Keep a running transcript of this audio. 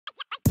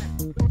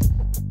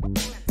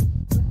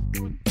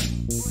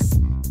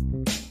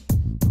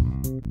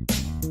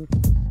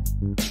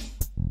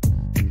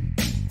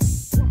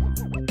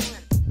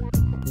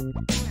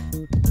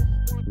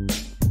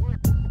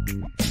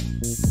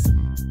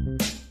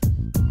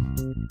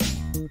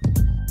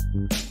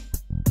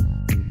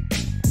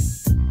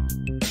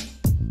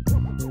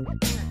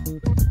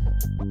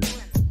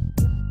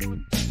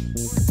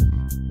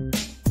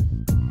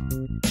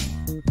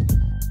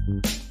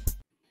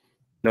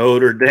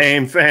Notre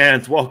Dame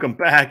fans, welcome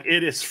back.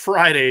 It is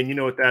Friday, and you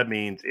know what that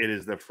means. It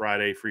is the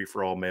Friday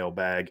free-for-all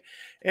mailbag.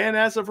 And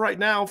as of right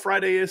now,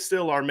 Friday is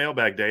still our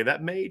mailbag day.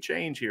 That may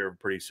change here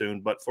pretty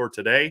soon, but for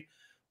today,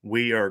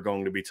 we are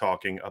going to be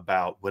talking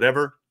about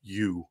whatever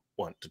you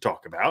want to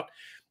talk about,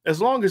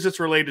 as long as it's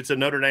related to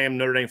Notre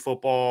Dame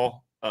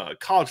football,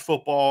 college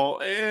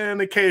football,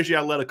 and occasionally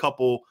I let a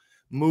couple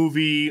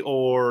movie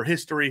or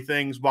history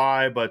things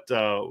by, but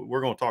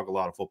we're going to talk a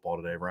lot of football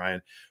today,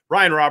 Ryan.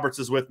 Ryan Roberts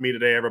is with me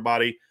today,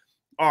 everybody,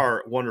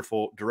 our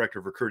wonderful director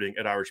of recruiting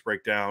at Irish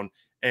Breakdown.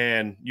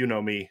 And you know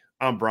me,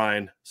 I'm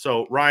Brian.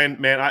 So, Ryan,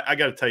 man, I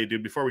got to tell you,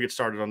 dude, before we get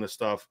started on this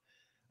stuff,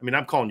 I mean,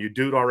 I'm calling you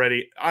dude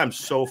already. I'm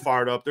so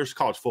fired up. There's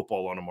college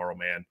football on tomorrow,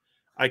 man.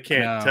 I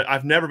can't –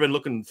 I've never been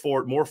looking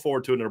more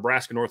forward to a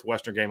Nebraska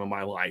Northwestern game in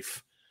my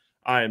life.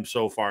 I am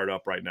so fired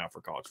up right now for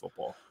college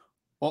football.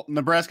 Well,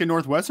 Nebraska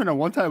Northwestern at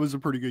one time was a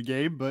pretty good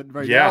game, but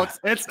now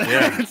it's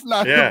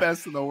not the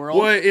best in the world.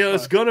 Well,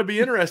 it's going to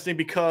be interesting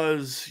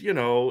because I've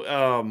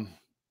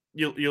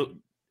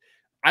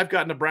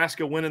got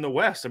Nebraska winning the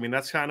West. I mean,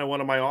 that's kind of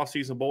one of my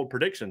offseason bold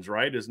predictions,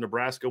 right? Is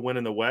Nebraska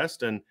winning the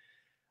West, and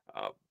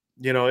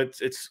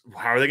it's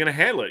how are they going to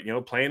handle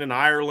it? Playing in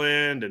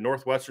Ireland, and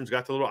Northwestern's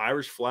got the little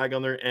Irish flag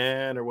on their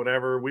end or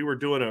whatever. We were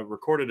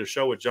recorded a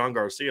show with John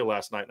Garcia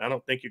last night, and I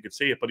don't think you could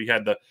see it, but he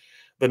had the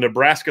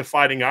Nebraska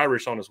Fighting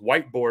Irish on his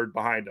whiteboard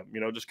behind him,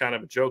 just kind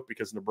of a joke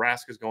because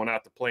Nebraska's going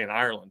out to play in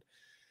Ireland.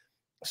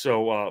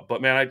 So,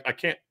 but man, I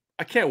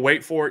can't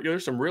wait for it.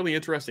 There's some really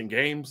interesting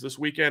games this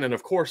weekend. And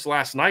of course,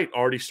 last night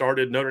already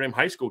started. Notre Dame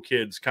high school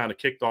kids kind of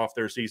kicked off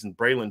their season.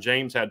 Braylon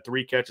James had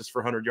 3 catches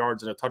for 100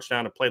 yards and a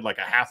touchdown and played like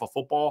a half of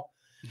football.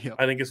 Yep.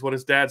 I think is what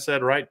his dad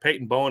said, right?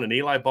 Peyton Bowen and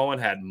Eli Bowen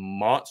had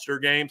monster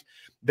games.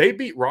 They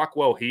beat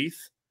Rockwell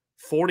Heath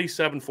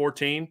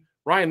 47-14.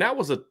 Ryan, that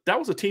was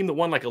a team that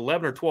won like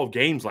 11 or 12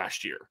 games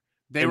last year.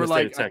 They were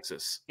like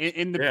Texas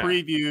in the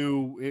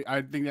preview.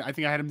 I think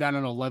I had them down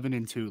on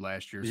 11-2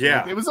 last year. So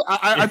yeah, it was.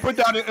 I put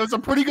down. It was a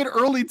pretty good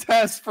early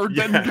test for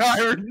Ben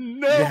Geyer.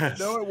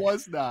 No, it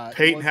was not.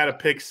 Peyton had a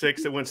pick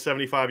 6 that went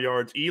 75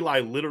 yards.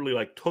 Eli literally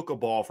took a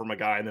ball from a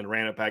guy and then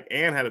ran it back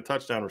and had a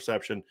touchdown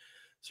reception.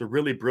 It's a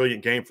really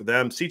brilliant game for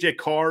them. CJ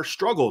Carr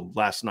struggled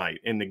last night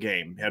in the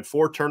game. Had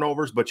 4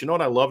 turnovers, but you know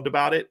what I loved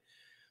about it?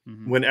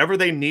 Mm-hmm. Whenever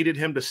they needed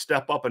him to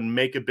step up and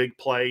make a big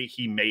play,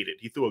 he made it.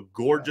 He threw a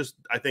gorgeous.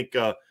 I think.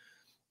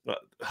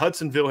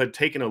 Hudsonville had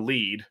taken a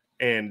lead,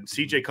 and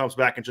CJ comes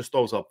back and just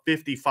throws about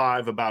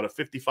a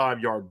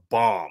 55-yard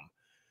bomb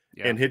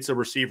and hits a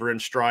receiver in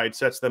stride,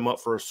 sets them up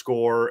for a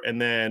score. And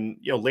then,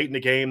 late in the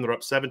game, they're up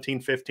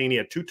 17-15. He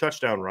had 2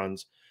 touchdown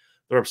runs.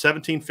 They're up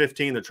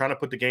 17-15. They're trying to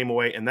put the game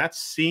away. And that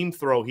seam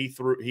throw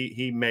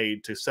he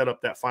made to set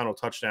up that final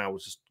touchdown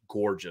was just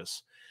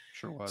gorgeous.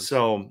 Sure was.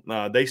 So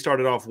they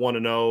started off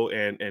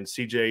 1-0, and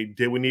CJ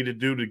did what we needed to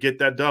do to get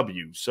that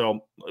W.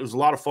 So it was a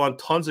lot of fun.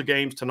 Tons of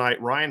games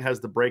tonight. Ryan has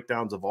the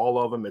breakdowns of all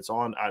of them. It's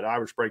on at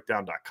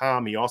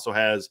irishbreakdown.com. He also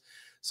has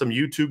some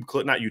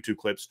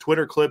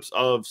Twitter clips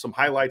of some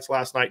highlights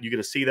last night. You get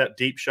to see that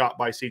deep shot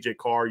by CJ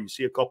Carr. You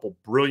see a couple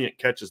brilliant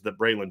catches that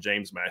Braylon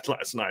James made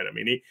last night. I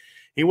mean,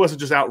 he wasn't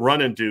just out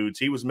running dudes.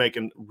 He was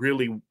making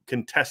really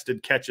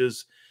contested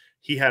catches.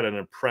 He had an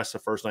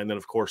impressive first night. And then,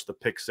 of course, the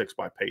pick 6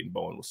 by Peyton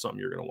Bowen was something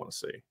you're going to want to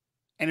see.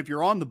 And if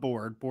you're on the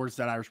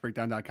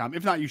boards.irishbreakdown.com,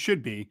 if not, you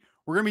should be.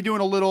 We're going to be doing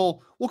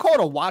we'll call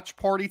it a watch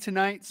party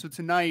tonight. So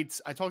tonight,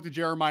 I talked to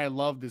Jeremiah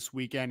Love this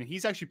weekend, and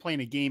he's actually playing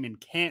a game in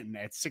Canton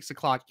at 6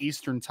 o'clock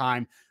Eastern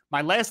time.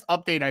 My last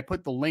update, I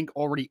put the link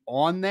already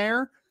on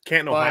there.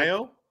 Canton,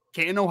 Ohio?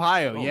 Canton,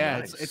 Ohio. Oh, yeah.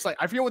 Nice. It's like,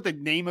 I forget what the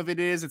name of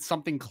it is. It's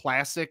something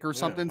classic or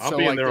something. I'll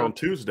be in there on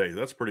Tuesday.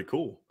 That's pretty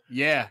cool.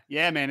 Yeah,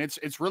 man,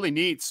 it's really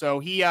neat. So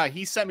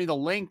he sent me the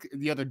link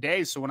the other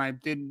day. So when I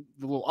did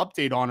the little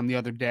update on him the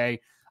other day,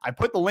 I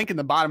put the link in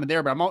the bottom of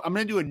there. But I'm going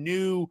to do a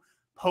new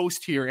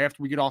post here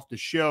after we get off the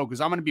show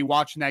because I'm going to be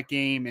watching that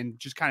game and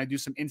just kind of do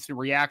some instant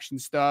reaction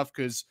stuff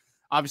because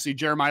obviously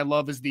Jeremiah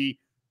Love is the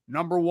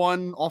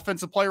 #1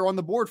 offensive player on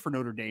the board for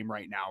Notre Dame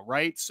right now,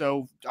 right?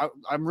 So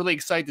I'm really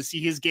excited to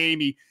see his game.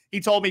 He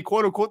told me,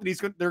 quote unquote,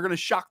 that they're going to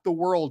shock the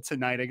world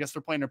tonight. I guess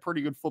they're playing a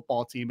pretty good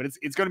football team, but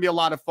it's going to be a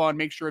lot of fun.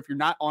 Make sure if you're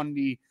not on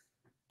the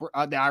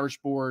Irish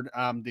board,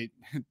 the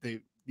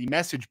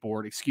message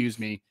board, excuse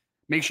me,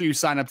 make sure you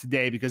sign up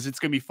today because it's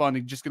going to be fun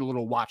to just get a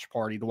little watch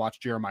party to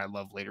watch Jeremiah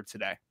Love later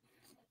today.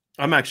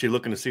 I'm actually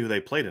looking to see who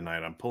they play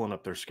tonight. I'm pulling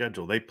up their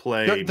schedule. They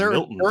play They're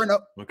Milton. an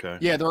Okay.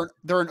 yeah, they're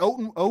an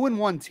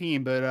 0-1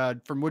 team,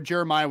 but from what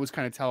Jeremiah was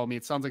kind of telling me,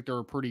 it sounds like they're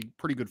a pretty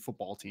good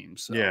football team.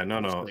 Yeah, So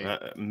no, we'll no.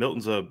 see.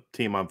 Milton's a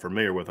team I'm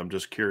familiar with. I'm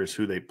just curious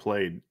who they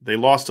played. They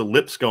lost to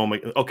Lipscomb.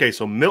 Okay,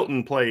 so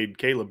Milton played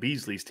Caleb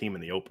Beasley's team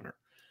in the opener.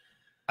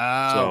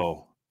 Oh,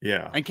 So,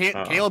 yeah. and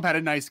Caleb had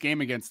a nice game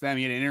against them.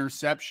 He had an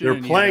interception They're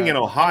and he had playing in a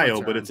punt Ohio,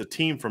 but return. it's a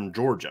team from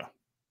Georgia.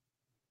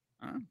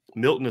 Uh,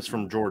 Milton is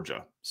from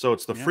Georgia. So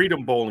it's the yeah,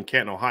 Freedom Bowl in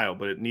Canton, Ohio,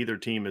 but neither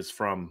team is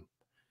from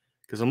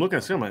because I'm looking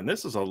at some and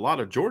this is a lot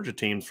of Georgia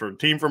teams for a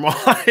team from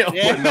Ohio.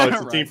 yeah, But no,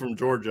 it's a team right. from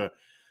Georgia.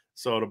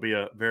 So it'll be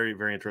a very,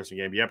 very interesting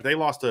game. Yeah, but they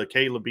lost to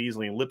Caleb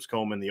Beasley and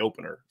Lipscomb in the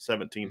opener,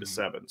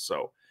 17-7.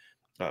 So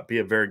be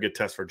a very good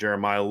test for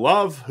Jeremiah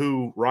Love,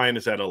 who Ryan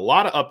has had a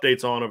lot of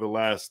updates on over the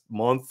last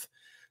month.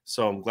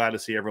 So I'm glad to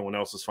see everyone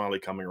else is finally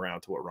coming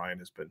around to what Ryan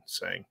has been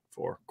saying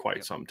for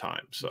quite some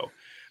time. So,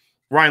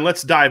 Ryan,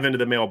 let's dive into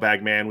the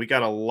mailbag, man. We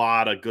got a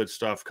lot of good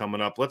stuff coming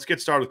up. Let's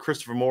get started with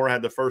Christopher Moore.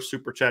 Had the first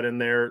super chat in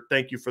there.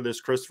 Thank you for this,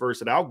 Christopher. He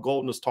said Al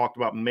Golden has talked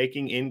about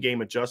making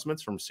in-game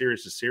adjustments from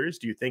series to series.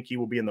 Do you think he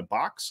will be in the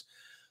box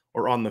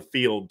or on the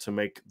field to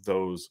make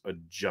those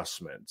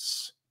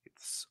adjustments?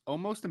 It's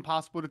almost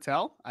impossible to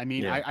tell. I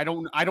mean, Yeah. I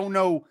don't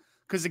know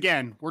because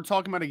again, we're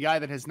talking about a guy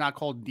that has not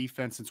called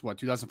defense since what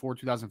 2004,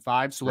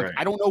 2005. So like, Right.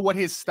 I don't know what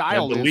his And I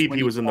style is believe when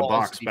he he was in the calls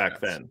box back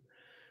defense. then.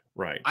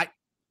 Right.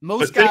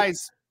 Most But think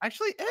guys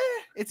actually,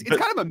 it's but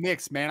kind of a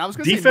mix, man. I was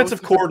going to say most defensive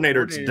defensive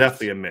coordinator, it's coordinators.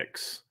 definitely a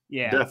mix.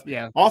 Yeah,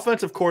 yeah.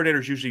 Offensive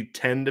coordinators usually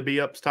tend to be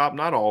up top.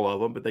 Not all of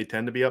them, but they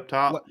tend to be up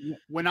top.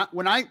 When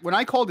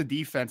I called a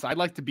defense, I'd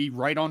like to be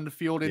right on the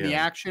field in the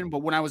Yeah. action. But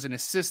when I was an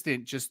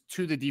assistant, just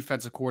to the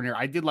defensive coordinator,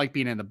 I did like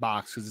being in the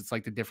box because it's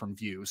like the different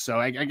view. So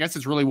I guess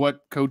it's really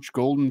what Coach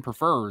Golden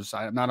prefers.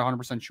 I'm not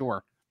 100%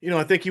 sure.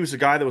 I think he was a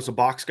guy that was a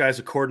box guy as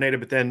a coordinator,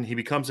 but then he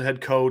becomes a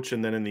head coach.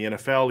 And then in the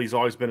NFL, he's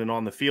always been an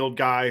on the field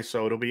guy.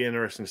 So it'll be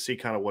interesting to see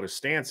kind of what his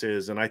stance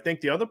is. And I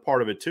think the other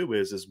part of it too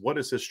is what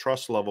is his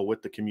trust level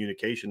with the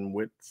communication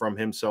from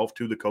himself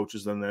to the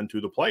coaches and then to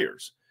the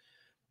players.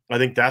 I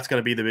think that's going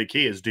to be the big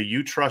key is do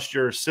you trust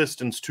your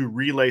assistants to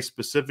relay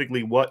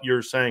specifically what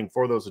you're saying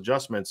for those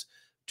adjustments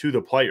to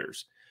the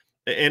players?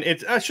 And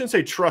I shouldn't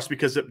say trust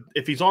because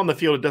if he's on the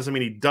field, it doesn't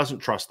mean he doesn't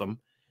trust them.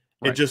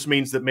 It Right. just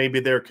means that maybe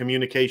their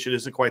communication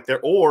isn't quite there,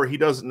 or he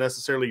doesn't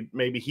necessarily,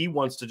 maybe he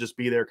wants to just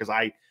be there because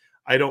I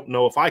don't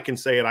know if I can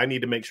say it. I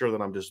need to make sure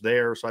that I'm just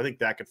there. So I think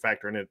that could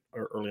factor in it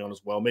early on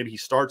as well. Maybe he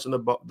starts in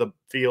the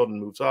field and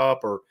moves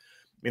up, or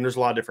I mean, there's a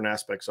lot of different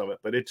aspects of it,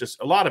 but it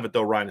just a lot of it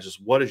though, Ryan, is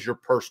just what is your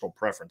personal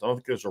preference? I don't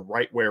think there's a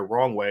right way or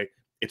wrong way.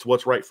 It's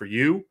what's right for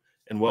you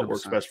and what 100%.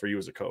 works best for you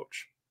as a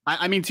coach.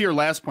 I mean, to your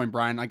last point,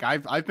 Brian, like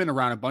I've been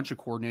around a bunch of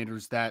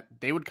coordinators that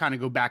they would kind of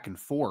go back and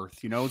forth.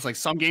 It's like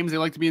some games they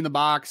like to be in the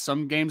box,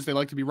 some games they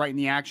like to be right in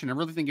the action. I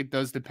really think it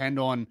does depend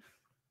on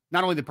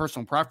not only the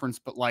personal preference,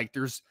 but like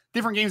there's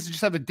different games that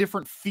just have a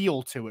different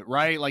feel to it,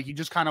 right? Like you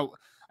just kind of,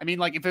 I mean,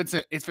 like if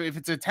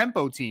it's a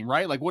tempo team,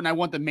 right? Like wouldn't I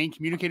want the main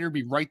communicator to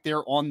be right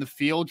there on the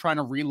field trying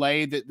to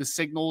relay the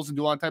signals and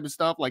do all that type of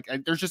stuff? Like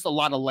there's just a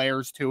lot of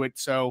layers to it.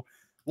 So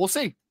we'll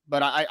see.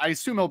 But I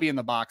assume he'll be in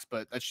the box,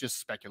 but that's just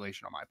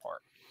speculation on my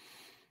part.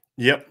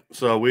 Yep.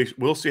 So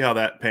we'll see how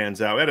that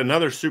pans out. We had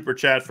another super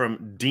chat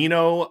from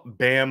Dino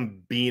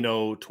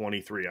Bambino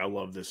 23. I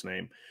love this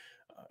name.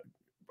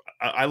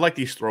 I like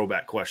these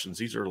throwback questions.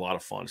 These are a lot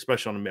of fun,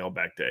 especially on a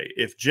mailback day.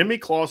 If Jimmy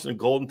Clausen and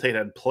Golden Tate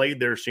had played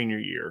their senior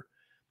year,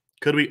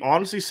 could we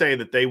honestly say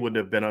that they would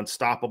have been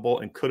unstoppable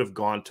and could have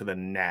gone to the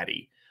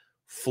Natty?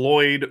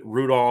 Floyd,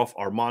 Rudolph,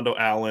 Armando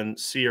Allen,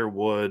 Sear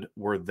Wood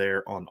were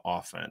there on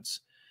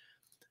offense.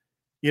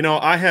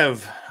 I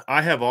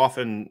have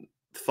often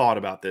thought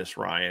about this,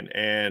 Ryan,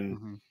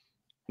 and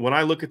when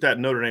I look at that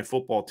Notre Dame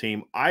football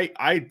team,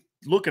 I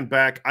looking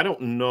back, I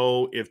don't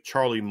know if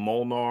Charlie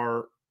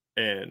Molnar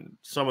and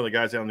some of the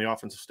guys out on the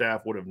offensive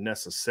staff would have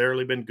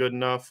necessarily been good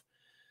enough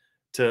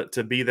to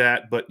be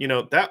that. But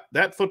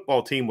that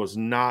football team was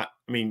not.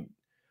 I mean,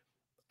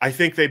 I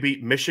think they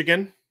beat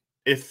Michigan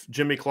if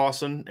Jimmy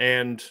Clausen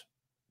and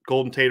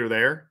Golden Tate are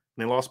there.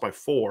 And they lost by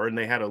 4, and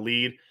they had a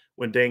lead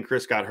when Dane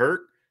Chris got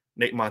hurt.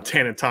 Nate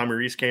Montana and Tommy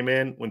Reese came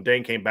in. When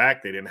Dane came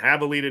back, they didn't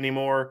have a lead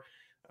anymore.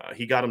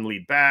 He got them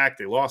lead back.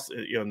 They lost,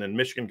 and then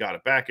Michigan got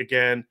it back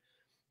again.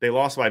 They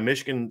lost by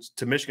Michigan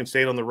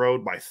State on the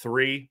road by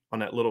 3 on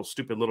that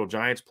stupid little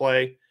Giants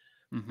play.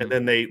 And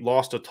then they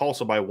lost to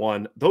Tulsa by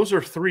 1. Those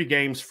are 3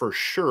 games for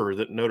sure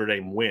that Notre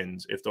Dame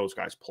wins if those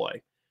guys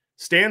play.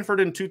 Stanford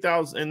in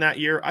 2000 in that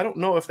year, I don't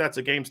know if that's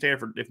a game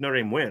Stanford if Notre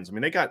Dame wins. I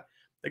mean, they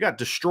got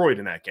destroyed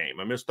in that game.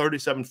 I mean, it's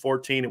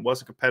 37-14. It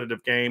was a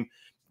competitive game.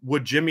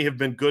 Would Jimmy have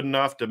been good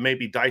enough to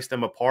maybe dice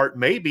them apart?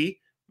 Maybe.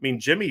 I mean,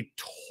 Jimmy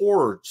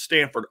tore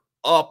Stanford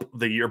up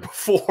the year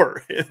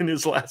before in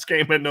his last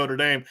game at Notre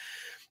Dame.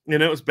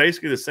 And it was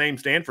basically the same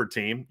Stanford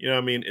team.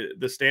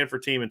 The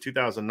Stanford team in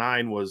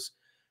 2009 was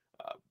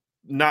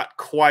not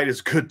quite as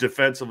good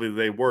defensively as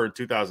they were in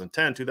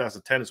 2010.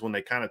 2010 is when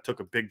they kind of took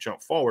a big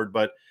jump forward.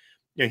 But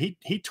he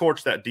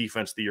torched that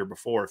defense the year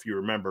before. If you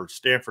remember,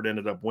 Stanford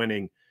ended up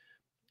winning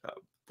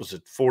was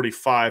it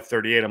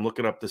 45-38? I'm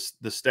looking up the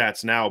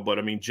stats now, but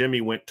I mean,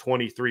 Jimmy went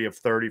 23 of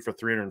 30 for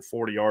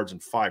 340 yards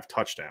and 5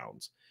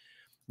 touchdowns.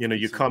 You know,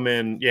 you come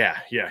in,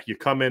 you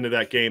come into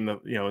that game,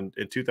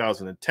 in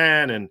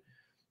 2010, and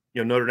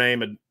Notre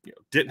Dame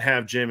didn't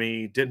have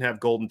Jimmy, didn't have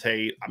Golden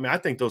Tate. I mean, I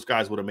think those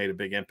guys would have made a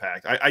big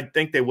impact. I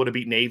think they would have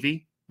beat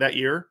Navy that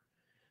year,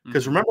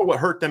 because remember what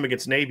hurt them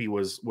against Navy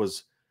was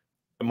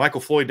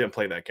Michael Floyd didn't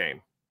play that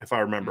game, if I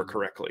remember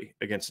correctly,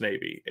 against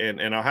Navy,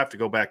 and I'll have to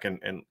go back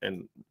and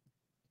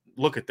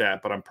look at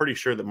that, but I'm pretty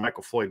sure that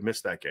Michael Floyd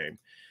missed that game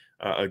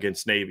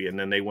against Navy, and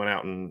then they went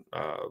out and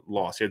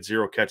lost. He had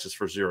 0 catches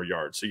for 0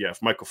 yards. So yeah,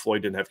 if Michael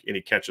Floyd didn't have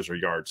any catches or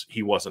yards,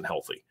 he wasn't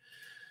healthy.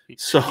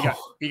 So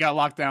he got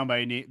locked down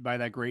by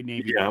that great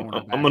Navy. Yeah,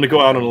 I'm going to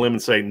go out on a limb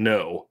and say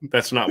no,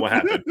 that's not what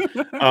happened.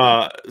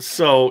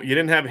 So you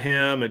didn't have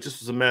him. It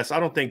just was a mess. I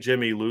don't think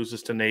Jimmy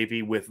loses to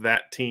Navy with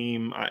that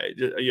team.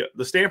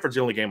 The Stanford's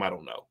the only game I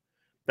don't know.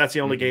 That's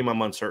the only game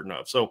I'm uncertain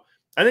of. So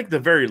I think at the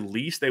very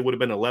least they would have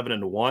been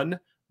 11-1,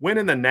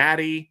 winning the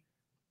Natty.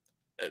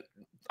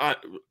 I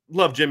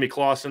love Jimmy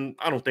Clausen.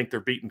 I don't think they're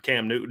beating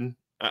Cam Newton.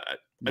 I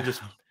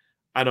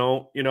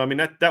don't. I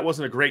mean, that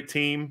wasn't a great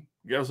team.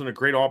 It wasn't a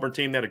great Auburn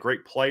team. They had a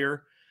great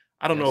player.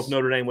 I don't know if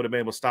Notre Dame would have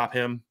been able to stop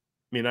him.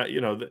 I mean,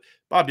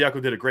 Bob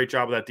Diaco did a great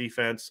job of that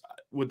defense.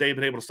 Would they have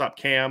been able to stop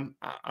Cam?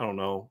 I don't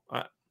know.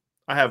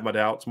 I have my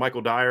doubts.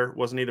 Michael Dyer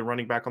wasn't either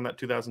running back on that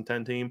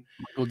 2010 team.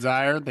 Michael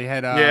Dyer. They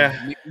had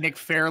Nick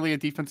Fairley, a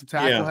defensive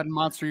tackle, had a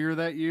monster year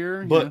that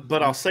year.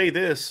 But I'll say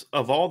this: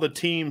 of all the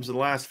teams in the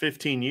last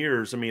 15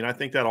 years, I mean, I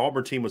think that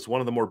Auburn team was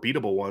one of the more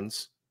beatable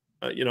ones.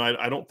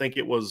 I don't think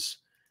it was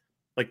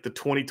like the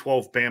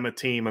 2012 Bama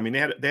team. I mean, they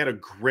had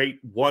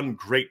one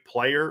great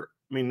player.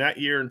 I mean, that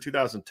year in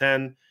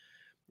 2010,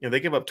 they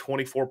gave up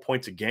 24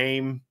 points a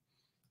game.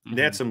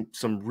 They had some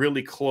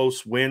really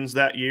close wins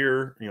that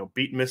year.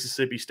 Beat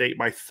Mississippi State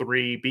by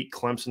 3, beat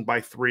Clemson by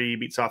 3,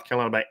 beat South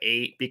Carolina by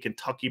 8, beat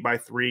Kentucky by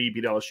 3,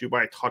 beat LSU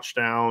by a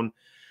touchdown,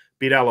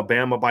 beat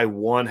Alabama by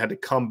 1. Had to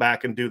come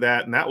back and do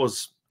that, and that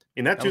was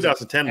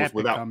 2010 was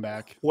without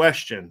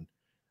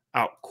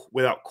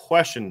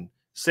question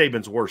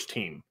Saban's worst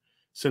team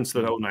since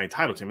the 09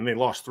 title team, and they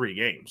lost 3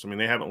 games. I mean,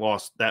 they haven't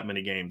lost that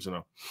many games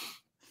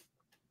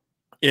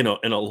in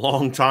a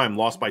long time.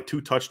 Lost by 2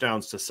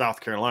 touchdowns to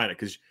South Carolina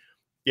because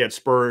you had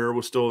Spurrier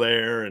was still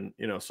there, and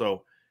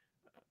so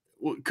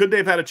could they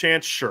have had a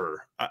chance?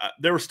 Sure,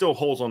 there were still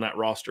holes on that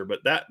roster, but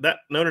that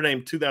Notre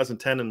Dame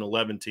 2010 and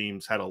 11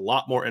 teams had a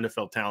lot more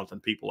NFL talent than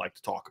people like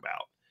to talk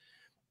about,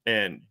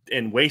 and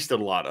wasted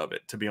a lot of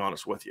it, to be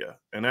honest with you.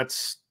 And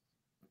that's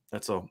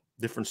a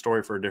different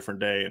story for a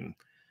different day, and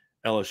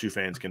LSU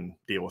fans can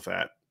deal with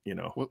that.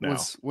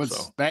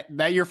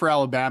 That year for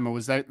Alabama,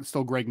 was that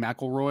still Greg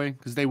McElroy?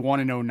 Because they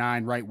won in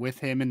 09 right with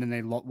him, and then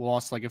they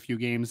lost like a few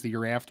games the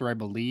year after, I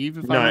believe.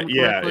 It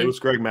was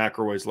Greg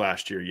McElroy's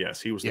last year.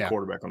 Yes, he was the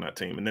quarterback on that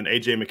team. And then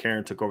A.J.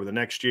 McCarron took over the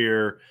next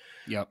year.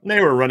 Yep. And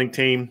they were a running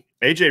team.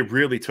 A.J.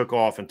 really took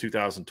off in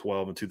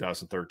 2012 and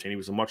 2013. He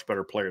was a much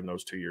better player in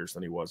those 2 years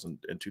than he was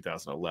in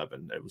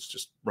 2011. It was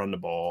just run the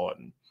ball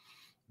and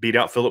beat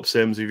out Phillip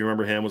Sims, if you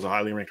remember him, was a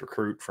highly ranked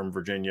recruit from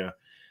Virginia.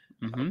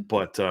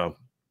 But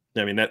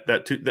I mean,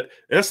 that's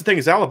the thing,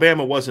 is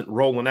Alabama wasn't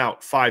rolling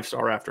out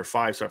 5-star after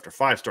 5-star after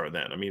 5-star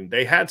then. I mean,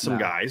 they had some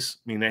guys.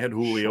 I mean, they had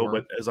Julio,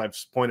 but as I've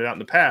pointed out in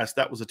the past,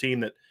 that was a team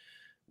that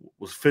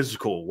was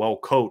physical, well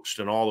coached,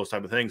 and all those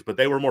type of things. But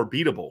they were more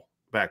beatable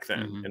back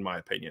then, in my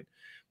opinion.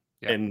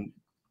 Yep. And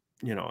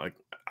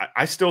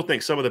I still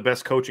think some of the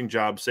best coaching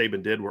jobs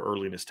Saban did were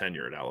early in his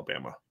tenure at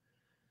Alabama.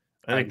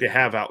 I think they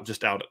have out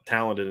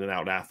talented and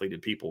out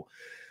athleted people,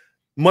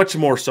 much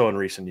more so in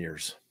recent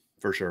years,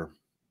 for sure.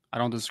 I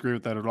don't disagree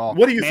with that at all.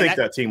 What do you think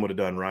that team would have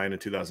done, Ryan, in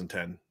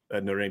 2010,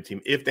 that Notre Dame team,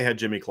 if they had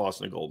Jimmy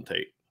Clausen and Golden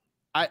Tate?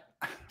 I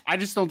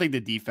just don't think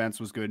the defense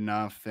was good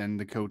enough, and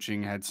the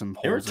coaching had some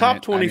holes. They were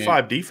top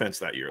 25 defense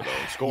that year,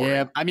 though, in scoring.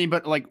 Yeah, I mean,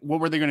 but what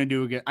were they going to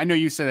do again? I know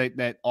you said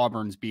that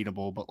Auburn's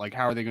beatable, but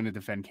how are they going to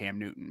defend Cam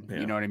Newton? Yeah.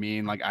 You know what I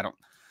mean?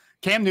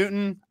 Cam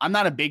Newton, I'm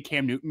not a big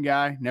Cam Newton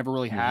guy, never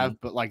really have,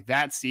 but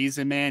that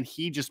season, man,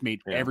 he just made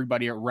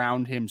everybody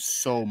around him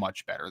so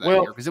much better that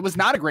year, because it was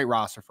not a great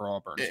roster for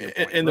Auburn. And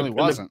it really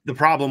wasn't. The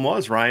problem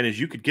was, Ryan,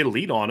 is you could get a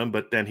lead on him,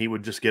 but then he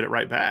would just get it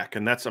right back.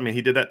 And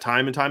he did that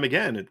time and time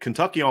again.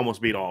 Kentucky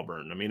almost beat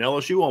Auburn. I mean,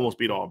 LSU almost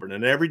beat Auburn.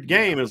 And every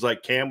game is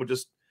like Cam would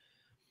just,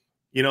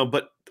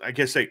 but I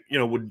guess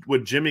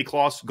would Jimmy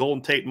Clausen,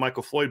 Golden Tate, and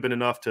Michael Floyd been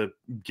enough to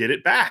get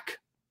it back?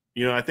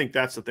 I think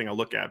that's the thing I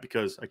look at,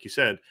 because like you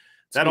said,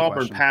 that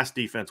Auburn pass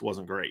defense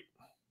wasn't great.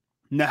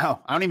 No,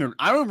 I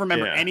don't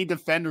remember any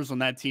defenders on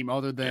that team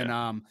other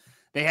than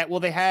they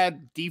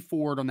had D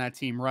Ford on that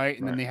team, right?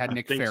 And then they had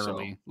Nick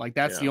Fairley. So.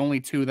 That's the only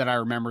two that I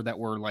remember that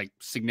were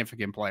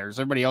significant players.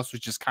 Everybody else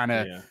was just kind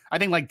of I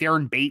think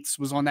Darren Bates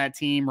was on that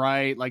team,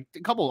 right?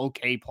 A couple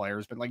okay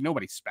players, but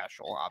nobody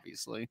special,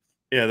 obviously.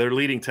 Yeah, their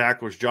leading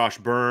tackle was Josh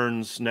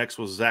Burns. Next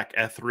was Zach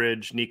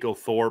Etheridge, Nico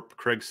Thorpe,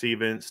 Craig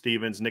Stevens,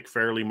 Nick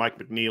Fairley, Mike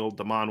McNeil,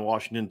 Damon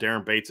Washington,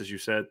 Darren Bates, as you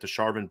said,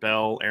 Tasharvin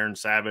Bell, Aaron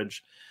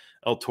Savage,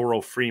 El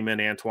Toro, Freeman,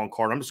 Antoine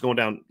Carter. I'm just going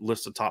down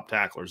list of top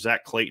tacklers.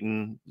 Zach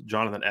Clayton,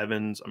 Jonathan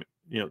Evans. I mean,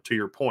 you know, to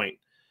your point,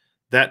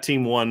 that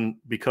team won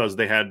because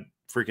they had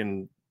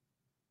freaking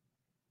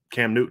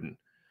Cam Newton.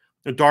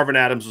 And Darvin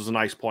Adams was a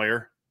nice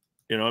player.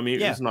 You know, I mean,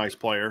 he was a nice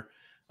player.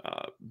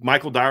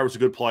 Michael Dyer was a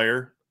good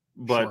player,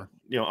 but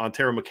you know,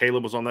 Ontario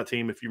McCaleb was on that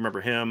team. If you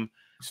remember him,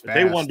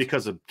 they won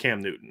because of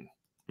Cam Newton.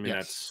 I mean,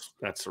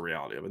 that's the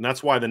reality of it. And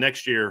that's why the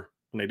next year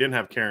when they didn't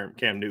have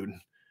Cam Newton,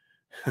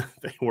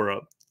 they were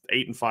a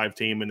 8-5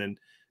 team, and then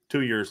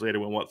 2 years later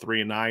went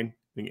 3-9,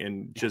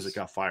 and Chizik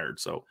got fired.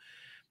 So,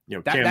 you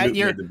know, Cam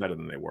Newton had been better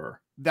than they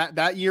were.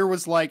 That year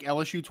was like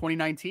LSU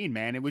 2019,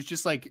 man. It was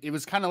just like, it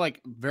was kind of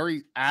like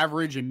very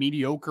average and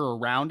mediocre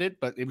around it,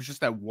 but it was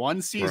just that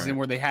one season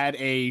where they had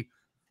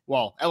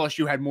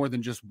LSU had more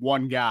than just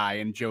one guy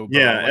and Joe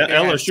Burrow. Yeah, like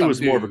LSU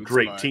was more of a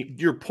great team.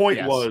 Your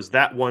point was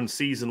that one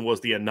season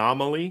was the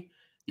anomaly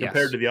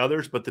compared to the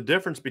others, but the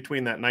difference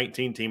between that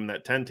 19 team and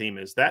that 10 team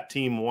is that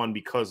team won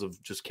because of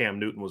just Cam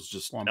Newton was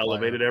just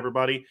elevated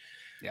everybody.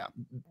 Yeah.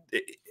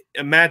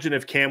 Imagine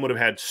if Cam would have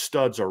had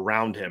studs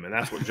around him, and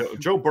that's what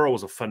Joe Burrow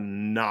was a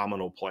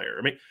phenomenal player.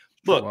 I mean,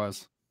 look,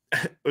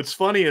 what's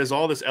funny is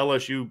all this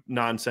LSU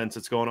nonsense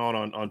that's going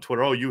on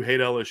Twitter. Oh, you hate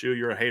LSU,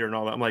 you're a hater and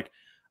all that. I'm like,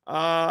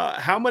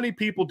 how many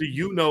people do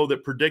you know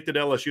that predicted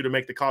LSU to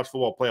make the college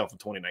football playoff in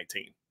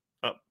 2019?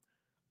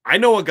 I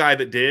know a guy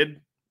that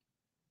did.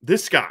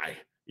 This guy,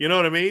 you know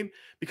what I mean?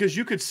 Because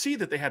you could see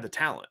that they had the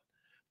talent.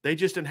 They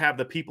just didn't have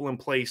the people in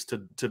place to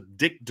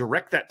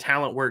direct that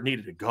talent where it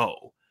needed to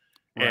go.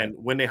 And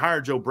when they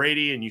hired Joe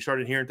Brady and you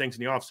started hearing things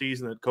in the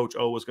offseason that Coach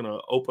O was going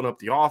to open up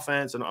the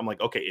offense, and I'm like,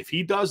 okay, if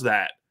he does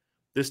that,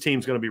 this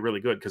team's going to be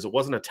really good, because it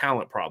wasn't a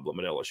talent problem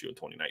at LSU in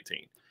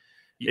 2019.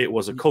 It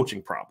was a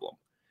coaching problem.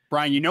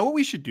 Brian, you know what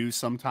we should do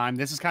sometime?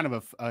 This is kind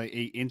of a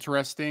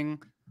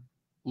interesting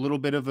little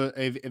bit of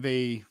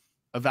a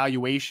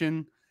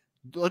evaluation.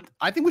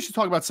 I think we should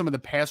talk about some of the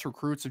past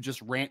recruits of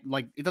just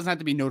like, it doesn't have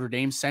to be Notre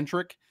Dame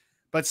centric,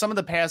 but some of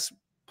the past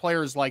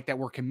players like that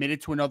were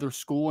committed to another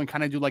school, and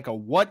kind of do like a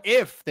what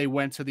if they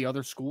went to the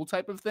other school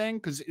type of thing.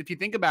 Because if you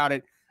think about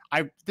it,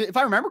 if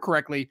I remember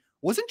correctly,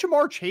 wasn't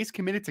Jamar Chase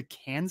committed to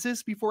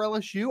Kansas before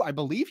LSU? I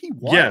believe he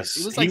was. Yes,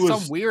 it was like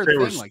some weird thing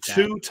like that.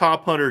 There was 2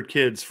 top 100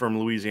 kids from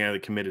Louisiana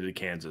that committed to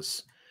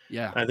Kansas.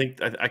 Yeah, I think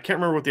I can't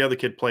remember what the other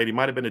kid played. He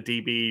might have been a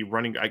DB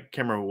running. I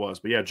can't remember who it was,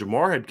 but yeah,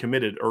 Jamar had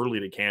committed early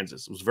to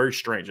Kansas. It was very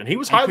strange, and he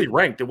was highly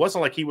ranked. It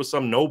wasn't like he was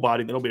some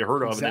nobody that nobody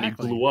heard of, and then he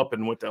blew up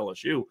and went to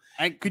LSU.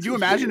 And could you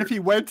imagine weird. if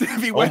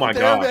he went? Oh my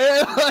god!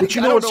 But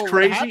you know what's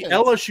crazy?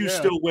 LSU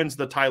still wins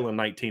the title in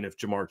 19 if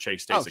Jamar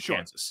Chase stays at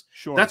Kansas.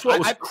 Sure, that's what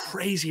was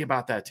crazy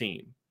about that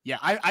team. Yeah,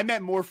 I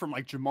meant more from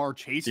like Jamar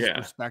Chase's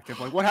perspective.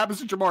 Like, what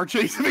happens to Jamar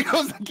Chase if he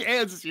goes to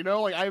Kansas? You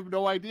know, like I have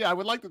no idea. I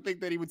would like to think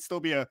that he would still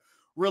be a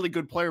really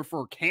good player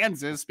for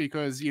Kansas,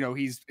 because, you know,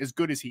 he's as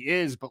good as he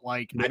is, but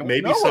like, I don't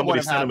know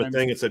somebody sent him a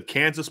thing and said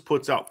Kansas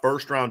puts out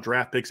first-round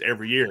draft picks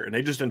every year, and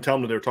they just didn't tell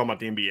him that they were talking about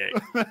the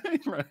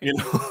NBA. Right. You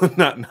know,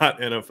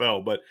 not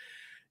NFL. But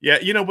yeah,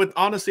 you know, but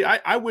honestly,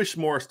 I wish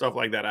more stuff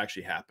like that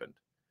actually happened.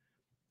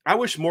 I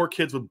wish more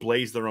kids would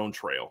blaze their own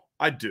trail.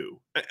 I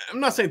do. I'm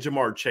not saying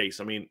Jamar Chase.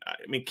 I mean,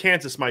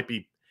 Kansas might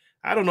be.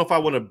 I don't know if I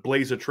want to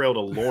blaze a trail to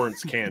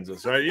Lawrence,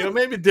 Kansas. Right? You know,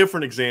 maybe a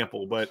different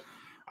example, but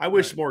I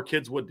wish more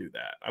kids would do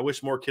that. I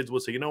wish more kids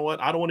would say, you know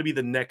what? I don't want to be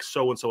the next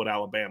so-and-so at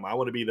Alabama. I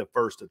want to be the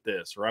first at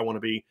this, or I want to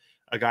be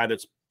a guy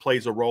that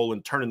plays a role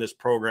in turning this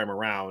program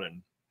around.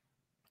 And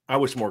I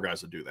wish more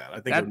guys would do that. I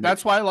think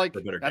that's why I like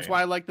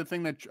the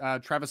thing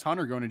that Travis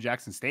Hunter going to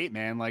Jackson State,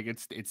 man. Like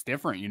it's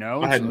different, you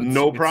know. I had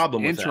no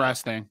problem with that.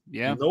 Interesting.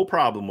 Yeah. No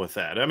problem with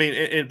that. I mean,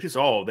 and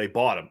people, they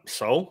bought him.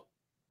 So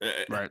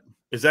right.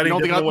 Is that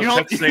even what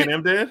Texas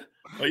A&M did?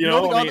 You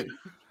know,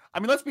 I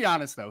mean, let's be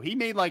honest though. He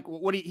made like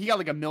he got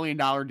like $1 million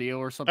deal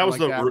or something like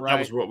that. Right? That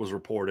was what was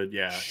reported.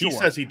 Yeah, sure. He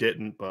says he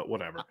didn't, but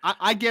whatever.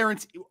 I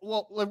guarantee.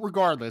 Well,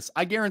 regardless,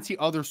 I guarantee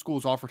other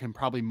schools offered him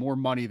probably more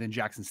money than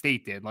Jackson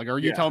State did. Like, are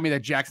you telling me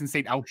that Jackson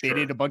State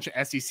outbidded a bunch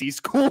of SEC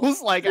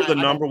schools? Like, the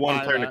number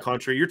one player in the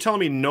country. You're telling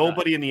me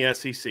nobody in the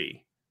SEC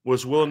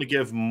was willing to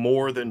give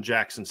more than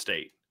Jackson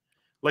State?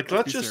 Like,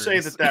 let's just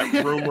say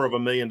that rumor of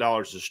 $1 million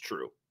is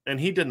true, and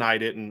he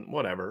denied it, and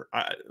whatever.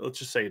 Let's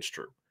just say it's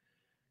true.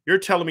 You're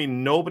telling me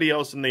nobody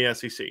else in the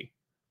SEC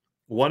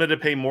wanted to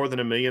pay more than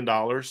 $1 million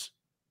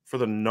for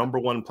the number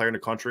one player in the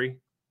country?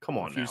 Come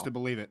on, Refuse now. To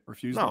believe it.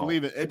 Refuse to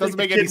believe it. It doesn't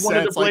make any sense.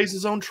 Wanted to blaze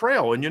his own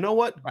trail, and you know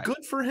what? Right.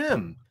 Good for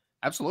him.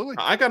 Absolutely.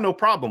 I got no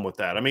problem with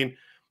that. I mean,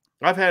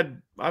 I've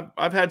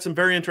had some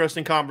very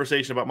interesting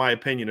conversation about my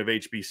opinion of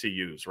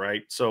HBCUs,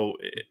 right? So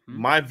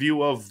my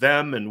view of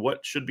them and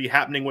what should be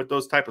happening with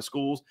those type of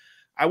schools,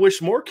 I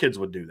wish more kids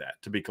would do that,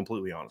 to be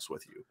completely honest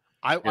with you.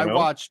 I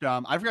watched,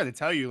 I forgot to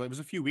tell you, it was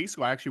a few weeks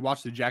ago. I actually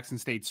watched the Jackson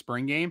State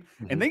spring game,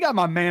 and they got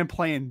my man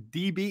playing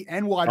DB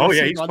and wide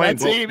receiver he's on playing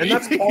that team. And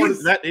that's part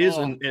of that is,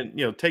 and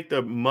you know, take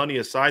the money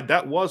aside,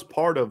 that was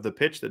part of the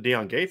pitch that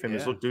Deion gave him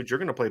is, look, dude, you're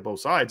going to play both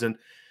sides. And I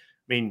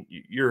mean,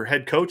 your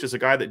head coach is a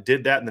guy that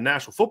did that in the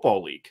National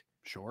Football League.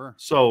 Sure.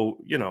 So,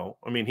 you know,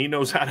 I mean, he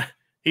knows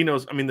He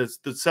knows. I mean,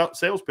 the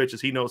sales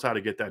pitches, he knows how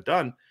to get that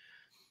done.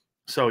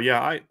 So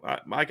yeah,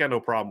 I got no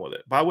problem with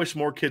it. But I wish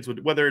more kids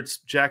would, whether it's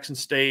Jackson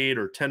State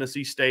or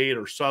Tennessee State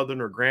or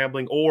Southern or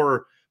Grambling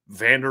or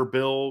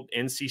Vanderbilt,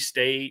 NC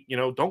State. You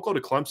know, don't go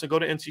to Clemson, go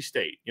to NC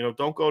State. You know,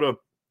 don't go to,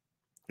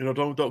 you know,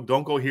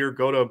 don't go here,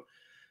 go to,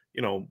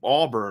 you know,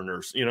 Auburn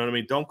or, you know what I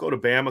mean. Don't go to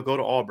Bama, go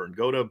to Auburn,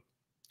 go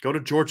to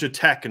Georgia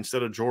Tech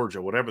instead of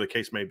Georgia, whatever the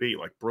case may be.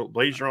 Like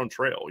blaze your own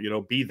trail. You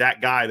know, be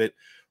that guy that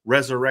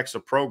resurrects a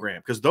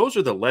program, because those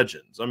are the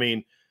legends. I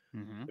mean.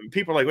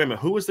 People are like, wait a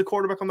minute, who was the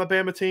quarterback on the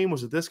Bama team?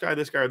 Was it this guy,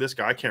 or this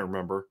guy? I can't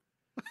remember.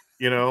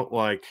 You know,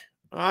 like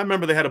I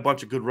remember they had a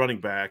bunch of good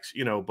running backs,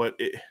 you know, but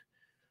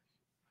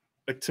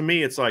to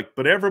me, it's like,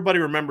 but everybody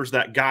remembers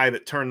that guy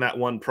that turned that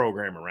one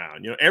program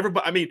around. You know,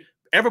 everybody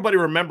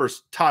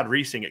remembers Todd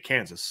Reesing at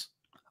Kansas.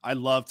 I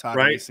love Todd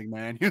right? Reesing,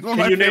 man.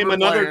 Can you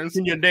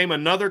name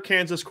another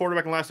Kansas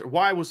quarterback in the last?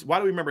 Why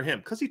do we remember him?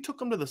 Because he took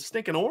them to the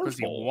stinking Orange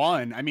Bowl. He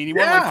won. I mean, he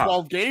won like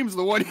 12 games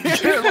the one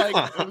year.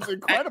 Like, it was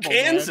incredible. At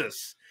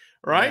Kansas. Man.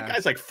 Right? Yeah.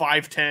 Guy's like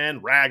 5'10",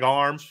 rag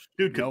arms.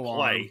 Dude could play.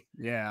 Arm.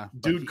 Yeah.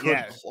 Dude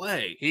could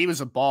play. He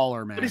was a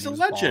baller, man. But he's a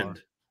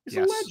legend. He's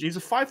a legend. He's a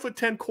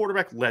 5'10"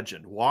 quarterback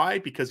legend. Why?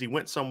 Because he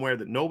went somewhere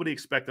that nobody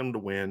expected him to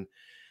win.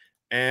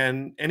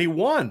 And he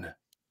won.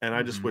 And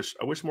I just wish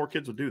more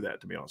kids would do that,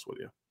 to be honest with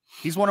you.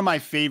 He's one of my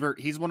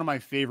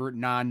favorite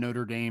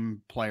non-Notre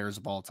Dame players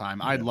of all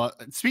time.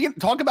 Yeah.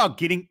 Talk about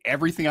getting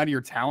everything out of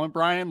your talent,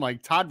 Brian.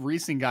 Like Todd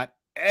Reesing got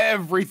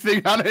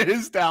everything out of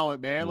his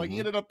talent, man. Like he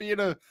ended up being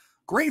a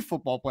great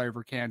football player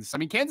for Kansas. I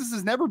mean, Kansas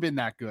has never been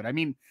that good. I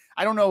mean,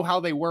 I don't know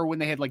how they were when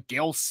they had like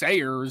Gale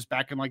Sayers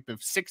back in like the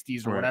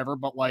 60s or whatever,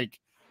 but like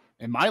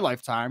in my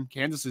lifetime,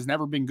 Kansas has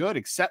never been good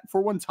except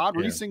for when Todd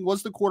Reesing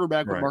was the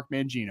quarterback with Mark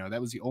Mangino.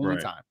 That was the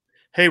only time.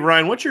 Hey,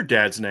 Ryan, what's your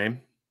dad's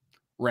name?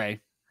 Ray.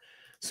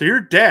 So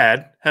your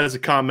dad has a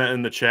comment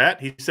in the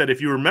chat. He said,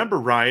 if you remember,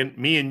 Ryan,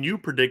 me and you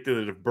predicted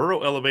that if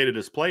Burrow elevated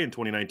his play in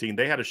 2019,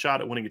 they had a shot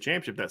at winning a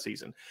championship that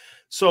season.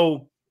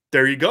 So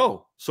there you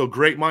go. So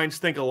great minds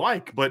think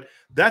alike. But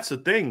that's the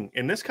thing.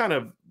 And this kind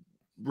of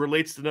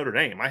relates to Notre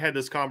Dame. I had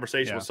this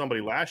conversation with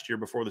somebody last year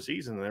before the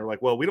season, and they were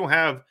like, well, we don't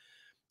have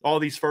all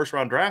these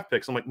first-round draft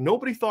picks. I'm like,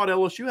 nobody thought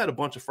LSU had a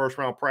bunch of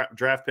first-round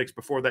draft picks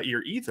before that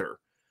year either.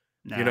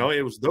 No. You know,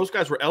 it was those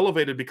guys were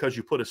elevated because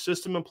you put a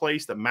system in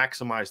place that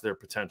maximized their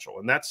potential.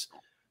 And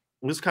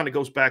this kind of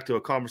goes back to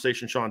a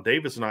conversation Sean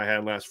Davis and I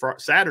had last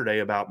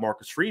Saturday about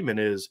Marcus Freeman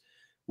is,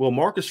 will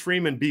Marcus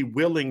Freeman be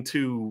willing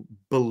to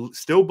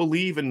still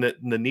believe in the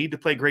need to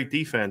play great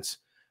defense,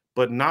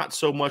 but not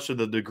so much to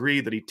the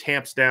degree that he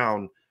tamps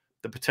down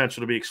the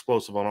potential to be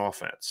explosive on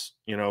offense?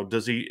 You know,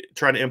 does he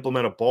try to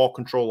implement a ball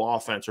control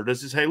offense, or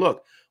does he say,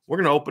 look, we're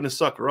going to open this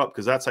sucker up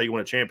because that's how you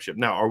win a championship?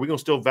 Now, are we going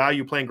to still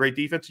value playing great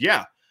defense?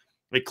 Yeah.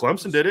 Like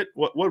Clemson did it.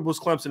 What was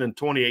Clemson in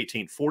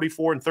 2018?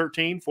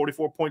 44-13,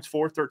 44 points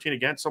for, 13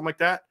 against, something like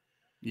that.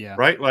 Yeah.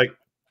 Right? Like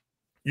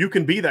you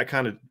can be that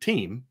kind of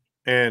team.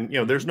 And, you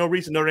know, there's no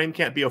reason Notre Dame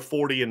can't be a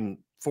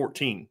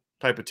 40-14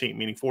 type of team,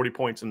 meaning 40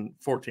 points and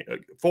 4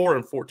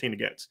 and 14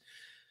 against.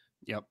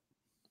 Yep.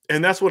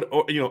 And that's what,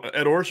 you know,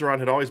 Ed Orgeron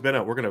had always been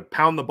at. We're going to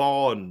pound the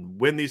ball and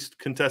win these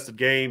contested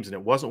games, and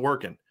it wasn't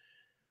working.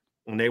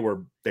 And they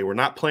were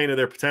not playing to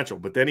their potential.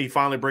 But then he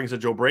finally brings in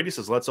Joe Brady,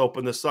 says, let's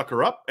open this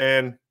sucker up,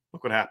 and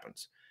look what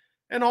happens.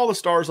 And all the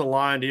stars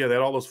aligned. Yeah, they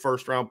had all those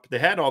they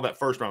had all that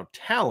first-round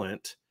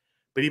talent.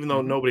 But even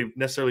though nobody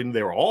necessarily knew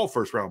they were all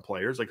first-round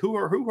players, like who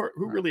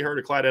really heard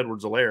of Clyde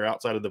Edwards-Helaire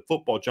outside of the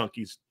football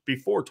junkies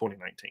before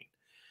 2019?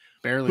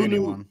 Barely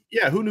anyone.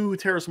 Who knew who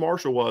Terrace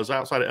Marshall was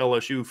outside of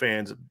LSU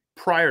fans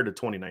prior to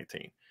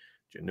 2019?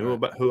 You knew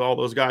about who all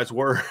those guys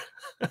were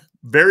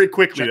very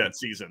quickly that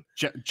season.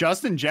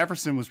 Justin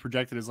Jefferson was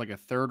projected as like a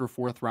 3rd or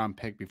 4th round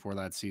pick before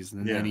that season,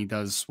 and then he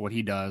does what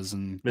he does,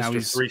 and now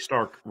he's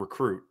 3-star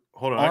recruit.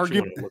 Hold on, I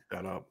actually want to look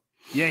that up.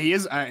 Yeah, he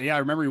is. I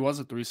remember he was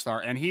a 3-star,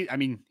 and he's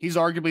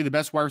arguably the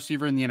best wide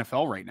receiver in the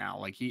NFL right now.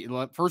 Like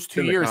first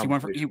 2 years, he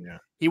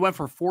went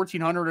for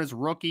 1,400 as a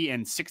rookie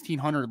and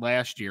 1,600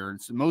 last year.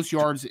 It's the most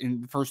yards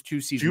in the first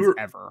 2 seasons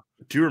ever.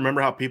 Do you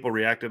remember how people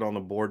reacted on the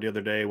board the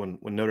other day when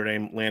Notre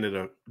Dame landed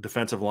a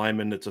defensive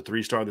lineman that's a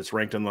 3-star that's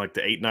ranked in like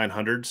the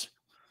 800-900s?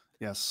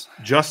 Yes.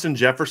 Justin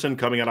Jefferson,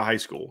 coming out of high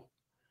school,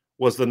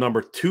 was the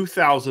number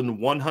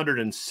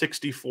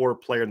 2,164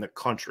 player in the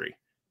country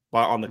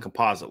on the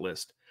composite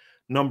list.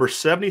 Number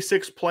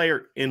 76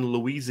 player in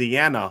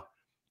Louisiana,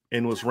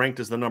 and was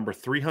ranked as the number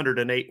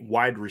 308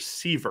 wide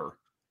receiver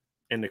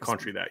in the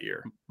country that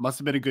year. Must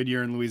have been a good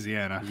year in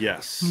Louisiana.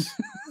 Yes.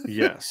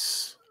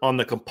 Yes. On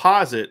the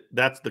composite,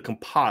 that's the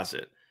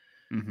composite.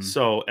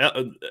 So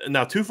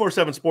now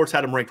 247 Sports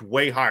had him ranked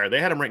way higher.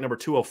 They had him ranked number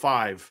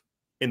 205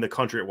 in the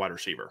country at wide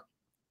receiver.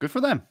 Good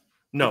for them.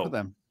 No. Good for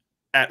them.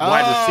 At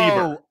wide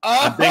receiver.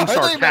 I'm being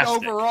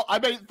sarcastic. Overall. I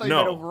bet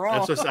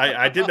overall. That's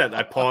I did that.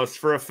 I paused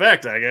for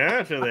effect. I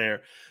got you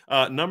there.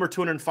 Number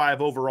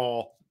 205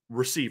 overall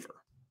receiver.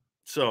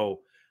 So,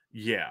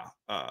 yeah.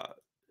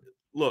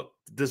 Look,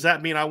 does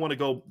that mean I want to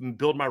go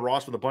build my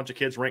roster with a bunch of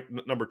kids ranked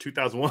number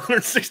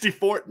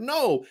 2,164?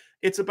 No,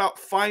 it's about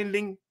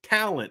finding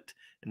talent.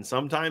 And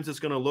sometimes it's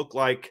going to look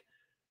like,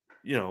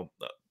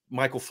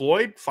 Michael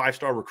Floyd,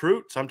 5-star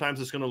recruit. Sometimes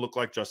it's going to look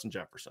like Justin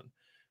Jefferson.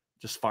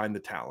 Just find the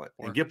talent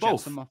and get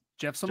both.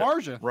 Jeff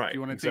Samardzija, right? If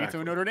you want to exactly, take it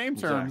to a Notre Dame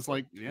terms,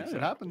 exactly. It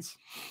happens.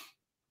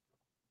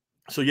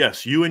 So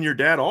yes, you and your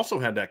dad also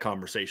had that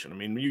conversation. I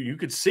mean, you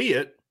could see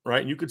it,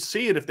 right? You could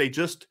see it if they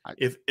just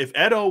if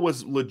Edo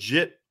was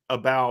legit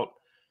about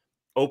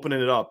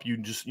opening it up, you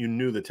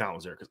knew the talent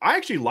was there. Because I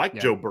actually liked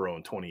Joe Burrow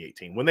in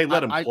 2018 when they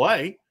let him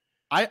play.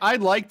 I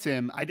liked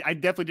him. I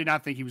definitely did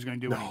not think he was going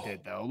to do what he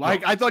did, though.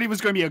 I thought he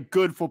was going to be a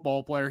good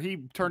football player. He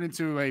turned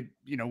into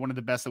one of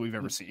the best that we've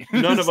ever seen.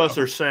 None of us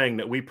are saying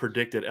that we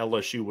predicted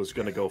LSU was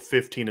going to go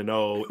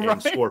 15-0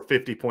 and score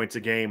 50 points a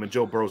game, and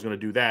Joe Burrow's going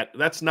to do that.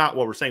 That's not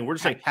what we're saying. We're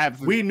just saying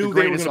we knew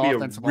they were going to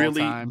be a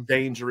really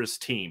dangerous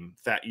team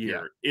that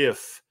year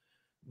if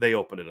they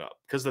opened it up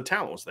because the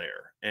talent was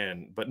there.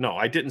 But no,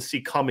 I didn't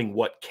see coming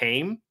what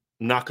came.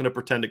 I'm not going to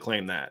pretend to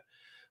claim that.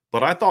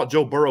 But I thought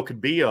Joe Burrow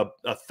could be a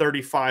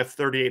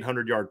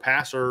 3,800-yard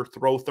passer,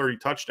 throw 30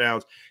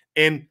 touchdowns,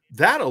 and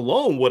that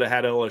alone would have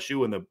had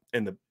LSU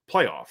in the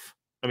playoff.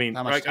 I mean,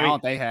 how much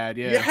talent they had,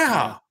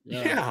 yeah.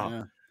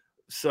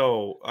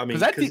 So I mean,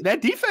 because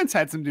that defense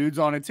had some dudes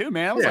on it too,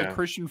 man. It was like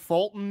Christian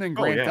Fulton and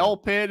Grant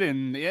Delpit,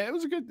 and it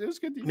was a good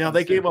defense. Now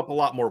they gave up a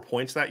lot more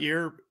points that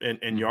year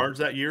and yards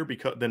that year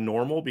than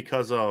normal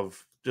because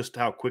of just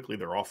how quickly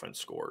their offense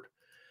scored.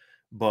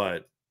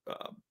 But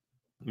I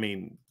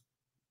mean.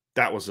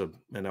 That was a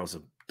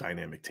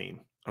dynamic team.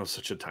 That was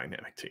such a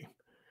dynamic team.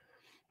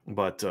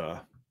 But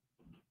so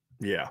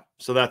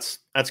that's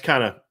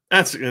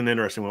an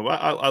interesting one.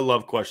 I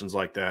love questions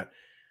like that.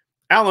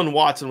 Alan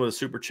Watson with a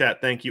super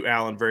chat. Thank you,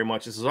 Alan, very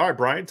much. This is all right,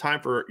 Brian. Time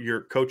for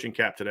your coaching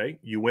cap today.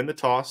 You win the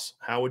toss.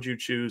 How would you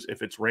choose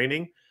if it's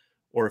raining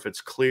or if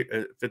it's clear?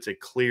 If it's a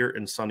clear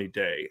and sunny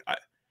day,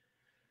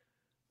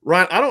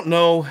 Ryan, I don't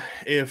know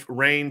if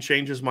rain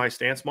changes my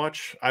stance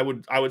much. I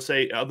would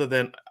say other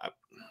than.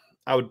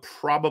 I would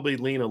probably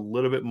lean a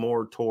little bit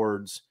more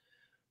towards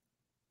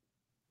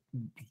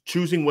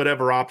choosing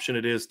whatever option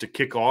it is to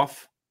kick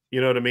off.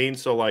 You know what I mean?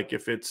 So like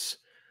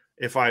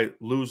if I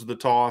lose the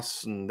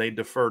toss and they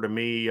defer to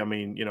me, I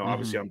mean,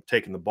 obviously I'm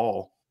taking the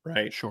ball,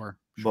 right? Sure.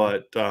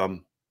 But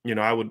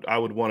I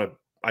would want to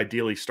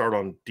ideally start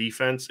on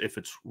defense if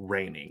it's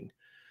raining.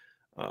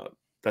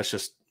 That's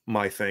just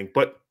my thing.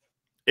 But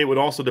it would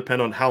also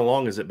depend on how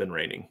long has it been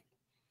raining.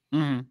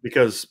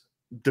 Because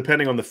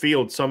depending on the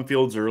field, some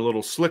fields are a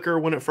little slicker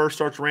when it first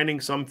starts raining.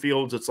 Some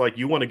fields, it's like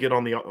you want to get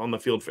on the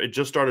field. It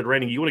just started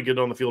raining. You want to get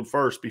on the field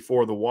first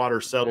before the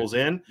water settles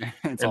in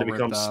and it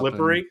becomes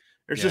slippery.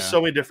 There's just so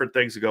many different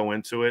things that go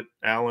into it,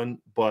 Alan.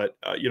 But,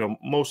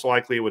 most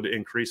likely it would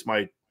increase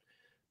my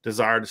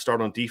desire to start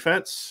on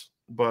defense.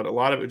 But a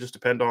lot of it just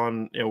depend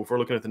on, if we're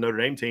looking at the Notre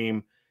Dame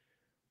team,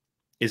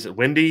 is it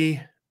windy?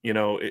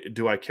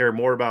 Do I care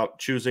more about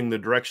choosing the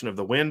direction of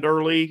the wind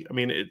early? I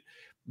mean,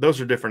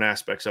 those are different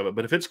aspects of it.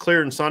 But if it's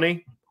clear and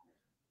sunny,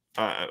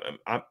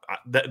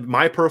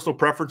 my personal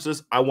preference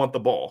is I want the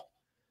ball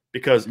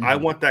because I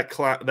want that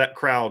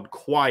crowd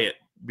quiet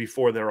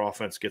before their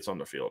offense gets on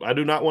the field. I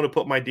do not want to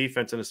put my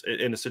defense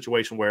in a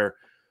situation where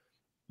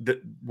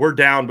we're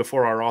down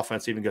before our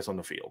offense even gets on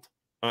the field.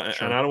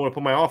 And I don't want to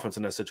put my offense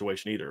in that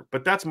situation either.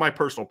 But that's my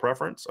personal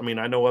preference. I mean,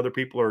 I know other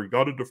people are, you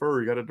got to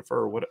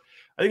defer. What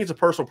I think it's a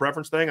personal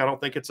preference thing. I don't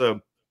think it's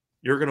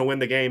you're going to win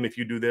the game if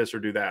you do this or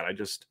do that. I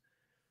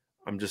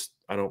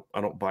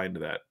don't buy into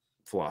that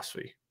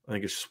philosophy. I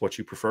think it's just what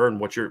you prefer and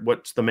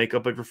what's the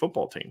makeup of your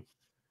football team.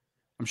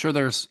 I'm sure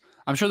there's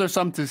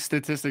some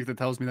statistic that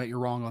tells me that you're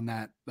wrong on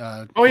that.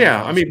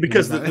 I mean,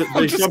 because there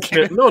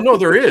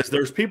is.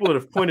 There's people that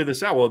have pointed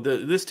this out. Well,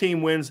 this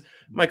team wins.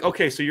 I'm like,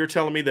 okay, so you're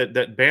telling me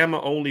that Bama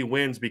only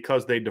wins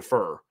because they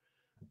defer.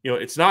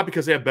 It's not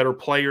because they have better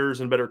players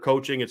and better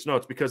coaching. It's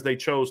because they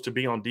chose to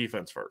be on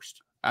defense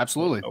first.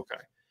 Absolutely. Okay.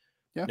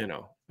 Yeah.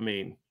 I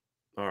mean,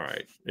 all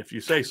right, if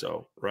you say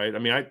so, right? I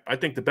mean, I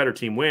think the better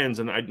team wins,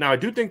 and I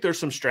do think there's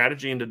some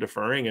strategy into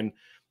deferring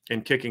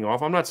and kicking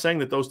off. I'm not saying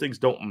that those things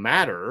don't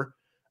matter.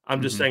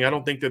 I'm just saying I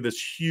don't think they're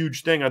this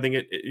huge thing. I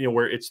think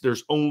where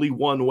there's only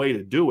one way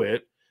to do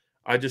it.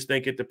 I just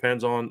think it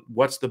depends on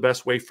what's the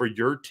best way for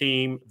your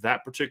team,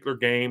 that particular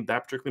game,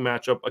 that particular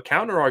matchup. A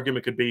counter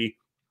argument could be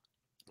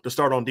to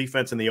start on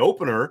defense in the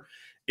opener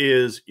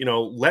is,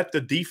 let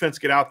the defense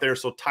get out there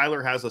so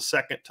Tyler has a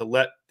second to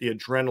let the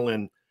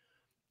adrenaline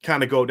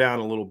kind of go down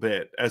a little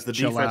bit as the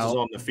defense is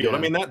on the field. Yeah.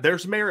 I mean,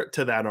 there's merit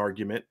to that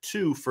argument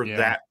too for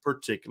that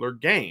particular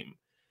game.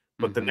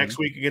 But the next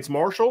week against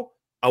Marshall,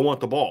 I want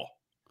the ball,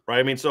 right?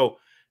 I mean, so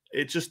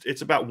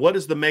it's about what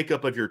is the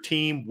makeup of your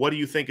team? What do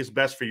you think is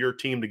best for your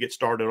team to get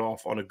started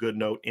off on a good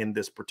note in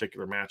this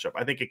particular matchup?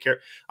 I think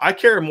I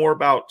care more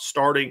about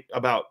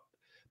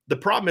the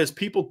problem is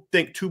people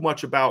think too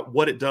much about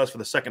what it does for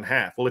the second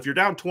half. Well, if you're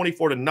down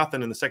 24-0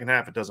 in the second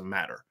half, it doesn't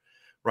matter.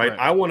 Right.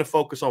 I want to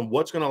focus on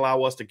what's going to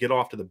allow us to get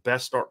off to the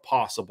best start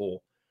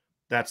possible.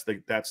 That's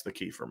the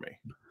key for me.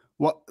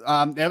 Well,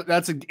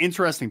 that's an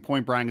interesting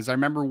point, Brian, because I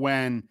remember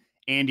when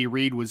Andy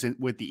Reid was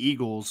with the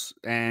Eagles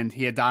and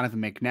he had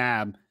Donovan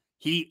McNabb,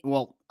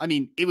 Well, I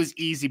mean, it was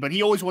easy, but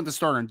he always wanted to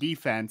start on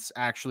defense,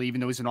 actually,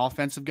 even though he's an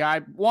offensive guy.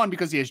 One,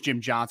 because he has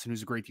Jim Johnson,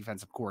 who's a great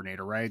defensive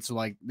coordinator, right? So,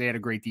 like, they had a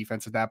great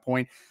defense at that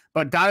point.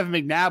 But Donovan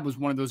McNabb was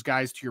one of those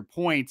guys, to your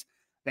point,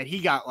 that he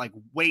got, like,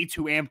 way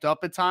too amped up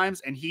at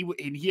times. And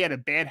he had a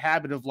bad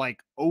habit of,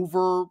 like,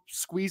 over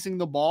squeezing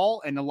the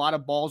ball. And a lot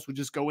of balls would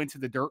just go into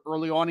the dirt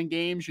early on in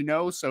games,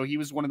 So he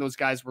was one of those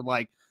guys where,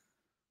 like,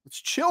 let's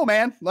chill,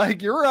 man.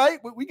 Like, you're right.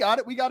 We got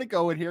it. We got it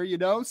going here,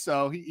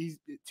 So he's,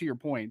 to your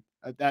point,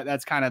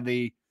 that's kind of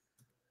the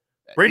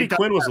Brady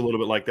Quinn was a little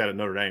bit like that at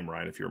Notre Dame,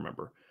 Ryan, if you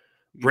remember.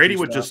 Brady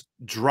would just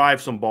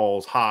drive some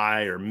balls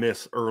high or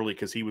miss early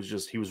because he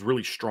was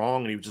really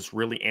strong and he was just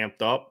really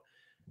amped up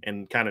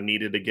and kind of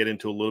needed to get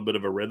into a little bit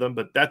of a rhythm.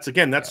 But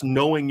that's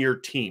knowing your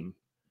team,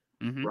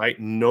 right?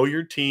 Know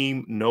your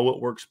team, know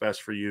what works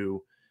best for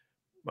you.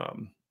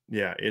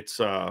 It's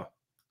a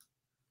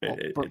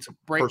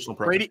personal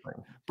preference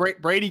thing.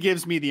 Brady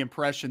gives me the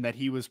impression that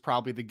he was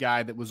probably the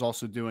guy that was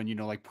also doing,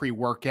 like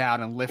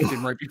pre-workout and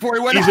lifting right before he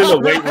went He's out. in the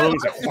weight room.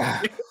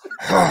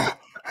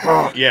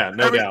 Yeah,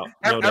 no doubt.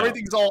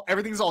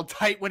 Everything's all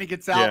tight when he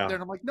gets out there.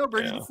 And I'm like, no,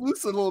 Brady, just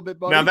loosen a little bit,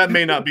 buddy. Now, that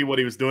may not be what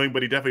he was doing,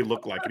 but he definitely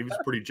looked like it. He was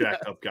a pretty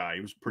jacked up guy.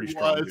 He was a pretty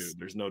strong dude.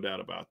 There's no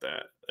doubt about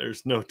that.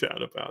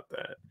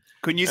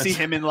 Couldn't you see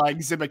him in like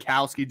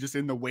Zimikowski just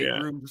in the weight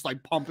room, just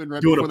like pumping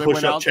right doing before a they went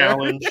push-up out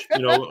challenge,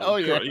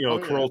 there?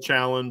 curl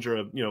challenge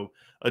or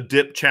a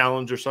dip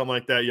challenge or something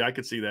like that. Yeah, I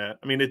could see that.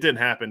 I mean, it didn't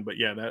happen, but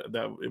yeah,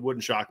 that it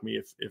wouldn't shock me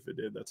if it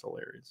did. That's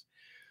hilarious.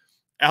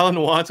 Alan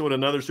Watson with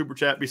another super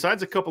chat.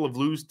 Besides a couple of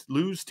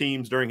lose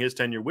teams during his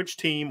tenure, which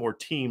team or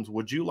teams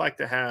would you like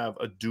to have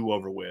a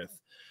do-over with?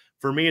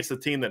 For me, it's the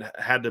team that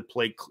had to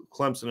play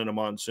Clemson in a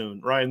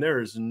monsoon. Ryan, there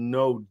is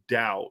no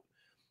doubt.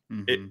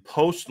 It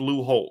post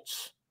Lou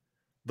Holtz,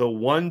 the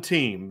one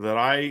team that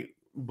I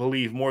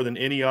believe more than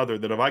any other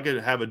that if I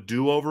could have a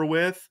do-over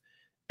with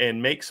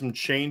and make some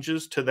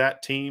changes to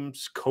that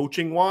team's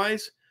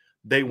coaching-wise,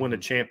 they win a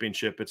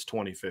championship. It's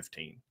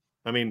 2015.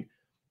 I mean,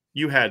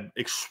 you had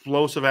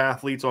explosive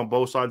athletes on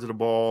both sides of the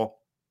ball.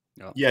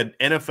 Yep. You had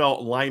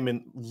NFL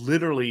linemen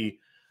literally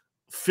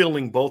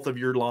filling both of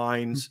your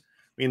lines.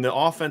 I mean, the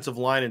offensive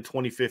line in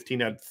 2015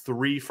 had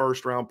 3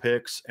 first-round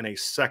picks and a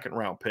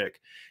second-round pick.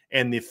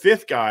 And the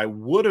 5th guy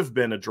would have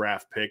been a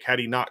draft pick had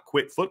he not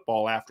quit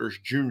football after his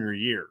junior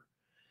year.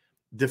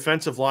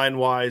 Defensive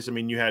line-wise, I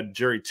mean, you had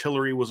Jerry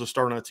Tillery was a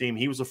starter on the team.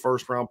 He was a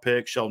first-round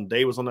pick. Sheldon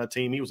Day was on that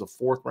team. He was a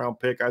 4th-round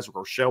pick. Isaac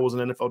Rochelle was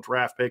an NFL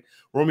draft pick.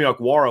 Romeo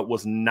Okwara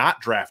was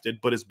not drafted,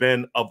 but has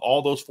been, of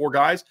all those 4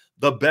 guys,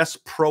 the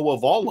best pro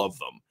of all of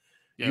them.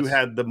 Yes. You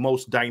had the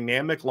most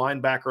dynamic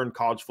linebacker in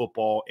college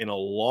football in a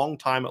long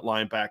time at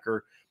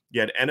linebacker.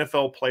 You had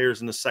NFL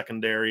players in the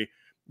secondary.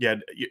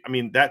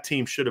 That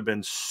team should have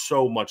been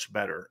so much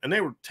better. And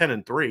they were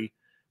 10-3,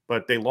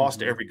 but they lost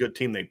to every good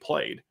team they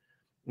played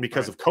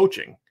because of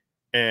coaching.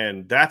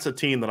 And that's a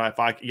team that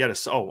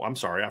I'm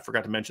sorry, I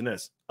forgot to mention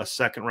this. A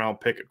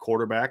 2nd-round pick at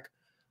quarterback,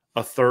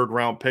 a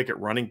 3rd-round pick at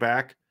running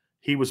back.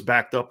 He was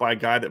backed up by a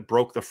guy that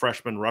broke the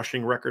freshman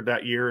rushing record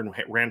that year and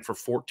ran for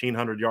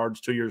 1,400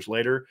 yards 2 years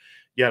later.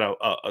 You had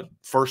a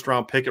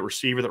 1st-round pick at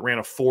receiver that ran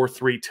a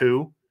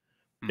 4.32.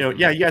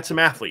 You had some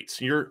athletes.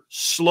 Your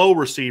slow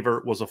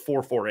receiver was a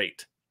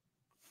 4.48.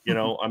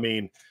 I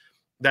mean,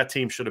 that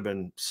team should have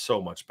been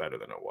so much better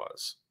than it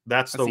was.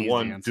 That's the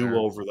one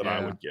do-over that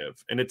I would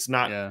give. And it's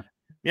not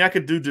I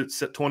could do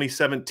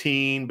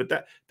 2017,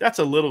 but that's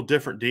a little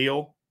different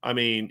deal. I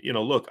mean,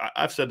 look,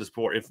 I've said this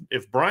before.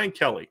 If Brian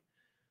Kelly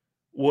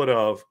would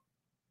have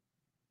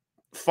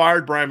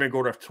fired Brian Van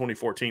Gorder after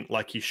 2014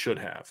 like he should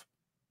have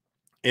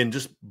and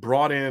just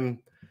brought in,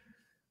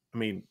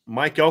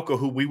 Mike Elko,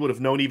 who we would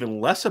have known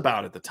even less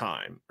about at the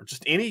time, or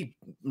just any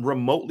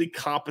remotely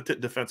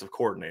competent defensive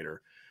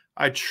coordinator,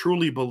 I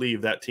truly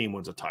believe that team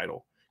wins a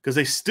title because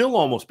they still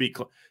almost beat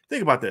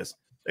Think about this.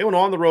 They went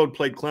on the road,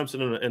 played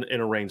Clemson in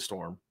a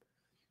rainstorm.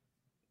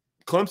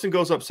 Clemson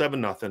goes up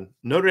 7-0.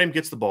 Notre Dame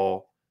gets the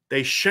ball.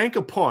 They shank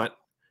a punt.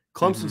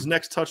 Clemson's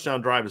next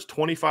touchdown drive is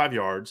 25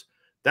 yards.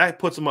 That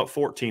puts them up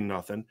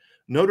 14-0.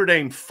 Notre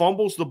Dame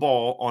fumbles the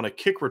ball on a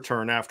kick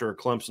return after a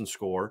Clemson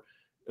score.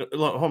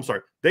 I'm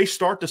sorry. They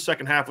start the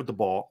second half with the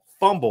ball,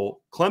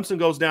 fumble. Clemson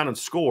goes down and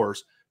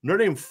scores.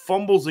 Notre Dame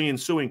fumbles the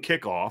ensuing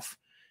kickoff.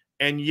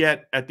 And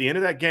yet, at the end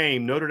of that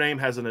game, Notre Dame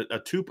has a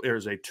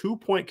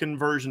 2-point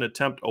conversion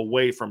attempt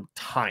away from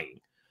tying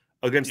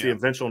against the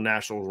eventual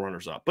national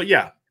runners-up. But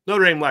yeah,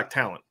 Notre Dame lacked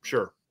talent.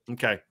 Sure.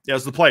 Okay. Yeah,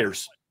 it's the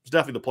players. It's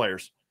definitely the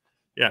players.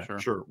 Yeah,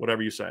 sure.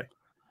 Whatever you say.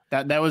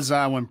 That was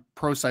when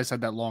Procise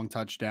had that long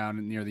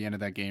touchdown near the end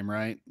of that game,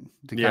 right?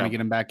 To kind of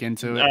get him back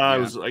into it. It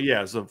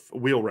was a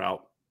wheel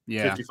route.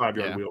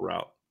 55-yard wheel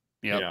route.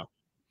 Yeah.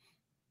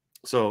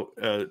 So,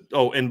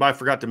 and I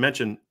forgot to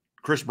mention,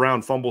 Chris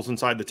Brown fumbles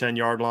inside the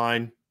 10-yard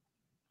line.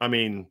 I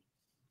mean,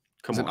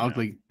 come on.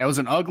 That was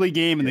an ugly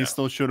game, and they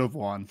still should have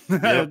won.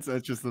 That's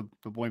just the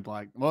point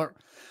blank. Or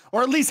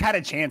at least had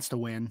a chance to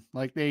win.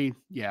 Like they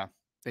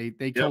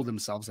killed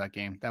themselves that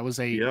game. That was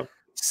a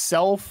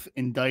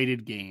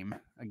self-indicted game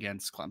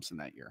against Clemson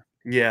that year.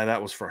 Yeah,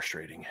 that was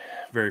frustrating.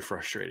 Very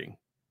frustrating.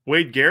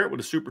 Wade Garrett with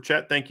a super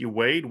chat. Thank you,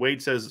 Wade.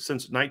 Wade says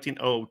since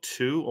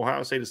 1902,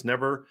 Ohio State has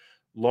never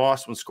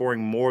lost when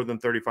scoring more than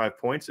 35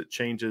 points. It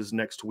changes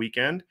next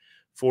weekend.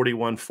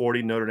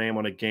 41-40 Notre Dame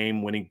on a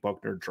game-winning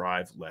Buckner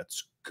drive.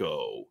 Let's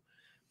go.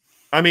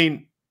 I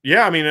mean,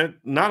 yeah, I mean,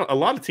 not a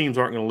lot of teams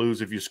aren't going to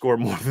lose if you score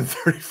more than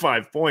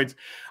 35 points.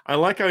 I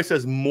like how he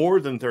says more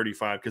than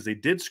 35 because they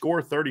did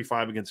score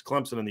 35 against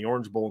Clemson in the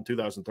Orange Bowl in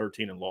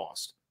 2013 and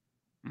lost.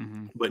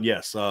 Mm-hmm. But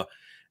yes,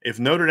 if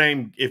Notre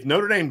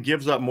Dame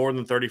gives up more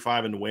than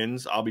 35 and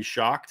wins, I'll be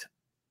shocked,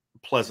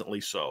 pleasantly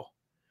so.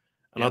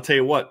 And I'll tell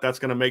you what, that's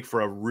going to make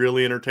for a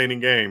really entertaining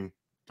game.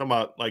 Talking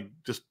about like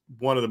just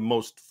one of the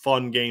most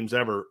fun games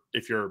ever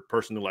if you're a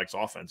person who likes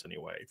offense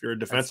anyway. If you're a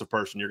defensive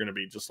person, you're going to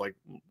be just like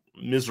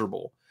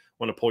miserable,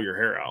 want to pull your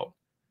hair out.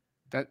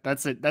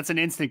 That's an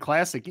instant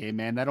classic game,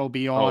 man. That'll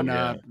be on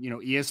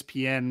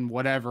ESPN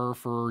whatever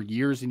for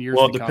years and years.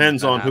 Well, it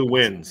depends on who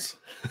wins.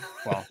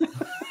 Well,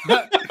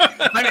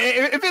 I mean,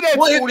 if it had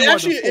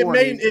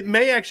it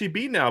may actually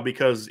be now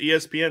because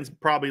ESPN's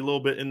probably a little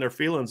bit in their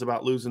feelings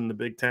about losing the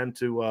Big Ten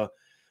to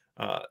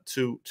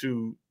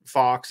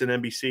Fox and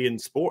NBC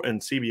and Sport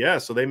and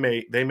CBS, so they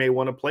may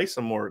want to play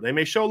some more. They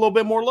may show a little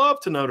bit more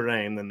love to Notre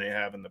Dame than they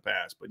have in the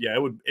past. But yeah,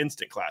 it would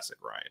instant classic,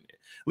 Ryan.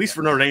 At least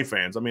for Notre Dame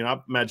fans. I mean, I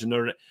imagine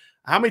Notre Dame.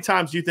 How many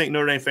times do you think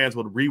Notre Dame fans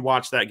would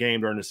rewatch that game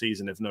during the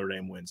season if Notre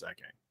Dame wins that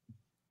game?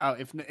 Oh,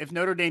 if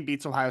Notre Dame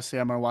beats Ohio State,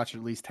 I'm going to watch it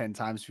at least 10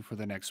 times before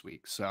the next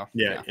week. So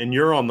yeah, and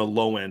you're on the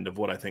low end of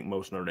what I think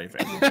most Notre Dame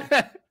fans will do.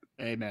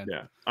 Amen.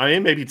 Yeah, I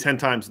mean maybe 10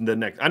 times in the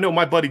next. I know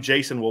my buddy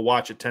Jason will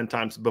watch it 10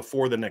 times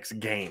before the next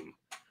game.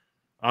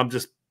 I'm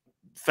just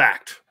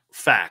fact.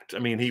 I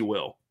mean, he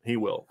will.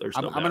 There's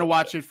no. I'm going to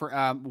watch it for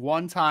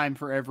one time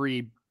for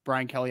every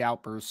Brian Kelly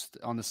outburst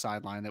on the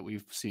sideline that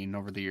we've seen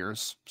over the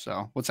years.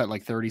 So what's that,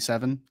 like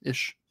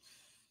 37-ish?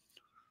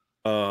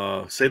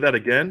 Say that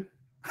again.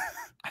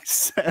 I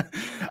said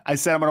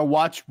I'm going to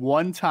watch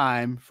one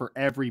time for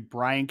every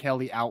Brian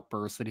Kelly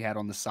outburst that he had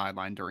on the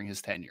sideline during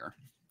his tenure.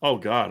 Oh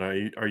God,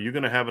 are you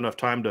going to have enough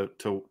time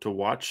to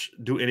watch,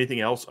 do anything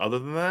else other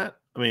than that?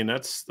 I mean,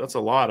 that's a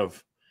lot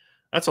of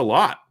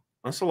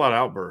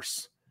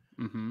outbursts.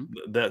 Mm-hmm.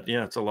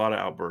 It's a lot of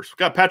outbursts. We've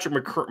got Patrick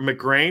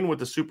McGrain with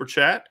the super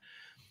chat.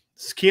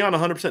 Is Keon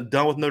 100%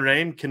 done with Notre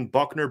Dame? Can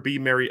Buckner be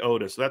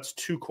Mariota? So that's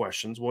two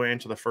questions. We'll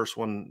answer the first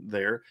one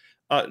there.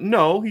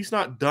 No, he's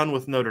not done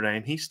with Notre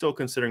Dame. He's still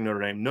considering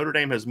Notre Dame. Notre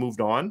Dame has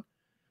moved on,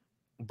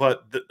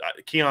 but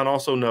Keon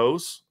also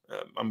knows.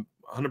 I'm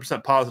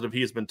 100% positive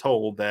he has been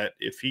told that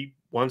if he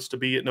wants to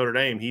be at Notre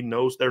Dame, he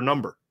knows their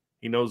number.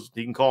 He knows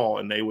he can call,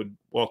 and they would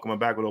welcome him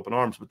back with open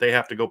arms. But they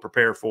have to go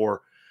prepare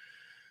for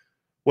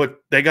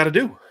what they got to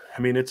do.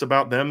 I mean, it's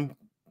about them.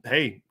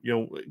 Hey,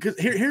 because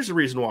here's the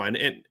reason why,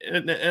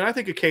 and I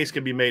think a case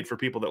can be made for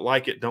people that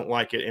like it, don't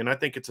like it, and I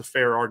think it's a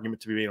fair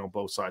argument to be made on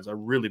both sides. I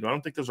really do. I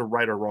don't think there's a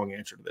right or wrong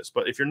answer to this.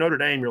 But if you're Notre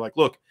Dame, you're like,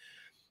 look,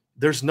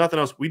 there's nothing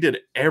else. We did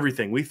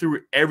everything. We threw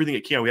everything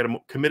at Keon. We had him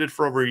committed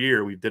for over a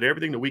year. We did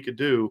everything that we could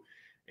do,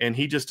 and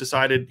he just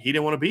decided he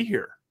didn't want to be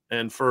here.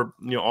 And for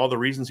all the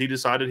reasons he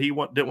decided he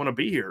didn't want to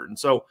be here. And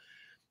so,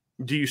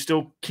 do you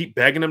still keep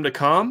begging him to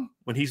come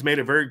when he's made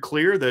it very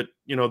clear that,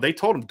 they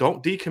told him,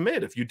 don't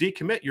decommit. If you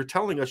decommit, you're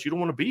telling us you don't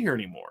want to be here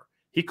anymore.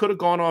 He could have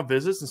gone on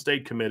visits and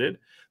stayed committed.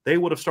 They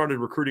would have started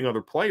recruiting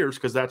other players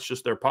because that's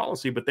just their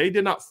policy, but they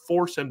did not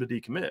force him to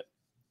decommit.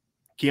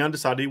 Keon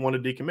decided he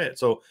wanted to decommit.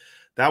 So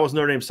that was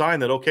Notre Dame's sign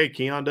that, okay,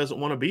 Keon doesn't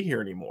want to be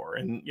here anymore.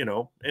 And,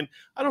 and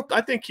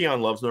I think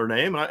Keon loves Notre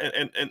Dame.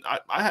 And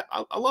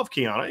I love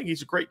Keon. I think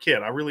he's a great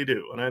kid. I really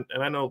do. And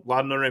I know a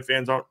lot of Notre Dame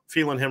fans aren't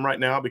feeling him right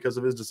now because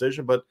of his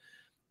decision, but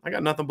I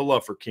got nothing but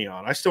love for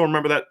Keon. I still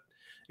remember that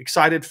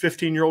excited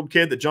 15-year-old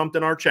kid that jumped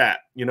in our chat,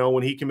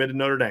 when he committed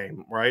Notre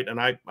Dame, right?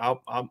 And I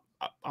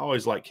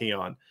always like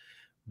Keon,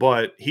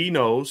 but he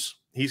knows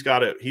he's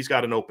got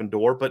an open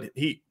door. But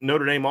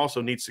Notre Dame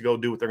also needs to go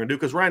do what they're going to do.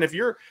 Because Ryan, if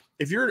you're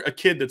a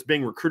kid that's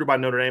being recruited by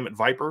Notre Dame at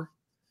Viper,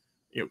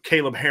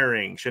 Caleb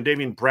Herring,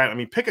 Shandavian Brad, I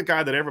mean, pick a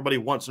guy that everybody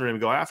wants Notre Dame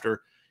to go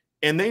after,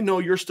 and they know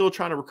you're still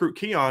trying to recruit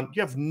Keon.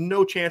 You have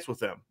no chance with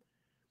them.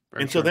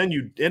 So then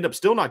you end up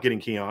still not getting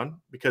Keon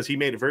because he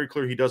made it very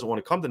clear he doesn't want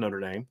to come to Notre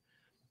Dame.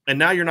 And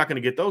now you're not going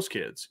to get those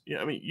kids.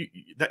 I mean,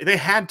 they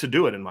had to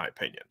do it, in my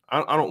opinion.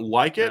 I don't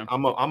like it. Yeah.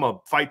 I'm a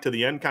fight to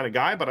the end kind of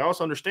guy, but I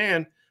also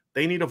understand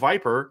they need a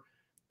Viper.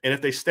 And if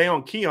they stay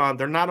on Keon,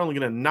 they're not only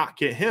going to not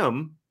get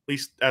him, at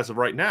least as of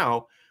right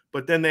now,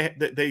 but then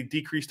they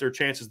decrease their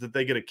chances that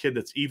they get a kid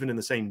that's even in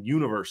the same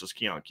universe as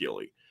Keon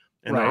Keeley.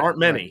 And there aren't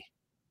many. Right.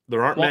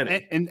 There aren't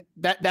many. And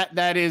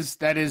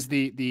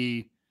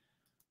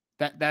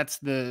that's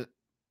the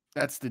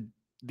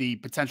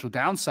potential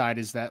downside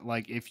is that,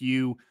 like, if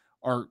you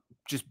are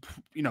just,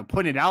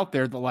 putting it out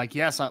there that, like,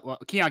 yes,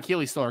 Keon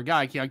Keeley's still our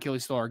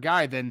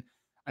guy, then,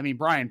 I mean,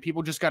 Brian,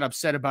 people just got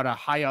upset about a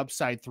high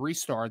upside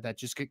 3-star that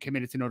just get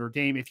committed to Notre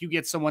Dame. If you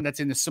get someone that's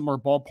in a similar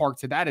ballpark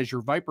to that as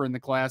your Viper in the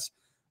class,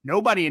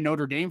 nobody in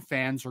Notre Dame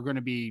fans are going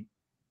to be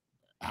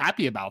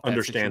happy about that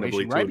understandably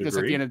situation, right? Because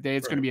at the end of the day,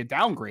 it's going to be a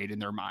downgrade in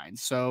their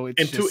minds. So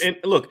it's and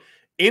look,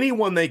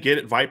 anyone they get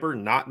at Viper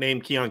not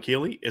named Keon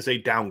Keeley is a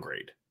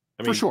downgrade.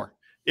 I mean, for sure.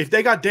 If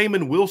they got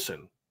Damon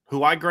Wilson,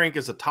 who I rank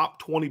as a top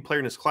 20 player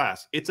in his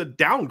class, it's a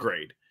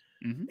downgrade.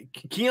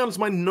 Keon is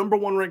my number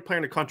 1 ranked player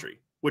in the country,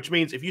 which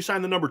means if you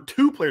sign the number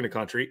 2 player in the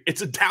country,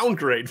 it's a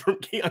downgrade from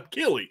Keon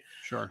Keeley.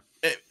 Sure.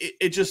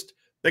 It just,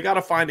 they got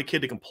to find a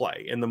kid that can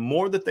play. And the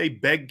more that they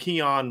beg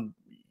Keon,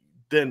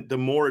 then the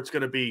more it's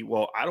going to be,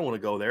 well, I don't want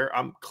to go there.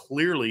 I'm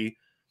clearly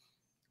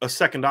a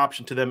second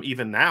option to them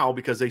even now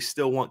because they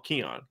still want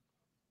Keon.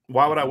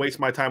 Why would I waste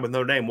my time with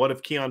Notre Dame? What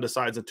if Keon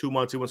decides in 2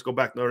 months he wants to go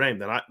back to Notre Dame?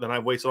 Then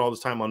I've wasted all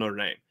this time on Notre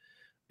Dame.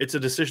 It's a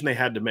decision they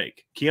had to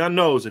make. Keon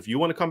knows if you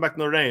want to come back to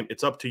Notre Dame,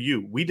 it's up to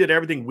you. We did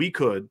everything we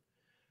could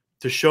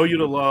to show you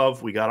the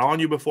love. We got on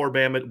you before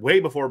Bama, way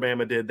before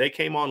Bama did. They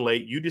came on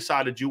late. You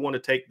decided you want to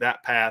take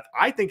that path.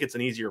 I think it's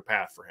an easier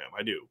path for him.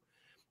 I do.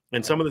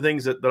 And some of the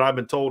things that I've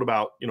been told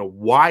about,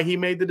 why he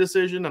made the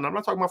decision, and I'm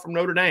not talking about from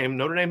Notre Dame.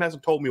 Notre Dame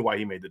hasn't told me why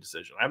he made the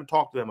decision. I haven't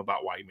talked to them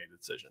about why he made the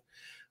decision.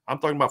 I'm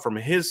talking about from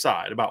his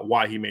side about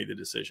why he made the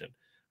decision.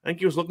 I think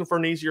he was looking for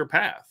an easier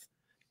path.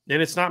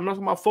 And I'm not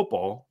talking about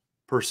football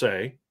per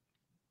se.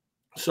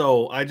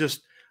 So I think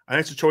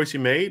it's a choice he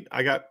made.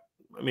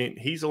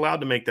 He's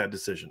allowed to make that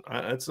decision.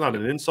 It's not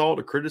an insult,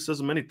 a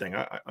criticism, anything.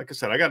 Like I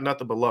said, I got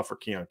nothing but love for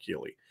Keon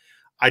Keeley.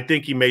 I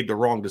think he made the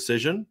wrong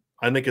decision.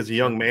 I think as a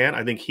young man,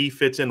 I think he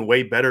fits in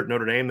way better at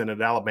Notre Dame than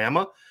at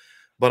Alabama.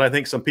 But I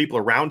think some people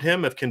around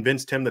him have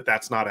convinced him that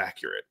that's not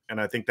accurate.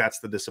 And I think that's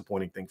the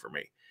disappointing thing for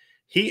me.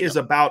 He is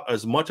about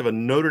as much of a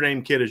Notre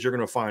Dame kid as you're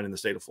going to find in the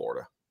state of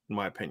Florida, in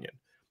my opinion.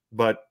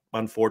 But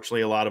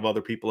unfortunately, a lot of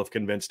other people have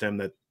convinced him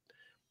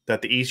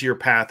that the easier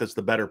path is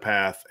the better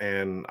path.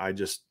 And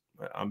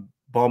I'm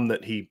bummed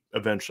that he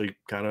eventually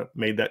kind of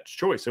made that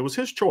choice. It was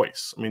his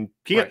choice. I mean,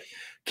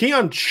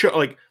 Keon,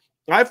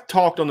 I've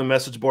talked on the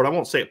message board. I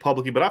won't say it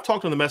publicly, but I've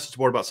talked on the message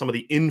board about some of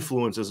the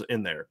influences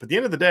in there. But at the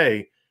end of the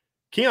day,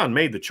 Keon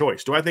made the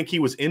choice. Do I think he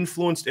was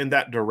influenced in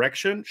that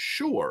direction?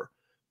 Sure.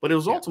 But it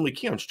was ultimately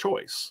Keon's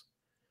choice.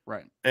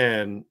 Right.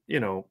 And,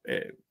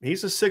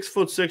 he's a 6'6",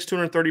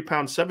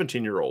 230-pound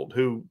 17-year-old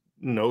who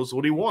knows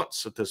what he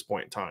wants at this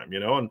point in time,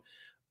 and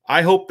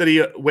I hope that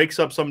he wakes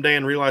up someday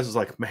and realizes,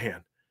 like,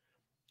 man,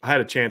 I had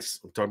a chance,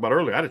 we talked about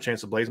earlier, I had a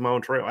chance to blaze my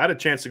own trail. I had a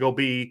chance to go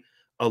be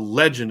a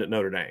legend at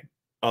Notre Dame,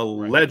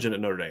 legend at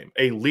Notre Dame,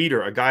 a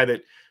leader, a guy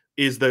that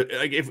is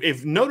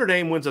if Notre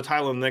Dame wins a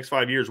title in the next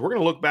 5 years, we're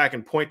going to look back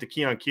and point to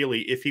Keon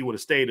Keeley, if he would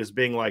have stayed, as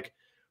being like,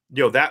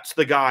 that's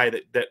the guy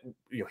that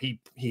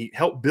he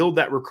helped build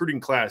that recruiting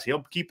class. He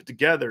helped keep it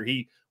together.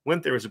 He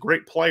went there as a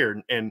great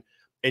player, and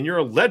you're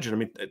a legend. I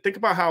mean, think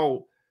about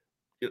how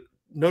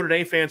Notre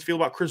Dame fans feel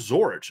about Chris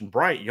Zorich and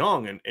Bryant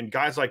Young and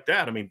guys like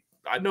that. I mean,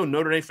 I know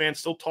Notre Dame fans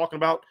still talking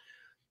about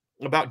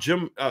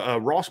Jim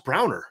Ross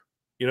Browner,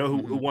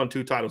 who won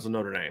 2 titles in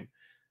Notre Dame.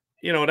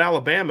 At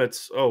Alabama,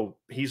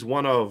 he's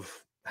one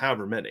of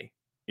however many,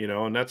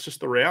 and that's just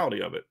the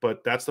reality of it.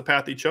 But that's the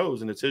path he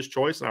chose, and it's his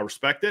choice, and I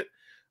respect it.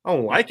 I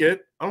don't like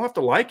it. I don't have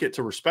to like it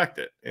to respect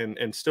it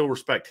and still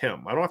respect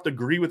him. I don't have to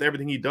agree with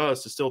everything he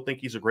does to still think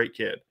he's a great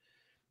kid.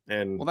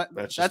 And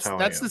that's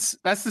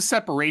the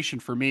separation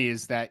for me,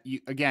 is that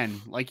you,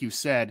 again, like you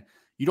said,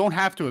 you don't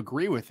have to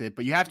agree with it,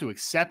 but you have to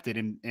accept it.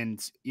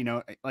 And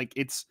like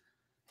it's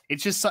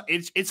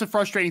a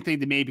frustrating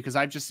thing to me, because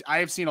I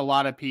have seen a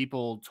lot of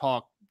people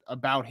talk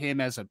about him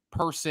as a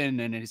person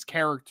and his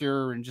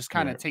character and just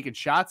kind of taking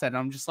shots at him.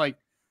 I'm just like,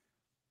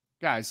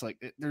 guys, like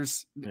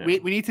we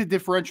need to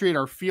differentiate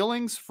our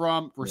feelings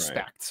from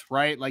respect,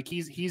 right? Like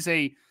he's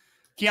a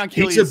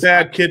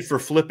bad kid for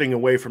flipping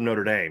away from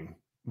Notre Dame.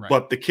 Right.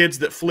 But the kids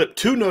that flip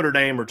to Notre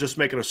Dame are just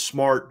making a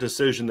smart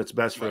decision that's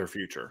best for their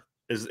future.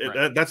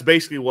 That's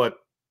basically what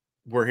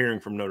we're hearing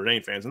from Notre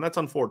Dame fans, and that's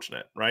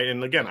unfortunate, right?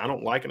 And again, I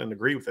don't like it and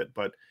agree with it,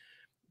 but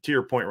to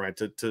your point, right?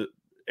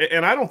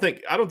 And I don't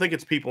think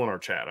it's people in our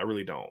chat. I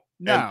really don't.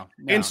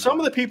 And some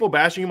of the people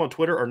bashing him on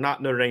Twitter are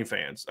not Notre Dame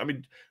fans. I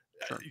mean,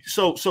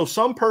 so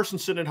some person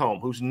sitting at home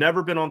who's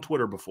never been on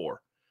Twitter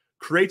before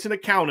creates an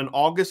account in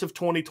August of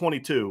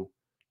 2022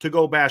 to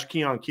go bash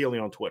Keon Keeley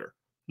on Twitter.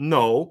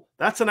 No,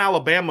 that's an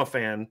Alabama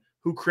fan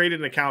who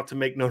created an account to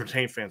make Notre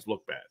Dame fans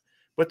look bad.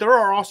 But there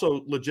are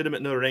also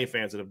legitimate Notre Dame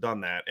fans that have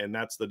done that, and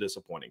that's the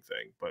disappointing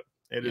thing. But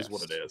it is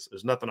what it is.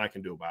 There's nothing I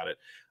can do about it.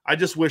 I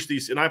just wish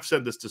and I've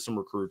said this to some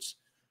recruits,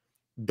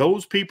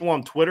 those people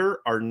on Twitter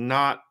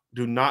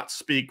do not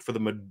speak for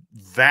the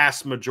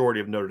vast majority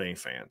of Notre Dame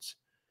fans.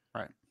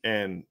 Right.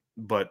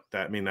 But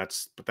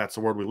that's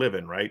the world we live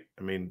in, right?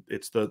 I mean,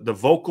 it's the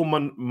vocal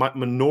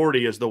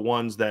minority is the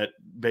ones that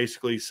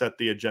basically set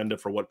the agenda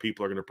for what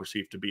people are going to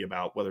perceive to be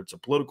about, whether it's a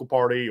political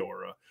party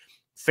or a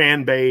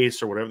fan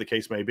base or whatever the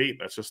case may be.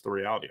 That's just the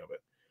reality of it.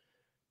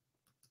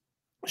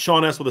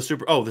 Sean S. with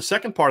the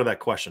second part of that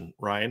question,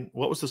 Ryan.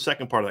 What was the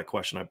second part of that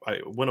question? I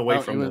went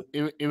away from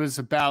it. It was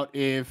about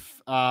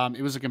if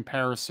it was a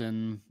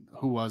comparison.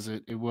 Who was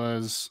it? It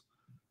was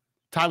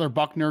Tyler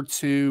Buckner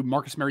to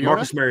Marcus Mariota.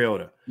 Marcus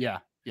Mariota. Yeah.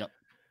 Yep.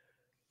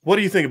 What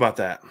do you think about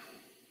that?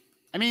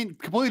 I mean,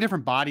 completely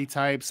different body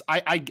types.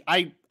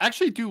 I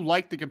actually do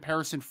like the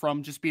comparison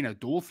from just being a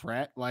dual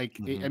threat. Like,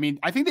 I mean,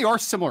 I think they are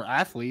similar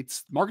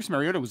athletes. Marcus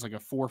Mariota was like a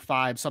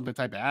 4.5 something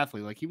type of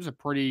athlete. Like, he was a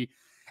pretty,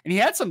 and he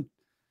had some.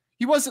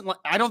 He wasn't like,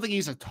 I don't think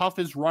he's as tough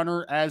as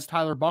runner as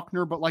Tyler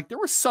Buckner, but like there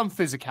was some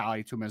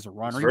physicality to him as a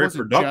runner. He Very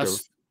wasn't productive.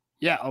 just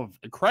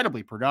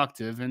incredibly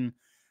productive. And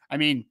I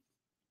mean,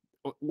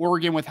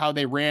 Oregon with how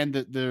they ran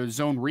the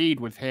zone read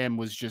with him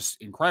was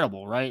just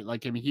incredible, right?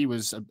 Like, I mean, he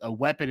was a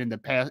weapon in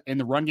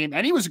the run game,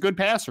 and he was a good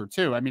passer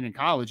too. I mean, in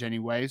college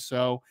anyway.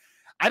 So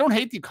I don't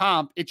hate the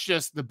comp. It's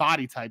just the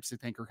body types I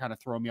think are kind of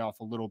throwing me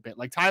off a little bit.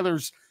 Like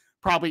Tyler's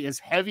probably as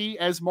heavy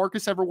as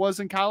Marcus ever was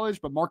in college,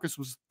 but Marcus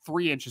was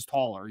 3 inches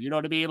taller. You know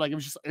what I mean? Like it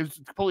was a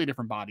completely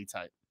different body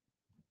type.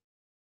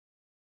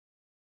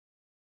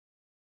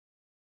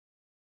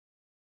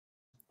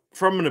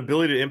 From an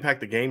ability to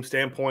impact the game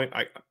standpoint,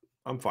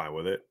 I'm fine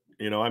with it.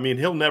 I mean,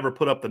 he'll never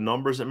put up the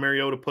numbers that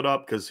Mariota put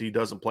up because he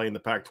doesn't play in the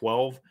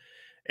Pac-12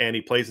 and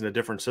he plays in a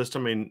different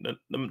system. I mean,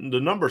 the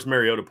numbers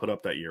Mariota put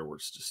up that year were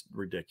just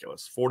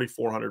ridiculous.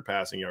 4,400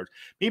 passing yards.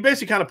 He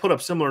basically kind of put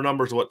up similar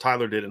numbers to what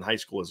Tyler did in high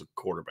school as a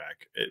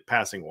quarterback,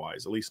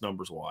 passing-wise, at least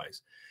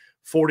numbers-wise.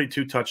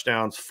 42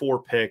 touchdowns,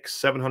 4 picks,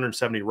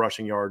 770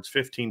 rushing yards,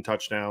 15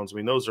 touchdowns. I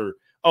mean, those are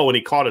 – oh, and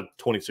he caught a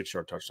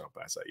 26-yard touchdown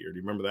pass that year. Do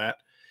you remember that?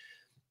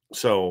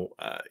 So,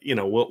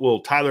 will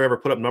Tyler ever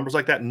put up numbers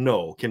like that?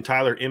 No. Can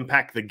Tyler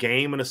impact the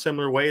game in a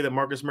similar way that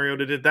Marcus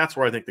Mariota did? That's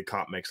where I think the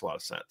comp makes a lot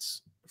of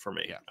sense for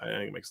me. Yeah. I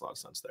think it makes a lot of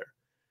sense there.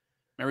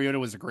 Mariota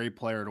was a great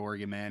player at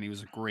Oregon, man. He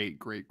was a great,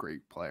 great,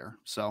 great player.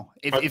 So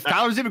if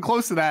Tyler's even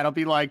close to that, I'll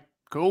be like,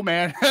 cool,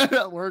 man.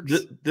 That works.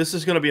 This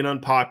is going to be an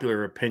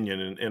unpopular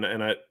opinion,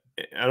 and I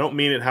don't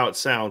mean it how it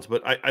sounds,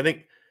 but I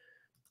think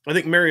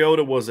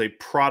Mariota was a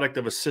product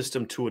of a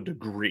system to a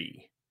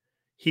degree.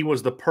 He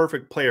was the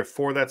perfect player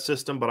for that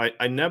system, but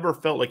I never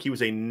felt like he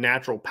was a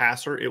natural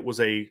passer. It was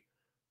the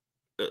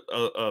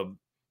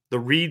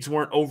reads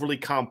weren't overly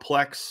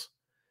complex.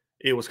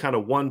 It was kind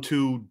of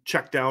 1-2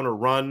 check down or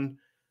run.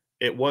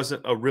 It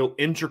wasn't a real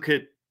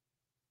intricate,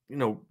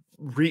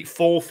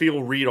 full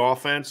field read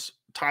offense.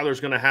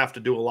 Tyler's going to have to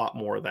do a lot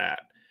more of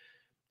that.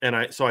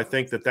 And so I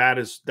think that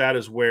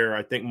is where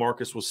I think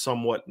Marcus was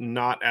somewhat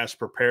not as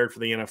prepared for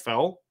the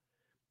NFL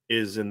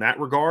is in that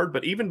regard.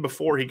 But even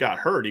before he got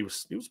hurt, he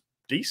was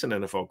decent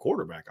NFL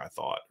quarterback, I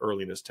thought,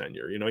 early in his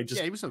tenure.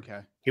 He was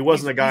okay. He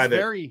wasn't a guy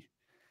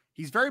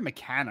he's very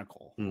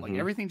mechanical. Like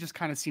everything just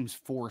kind of seems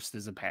forced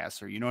as a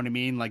passer. You know what I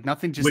mean? Like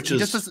nothing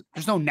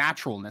there's no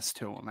naturalness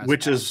to him.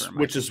 Which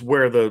is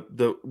where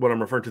the what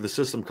I'm referring to the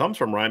system comes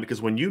from, Ryan,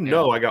 because when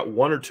I got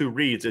 1 or 2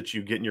 reads that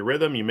you get in your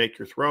rhythm, you make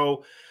your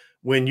throw.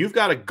 When you've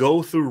got to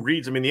go through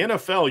reads, I mean, the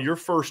NFL, your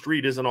first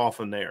read isn't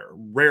often there.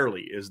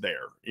 Rarely is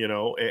there,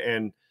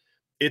 and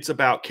it's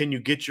about, can you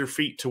get your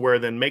feet to where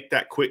then make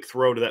that quick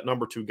throw to that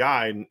number 2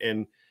 guy?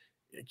 And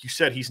like you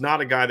said, he's not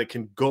a guy that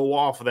can go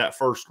off of that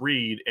first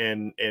read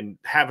and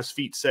have his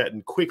feet set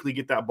and quickly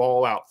get that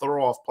ball out,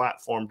 throw off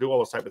platform, do all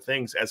those type of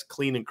things as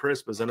clean and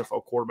crisp as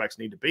NFL quarterbacks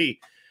need to be.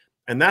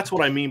 And that's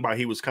what I mean by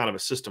he was kind of a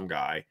system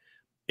guy,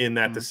 in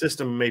that the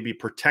system maybe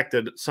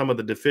protected some of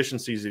the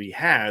deficiencies that he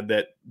had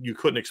that you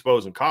couldn't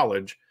expose in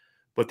college,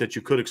 but that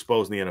you could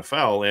expose in the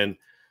NFL. And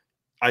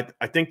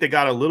I think they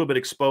got a little bit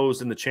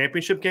exposed in the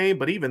championship game,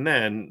 but even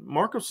then,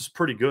 Marcus was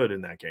pretty good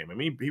in that game. I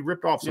mean, he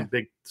ripped off some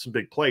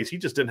big plays. He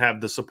just didn't have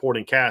the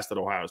supporting cast that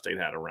Ohio State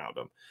had around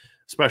him,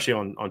 especially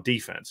on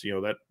defense.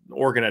 That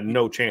Oregon had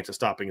no chance of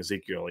stopping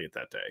Ezekiel Elliott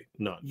that day.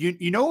 None.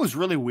 You know what was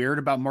really weird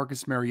about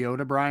Marcus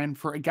Mariota, Brian?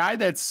 For a guy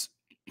that's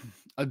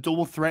a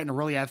dual threat and a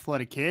really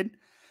athletic kid,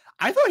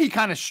 I thought he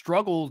kind of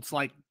struggled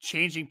like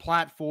changing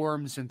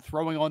platforms and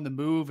throwing on the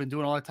move and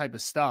doing all that type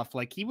of stuff.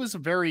 Like he was a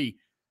very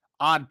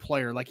odd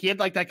player. Like he had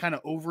like that kind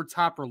of over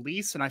top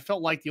release. And I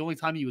felt like the only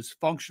time he was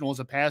functional as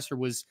a passer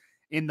was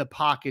in the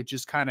pocket,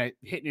 just kind of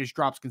hitting his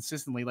drops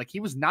consistently. Like he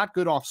was not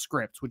good off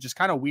script, which is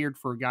kind of weird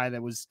for a guy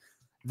that was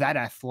that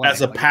athletic.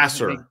 As a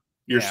passer,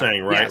 you're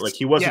saying, right? Yes. Like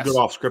he wasn't good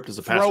off script as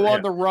a passer. Throw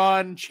on the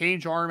run,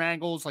 change arm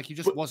angles. Like he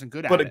just wasn't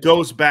good at it. But it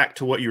goes back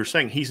to what you were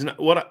saying. He's not,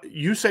 what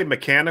you say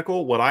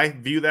mechanical, what I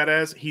view that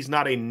as, he's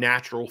not a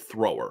natural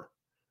thrower.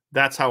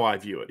 That's how I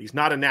view it. He's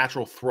not a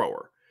natural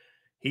thrower.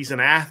 He's an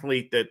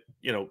athlete that,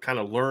 kind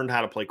of learned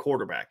how to play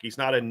quarterback. He's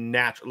not a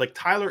natural, like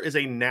Tyler is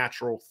a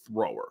natural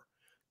thrower.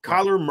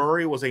 Kyler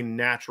Murray was a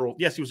natural,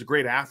 yes, he was a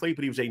great athlete,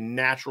 but he was a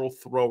natural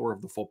thrower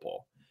of the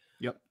football.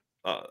 Yep.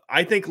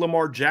 I think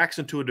Lamar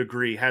Jackson to a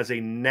degree has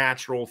a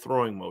natural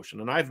throwing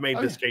motion. And I've made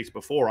this case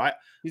before. I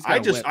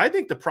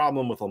think the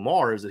problem with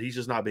Lamar is that he's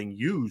just not being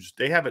used.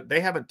 They haven't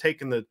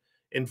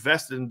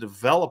invested in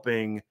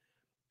developing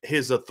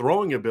his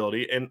throwing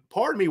ability. And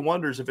part of me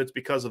wonders if it's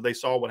because they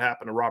saw what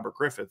happened to Robert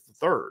Griffith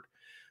III.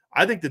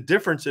 I think the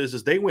difference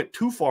is they went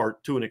too far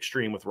to an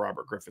extreme with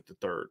Robert Griffin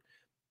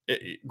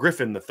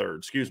III,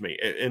 excuse me.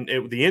 And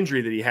the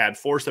injury that he had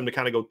forced him to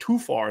kind of go too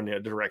far in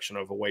the direction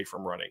of away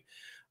from running.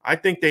 I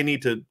think they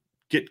need to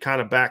get kind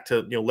of back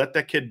to, let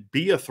that kid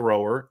be a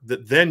thrower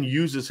that then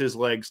uses his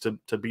legs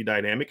to be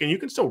dynamic. And you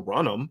can still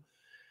run him.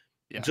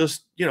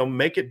 just,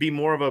 make it be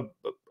more of a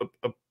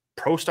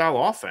pro style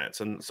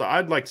offense. And so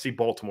I'd like to see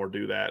Baltimore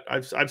do that.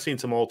 I've seen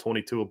some all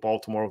 22 of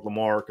Baltimore with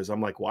Lamar because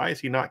I'm like, why is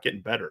he not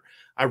getting better?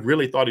 I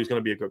really thought he was going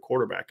to be a good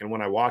quarterback. And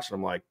when I watched it,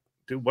 I'm like,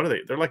 dude, what are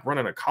they? They're like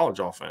running a college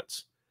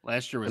offense.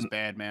 Last year was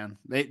bad, man.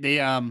 They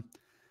have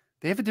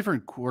a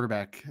different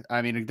quarterback.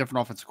 I mean, a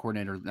different offensive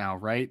coordinator now,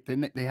 right?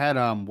 They had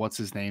what's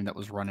his name that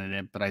was running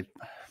it, but I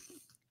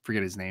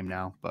forget his name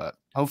now. But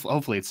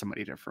hopefully it's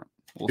somebody different.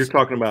 You're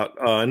talking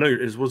about I know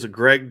was it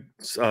Greg?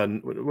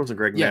 It wasn't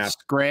Greg Knapp. Yes,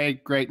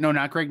 Greg. No,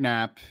 not Greg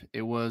Knapp.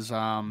 It was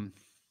I'm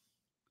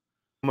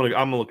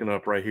looking it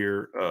up right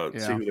here.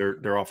 See who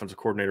their offensive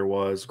coordinator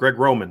was. Greg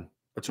Roman.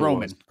 That's who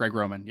Roman. Greg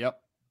Roman.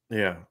 Yep.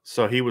 Yeah.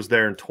 So he was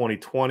there in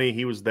 2020.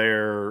 He was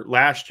there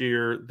last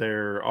year.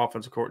 Their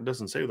offensive coordinator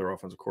doesn't say their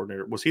offensive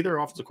coordinator. Was he their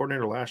offensive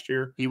coordinator last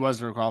year? He was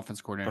their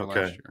offensive coordinator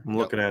last year. I'm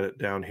looking at it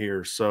down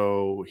here.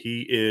 So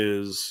he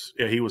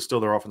was still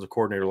their offensive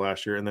coordinator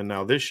last year. And then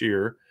now this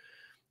year,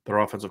 their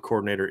offensive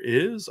coordinator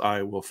is,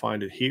 I will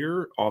find it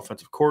here.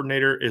 Offensive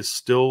coordinator is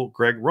still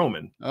Greg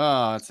Roman.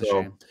 Oh, that's a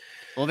shame.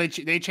 Well, they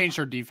changed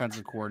their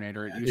defensive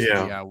coordinator. It used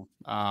to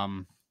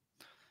be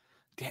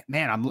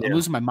man, I'm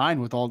losing my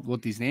mind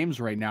with these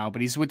names right now.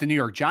 But he's with the New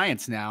York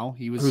Giants now.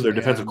 He was their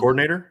defensive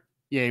coordinator.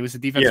 Yeah, he was the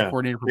defensive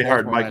coordinator for Baltimore.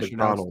 They hired Mike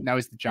McDonald. Now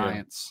he's the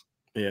Giants.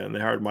 Yeah, and they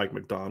hired Mike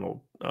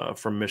McDonald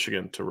from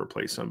Michigan to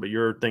replace him. But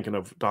you're thinking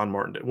of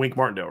Wink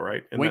Martindale,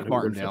 right? Wink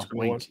Martindale.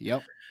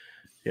 Yep.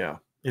 Yeah,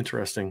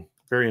 interesting.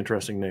 Very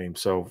interesting name.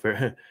 So,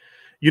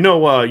 you know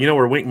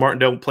where Wink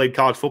Martindale played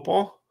college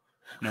football?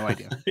 No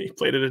idea. He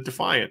played it at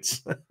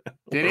Defiance.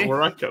 Did he?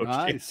 Where I coached.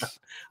 Nice. Yeah.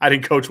 I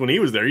didn't coach when he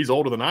was there. He's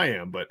older than I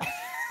am, but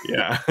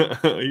yeah,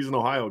 he's an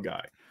Ohio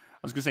guy. I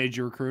was gonna say, did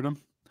you recruit him?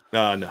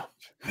 No,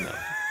 he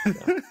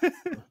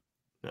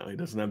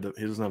doesn't have the.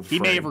 He doesn't have. He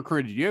may have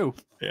recruited you.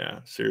 Yeah,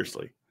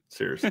 seriously.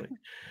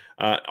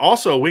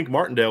 Also, Wink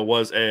Martindale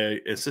was a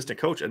assistant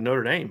coach at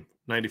Notre Dame,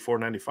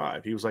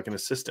 94-95. He was like an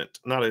assistant,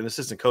 not an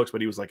assistant coach,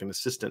 but he was like an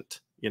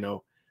assistant,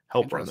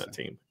 helper on that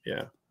team.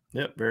 Yeah.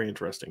 Yep. Very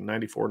interesting.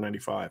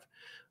 94-95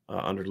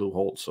 under Lou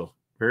Holtz. So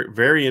very,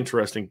 very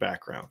interesting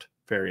background.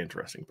 Very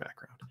interesting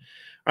background. All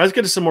right, let's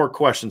get to some more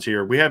questions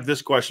here. We have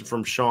this question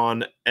from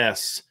Sean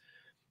S.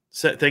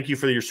 Thank you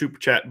for your super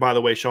chat, by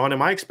the way, Sean.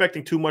 Am I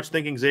expecting too much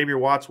thinking Xavier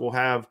Watts will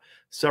have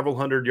several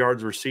hundred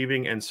yards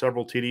receiving and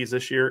several TDs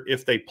this year?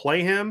 If they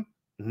play him,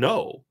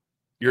 no,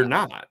 you're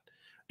not.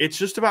 It's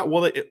just about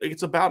will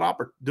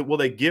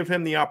they give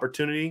him the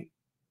opportunity?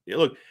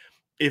 Look,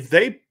 if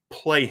they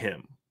play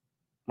him,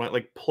 right,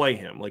 like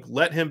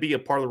let him be a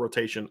part of the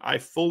rotation, I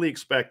fully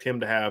expect him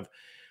to have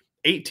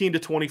 18 to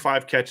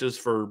 25 catches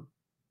for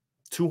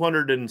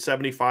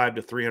 275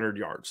 to 300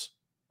 yards.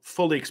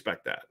 Fully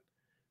expect that.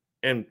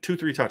 And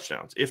 2-3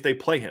 touchdowns if they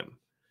play him.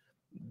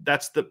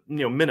 That's the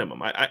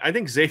minimum. I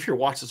think Xavier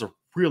Watts is a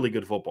really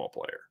good football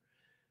player.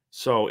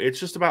 So it's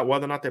just about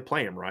whether or not they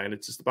play him, Ryan.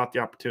 It's just about the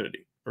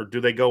opportunity. Or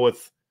do they go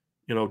with,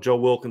 Joe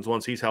Wilkins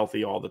once he's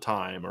healthy all the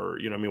time? Or,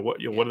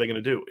 what are they going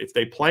to do? If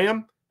they play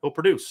him, he'll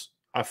produce.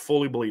 I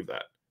fully believe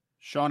that.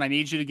 Sean, I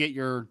need you to get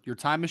your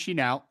time machine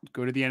out.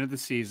 Go to the end of the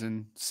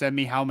season. Send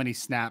me how many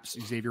snaps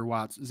Xavier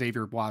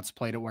Watts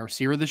played at wide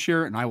receiver this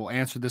year, and I will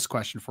answer this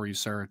question for you,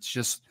 sir. It's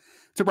just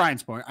to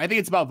Brian's point. I think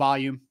it's about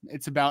volume.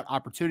 It's about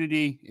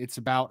opportunity. It's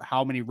about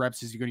how many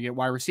reps is he going to get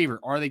wide receiver.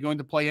 Are they going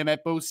to play him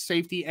at both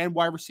safety and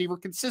wide receiver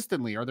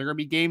consistently? Are there going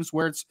to be games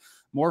where it's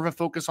more of a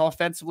focus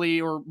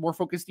offensively or more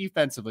focused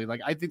defensively?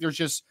 Like, I think there's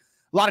just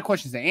a lot of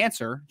questions to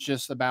answer,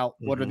 just about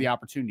what are the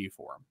opportunity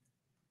for him.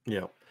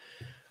 Yeah.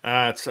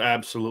 That's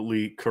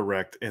absolutely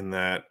correct in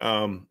that.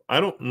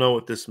 I don't know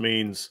what this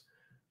means.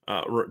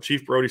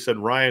 Chief Brody said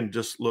Ryan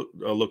just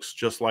looks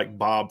just like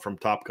Bob from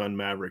Top Gun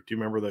Maverick. Do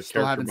you remember the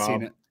character Bob?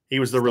 Seen it. He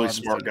was the really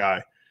smart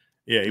guy.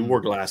 Yeah, he wore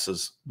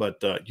glasses.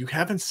 But you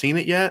haven't seen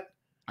it yet?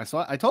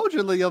 I told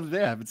you the other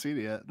day I haven't seen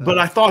it yet. No. But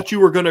I thought you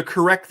were going to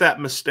correct that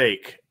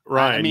mistake,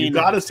 Ryan. I mean, you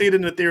got to see it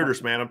in the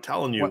theaters, man. I'm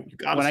telling you.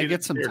 When I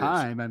get some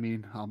time, I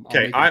mean,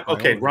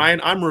 okay,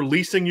 Ryan, I'm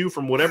releasing you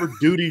from whatever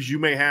duties you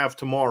may have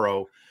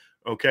tomorrow.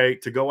 Okay,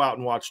 to go out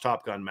and watch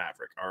Top Gun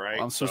Maverick. All right.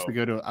 Well, I'm supposed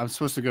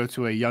to go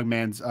to a young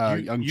man's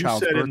young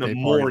child's said birthday in the party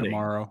morning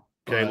tomorrow.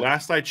 Okay,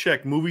 last I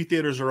checked, movie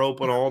theaters are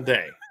open all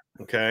day.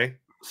 Okay,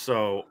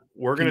 so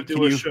we're gonna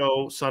do a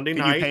show Sunday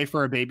night. Can you pay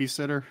for a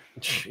babysitter?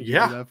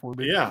 Yeah,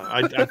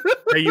 I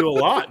pay you a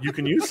lot. You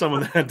can use some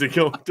of that to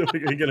go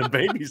to get a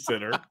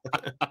babysitter.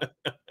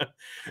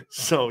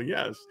 So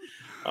yes,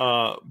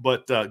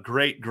 but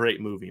great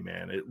movie,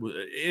 man.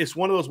 It's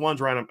one of those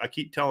ones, Ryan. I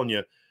keep telling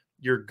you.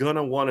 You're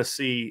gonna want to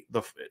see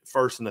the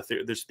first in the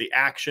theater. There's the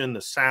action,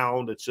 the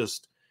sound. It's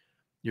just,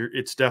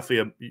 it's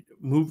definitely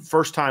a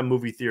first time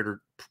movie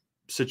theater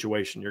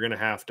situation. You're gonna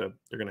have to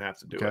do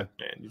it, man.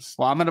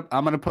 Well,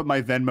 I'm gonna put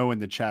my Venmo in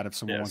the chat if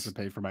someone wants to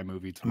pay for my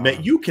movie tomorrow.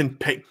 You can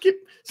pay.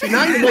 See,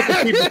 now you're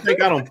making people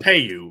think I don't pay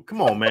you.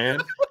 Come on,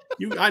 man.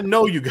 I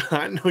know you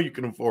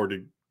can afford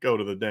to go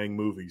to the dang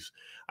movies.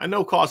 I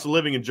know cost of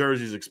living in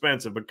Jersey is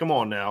expensive, but come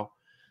on now.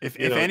 If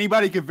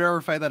anybody can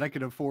verify that I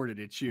can afford it,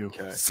 it's you.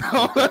 Okay.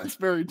 So that's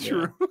very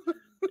true. Yeah.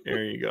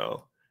 There you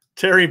go.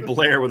 Terry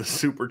Blair with a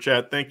super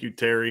chat. Thank you,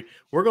 Terry.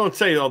 We're going to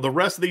say the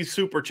rest of these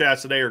super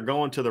chats today are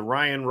going to the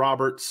Ryan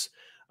Roberts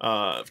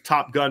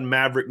Top Gun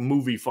Maverick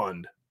movie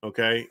fund.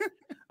 Okay.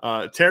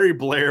 Terry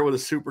Blair with a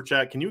super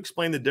chat. Can you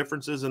explain the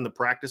differences in the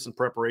practice and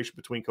preparation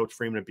between Coach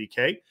Freeman and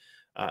BK?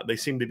 They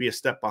seem to be a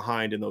step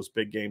behind in those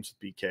big games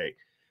with BK.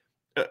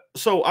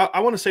 So I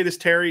want to say this,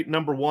 Terry.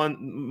 Number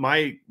one,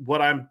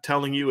 what I'm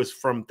telling you is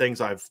from things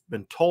I've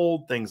been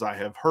told, things I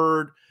have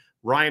heard.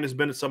 Ryan has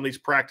been at some of these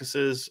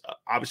practices.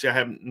 Obviously, I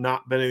have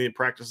not been in the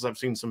practices. I've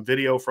seen some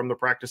video from the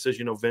practices.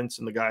 You know, Vince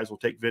and the guys will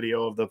take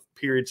video of the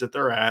periods that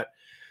they're at.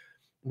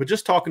 But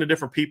just talking to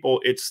different people,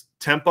 its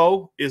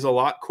tempo is a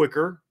lot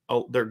quicker.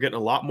 They're getting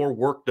a lot more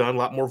work done, a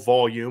lot more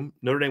volume.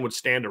 Notre Dame would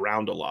stand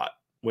around a lot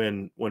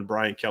when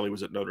Brian Kelly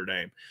was at Notre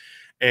Dame.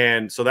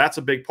 And so that's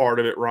a big part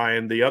of it,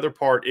 Ryan. The other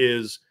part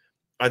is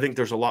I think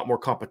there's a lot more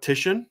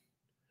competition,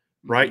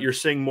 right? You're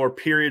seeing more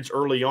periods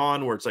early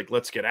on where it's like,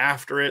 let's get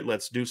after it.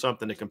 Let's do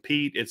something to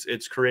compete.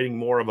 It's creating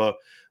more of a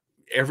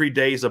every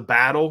day is a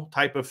battle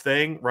type of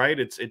thing, right?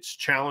 It's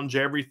challenge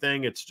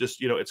everything. It's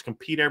just, it's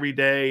compete every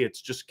day.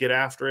 It's just get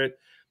after it.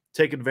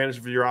 Take advantage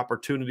of your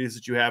opportunities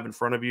that you have in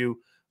front of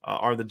you.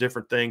 Are the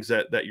different things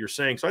that you're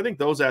saying. So I think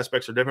those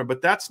aspects are different,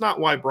 but that's not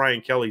why Brian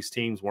Kelly's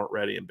teams weren't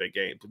ready in big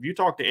games. If you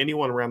talk to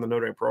anyone around the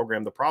Notre Dame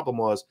program, the problem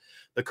was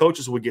the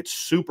coaches would get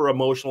super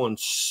emotional and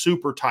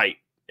super tight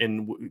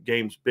in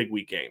games, big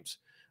week games.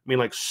 I mean,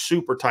 like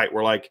super tight.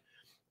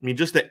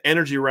 Just the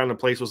energy around the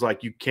place was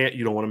like, you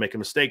don't want to make a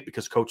mistake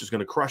because coach is going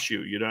to crush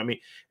you. You know what I mean?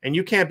 And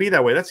you can't be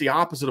that way. That's the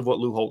opposite of what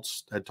Lou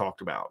Holtz had talked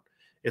about.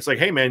 It's like,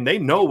 hey man, they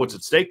know what's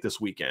at stake this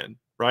weekend,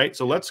 right?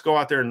 So let's go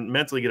out there and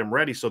mentally get them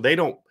ready so they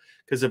don't,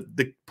 because if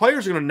the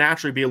players are going to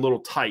naturally be a little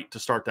tight to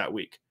start that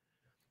week.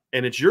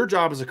 And it's your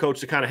job as a coach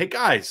to kind of, hey,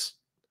 guys,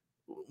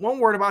 one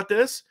word about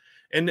this.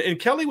 And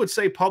Kelly would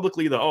say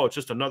publicly that, oh, it's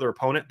just another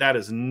opponent. That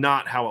is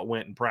not how it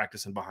went in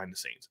practice and behind the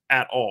scenes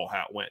at all,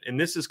 how it went. And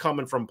this is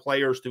coming from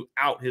players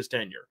throughout his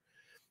tenure.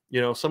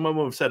 Some of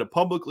them have said it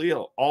publicly.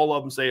 All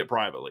of them say it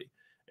privately.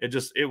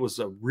 It was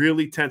a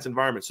really tense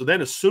environment. So then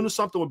as soon as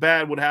something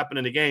bad would happen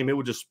in the game, it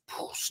would just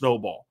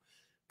snowball,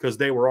 because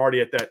they were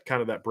already at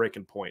that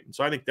breaking point. And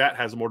so I think that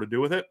has more to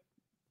do with it.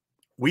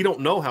 We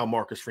don't know how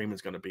Marcus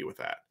Freeman's going to be with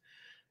that.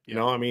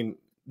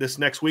 This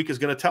next week is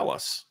going to tell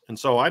us. And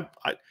so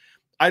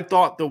I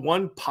thought the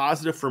one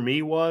positive for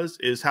me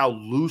is how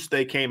loose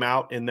they came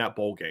out in that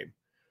bowl game.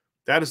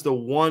 That is the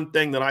one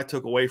thing that I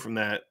took away from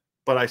that.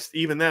 But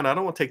even then, I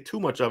don't want to take too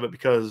much of it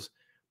because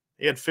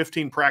he had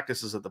 15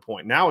 practices at the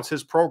point. Now it's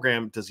his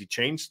program. Does he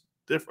change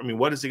different?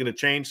 What is he going to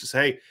change to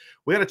say, hey,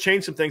 we got to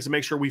change some things to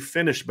make sure we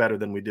finish better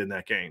than we did in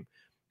that game,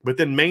 but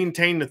then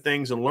maintain the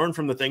things and learn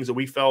from the things that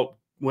we felt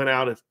went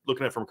out of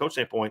looking at from a coach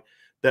standpoint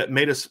that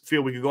made us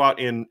feel we could go out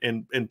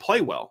and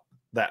play well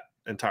that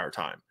entire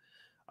time.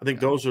 I think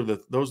those are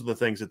the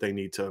things that they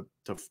need to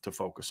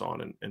focus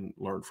on and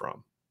learn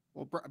from.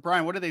 Well,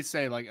 Brian, what do they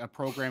say? Like, a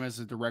program is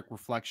a direct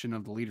reflection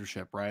of the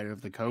leadership, right,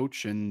 of the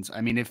coach. And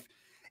I mean,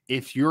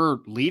 if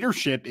your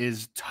leadership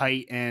is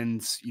tight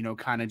and,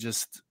 kind of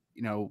just,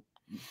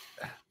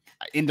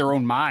 in their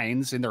own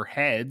minds, in their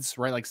heads,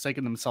 right, like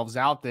psyching themselves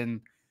out,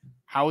 then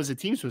how is a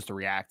team supposed to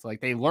react?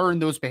 Like, they learn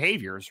those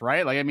behaviors,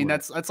 right? Like, I mean,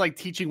 right. That's like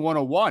teaching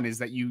 101 is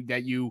that you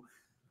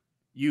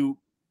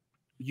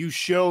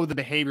show the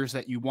behaviors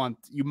that you want,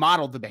 you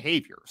model the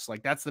behaviors.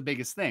 Like, that's the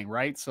biggest thing,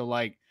 right? So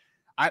like,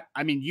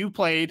 I mean, you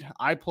played,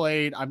 I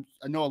played, I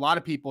know a lot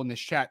of people in this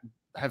chat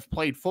have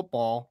played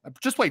football,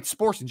 just played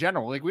sports in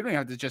general. Like, we don't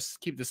have to just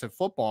keep this at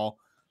football.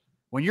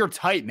 When you're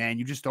tight, man,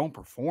 you just don't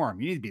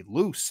perform. You need to be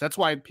loose. That's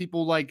why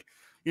people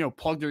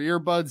plug their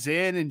earbuds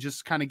in and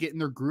just kind of get in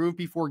their groove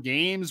before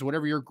games,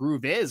 whatever your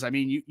groove is. I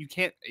mean, you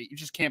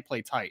just can't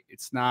play tight.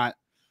 It's not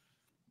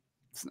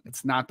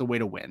the way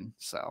to win.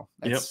 So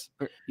that's,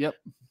 yep.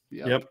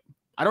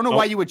 I don't know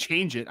why you would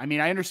change it. I mean,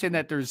 I understand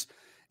that there's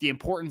the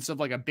importance of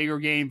like a bigger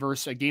game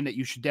versus a game that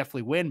you should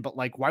definitely win, but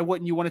like, why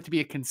wouldn't you want it to be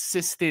a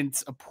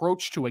consistent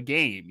approach to a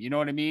game? You know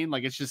what I mean?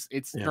 Like,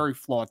 it's very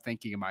flawed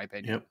thinking in my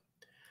opinion. Yep.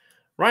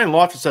 Ryan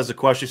Loftus has a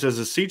question. He says,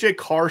 is CJ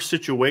Carr's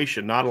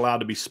situation not allowed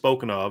to be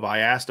spoken of? I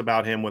asked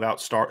about him without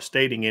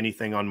stating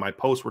anything on my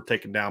posts were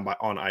taken down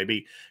on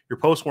IB. Your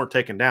posts weren't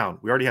taken down.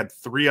 We already had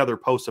 3 other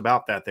posts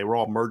about that. They were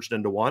all merged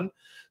into one.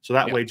 So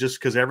that way, just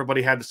because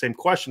everybody had the same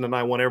question, and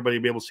I want everybody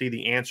to be able to see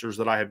the answers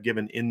that I have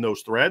given in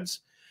those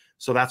threads.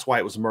 So that's why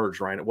it was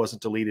merged, Ryan. It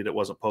wasn't deleted. It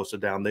wasn't posted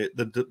down.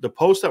 The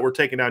posts that were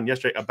taken down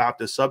yesterday about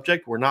this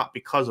subject were not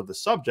because of the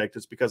subject.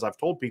 It's because I've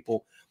told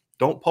people,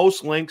 don't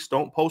post links,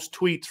 don't post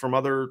tweets from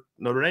other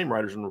Notre Dame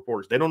writers and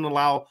reporters. They don't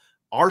allow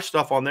our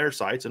stuff on their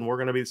sites, and we're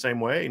going to be the same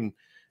way. And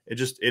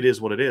it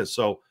is what it is.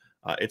 So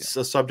it's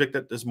a subject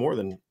that is more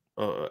than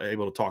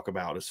able to talk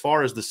about. As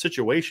far as the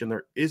situation,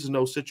 there is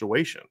no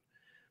situation.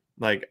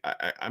 Like,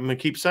 I'm going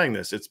to keep saying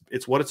this.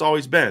 It's what it's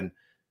always been.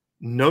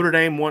 Notre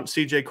Dame wants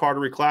CJ Carr to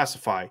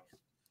reclassify.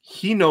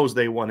 He knows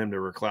they want him to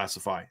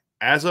reclassify.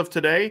 As of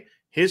today,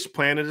 his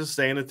plan is to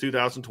stay in the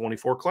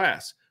 2024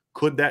 class.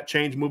 Could that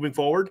change moving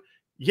forward?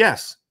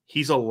 Yes,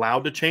 he's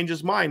allowed to change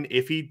his mind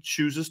if he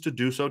chooses to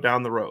do so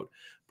down the road.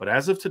 But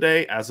as of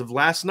today, as of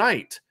last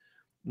night,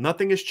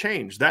 nothing has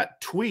changed. That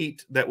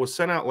tweet that was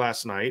sent out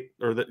last night,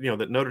 or that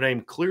that Notre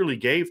Dame clearly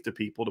gave to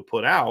people to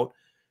put out,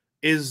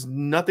 is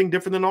nothing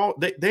different than all.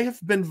 They have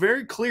been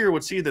very clear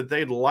with C that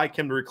they'd like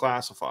him to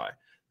reclassify.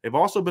 They've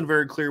also been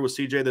very clear with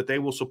CJ that they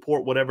will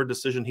support whatever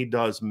decision he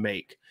does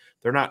make.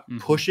 They're not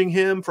pushing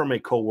him from a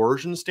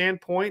coercion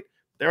standpoint.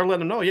 They're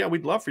letting him know, yeah,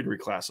 we'd love for you to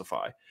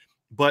reclassify.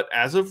 But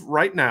as of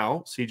right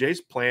now,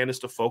 CJ's plan is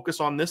to focus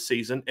on this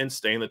season and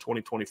stay in the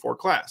 2024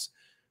 class.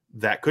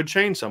 That could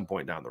change some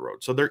point down the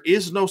road. So there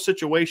is no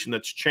situation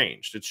that's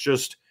changed. It's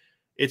just,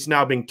 it's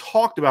now being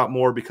talked about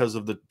more because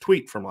of the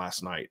tweet from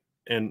last night.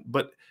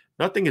 But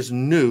nothing is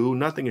new.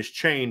 Nothing has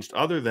changed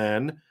other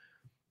than,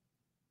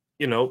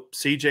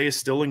 CJ is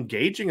still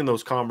engaging in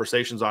those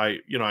conversations.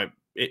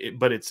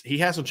 But he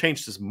hasn't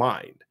changed his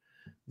mind.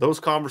 Those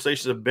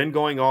conversations have been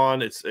going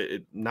on. It's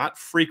not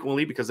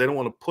frequently because they don't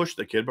want to push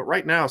the kid. But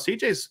right now,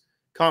 CJ's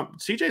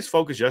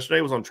focus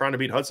yesterday was on trying to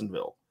beat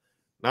Hudsonville,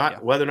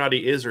 not whether or not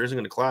he is or isn't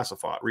going to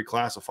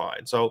reclassify.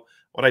 And so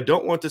what I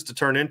don't want this to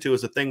turn into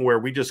is a thing where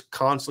we just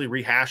constantly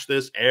rehash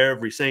this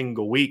every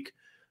single week,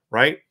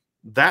 right?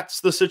 That's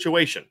the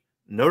situation.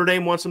 Notre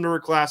Dame wants him to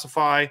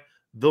reclassify.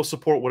 They'll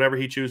support whatever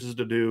he chooses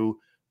to do.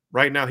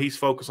 Right now, he's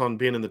focused on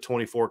being in the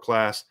 24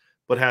 class,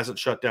 but hasn't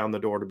shut down the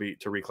door to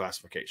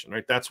reclassification,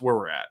 right? That's where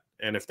we're at.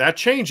 And if that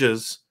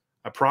changes,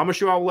 I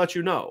promise you I will let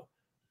you know.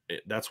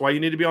 That's why you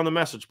need to be on the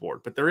message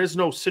board. But there is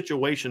no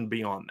situation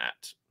beyond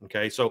that,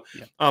 okay? So,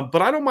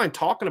 but I don't mind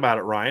talking about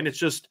it, Ryan. It's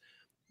just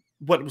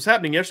what was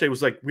happening yesterday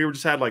was like we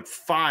had like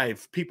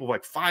 5 people,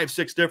 like 5,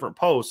 6 different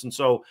posts. And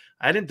so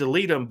I didn't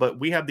delete them, but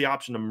we have the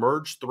option to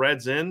merge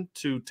threads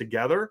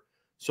together.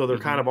 So they're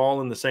kind of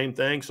all in the same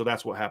thing. So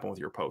that's what happened with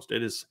your post.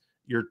 It is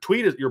your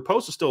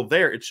post is still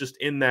there. It's just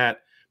in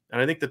that.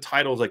 And I think the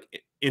title is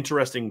like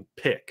interesting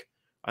pick,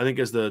 I think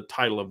is the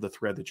title of the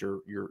thread that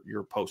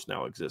your post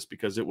now exists,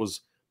 because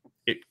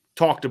it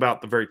talked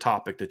about the very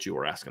topic that you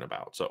were asking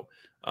about. So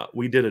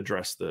we did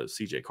address the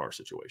CJ Carr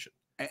situation.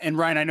 And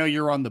Ryan, I know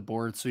you're on the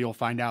board, so you'll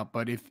find out.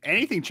 But if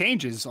anything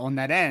changes on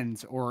that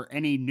end or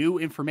any new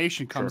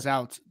information comes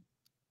out,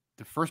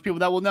 the first people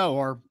that will know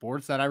are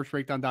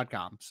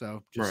boards.irishbreakdown.com.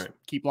 So just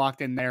keep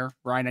locked in there.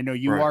 Ryan, I know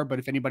you are, but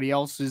if anybody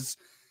else is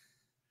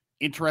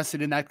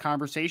interested in that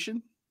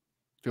conversation,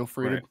 feel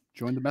free to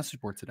join the message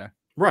board today.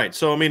 Right.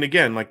 So, I mean,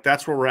 again, like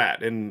that's where we're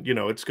at. And,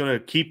 it's going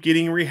to keep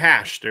getting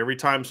rehashed every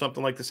time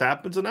something like this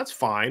happens. And that's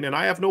fine. And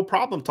I have no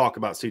problem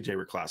talking about CJ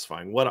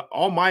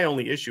reclassifying. My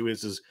only issue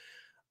is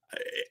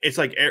it's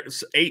like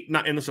 8,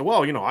 9, and so,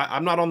 well,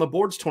 I'm not on the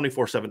boards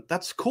 24/7.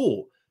 That's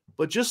cool.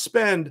 But just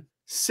spend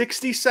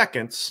 60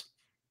 seconds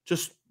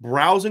just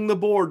browsing the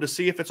board to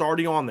see if it's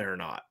already on there or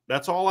not.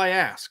 That's all I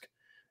ask.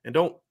 And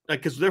don't,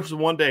 because there was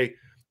one day,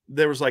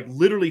 there was like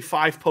literally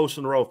 5 posts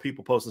in a row of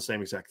people posting the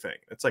same exact thing.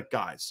 It's like,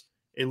 guys,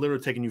 it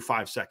literally taking you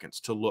 5 seconds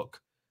to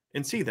look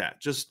and see that.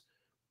 Just,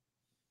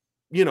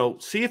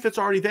 see if it's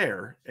already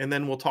there, and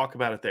then we'll talk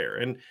about it there.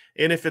 And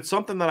if it's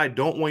something that I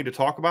don't want you to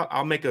talk about,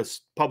 I'll make a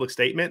public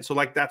statement. So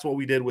like that's what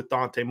we did with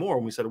Dante Moore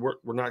when we said we're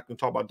not going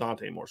to talk about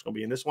Dante Moore. It's going to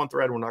be in this one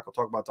thread. We're not going to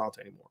talk about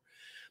Dante anymore.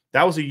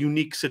 That was a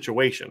unique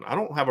situation. I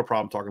don't have a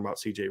problem talking about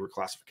CJ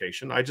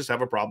reclassification. I just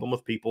have a problem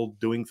with people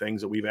doing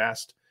things that we've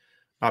asked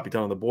not be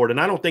done on the board.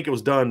 And I don't think it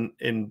was done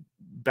in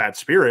bad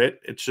spirit.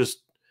 It's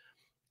just,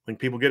 I think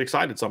people get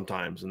excited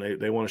sometimes and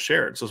they want to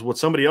share it. So what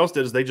somebody else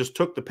did is they just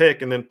took the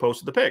pic and then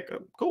posted the pic.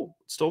 Cool.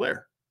 It's still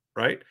there.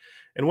 Right.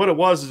 And what it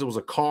was is it was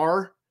a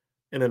car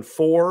and then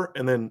 4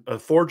 and then a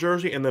 4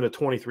 jersey and then a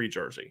 23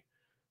 jersey.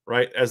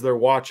 Right. As they're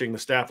watching, the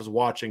staff is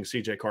watching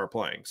CJ Carr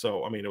playing.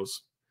 So, I mean, it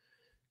was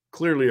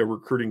clearly a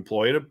recruiting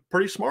ploy and a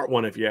pretty smart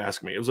one, if you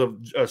ask me. It was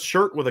a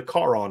shirt with a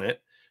car on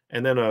it,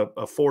 and then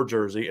a 4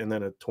 jersey, and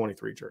then a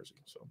 23 jersey.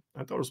 So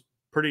I thought it was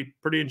pretty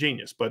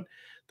ingenious. But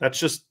that's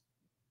just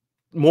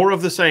more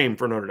of the same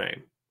for Notre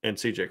Dame and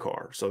CJ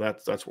Carr. So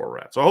that's where we're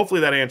at. So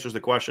hopefully that answers the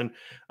question.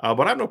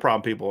 But I have no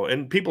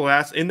problem, people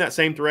ask in that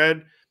same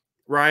thread,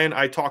 Ryan,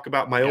 I talk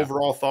about my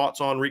overall thoughts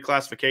on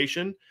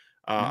reclassification.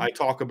 I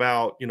talk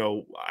about,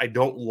 I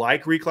don't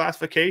like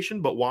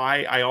reclassification, but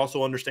why I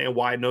also understand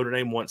why Notre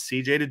Dame wants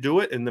CJ to do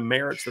it and the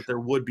merits that there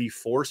would be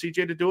for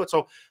CJ to do it.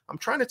 So I'm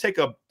trying to take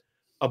a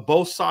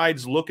both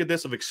sides look at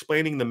this, of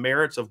explaining the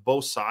merits of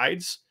both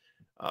sides,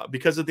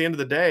 because at the end of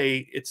the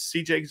day, it's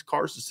CJ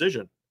Carr's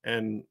decision,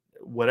 and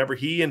whatever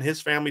he and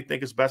his family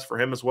think is best for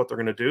him is what they're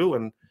going to do.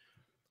 And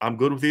I'm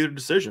good with either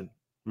decision.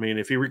 I mean,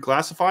 if he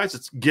reclassifies,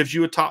 it gives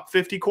you a top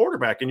 50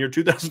 quarterback in your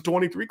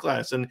 2023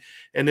 class. And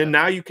then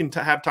now you can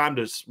have time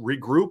to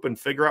regroup and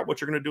figure out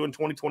what you're going to do in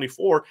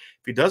 2024. If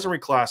he doesn't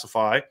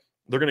reclassify,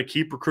 they're going to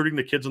keep recruiting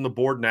the kids on the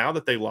board now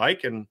that they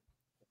like and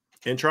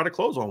try to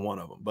close on one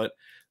of them. But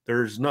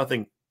there's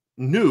nothing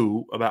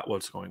new about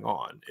what's going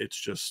on. It's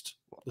just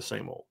the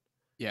same old.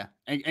 Yeah.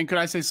 And could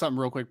I say something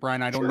real quick,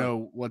 Brian? I don't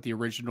know what the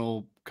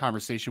original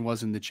conversation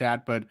was in the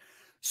chat, but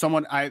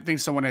I think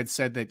someone had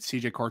said that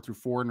CJ Carr threw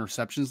 4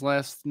 interceptions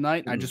last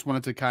night. I just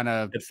wanted to kind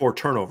of... Had 4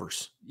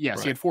 turnovers.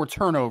 Yes, he had 4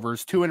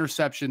 turnovers, 2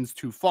 interceptions,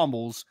 2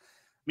 fumbles.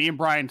 me and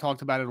Brian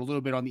talked about it a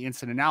little bit on the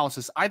instant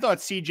analysis. I thought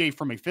CJ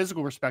from a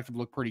physical perspective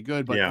looked pretty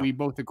good, but we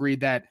both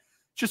agreed that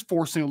just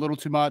forcing a little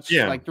too much.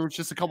 Yeah. Like there was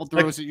just a couple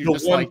throws that you're the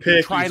just one like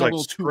pick, trying he's a like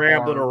little too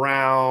scrambling hard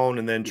around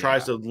and then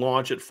tries to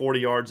launch it 40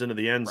 yards into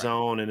the end Right.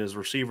 zone, and his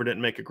receiver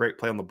didn't make a great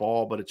play on the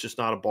ball, but it's just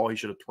not a ball he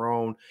should have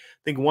thrown.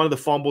 I think one of the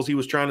fumbles, he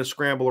was trying to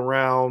scramble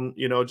around,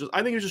 you know, just I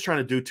think he was just trying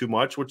to do too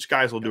much, which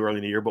guys will do early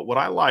in the year. But what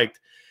I like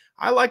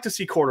to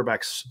see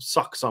quarterbacks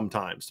suck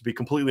sometimes, to be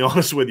completely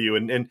honest with you,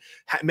 and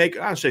make,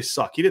 I don't say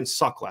suck. He didn't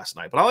suck last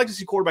night, but I like to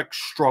see quarterbacks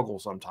struggle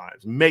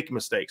sometimes, make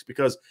mistakes,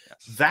 because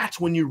that's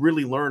when you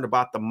really learn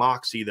about the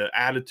moxie, the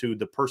attitude,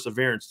 the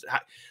perseverance.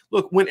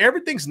 Look, when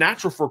everything's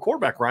natural for a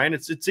quarterback, Ryan,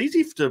 it's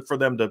easy for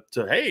them to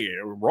hey,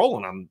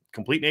 rolling. I'm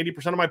completing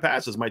 80% of my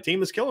passes. My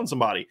team is killing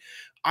somebody.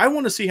 I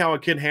want to see how a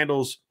kid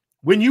handles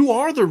when you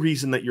are the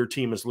reason that your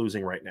team is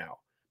losing right now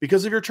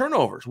because of your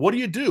turnovers. What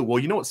do? Well,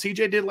 you know what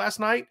CJ did last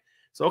night?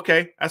 So,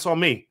 okay, that's on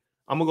me.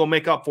 I'm going to go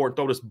make up for it,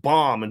 throw this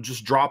bomb, and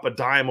just drop a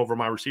dime over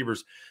my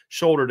receiver's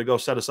shoulder to go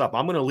set us up.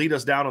 I'm going to lead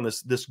us down on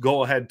this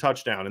go-ahead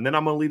touchdown, and then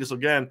I'm going to lead us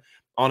again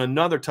on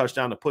another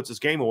touchdown that puts this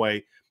game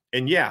away.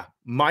 And, yeah,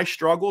 my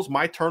struggles,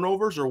 my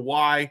turnovers are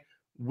why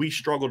we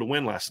struggled to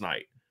win last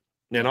night.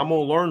 And I'm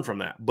going to learn from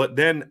that. But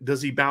then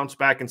does he bounce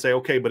back and say,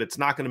 okay, but it's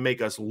not going to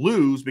make us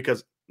lose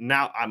because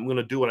now I'm going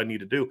to do what I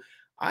need to do.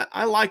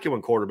 I like it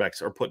when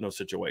quarterbacks are put in those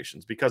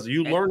situations because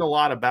you learn a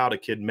lot about a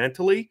kid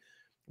mentally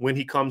when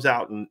he comes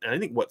out, and I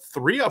think,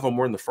 3 of them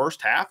were in the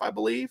first half, I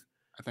believe.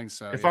 I think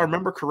so, if I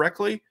remember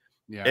correctly.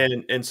 Yeah.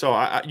 And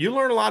so you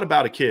learn a lot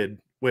about a kid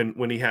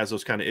when he has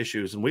those kind of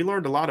issues, and we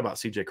learned a lot about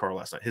CJ Carr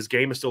last night. His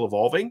game is still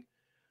evolving,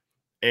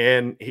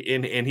 and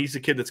he's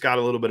a kid that's got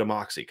a little bit of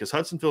moxie because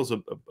Hudsonville's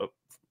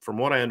from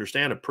what I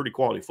understand, a pretty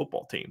quality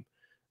football team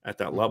at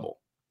that level.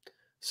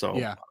 So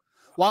yeah.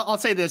 Well, I'll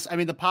say this. I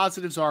mean, the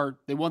positives are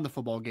they won the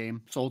football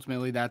game. So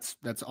ultimately that's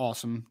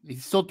awesome. He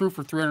still threw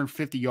for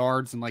 350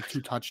 yards and like 2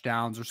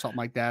 touchdowns or something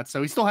like that.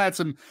 So he still had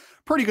some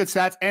pretty good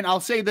stats. And I'll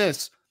say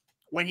this,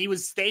 when he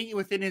was staying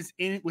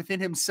within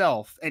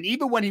himself, and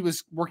even when he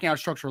was working out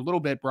structure a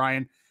little bit,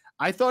 Brian,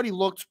 I thought he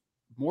looked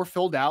more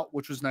filled out,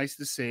 which was nice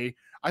to see.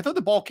 I thought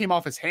the ball came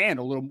off his hand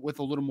with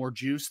a little more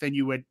juice than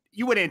you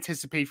would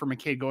anticipate from a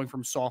kid going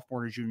from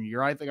sophomore to junior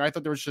year. I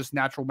thought there was just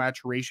natural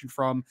maturation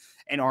from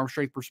an arm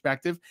strength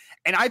perspective.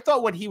 And I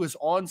thought when he was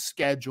on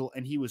schedule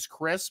and he was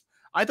crisp,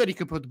 I thought he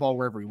could put the ball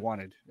wherever he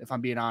wanted, if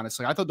I'm being honest.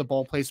 Like, I thought the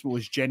ball placement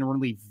was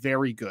genuinely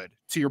very good.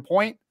 To your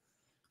point,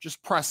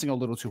 just pressing a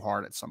little too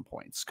hard at some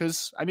points.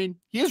 Because, I mean,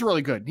 he is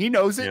really good. He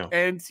knows it. Yeah.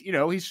 And, you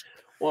know,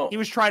 he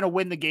was trying to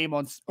win the game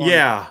on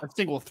a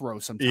single throw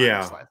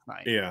sometimes last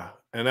night. Yeah,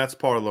 and that's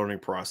part of the learning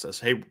process.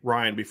 Hey,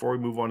 Ryan, before we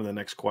move on to the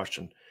next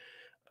question,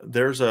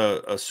 there's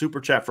a super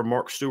chat from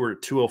Mark Stewart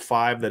at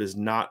 205 that is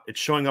not –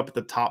 it's showing up at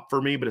the top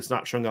for me, but it's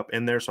not showing up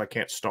in there, so I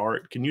can't star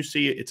it. Can you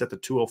see it? It's at the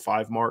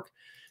 205 mark.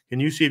 Can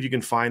you see if you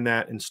can find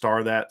that and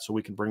star that so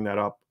we can bring that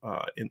up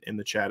in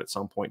the chat at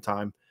some point in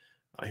time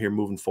here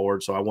moving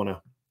forward? So I want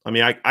to – I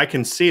mean, I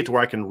can see it to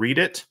where I can read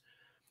it,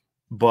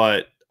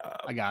 but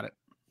I got it.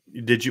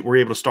 Were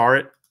you able to star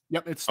it?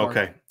 Yep, it's started.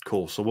 Okay,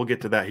 cool. So we'll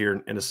get to that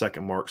here in a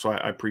second, Mark. So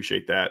I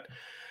appreciate that,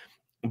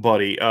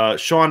 buddy.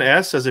 Sean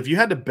S. says, if you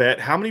had to bet,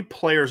 how many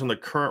players on the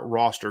current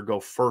roster go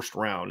first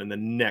round in the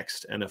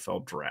next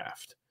NFL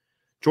draft?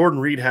 Jordan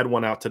Reed had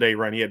one out today,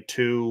 right? He had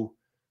 2.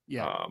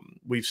 Yeah.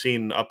 We've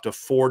seen up to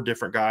 4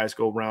 different guys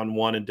go round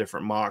 1 in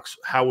different mocks.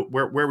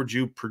 Where would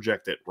you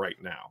project it right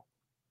now?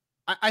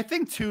 I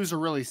think 2 is a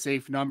really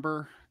safe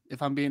number.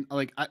 If I'm being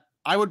like,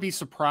 I would be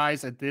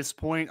surprised at this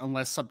point,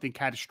 unless something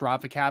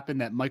catastrophic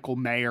happened, that Michael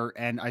Mayer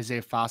and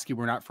Isaiah Foskey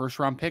were not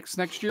first-round picks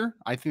next year.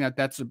 I think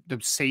that's the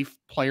safe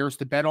players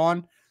to bet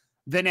on.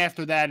 Then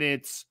after that,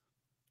 it's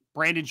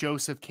Brandon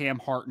Joseph, Cam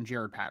Hart, and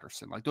Jared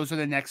Patterson. Like, those are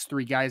the next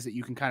 3 guys that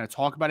you can kind of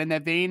talk about in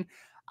that vein.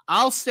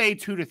 I'll say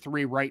 2 to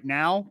 3 right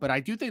now, but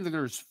I do think that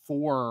there's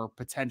 4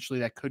 potentially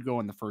that could go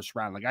in the first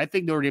round. Like, I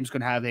think Notre Dame's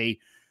going to have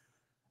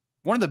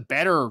one of the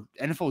better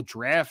NFL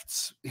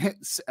drafts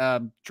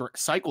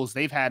cycles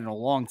they've had in a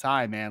long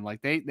time, man.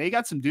 Like they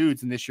got some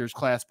dudes in this year's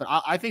class, but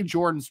I think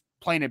Jordan's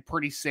playing it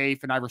pretty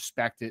safe and I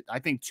respect it. I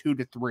think 2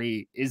 to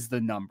 3 is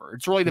the number.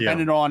 It's really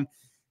dependent on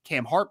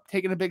Cam Hart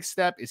taking a big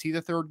step. Is he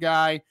the 3rd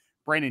guy?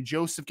 Brandon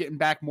Joseph getting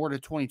back more to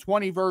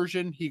 2020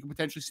 version. He could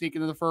potentially sneak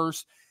into the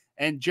first,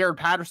 and Jared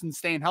Patterson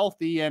staying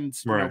healthy and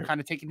you know,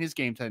 kind of taking his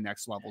game to the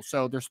next level.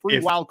 So there's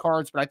 3 wild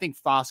cards, but I think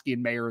Foskey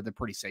and Mayer are the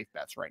pretty safe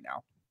bets right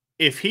now.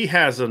 If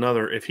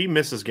he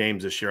misses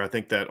games this year, I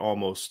think that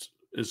almost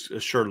is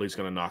assuredly is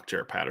going to knock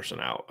Jared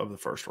Patterson out of the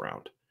first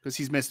round. Because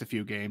he's missed a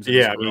few games.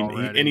 Yeah, I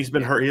mean, he's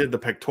been hurt. He had the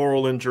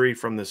pectoral injury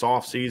from this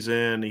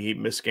offseason. He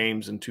missed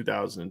games in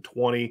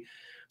 2020.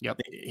 Yep.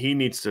 He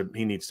needs to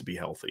be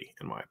healthy,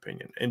 in my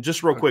opinion. And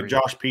just real quick,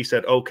 Josh P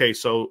said, okay,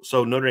 so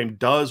Notre Dame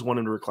does want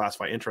him to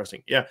reclassify.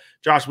 Interesting. Yeah,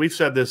 Josh, we've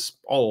said this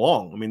all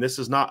along. I mean, this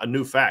is not a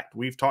new fact.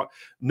 We've talked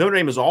 – Notre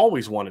Dame has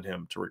always wanted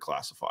him to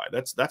reclassify.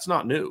 That's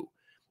not new.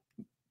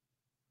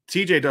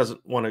 TJ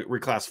doesn't want to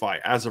reclassify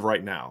as of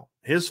right now.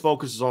 His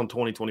focus is on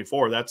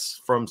 2024.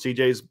 That's from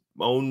CJ's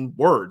own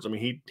words. I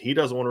mean, he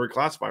doesn't want to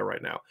reclassify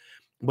right now,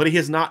 but he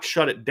has not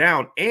shut it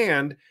down.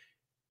 And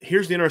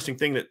here's the interesting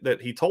thing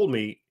that he told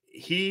me.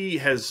 He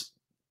has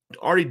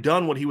already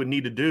done what he would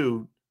need to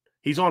do.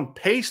 He's on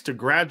pace to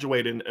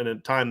graduate in a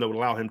time that would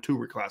allow him to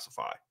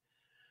reclassify.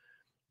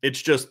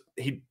 It's just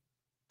it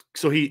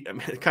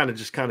kind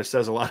of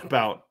says a lot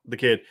about the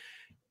kid.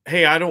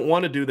 Hey, I don't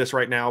want to do this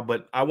right now,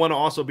 but I want to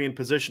also be in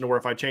position to where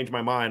if I change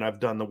my mind, I've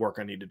done the work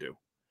I need to do.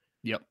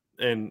 Yep.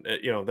 And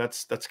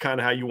that's kind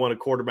of how you want a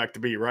quarterback to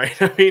be, right?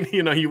 I mean,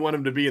 you want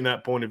him to be in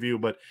that point of view,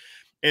 but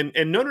and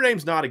Notre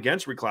Dame's not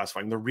against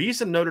reclassifying. The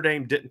reason Notre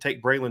Dame didn't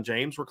take Braylon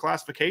James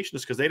reclassification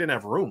is because they didn't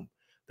have room.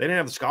 They didn't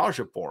have the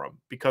scholarship for him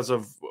because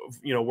of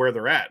where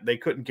they're at. They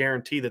couldn't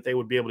guarantee that they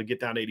would be able to get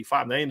down to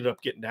 85. And they ended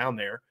up getting down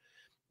there,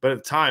 but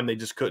at the time they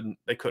just couldn't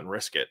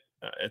risk it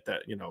at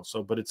that,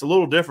 So, but it's a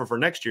little different for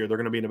next year. They're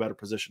going to be in a better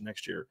position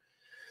next year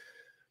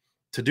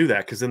to do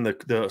that, because then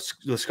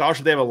the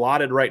scholarship they have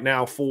allotted right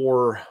now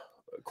for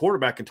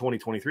quarterback in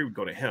 2023 would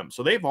go to him.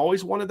 So they've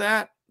always wanted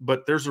that,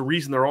 but there's a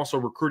reason they're also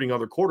recruiting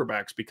other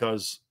quarterbacks,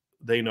 because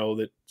they know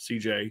that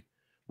CJ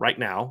right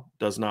now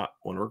does not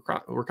want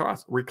to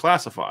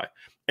reclassify,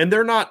 and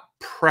they're not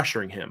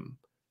pressuring him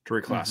to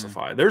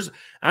reclassify. Mm-hmm.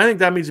 I think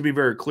that needs to be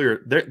very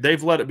clear.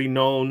 They've let it be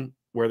known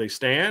where they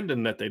stand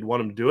and that they'd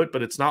want him to do it,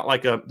 but it's not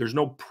like there's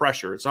no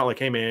pressure. It's not like,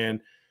 hey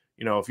man,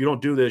 if you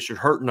don't do this, you're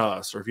hurting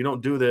us, or if you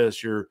don't do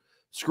this, you're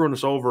screwing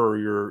us over,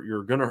 or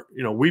you're gonna,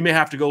 we may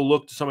have to go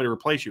look to somebody to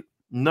replace you.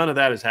 None of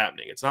that is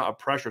happening. It's not a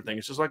pressure thing.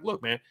 It's just like,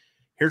 look, man,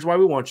 here's why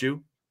we want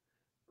you,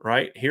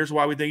 right? Here's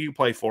why we think you can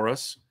play for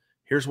us.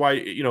 Here's why,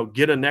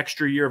 get an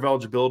extra year of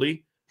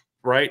eligibility,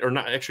 right? Or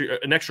not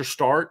an extra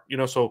start,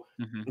 So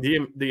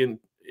mm-hmm.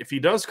 If he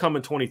does come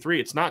in 23,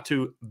 it's not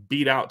to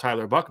beat out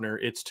Tyler Buckner.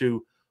 It's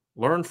to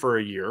learn for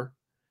a year.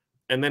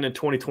 And then in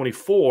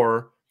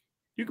 2024,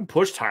 you can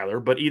push Tyler,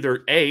 but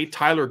either A,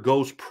 Tyler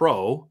goes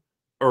pro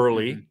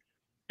early,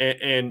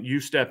 Mm-hmm. and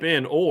you step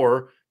in,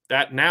 or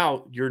that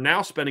now you're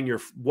now spending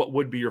what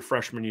would be your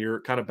freshman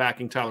year kind of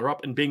backing Tyler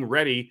up and being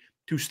ready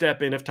to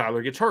step in if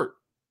Tyler gets hurt.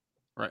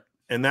 Right.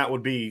 And that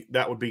would be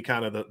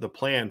kind of the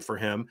plan for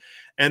him.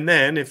 And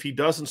then if he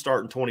doesn't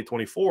start in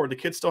 2024, the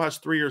kid still has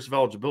 3 years of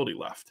eligibility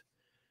left.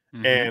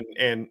 Mm-hmm.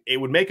 And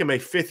it would make him a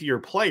fifth-year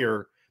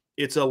player.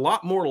 It's a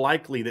lot more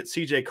likely that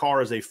CJ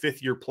Carr is a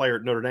fifth-year player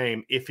at Notre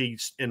Dame if he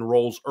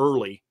enrolls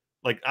early.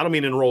 Like, I don't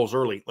mean enrolls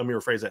early. Let me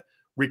rephrase that.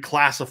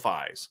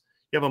 Reclassifies.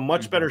 You have a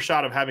much better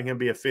shot of having him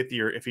be a fifth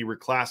year if he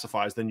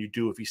reclassifies than you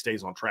do if he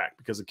stays on track.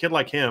 Because a kid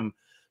like him,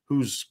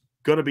 who's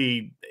going to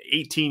be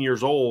 18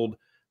 years old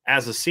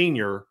as a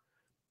senior,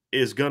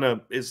 is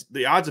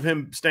the odds of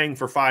him staying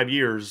for 5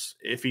 years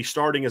if he's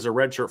starting as a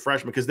redshirt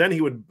freshman, because then he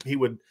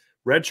would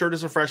redshirt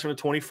as a freshman at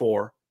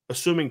 24,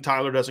 assuming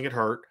Tyler doesn't get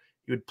hurt.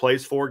 He would play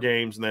his 4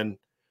 games and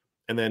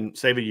then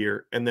save a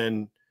year, and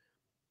then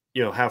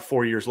have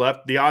 4 years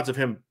left. The odds of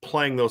him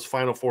playing those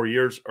final 4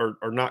 years are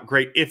not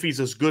great if he's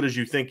as good as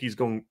you think he's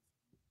going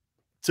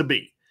to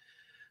be.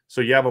 So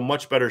you have a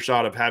much better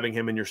shot of having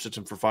him in your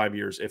system for 5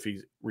 years if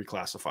he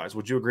reclassifies.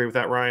 Would you agree with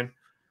that, Ryan?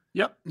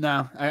 Yep.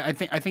 No, I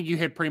think you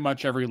hit pretty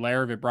much every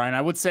layer of it, Brian.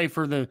 I would say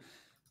for the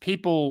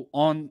people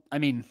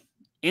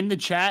in the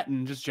chat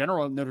and just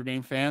general Notre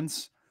Dame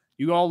fans,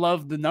 you all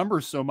love the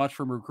numbers so much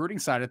from recruiting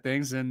side of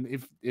things. And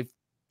if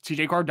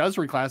CJ Carr does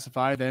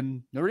reclassify,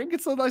 then Notre Dame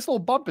gets a nice little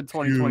bump in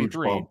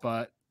 2023.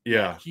 But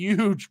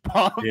huge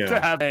bump to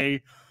have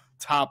a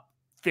top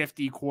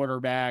 50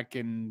 quarterback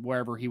and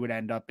wherever he would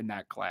end up in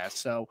that class.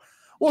 So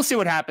we'll see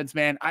what happens,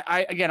 man.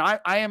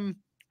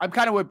 I'm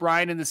kind of with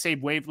Brian in the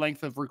same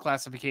wavelength of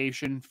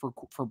reclassification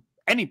for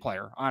any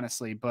player,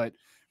 honestly. But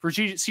for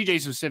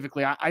CJ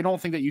specifically, I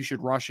don't think that you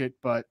should rush it.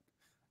 But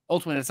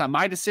ultimately, that's not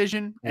my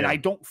decision. And I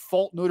don't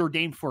fault Notre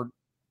Dame for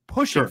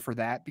pushing for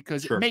that,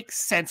 because it makes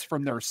sense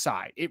from their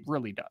side. It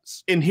really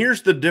does. And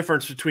here's the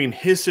difference between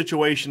his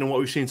situation and what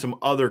we've seen some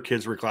other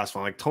kids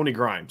reclassifying, like Tony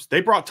Grimes.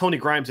 They brought Tony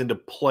Grimes into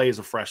play as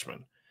a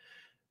freshman.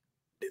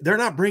 They're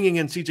not bringing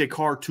in CJ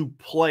Carr to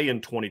play in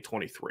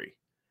 2023.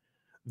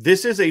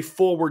 This is a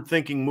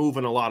forward-thinking move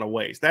in a lot of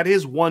ways. That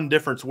is one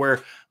difference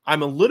where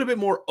I'm a little bit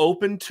more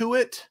open to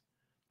it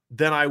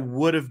than I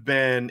would have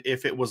been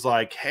if it was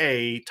like,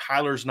 hey,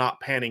 Tyler's not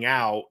panning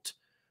out,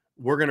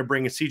 we're going to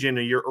bring a CJ in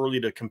a year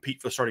early to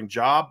compete for the starting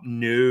job.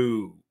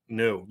 No.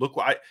 Look,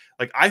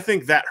 I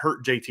think that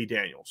hurt JT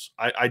Daniels.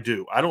 I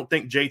do. I don't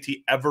think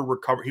JT ever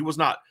recovered. He was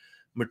not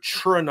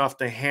mature enough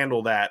to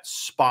handle that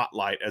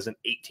spotlight as an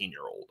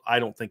 18-year-old. I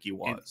don't think he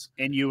was.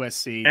 In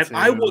USC. And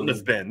I wouldn't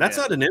have been. That's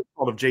not an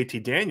insult of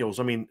JT Daniels.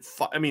 I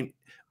mean,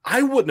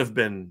 I wouldn't have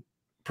been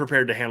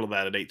prepared to handle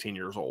that at 18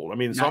 years old. I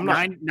mean, so I'm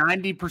not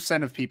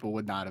 90% of people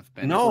would not have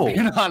been. No,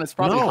 being honest,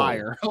 probably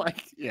higher.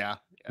 Yeah.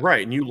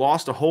 Right. And you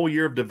lost a whole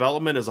year of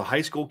development as a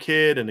high school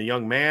kid and a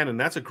young man. And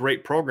that's a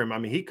great program. I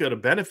mean, he could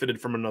have benefited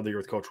from another year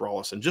with Coach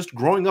Rawlison, just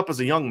growing up as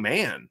a young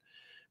man,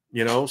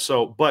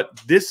 but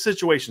this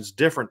situation's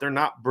different. They're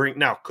not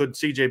now, could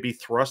CJ be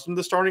thrust into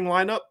the starting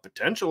lineup?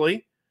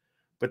 Potentially,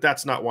 but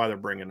that's not why they're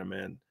bringing him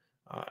in.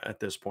 at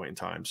this point in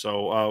time.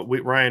 So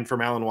Ryan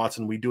from Alan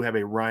Watson, we do have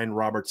a Ryan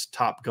Roberts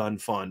Top Gun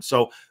fund.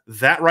 So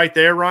that right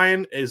there,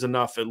 Ryan, is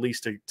enough at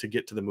least to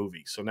get to the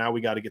movie. So now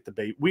we got to get the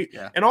baby.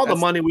 And all the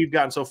money we've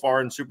gotten so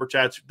far in super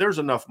chats, there's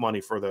enough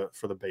money for the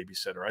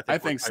babysitter. I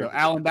think so.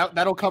 Alan,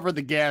 that'll cover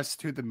the gas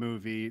to the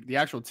movie. The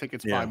actual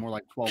ticket's probably more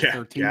like 12,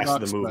 13 gas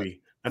bucks. To the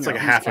movie. That's like a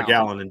half a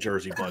gallon in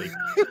Jersey, buddy.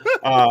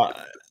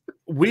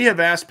 We have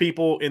asked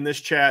people in this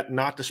chat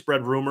not to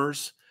spread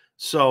rumors.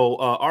 So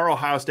our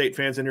Ohio State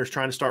fans in here is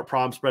trying to start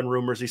problem spreading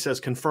rumors. He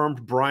says,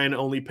 confirmed Brian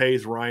only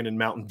pays Ryan in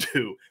Mountain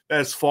Dew. That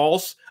is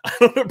false. I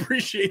don't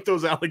appreciate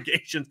those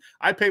allegations.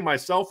 I pay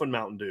myself in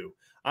Mountain Dew.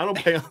 I don't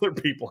pay other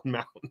people in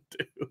Mountain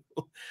Dew.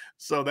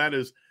 So that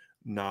is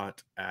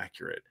not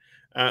accurate.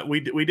 We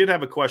did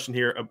have a question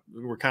here.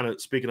 We're kind of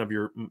speaking of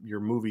your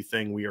movie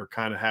thing. We are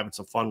kind of having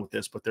some fun with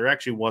this, but there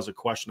actually was a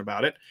question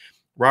about it.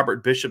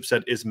 Robert Bishop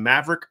said, is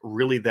Maverick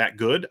really that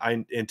good?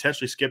 I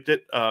intentionally skipped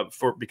it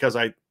because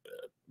I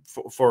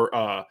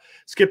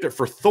skipped it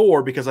for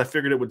Thor because I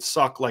figured it would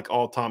suck like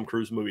all Tom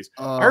Cruise movies.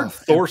 I heard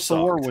Thor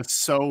was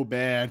so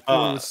bad.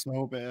 Thor was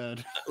so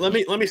bad. Let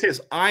me say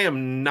this. I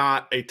am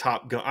not a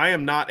Top Gun. I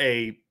am not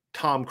a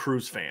Tom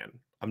Cruise fan.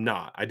 I'm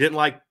not. I didn't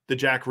like the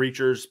Jack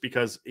Reachers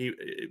because it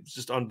was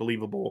just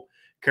unbelievable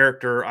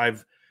character. I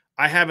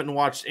haven't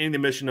watched any of the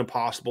Mission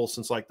Impossible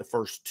since like the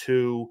first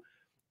two.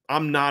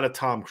 I'm not a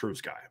Tom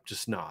Cruise guy. I'm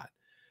just not.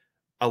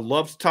 I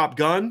loved Top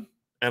Gun.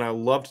 And I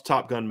loved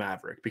Top Gun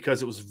Maverick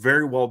because it was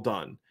very well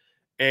done.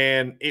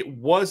 And it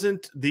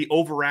wasn't the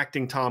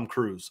overacting Tom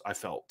Cruise, I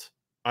felt.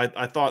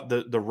 I thought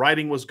the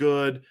writing was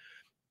good.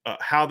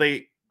 How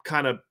they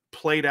kind of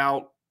played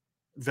out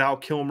Val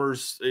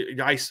Kilmer's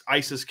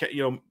ISIS,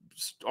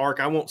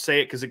 arc. I won't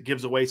say it because it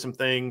gives away some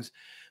things.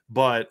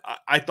 But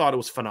I thought it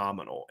was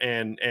phenomenal.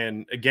 And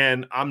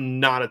again,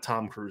 I'm not a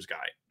Tom Cruise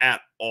guy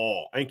at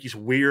all. I think he's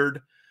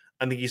weird.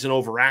 I think he's an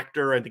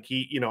overactor. I think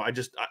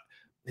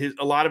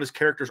a lot of his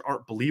characters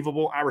aren't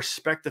believable. I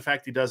respect the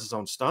fact he does his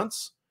own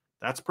stunts.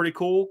 That's pretty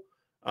cool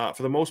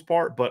for the most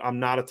part, but I'm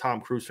not a Tom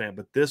Cruise fan.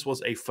 But this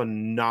was a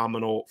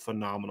phenomenal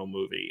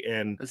movie.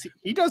 And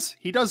he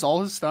does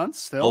all his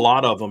stunts still? A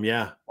lot of them,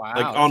 yeah. Wow.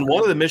 Like on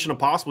one of the Mission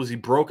Impossibles, he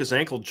broke his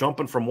ankle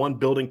jumping from one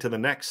building to the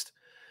next.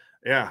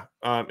 Yeah.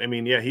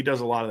 He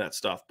does a lot of that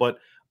stuff. But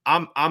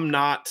I'm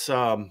not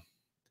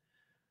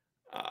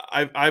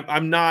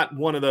I'm not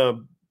one of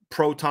the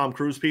pro Tom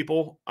Cruise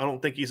people. I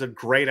don't think he's a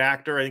great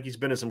actor. I think he's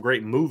been in some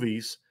great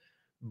movies,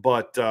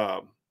 but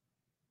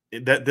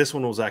this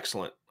one was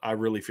excellent. I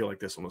really feel like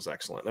this one was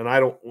excellent. And I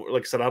don't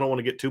want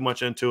to get too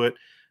much into it,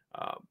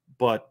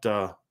 but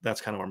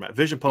that's kind of where I'm at.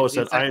 Vision Post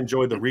said, I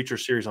enjoyed the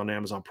Reacher series on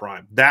Amazon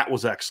Prime. That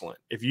was excellent.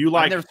 If you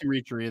like, I've never seen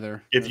Reacher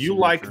either. If you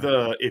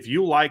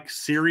like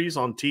series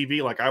on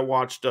TV, like I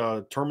watched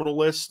Terminal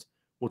List,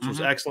 which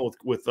was excellent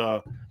with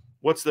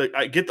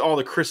I get all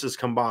the Chris's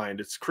combined.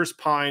 It's Chris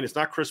Pine. It's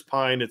not Chris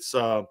Pine. It's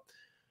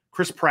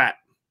Chris Pratt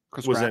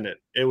in it.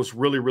 It was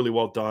really, really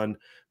well done.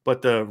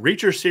 But the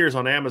Reacher series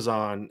on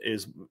Amazon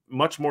is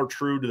much more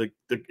true to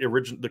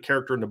the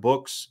character in the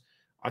books.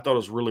 I thought it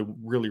was really,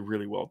 really,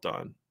 really well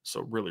done. So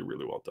really,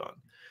 really well done.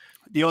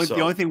 The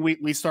only thing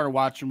we started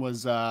watching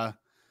was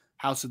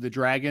House of the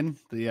Dragon,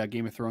 the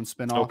Game of Thrones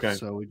spinoff. Okay.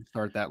 So we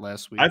started that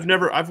last week.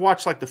 I've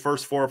watched like the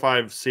first 4 or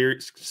 5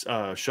 series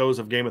shows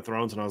of Game of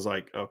Thrones, and I was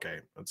like, okay,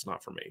 that's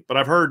not for me. But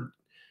I've heard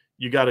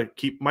you got to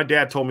keep. My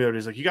dad told me that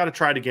he's like, you got to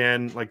try it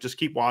again. Like, just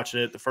keep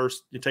watching it.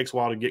 It takes a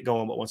while to get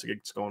going, but once it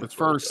gets going,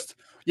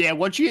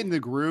 once you get in the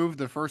groove,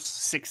 the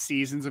first 6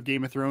 seasons of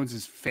Game of Thrones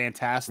is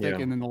fantastic,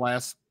 and then the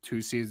last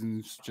 2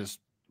 seasons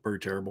just very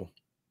terrible.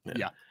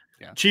 Yeah.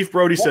 Chief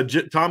Brody said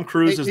Tom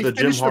Cruise is the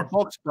Jim Harbaugh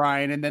books,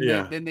 Brian, and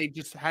then they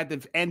just had to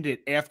end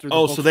it after.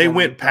 So they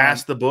went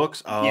past the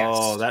books. Oh,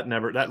 yes.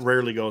 That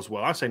rarely goes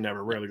well. I say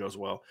never, rarely goes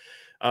well.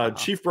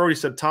 Chief Brody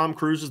said Tom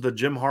Cruise is the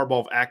Jim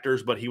Harbaugh of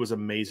actors, but he was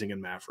amazing in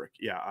Maverick.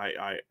 Yeah,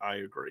 I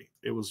agree.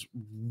 It was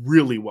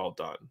really well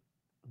done,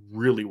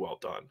 really well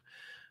done.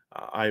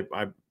 I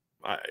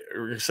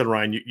said,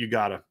 Ryan, you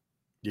gotta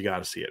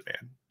see it,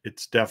 man.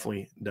 It's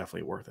definitely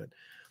worth it.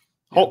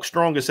 Hulk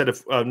Strong has said,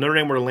 if Notre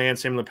Dame were to land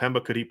Samuel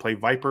Pemba, could he play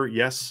Viper?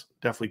 Yes,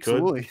 definitely could.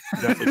 Absolutely.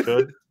 Definitely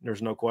could.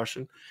 There's no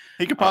question.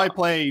 He could probably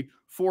play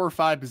 4 or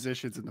 5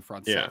 positions in the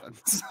front 7.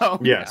 So,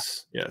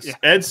 yes. Yeah.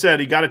 Ed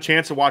said he got a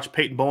chance to watch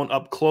Peyton Bowen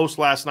up close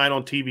last night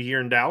on TV here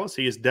in Dallas.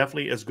 He is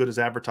definitely as good as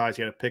advertised.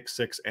 He had a pick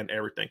 6 and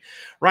everything.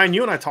 Ryan,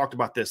 you and I talked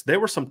about this.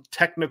 There were some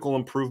technical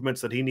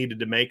improvements that he needed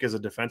to make as a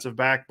defensive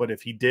back, but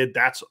if he did,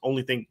 that's the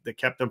only thing that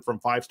kept him from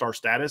 5-star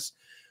status.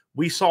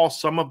 We saw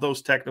some of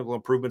those technical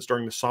improvements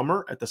during the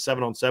summer at the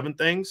 7-on-7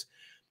 things.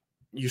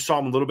 You saw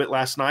him a little bit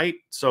last night.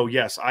 So,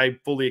 yes, I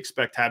fully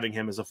expect having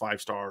him as a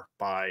 5-star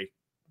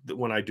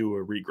when I do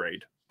a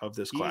regrade of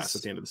this class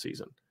at the end of the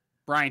season.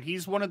 Brian,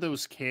 he's one of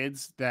those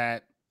kids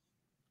that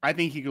I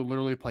think he could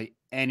literally play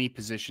any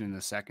position in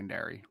the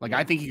secondary. Like,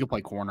 I think he could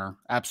play corner.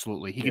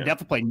 Absolutely. He could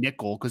definitely play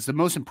nickel, because the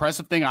most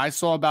impressive thing I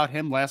saw about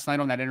him last night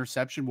on that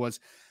interception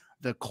was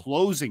the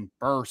closing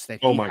burst that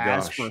Oh he my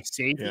has gosh. for a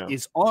safety Yeah.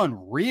 is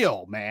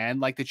unreal, man.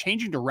 Like the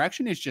changing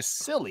direction is just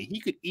silly. He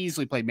could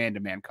easily play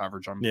man-to-man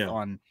coverage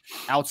on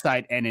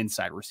outside and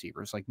inside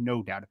receivers, like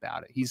no doubt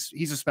about it.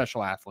 He's a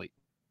special athlete.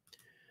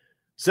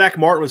 Zach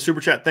Martin with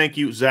Super Chat. Thank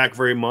you, Zach,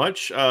 very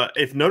much.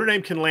 If Notre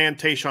Dame can land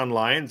Tayshaun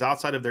Lyons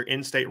outside of their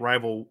in-state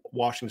rival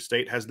Washington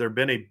State, has there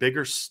been a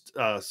bigger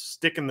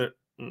stick in the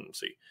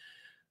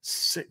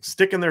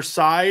stick in their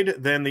side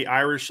than the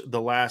Irish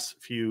the last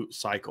few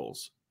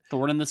cycles?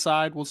 Thorn in the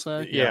side, we'll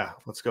say. Yeah,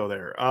 let's go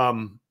there.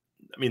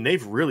 I mean,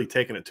 they've really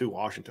taken it to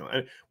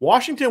Washington.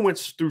 Washington went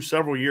through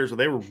several years where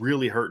they were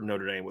really hurting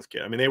Notre Dame with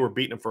kids. I mean, they were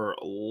beating them for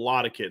a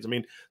lot of kids. I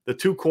mean, the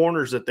two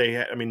corners that they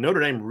had, I mean,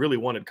 Notre Dame really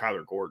wanted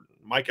Kyler Gordon.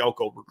 Mike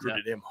Elko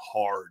recruited him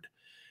hard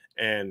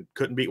and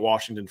couldn't beat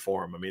Washington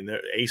for him. I mean,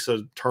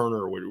 Asa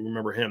Turner, we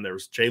remember him. There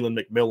was Jalen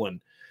McMillan.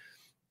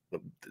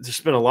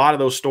 There's been a lot of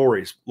those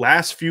stories.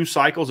 Last few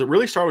cycles, it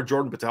really started with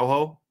Jordan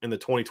Patelho in the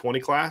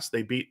 2020 class.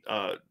 They beat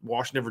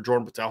Washington for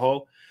Jordan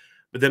Patelho.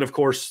 But then, of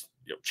course,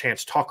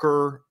 Chance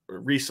Tucker,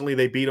 recently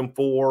they beat him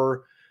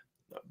for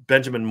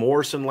Benjamin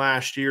Morrison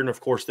last year. And, of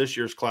course, this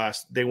year's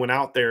class, they went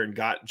out there and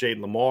got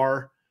Jaden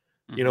Lamar,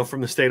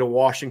 from the state of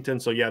Washington.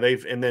 So, yeah,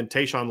 and then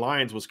Tayshaun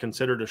Lyons was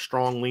considered a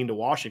strong lean to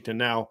Washington.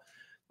 Now,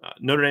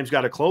 Notre Dame's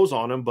got to close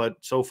on them, but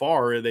so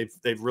far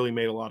they've really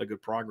made a lot of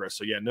good progress.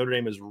 So, yeah, Notre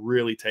Dame has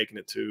really taken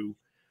it to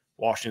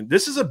Washington.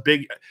 This is a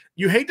big –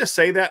 you hate to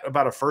say that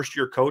about a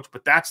first-year coach,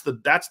 but that's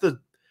the –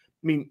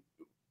 I mean,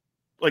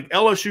 like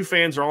LSU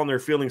fans are all in their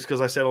feelings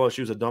because I said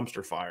LSU is a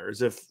dumpster fire,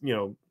 as if,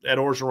 Ed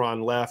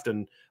Orgeron left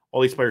and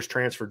all these players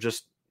transferred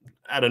just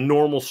out of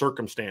normal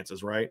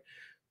circumstances, right?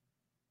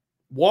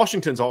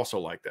 Washington's also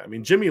like that. I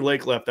mean, Jimmy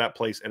Lake left that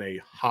place in a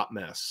hot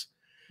mess.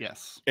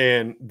 Yes.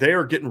 And they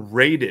are getting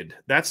raided.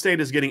 That state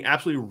is getting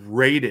absolutely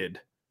raided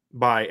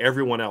by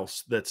everyone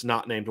else that's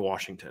not named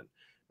Washington.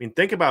 I mean,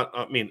 think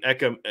about,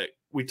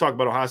 we talked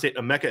about Ohio State,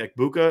 Emeka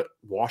Egbuka,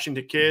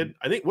 Washington kid.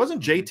 I think,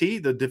 wasn't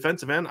JT the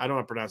defensive end? I don't know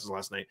how to pronounce his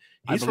last name.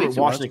 He's from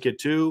Washington kid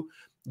too.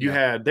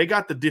 They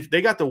got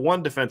the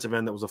one defensive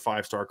end that was a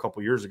 5-star a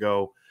couple years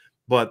ago,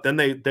 but then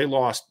they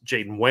lost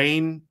Jaden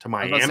Wayne to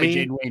Miami.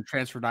 Jaden Wayne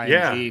transferred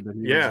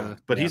IMG,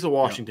 but he's a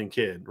Washington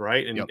kid,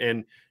 right?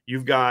 And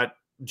you've got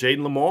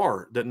Jaden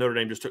Lamar that Notre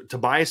Dame just took.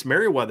 Tobias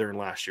Merriweather in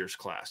last year's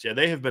class. Yeah,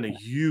 they have been a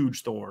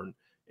huge thorn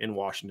in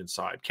Washington's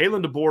side.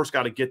 Kalen DeBoer's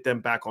got to get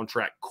them back on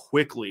track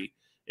quickly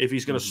if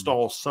he's going to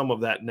stall some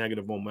of that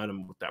negative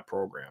momentum with that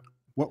program.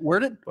 Where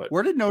did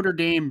Notre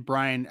Dame,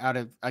 Brian, out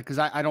of because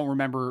I don't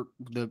remember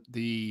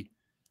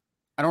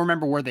I don't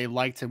remember where they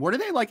liked him. Where do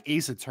they like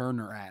Asa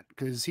Turner at?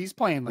 Because he's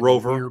playing like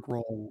Rover. a weird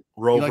role.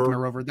 Rover. You like him at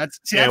Rover.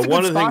 That's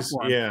one of the things.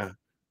 Yeah.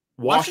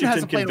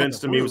 Washington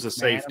convinced him he was a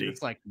safety.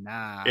 It's like,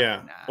 nah.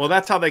 Well,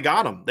 that's how they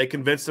got him. They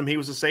convinced him he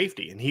was a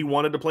safety, and he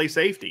wanted to play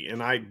safety.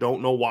 And I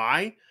don't know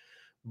why,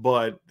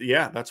 but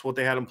yeah, that's what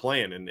they had him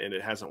playing, and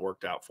it hasn't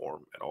worked out for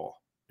him at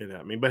all.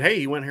 But hey,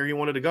 he went here he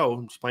wanted to go.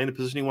 He's playing the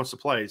position he wants to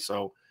play.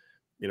 So,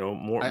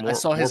 I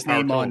saw his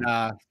name on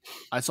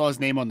I saw his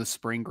name on the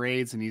spring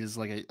grades, and he's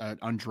like an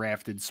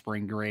undrafted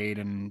spring grade,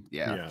 and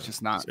it's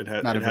just not a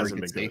very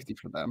good safety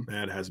for them.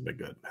 It hasn't been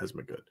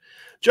good.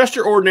 Just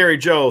Your Ordinary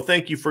Joe,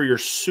 thank you for your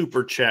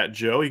super chat,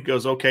 Joe. He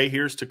goes, okay,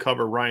 here's to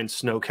cover Ryan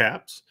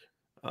Snowcaps.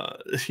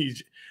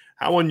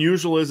 How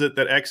unusual is it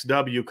that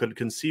XW could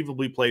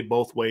conceivably play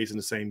both ways in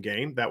the same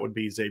game? That would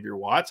be Xavier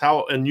Watts.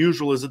 How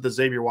unusual is it that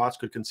Xavier Watts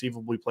could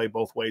conceivably play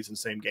both ways in the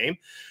same game?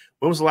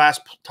 When was the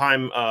last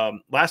time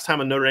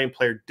a Notre Dame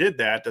player did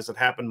that? Does it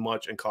happen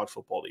much in college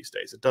football these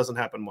days? It doesn't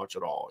happen much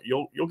at all.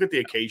 You'll get the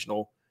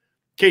occasional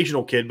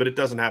kid, but it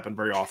doesn't happen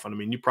very often. I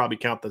mean, you probably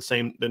count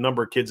the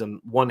number of kids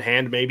in one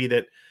hand maybe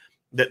that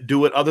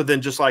do it, other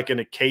than just like an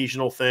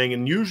occasional thing.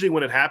 And usually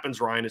when it happens,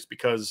 Ryan, it's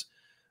because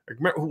I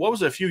remember, what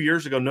was it, a few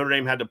years ago, Notre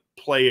Dame had to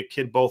play a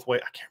kid both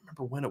ways. I can't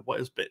remember when it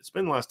was, but it's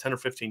been the last 10 or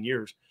 15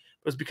 years.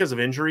 It was because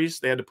of injuries.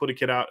 They had to put a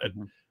kid out at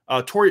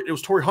it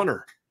was Torrey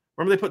Hunter.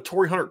 Remember they put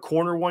Torrey Hunter at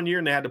corner one year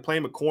and they had to play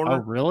him at corner? Oh,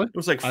 really? It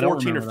was like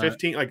 14 or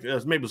 15. Maybe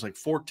it was like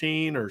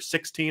 14 or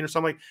 16 or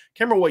something.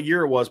 Can't remember what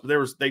year it was,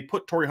 but they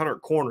put Torrey Hunter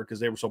at corner because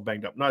they were so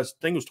banged up. No, I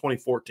think it was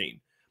 2014.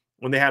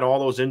 When they had all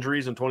those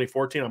injuries in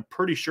 2014, I'm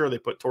pretty sure they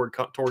put Torrey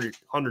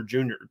Hunter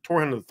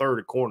the third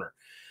at corner.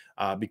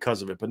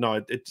 Because of it, but no,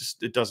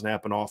 it doesn't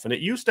happen often. It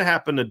used to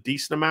happen a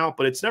decent amount,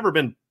 but it's never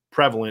been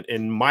prevalent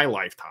in my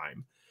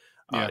lifetime.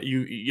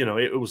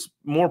 It was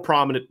more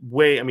prominent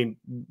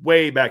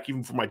way back,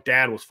 even before my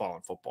dad was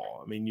following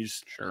football. I mean,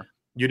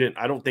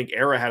 I don't think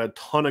Era had a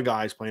ton of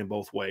guys playing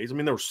both ways. I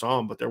mean, there were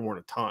some, but there weren't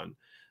a ton.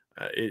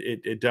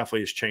 It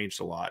definitely has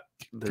changed a lot.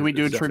 Can we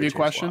do a trivia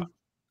question?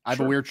 I have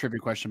a weird trivia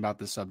question about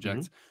this subject.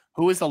 Mm-hmm.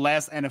 Who is the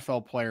last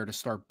NFL player to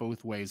start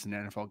both ways in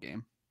an NFL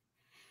game?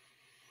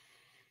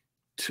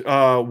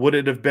 Would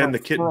it have been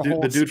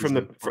the dude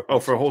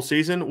for a whole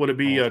season? Would it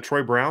be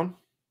Troy Brown?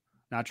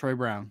 Not Troy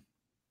Brown.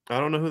 I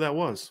don't know who that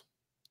was.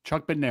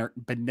 Chuck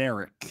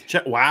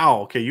Bednarik.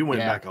 Wow. Okay, you went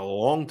back a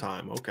long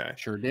time. Okay,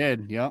 sure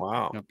did. Yep.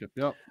 Wow.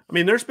 Yep. I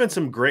mean, there's been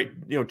some great.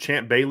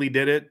 Champ Bailey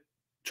did it.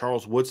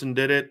 Charles Woodson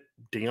did it.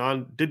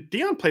 Did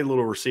Dion play a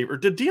little receiver?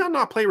 Did Dion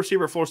not play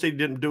receiver at Florida State? He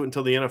didn't do it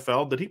until the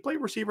NFL. Did he play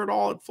receiver at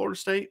all at Florida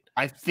State?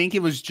 I think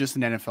it was just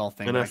an NFL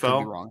thing. But I could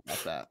be wrong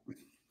about that.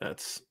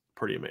 That's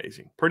pretty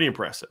amazing, pretty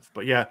impressive.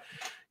 But yeah,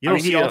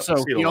 he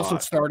also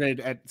started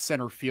at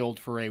center field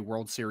for a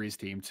World Series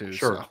team too.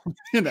 Sure,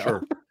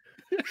 so,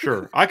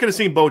 sure. I could have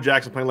seen Bo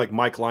Jackson playing like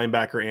Mike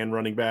linebacker and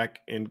running back,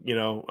 and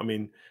I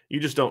mean, you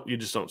just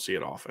don't see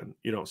it often.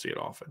 You don't see it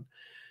often,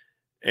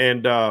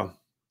 and I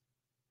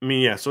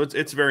mean, yeah. So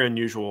it's very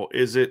unusual.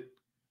 Is it?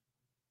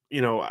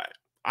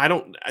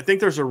 I think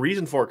there's a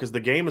reason for it because the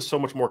game is so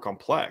much more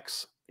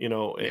complex.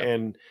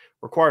 And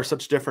requires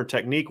such different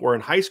technique. Where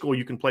in high school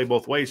you can play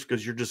both ways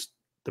because you're just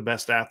the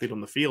best athlete on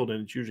the field,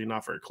 and it's usually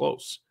not very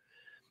close.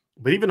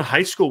 But even in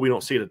high school, we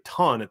don't see it a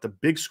ton at the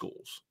big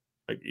schools.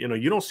 Like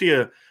you don't see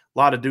a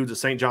lot of dudes at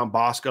St. John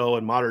Bosco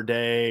and Mater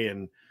Dei,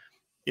 and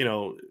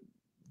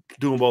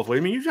doing both ways.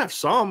 I mean, you have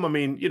some. I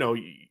mean,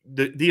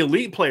 the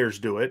elite players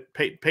do it.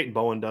 Peyton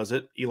Bowen does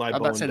it. Eli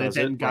Bowen does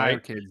it.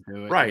 Right? Kids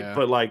do it. Right. Yeah.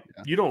 But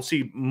you don't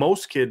see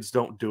most kids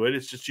don't do it.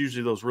 It's just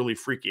usually those really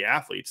freaky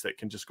athletes that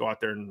can just go out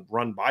there and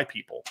run by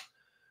people.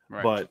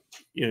 Right. But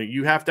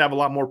you have to have a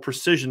lot more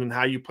precision in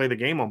how you play the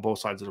game on both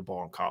sides of the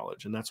ball in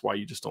college, and that's why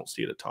you just don't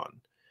see it a ton.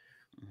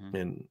 Mm-hmm.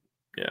 And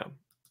yeah.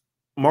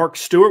 Mark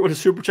Stewart with a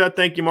super chat.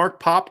 Thank you, Mark.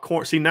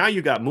 Popcorn. See, now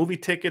you got movie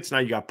tickets. Now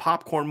you got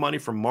popcorn money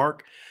from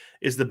Mark.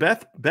 Is the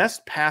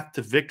best path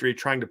to victory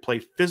trying to play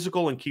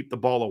physical and keep the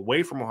ball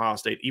away from Ohio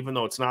State, even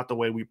though it's not the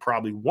way we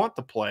probably want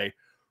to play,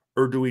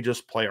 or do we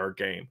just play our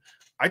game?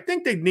 I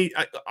think they need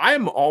 – I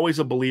am always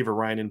a believer,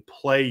 Ryan, in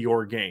play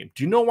your game.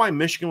 Do you know why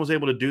Michigan was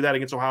able to do that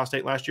against Ohio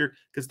State last year?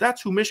 Because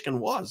that's who Michigan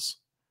was.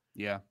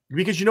 Yeah.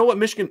 Because you know what,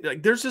 Michigan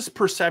there's this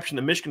perception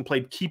that Michigan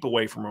played keep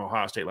away from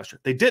Ohio State last year.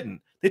 They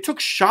didn't. They took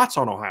shots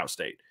on Ohio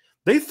State.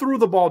 They threw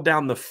the ball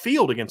down the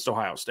field against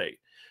Ohio State.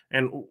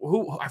 And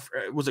who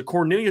was it?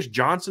 Cornelius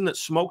Johnson that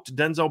smoked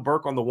Denzel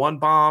Burke on the one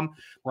bomb.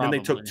 Probably. And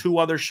they took 2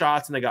 other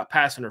shots and they got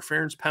pass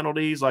interference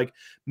penalties. Like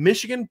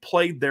Michigan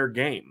played their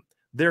game.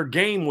 Their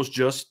game was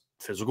just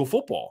physical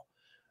football.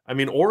 I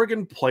mean,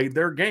 Oregon played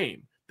their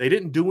game. They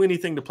didn't do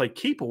anything to play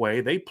keep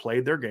away. They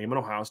played their game, and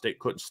Ohio State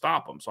couldn't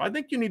stop them. So I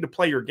think you need to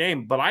play your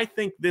game. But I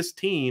think this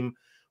team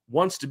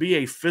wants to be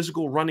a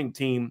physical running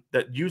team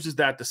that uses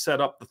that to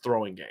set up the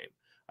throwing game.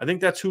 I think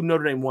that's who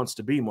Notre Dame wants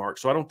to be, Mark.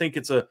 So I don't think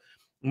it's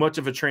much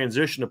of a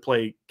transition to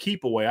play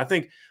keep away. I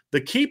think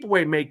the keep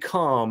away may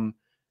come,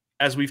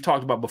 as we've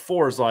talked about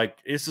before, is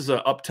like this is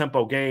an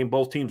up-tempo game.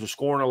 Both teams are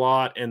scoring a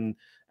lot, and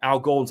Al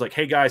Golden's like,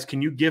 hey, guys,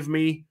 can you give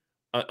me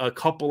a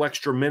couple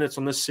extra minutes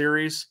on this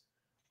series?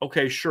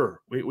 Okay,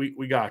 sure.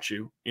 We got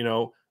you.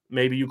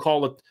 Maybe you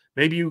call it.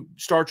 Maybe you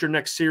start your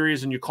next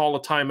series and you call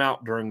a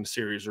timeout during the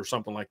series or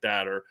something like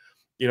that. Or,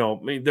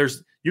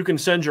 you can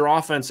send your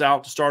offense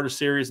out to start a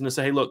series and then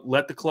say, hey, look,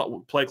 let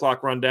the play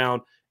clock run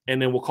down,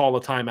 and then we'll call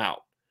a timeout.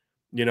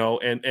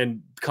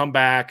 And come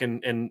back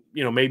and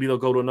maybe they'll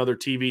go to another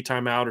TV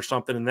timeout or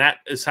something. And that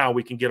is how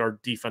we can get our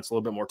defense a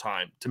little bit more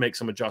time to make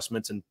some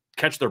adjustments and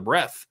catch their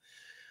breath.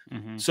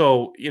 Mm-hmm.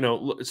 So,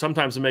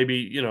 sometimes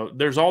maybe,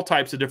 there's all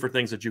types of different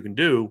things that you can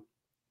do.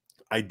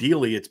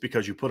 Ideally, it's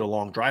because you put a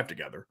long drive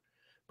together.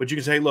 But you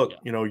can say, look,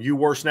 you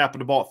were snapping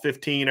the ball at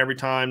 15 every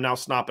time. Now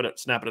snap it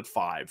at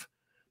 5.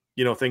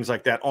 Things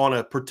like that on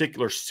a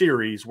particular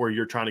series where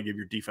you're trying to give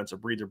your defense a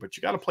breather. But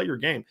you got to play your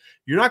game.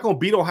 You're not going to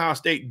beat Ohio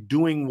State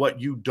doing what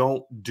you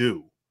don't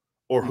do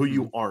or who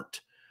you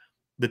aren't.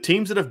 The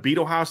teams that have beat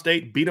Ohio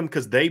State beat them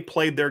because they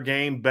played their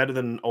game better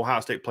than Ohio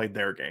State played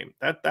their game.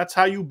 That's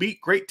how you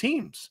beat great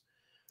teams.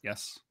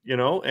 Yes.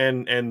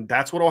 And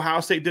that's what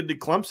Ohio State did to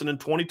Clemson in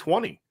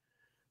 2020.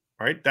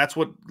 Right? That's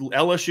what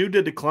LSU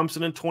did to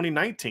Clemson in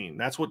 2019.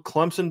 That's what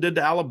Clemson did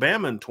to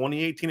Alabama in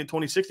 2018 and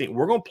 2016.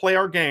 We're going to play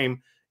our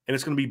game, and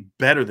it's going to be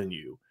better than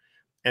you.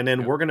 And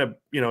then we're going to,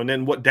 and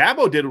then what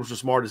Dabo did was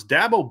smart is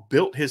Dabo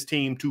built his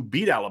team to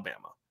beat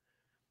Alabama.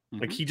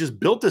 Like he just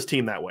built this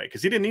team that way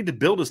because he didn't need to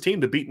build his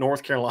team to beat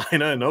North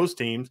Carolina and those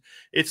teams.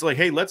 It's like,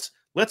 hey, let's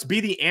be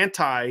the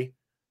anti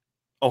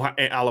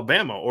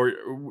Alabama, or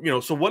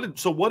So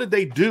what did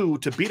they do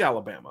to beat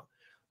Alabama?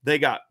 They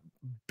got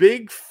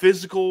big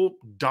physical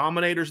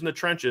dominators in the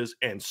trenches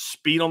and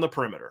speed on the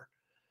perimeter.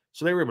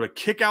 So they were able to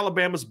kick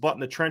Alabama's butt in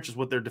the trenches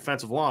with their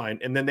defensive line,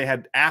 and then they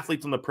had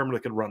athletes on the perimeter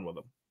that could run with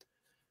them.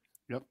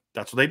 Yep,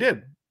 that's what they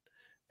did.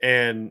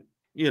 And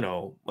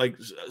like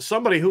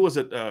somebody who was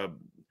at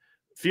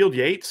Field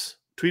Yates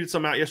tweeted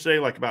something out yesterday,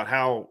 like about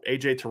how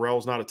AJ Terrell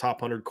is not a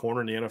top 100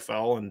 corner in the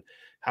NFL, and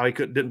how he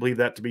didn't believe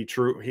that to be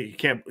true. He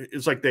can't.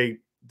 It's like they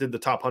did the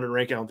top 100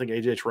 ranking. I don't think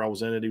AJ Terrell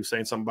was in it. He was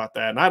saying something about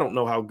that, and I don't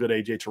know how good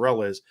AJ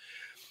Terrell is.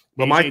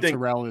 But AJ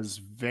Terrell is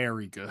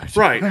very good,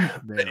 right?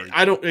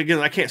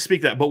 I can't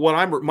speak that. But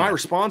what my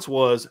response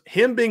was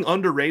him being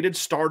underrated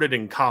started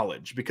in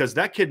college because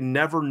that kid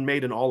never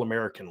made an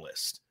All-American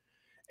list,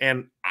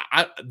 and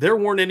there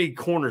weren't any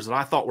corners that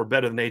I thought were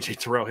better than AJ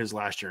Terrell his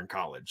last year in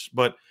college.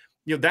 But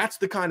that's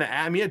the kind of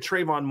he had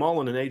Trayvon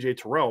Mullen and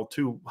AJ Terrell,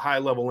 2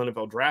 high-level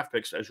NFL draft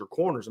picks as your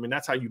corners. I mean,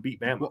 that's how you beat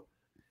Bama.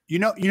 You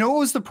know what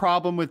was the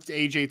problem with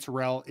AJ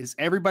Terrell is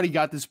everybody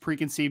got this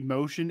preconceived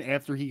notion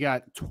after he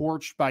got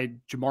torched by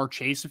Jamar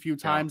Chase a few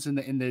times in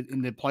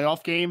the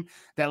playoff game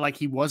that like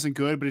he wasn't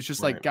good, but it's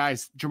just like,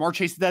 guys, Jamar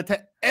Chase did that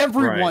to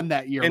everyone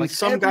that year. And like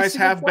some guys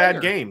have bad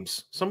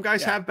games. Some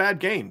guys have bad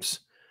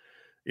games.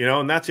 You know,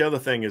 and that's the other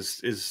thing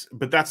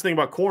but that's the thing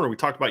about corner we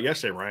talked about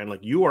yesterday, Ryan.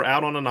 Like you are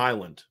out on an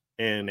island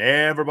and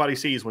everybody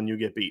sees when you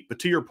get beat. But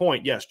to your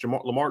point, yes,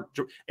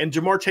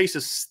 Jamar Chase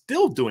is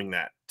still doing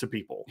that to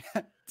people.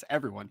 To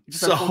everyone. He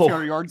just had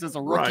 1,400 yards as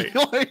a rookie.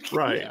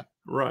 Right.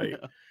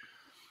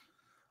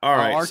 All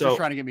right. Archer's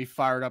trying to get me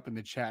fired up in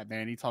the chat,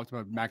 man. He talked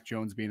about Mac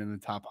Jones being in the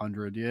top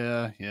 100.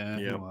 Yeah,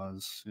 he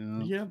was.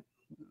 Yeah.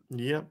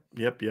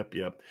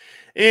 Yep.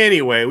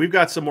 Anyway, we've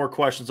got some more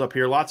questions up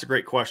here. Lots of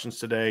great questions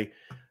today.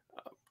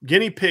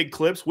 Guinea pig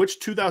clips. Which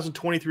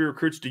 2023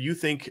 recruits do you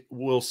think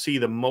will see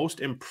the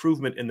most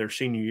improvement in their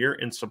senior year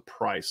and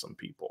surprise some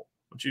people?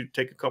 Would you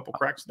take a couple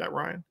cracks at that,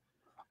 Ryan?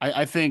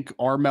 I think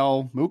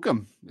Armel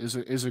Mukum is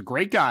a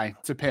great guy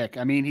to pick.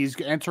 I mean, he's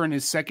entering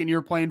his second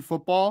year playing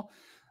football.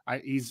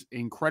 He's an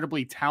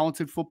incredibly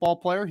talented football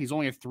player. He's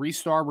only a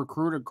 3-star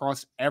recruit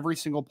across every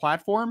single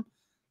platform.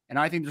 And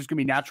I think there's going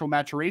to be natural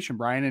maturation,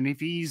 Brian. And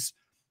if he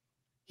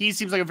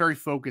seems like a very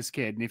focused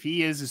kid. And if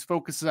he is as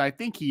focused as I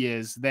think he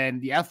is, then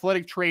the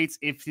athletic traits,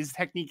 if his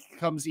technique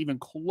comes even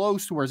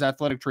close to where his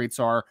athletic traits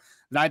are,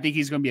 then I think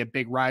he's going to be a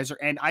big riser.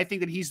 And I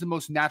think that he's the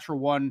most natural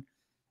one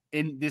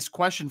in this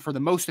question for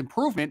the most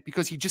improvement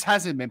because he just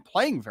hasn't been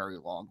playing very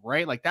long,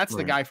 right? Like that's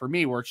the guy for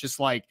me where it's just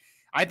like,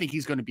 I think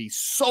he's going to be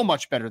so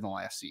much better than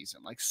last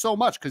season, like so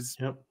much because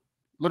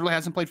literally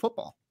hasn't played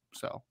football.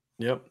 So,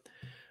 I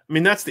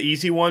mean, that's the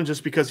easy one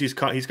just because he's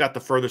got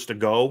the furthest to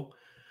go.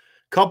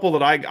 Couple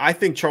that I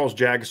think Charles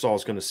Jagasaw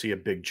is going to see a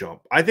big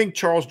jump. I think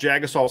Charles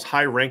Jagasaw's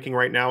high ranking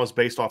right now is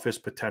based off his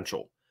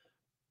potential.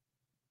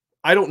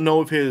 I don't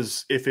know if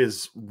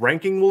his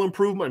ranking will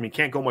improve. I mean, he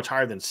can't go much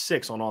higher than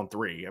 6 on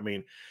 3. I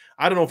mean,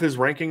 I don't know if his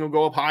ranking will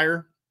go up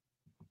higher.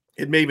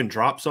 It may even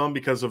drop some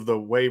because of the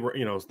way,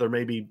 there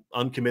may be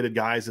uncommitted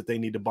guys that they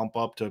need to bump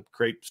up to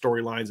create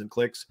storylines and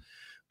clicks.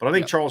 But I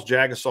think Charles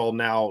Jagasaw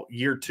now,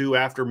 year 2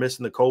 after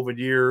missing the COVID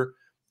year,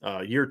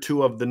 year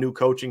 2 of the new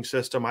coaching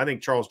system, I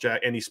think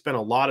and he spent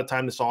a lot of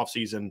time this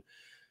offseason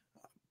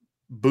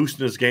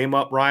boosting his game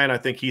up, Ryan. I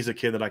think he's a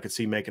kid that I could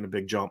see making a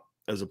big jump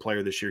as a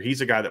player this year.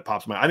 He's a guy that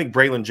pops my. I think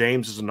Braylon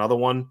James is another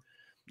one.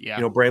 Yeah.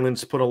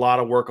 Braylon's put a lot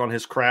of work on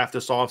his craft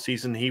this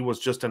offseason. He was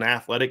just an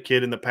athletic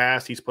kid in the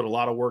past. He's put a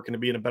lot of work into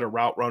being a better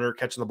route runner,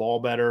 catching the ball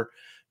better.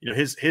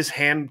 His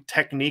hand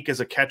technique as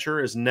a catcher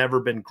has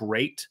never been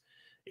great.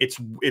 It's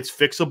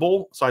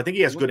fixable. So I think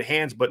he has good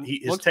hands, but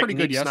his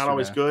technique's not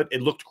always good.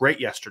 It looked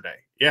great yesterday.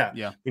 Yeah.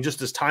 Yeah. I mean,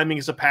 just his timing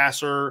as a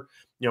passer,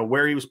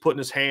 where he was putting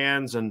his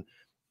hands and,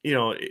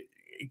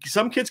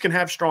 some kids can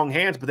have strong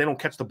hands, but they don't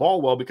catch the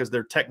ball well because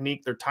their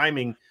technique, their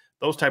timing,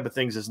 those type of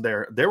things isn't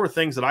there. There were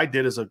things that I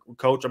did as a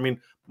coach. I mean,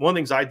 one of the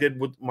things I did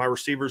with my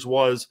receivers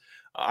was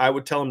I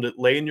would tell them to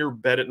lay in your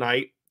bed at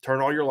night,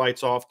 turn all your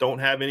lights off, don't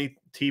have any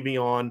TV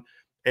on.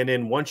 And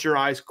then once your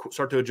eyes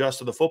start to adjust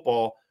to the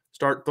football,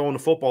 start throwing the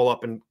football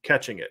up and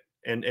catching it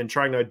and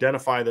trying to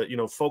identify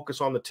the, focus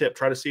on the tip.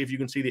 Try to see if you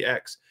can see the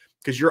X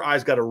because your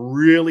eyes got to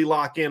really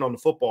lock in on the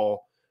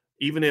football.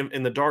 Even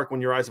in the dark, when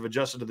your eyes have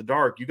adjusted to the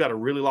dark, you got to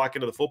really lock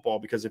into the football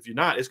because if you're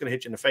not, it's going to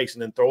hit you in the face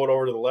and then throw it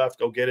over to the left,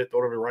 go get it, throw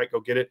it over to the right, go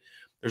get it.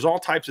 There's all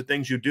types of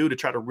things you do to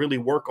try to really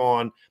work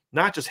on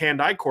not just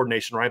hand-eye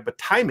coordination, right, but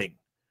timing,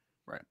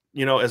 right?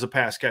 As a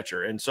pass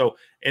catcher. And so,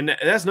 and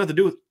that has nothing to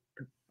do with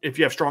if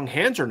you have strong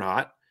hands or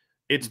not.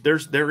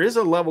 There is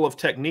a level of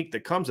technique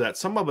that comes to that.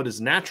 Some of it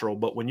is natural,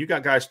 but when you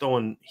got guys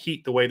throwing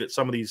heat the way that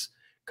some of these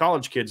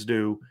college kids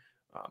do,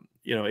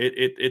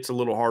 it's a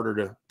little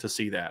harder to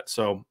see that.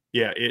 So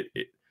yeah,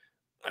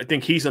 I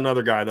think he's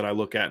another guy that I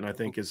look at and I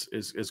think is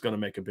going to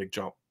make a big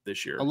jump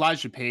this year.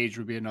 Elijah Page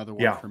would be another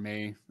one for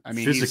me. I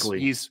mean,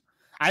 physically,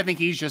 I think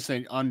he's just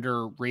an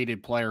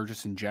underrated player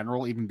just in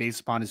general, even based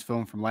upon his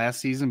film from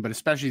last season, but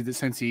especially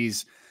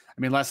since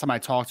last time I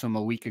talked to him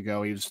a week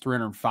ago, he was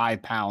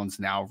 305 pounds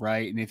now,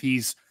 right? And if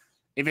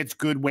it's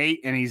good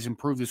weight and he's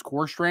improved his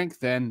core strength,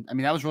 then,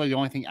 that was really the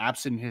only thing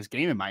absent in his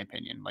game, in my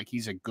opinion. Like,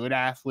 he's a good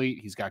athlete.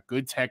 He's got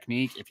good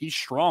technique. If he's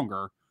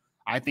stronger,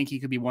 I think he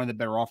could be one of the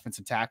better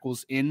offensive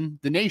tackles in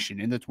the nation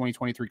in the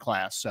 2023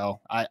 class. So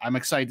I'm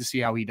excited to see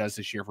how he does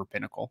this year for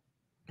Pinnacle.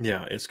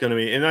 Yeah, it's going to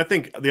be. And I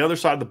think the other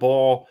side of the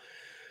ball,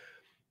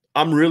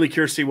 I'm really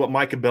curious to see what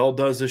Micah Bell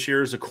does this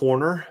year as a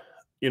corner.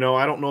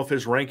 I don't know if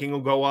his ranking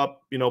will go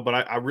up, but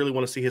I really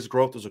want to see his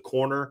growth as a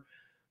corner.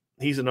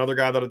 He's another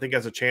guy that I think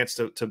has a chance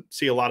to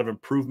see a lot of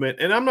improvement.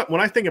 And when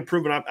I think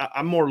improvement,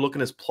 I'm more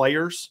looking as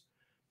players,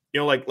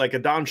 like a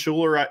Don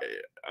Schuler.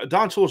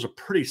 Don Schuler's a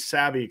pretty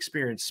savvy,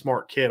 experienced,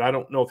 smart kid. I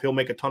don't know if he'll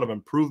make a ton of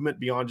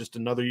improvement beyond just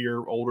another year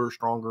older,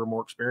 stronger,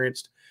 more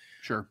experienced.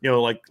 Sure.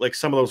 Like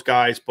some of those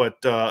guys. But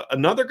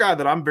another guy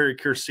that I'm very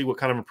curious to see what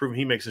kind of improvement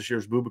he makes this year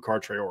is Boubacar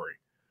Traore.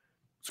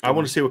 I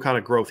want to see what kind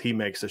of growth he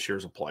makes this year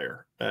as a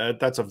player.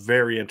 That's a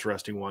very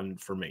interesting one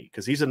for me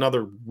because he's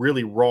another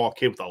really raw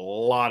kid with a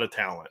lot of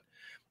talent.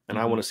 And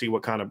I want to see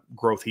what kind of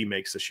growth he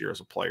makes this year as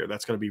a player.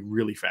 That's going to be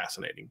really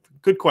fascinating.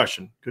 Good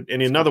question. Good.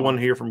 And another one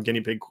here from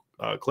Guinea Pig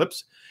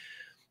Clips.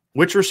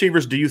 Which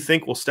receivers do you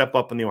think will step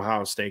up in the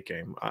Ohio State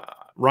game?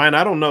 Ryan,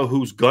 I don't know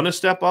who's going to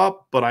step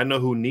up, but I know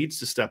who needs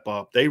to step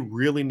up. They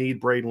really need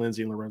Braden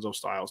Lindsey and Lorenzo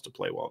Styles to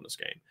play well in this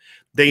game.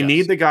 They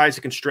need the guys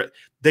who can stretch.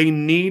 They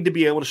need to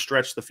be able to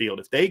stretch the field.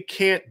 If they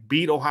can't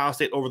beat Ohio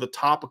State over the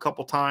top a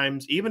couple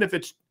times, even if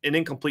it's an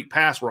incomplete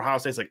pass where Ohio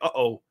State's like,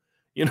 uh-oh,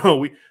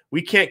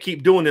 we can't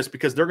keep doing this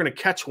because they're going to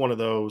catch one of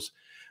those.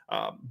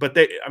 But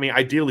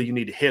ideally you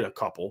need to hit a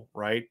couple,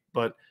 right?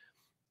 But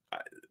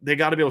they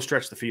got to be able to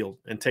stretch the field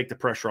and take the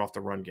pressure off the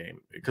run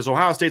game, because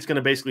Ohio State's going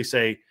to basically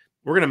say,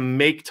 we're going to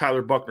make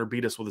Tyler Buchner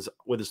beat us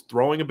with his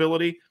throwing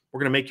ability. We're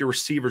going to make your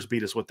receivers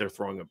beat us with their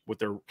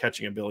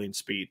catching ability and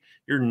speed.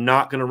 You're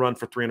not going to run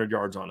for 300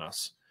 yards on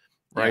us,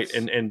 right?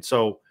 Yes. And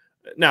so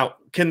now,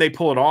 can they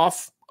pull it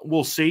off?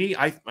 We'll see.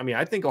 I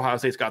think Ohio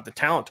State's got the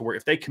talent to where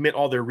if they commit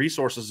all their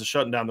resources to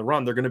shutting down the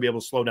run, they're going to be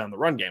able to slow down the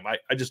run game.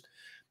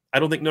 I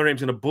don't think Notre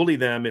Dame's going to bully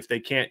them if they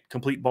can't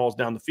complete balls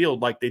down the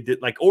field like they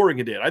did, like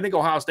Oregon did. I think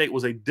Ohio State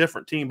was a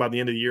different team by the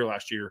end of the year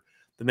last year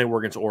than they were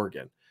against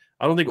Oregon.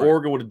 I don't think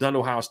Oregon would have done to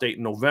Ohio State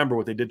in November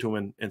what they did to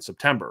them in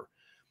September.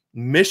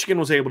 Michigan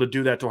was able to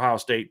do that to Ohio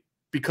State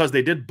because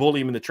they did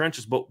bully him in the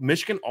trenches, but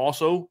Michigan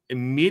also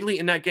immediately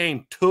in that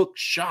game took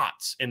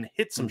shots and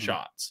hit some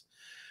shots.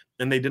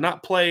 And they did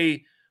not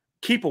play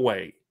keep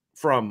away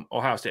from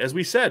Ohio State. As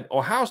we said,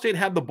 Ohio State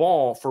had the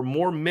ball for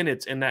more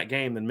minutes in that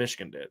game than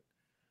Michigan did.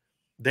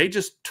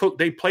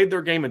 They played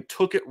their game and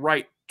took it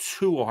right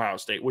to Ohio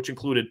State, which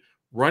included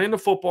running the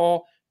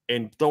football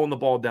and throwing the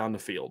ball down the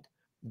field.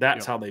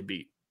 That's how they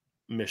beat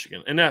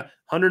Michigan. And that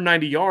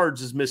 190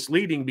 yards is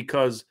misleading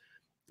because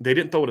they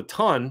didn't throw it a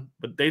ton,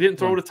 but they didn't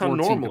throw it a ton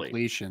normally.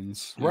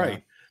 Completions. Right. Yeah.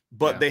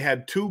 But they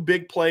had two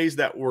big plays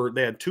they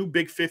had two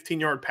big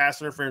 15-yard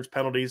pass interference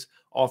penalties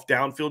off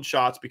downfield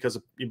shots because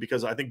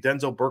I think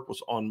Denzel Burke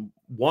was on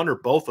one or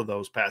both of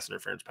those pass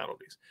interference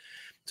penalties.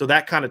 So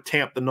that kind of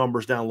tamped the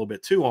numbers down a little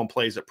bit too on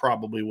plays that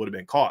probably would have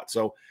been caught.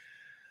 So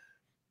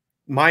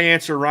my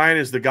answer, Ryan,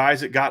 is the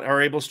guys that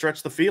are able to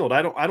stretch the field.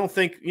 I don't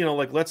think,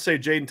 like let's say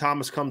Jaden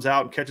Thomas comes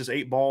out and catches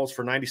 8 balls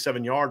for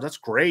 97 yards. That's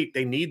great.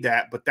 They need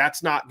that, but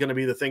that's not going to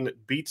be the thing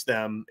that beats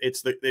them.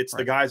 It's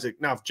the guys that,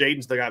 now if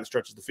Jaden's the guy that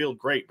stretches the field,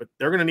 great, but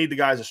they're going to need the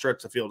guys that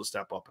stretch the field to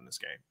step up in this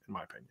game, in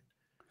my opinion.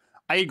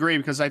 I agree,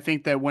 because I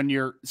think that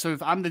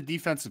if I'm the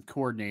defensive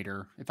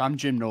coordinator, if I'm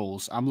Jim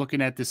Knowles, I'm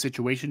looking at the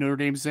situation Notre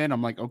Dame's in.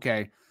 I'm like,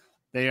 okay,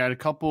 they had a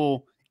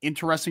couple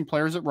interesting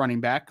players at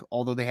running back,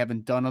 although they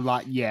haven't done a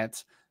lot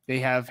yet. They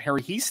have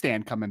Harry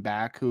Heastand coming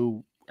back,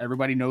 who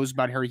everybody knows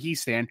about Harry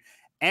Heastand.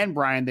 And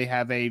Brian, they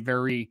have a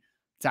very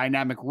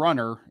dynamic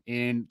runner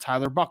in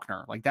Tyler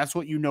Buchner. Like, that's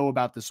what you know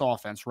about this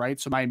offense, right?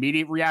 So my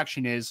immediate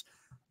reaction is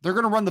they're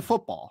going to run the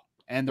football,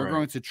 and they're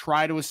going to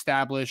try to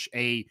establish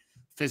a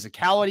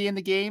physicality in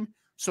the game.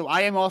 So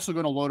I am also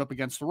going to load up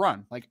against the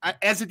run. Like,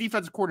 as a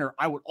defensive coordinator,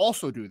 I would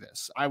also do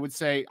this. I would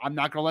say, I'm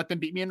not going to let them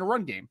beat me in the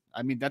run game.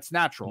 I mean, that's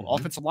natural.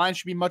 Offensive line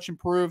should be much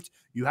improved.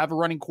 You have a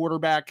running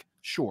quarterback.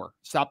 Sure.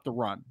 Stop the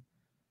run.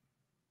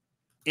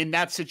 In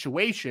that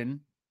situation,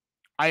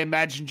 I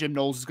imagine Jim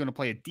Knowles is going to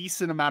play a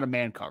decent amount of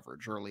man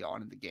coverage early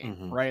on in the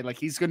game, right? Like,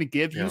 he's going to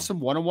give you some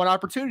one-on-one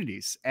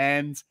opportunities.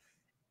 And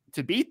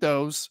to beat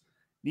those,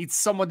 needs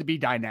someone to be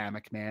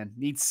dynamic, man.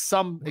 Needs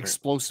some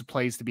explosive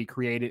plays to be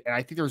created. And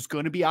I think there's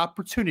going to be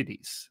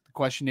opportunities. The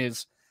question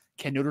is,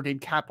 can Notre Dame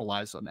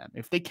capitalize on them?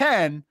 If they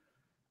can,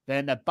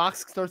 then that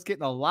box starts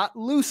getting a lot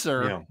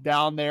looser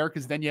down there,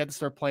 because then you have to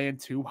start playing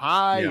too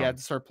high. You have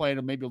to start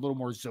playing maybe a little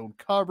more zone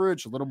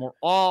coverage, a little more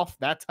off,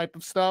 that type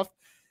of stuff.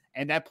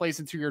 And that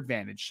plays into your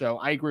advantage. So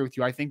I agree with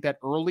you. I think that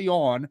early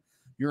on,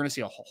 you're going to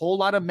see a whole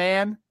lot of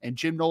man, and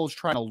Jim Knowles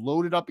trying to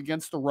load it up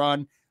against the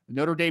run.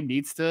 Notre Dame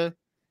needs to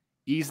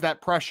ease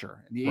that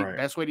pressure. And the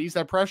best way to ease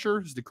that pressure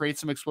is to create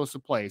some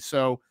explosive plays.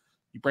 So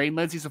Braden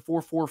Lindsey's a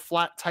 4.4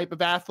 flat type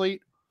of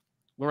athlete.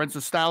 Lorenzo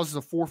Styles is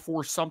a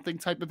 4.4 something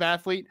type of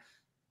athlete.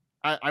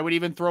 I would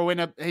even throw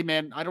in hey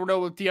man, I don't know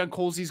what Deion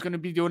Colsey's going to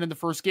be doing in the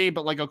first game,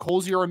 but like a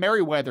Colsey or a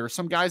Merriweather,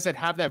 some guys that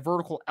have that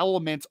vertical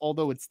element,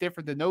 although it's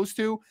different than those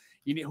two.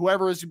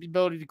 Whoever has the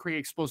ability to create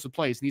explosive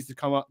plays needs to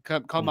come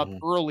up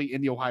early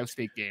in the Ohio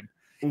State game.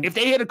 If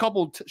they hit a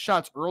couple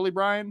shots early,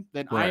 Brian,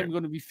 then I am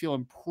going to be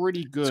feeling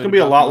pretty good. It's going to be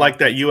a lot like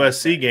that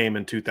USC game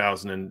in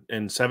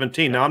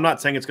 2017. Now, I'm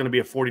not saying it's going to be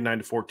a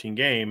 49-14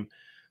 game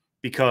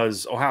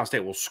because Ohio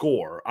State will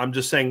score. I'm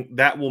just saying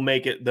that will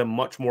make it the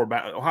much more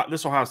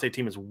this Ohio State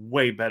team is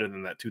way better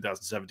than that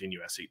 2017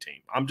 USC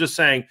team. I'm just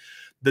saying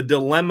the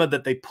dilemma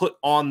that they put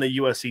on the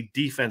USC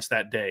defense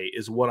that day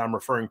is what I'm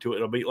referring to.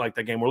 It'll be like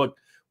that game where, look,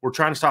 we're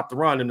trying to stop the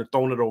run and they're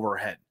throwing it over our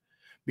head.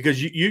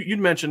 Because you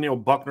mentioned,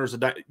 Buchner's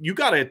you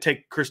got to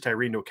take Chris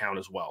Tyree into account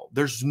as well.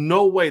 There's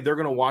no way they're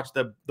going to watch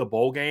the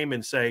bowl game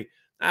and say,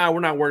 we're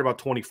not worried about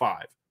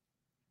 25,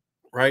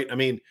 right? I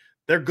mean,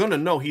 they're going to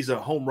know he's a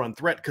home run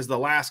threat because the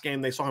last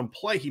game they saw him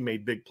play, he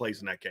made big plays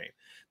in that game.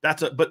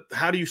 But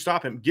how do you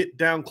stop him? Get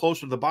down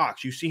closer to the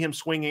box. You see him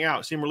swinging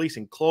out, see him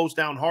releasing, close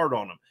down hard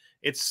on him.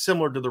 It's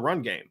similar to the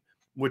run game.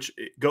 which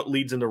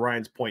leads into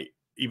Ryan's point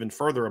even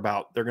further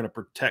about they're going to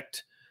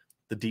protect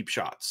the deep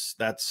shots.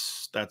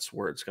 That's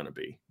where it's going to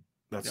be.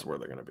 That's where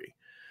they're going to be.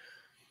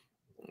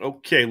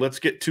 Okay, let's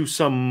get to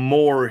some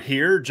more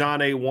here. John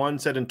A1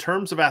 said, in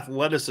terms of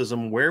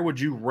athleticism, where would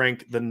you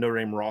rank the Notre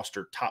Dame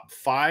roster? Top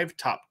 5,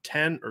 top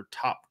 10, or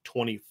top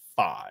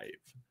 25?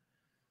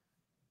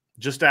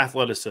 Just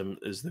athleticism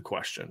is the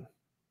question.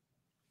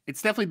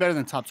 It's definitely better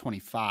than top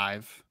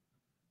 25.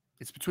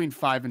 It's between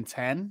 5 and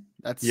 10.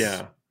 That's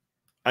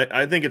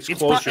I think it's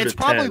closer to 10. It's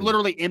probably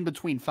literally in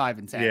between 5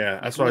 and 10. Yeah,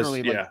 that's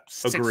literally like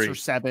 6 or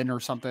 7 or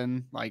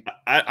something. Like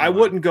I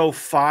wouldn't go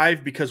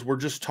 5 because we're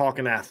just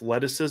talking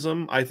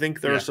athleticism. I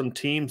think there are some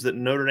teams that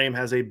Notre Dame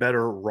has a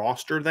better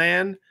roster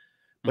than,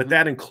 but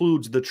that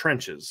includes the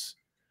trenches.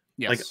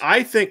 Yes. Like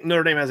I think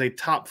Notre Dame has a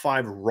top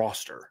 5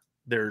 roster.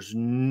 There's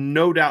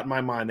no doubt in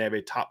my mind they have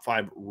a top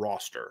 5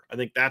 roster. I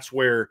think that's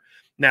where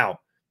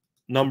now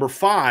number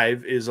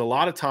 5 is a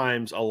lot of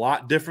times a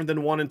lot different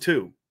than 1 and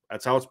 2.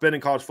 That's how it's been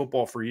in college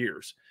football for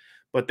years.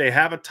 But they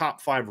have a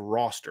top 5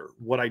 roster.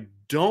 What I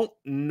don't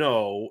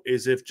know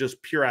is if just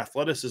pure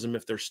athleticism,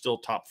 if they're still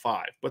top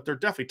 5. But they're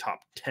definitely top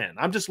 10.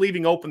 I'm just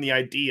leaving open the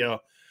idea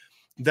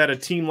that a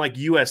team like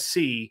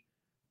USC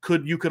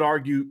you could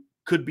argue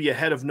could be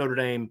ahead of Notre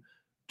Dame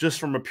just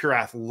from a pure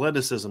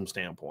athleticism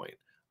standpoint.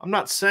 I'm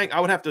not saying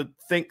I would have to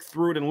think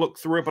through it and look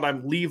through it, but I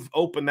leave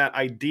open that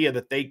idea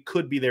that they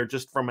could be there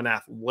just from an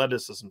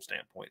athleticism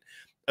standpoint.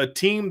 A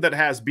team that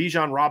has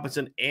Bijan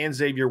Robinson and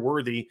Xavier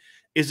Worthy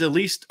is at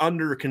least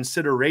under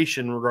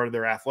consideration regarding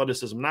their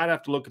athleticism. And I'd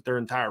have to look at their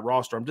entire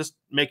roster. I'm just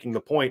making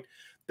the point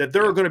that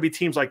there are going to be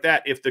teams like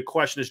that if the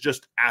question is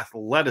just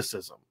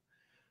athleticism,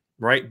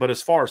 right? But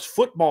as far as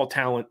football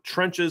talent,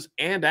 trenches,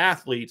 and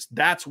athletes,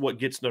 that's what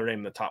gets Notre Dame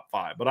in the top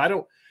 5.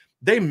 But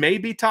they may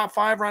be top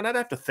 5, Ryan. I'd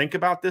have to think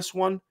about this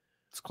one.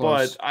 It's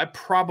close. But I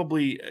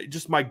probably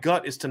just my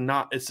gut is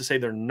to say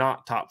they're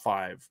not top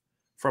 5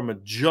 from a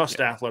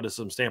just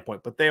athleticism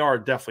standpoint, but they are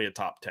definitely a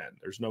top 10.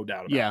 There's no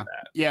doubt about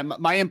that. Yeah.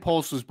 My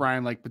impulse was,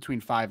 Brian, like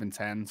between 5 and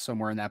 10,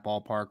 somewhere in that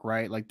ballpark,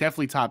 right? Like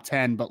definitely top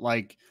 10, but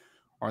like,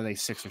 are they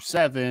 6 or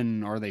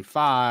 7? Are they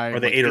 5? Are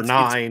they 8 or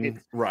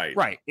 9?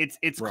 Right.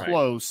 It's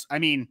close. I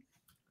mean,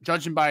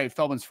 judging by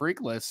Feldman's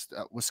freak list,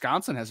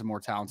 Wisconsin has a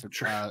more talented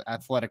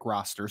athletic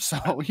roster.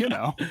 So, you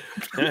know.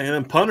 And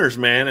then punters,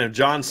 man. And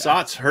John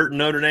Sott's hurting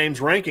Notre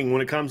Dame's ranking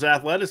when it comes to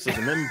athleticism.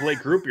 Him and Blake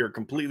Rupier are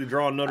completely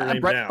drawing Notre Dame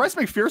down. Bryce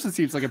McPherson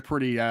seems like a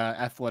pretty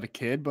athletic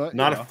kid, but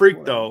not a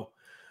freak, though.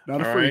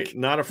 Not a freak. Right?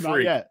 Not a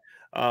freak. Not yet.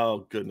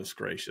 Oh, goodness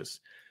gracious.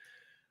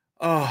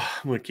 Oh,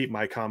 I'm going to keep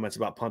my comments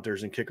about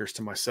punters and kickers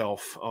to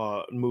myself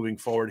moving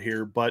forward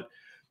here. But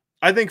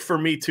I think for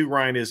me too,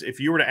 Ryan, is if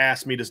you were to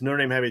ask me, does Notre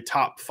Dame have a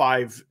top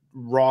 5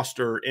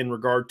 roster in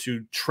regard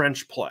to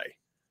trench play?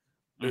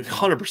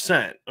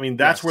 100%. I mean,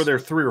 that's where they're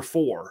 3 or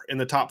 4 in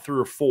the top 3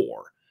 or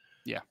 4.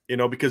 Yeah. You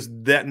know, because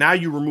that now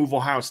you remove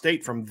Ohio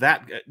State from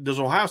that. Does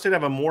Ohio State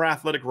have a more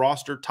athletic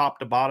roster top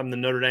to bottom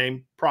than Notre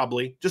Dame?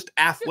 Probably. Just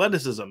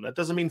athleticism. That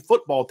doesn't mean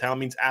football talent,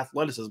 means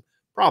athleticism.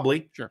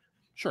 Probably. Sure.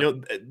 You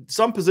know,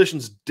 some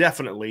positions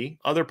definitely,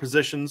 other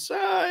positions,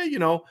 you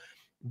know,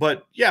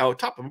 but yeah,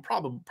 top of them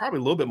probably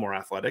a little bit more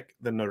athletic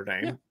than Notre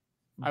Dame. Yeah,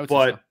 I would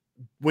but say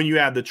so. When you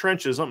add the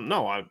trenches,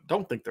 no, I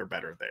don't think they're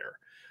better there.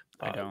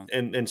 I don't.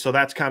 And so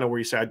that's kind of where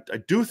you say I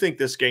do think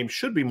this game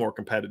should be more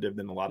competitive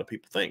than a lot of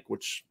people think,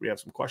 which we have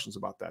some questions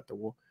about that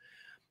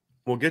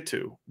we'll get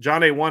to.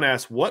 John A1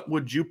 asks, what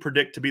would you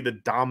predict to be the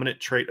dominant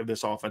trait of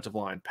this offensive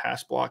line,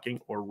 pass blocking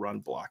or run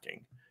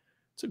blocking?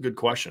 It's a good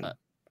question.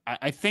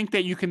 I think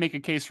that you can make a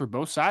case for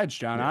both sides,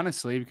 John,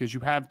 honestly, because you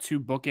have 2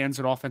 bookends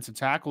at offensive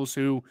tackles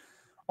who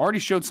already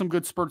showed some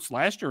good spurts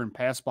last year in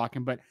pass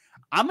blocking, but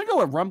I'm going to go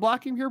with run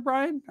blocking here,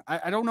 Brian.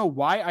 I don't know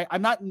why.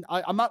 I'm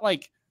not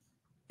like,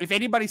 if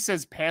anybody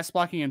says pass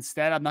blocking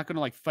instead, I'm not going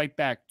to like fight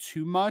back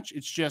too much.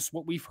 It's just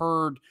what we've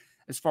heard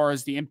as far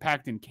as the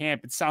impact in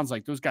camp. It sounds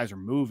like those guys are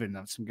moving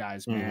some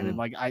guys, man. And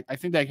like, I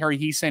think that Harry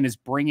Heason is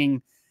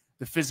bringing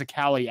the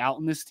physicality out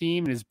in this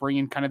team and is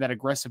bringing kind of that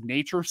aggressive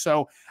nature.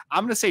 So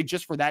I'm going to say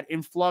just for that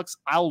influx,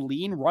 I'll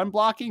lean run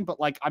blocking, but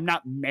like, I'm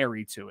not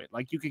married to it.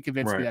 Like you could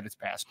convince me that it's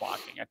pass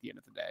blocking at the end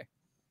of the day.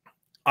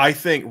 I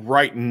think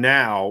right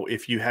now,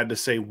 if you had to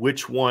say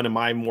which one am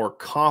I more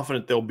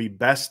confident they'll be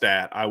best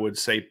at, I would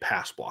say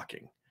pass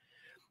blocking,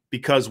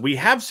 because we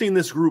have seen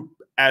this group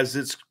as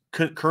it's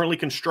currently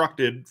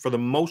constructed for the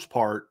most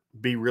part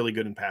be really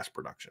good in pass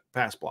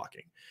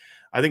blocking.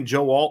 I think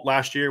Joe Alt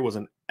last year was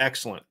an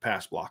excellent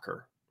pass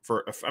blocker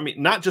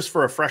not just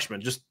for a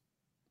freshman, just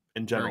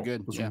in general. Very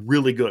good. Was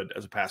really good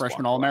as a pass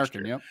freshman blocker.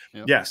 All-American. Yep.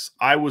 Yes.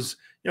 I was,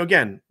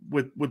 again,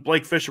 with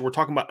Blake Fisher, we're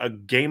talking about a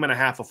game and a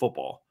half of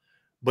football.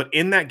 But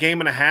in that game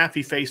and a half,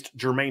 he faced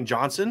Jermaine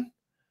Johnson,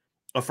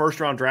 a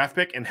first-round draft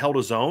pick, and held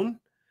his own,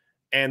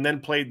 and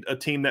then played a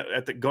team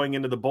that going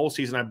into the bowl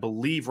season, I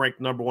believe, ranked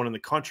number 1 in the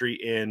country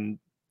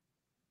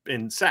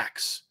in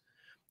sacks.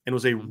 And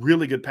was a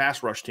really good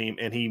pass rush team,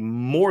 and he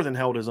more than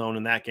held his own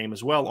in that game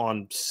as well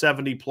on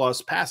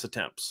 70-plus pass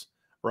attempts,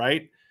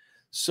 right?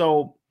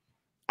 So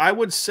I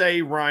would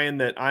say, Ryan,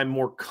 that I'm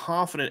more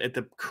confident at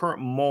the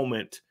current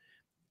moment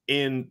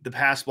in the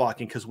pass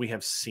blocking because we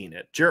have seen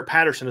it. Jarrett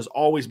Patterson has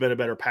always been a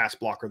better pass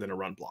blocker than a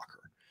run blocker.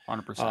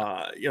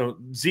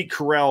 100%. Zeke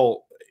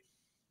Correll,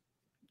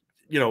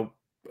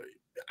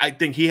 I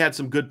think he had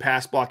some good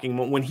pass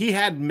blocking. When he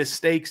had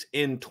mistakes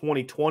in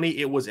 2020,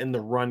 it was in the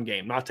run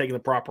game, not taking the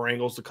proper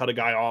angles to cut a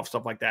guy off,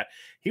 stuff like that.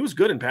 He was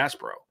good in pass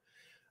pro.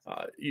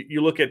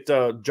 You look at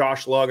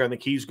Josh Lugg, I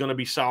think he's going to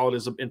be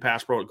solid in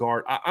pass pro at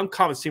guard. I'm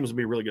confident this team is going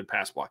to be really good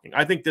pass blocking.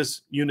 I think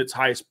this unit's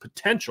highest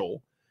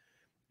potential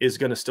is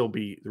going to still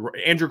be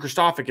Andrew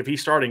Kristofic. If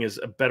he's starting, is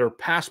a better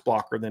pass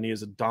blocker than he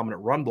is a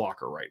dominant run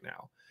blocker right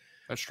now.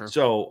 That's true.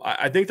 So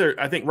I think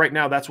right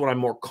now that's what I'm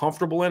more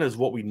comfortable in is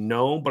what we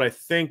know. But I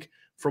think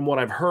from what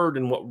I've heard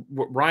and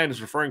what Ryan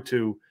is referring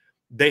to,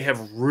 they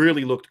have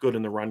really looked good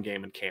in the run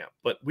game in camp,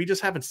 but we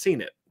just haven't seen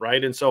it,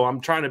 right? And so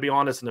I'm trying to be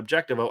honest and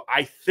objective.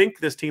 I think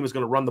this team is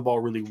going to run the ball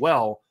really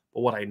well,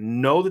 but what I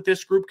know that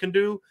this group can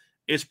do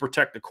is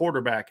protect the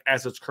quarterback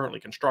as it's currently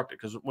constructed.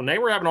 Because when they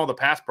were having all the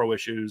pass pro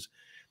issues,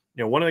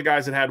 one of the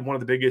guys that had one of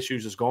the big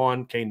issues is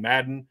gone, Kane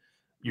Madden.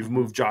 You've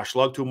moved Josh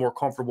Lugg to a more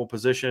comfortable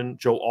position.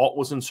 Joe Alt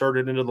was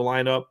inserted into the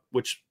lineup,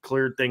 which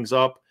cleared things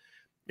up.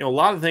 A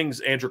lot of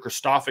things, Andrew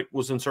Kristofic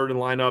was inserted in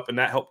the lineup, and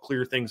that helped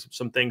clear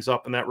some things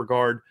up in that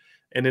regard.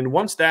 And then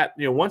once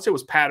it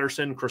was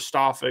Patterson,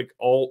 Kristofic,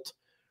 Alt,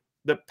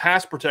 the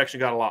pass protection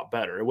got a lot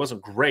better. It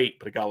wasn't great,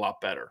 but it got a lot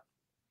better.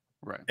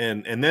 Right.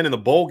 And then in the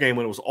bowl game,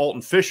 when it was Alt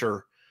and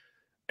Fisher,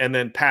 and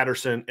then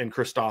Patterson and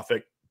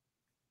Kristofic,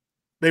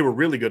 they were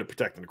really good at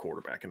protecting the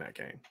quarterback in that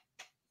game.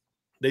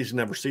 They just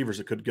didn't have receivers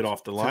that could get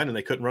off the line, and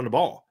they couldn't run the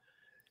ball.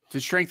 To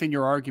strengthen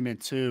your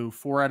argument, too,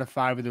 4 out of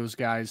 5 of those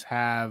guys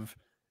have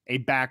a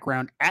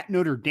background at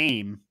Notre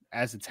Dame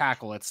as a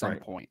tackle at some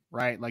point,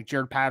 right? Like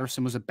Jared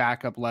Patterson was a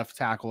backup left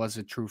tackle as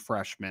a true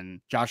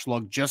freshman. Josh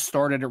Lugg just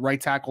started at right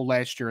tackle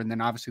last year, and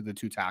then obviously the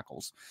 2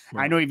 tackles.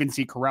 Right. I know even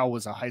Zeke Correll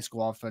was a high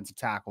school offensive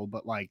tackle,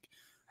 but like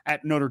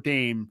at Notre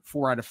Dame,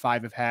 4 out of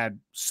 5 have had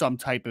some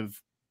type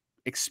of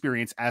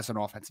experience as an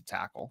offensive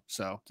tackle.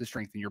 So to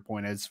strengthen your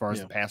point as far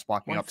as the pass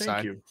blocking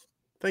upside.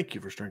 Thank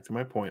you for strengthening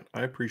my point.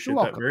 I appreciate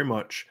that very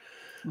much.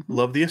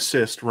 Love the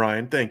assist,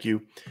 Ryan. Thank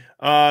you.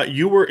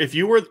 If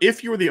you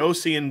were the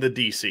OC in the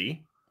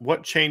DC,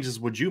 what changes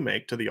would you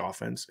make to the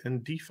offense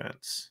and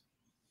defense?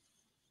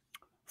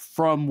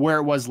 From where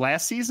it was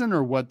last season,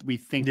 or what we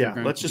think? Yeah,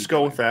 let's just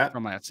go with that.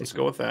 From last season. Let's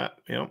go with that.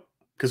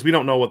 Because we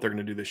don't know what they're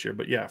going to do this year,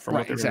 but yeah, from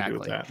what they're going to do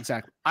with that.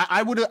 Exactly.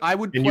 I would.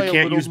 And you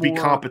can't use be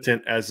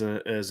competent as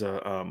an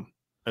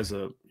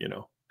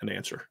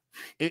answer.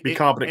 Be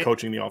competent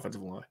coaching the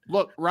offensive line.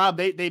 Look, Rob,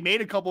 they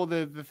made a couple of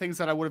the things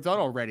that I would have done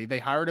already. They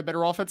hired a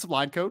better offensive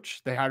line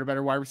coach. They hired a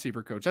better wide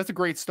receiver coach. That's a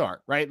great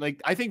start, right?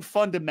 Like, I think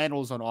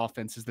fundamentals on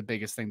offense is the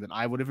biggest thing that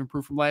I would have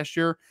improved from last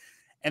year.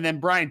 And then,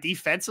 Brian,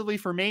 defensively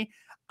for me,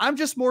 I'm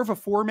just more of a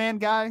 4-man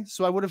guy.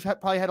 So I would have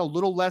probably had a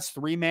little less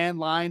 3-man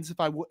lines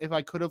if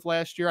I could have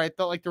last year. I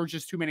felt like there were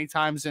just too many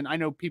times, and I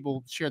know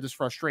people share this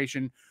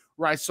frustration,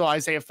 where I saw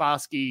Isaiah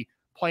Foskey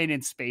playing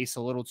in space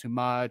a little too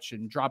much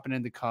and dropping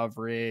into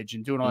coverage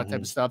and doing all that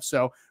type of stuff.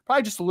 So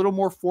probably just a little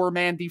more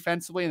 4-man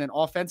defensively. And then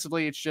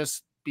offensively, it's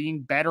just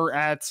being better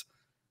at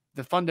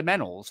the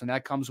fundamentals. And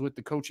that comes with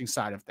the coaching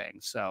side of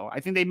things. So I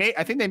think they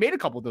made a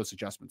couple of those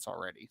adjustments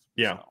already.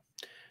 Yeah. So.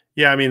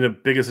 Yeah. I mean, the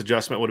biggest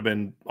adjustment would have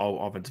been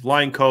all offensive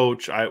line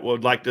coach. I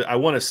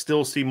want to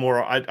still see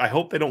more. I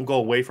hope they don't go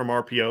away from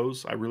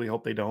RPOs. I really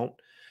hope they don't.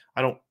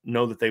 I don't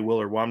know that they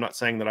will, I'm not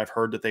saying that I've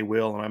heard that they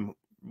will, and I'm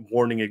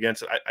warning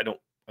against it. I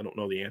don't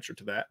know the answer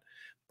to that.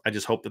 I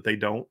just hope that they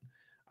don't.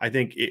 I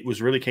think it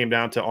really came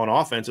down to on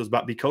offense, it was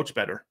about be coached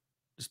better.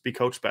 Just be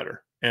coached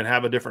better and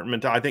have a different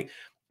mentality.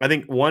 I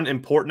think one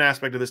important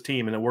aspect of this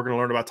team, and that we're going to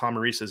learn about Tommy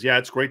Rees, is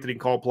it's great that he can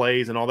call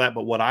plays and all that.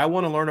 But what I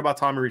want to learn about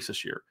Tommy Rees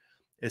this year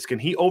is, can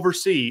he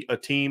oversee a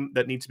team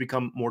that needs to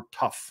become more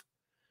tough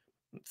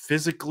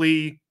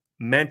physically,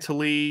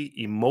 mentally,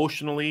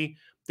 emotionally?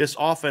 This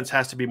offense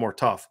has to be more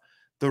tough.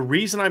 The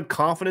reason I'm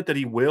confident that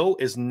he will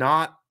is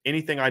not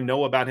anything I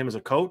know about him as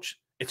a coach.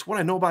 It's what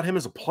I know about him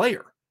as a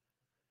player.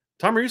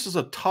 Tommy Rees is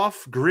a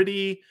tough,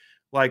 gritty,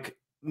 like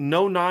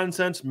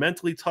no-nonsense,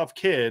 mentally tough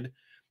kid.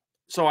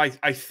 So I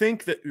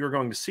think that you're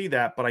going to see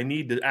that, but I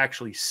need to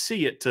actually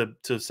see it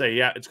to say,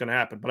 yeah, it's going to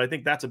happen. But I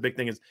think that's a big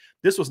thing, is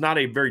this was not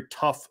a very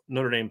tough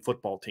Notre Dame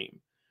football team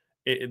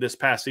this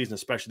past season,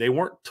 especially. They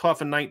weren't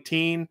tough in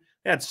 19.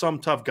 They had some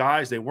tough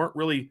guys. They weren't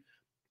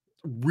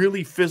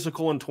really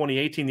physical in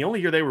 2018. The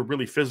only year they were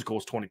really physical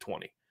was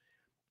 2020.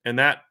 And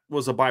that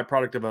was a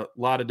byproduct of a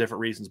lot of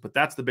different reasons. But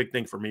that's the big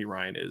thing for me,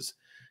 Ryan,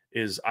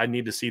 is I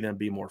need to see them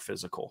be more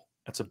physical.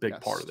 That's a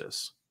big part of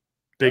this.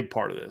 Big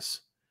part of this.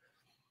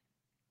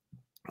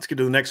 Let's get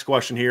to the next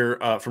question here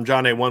from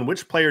John A1.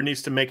 Which player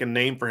needs to make a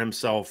name for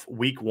himself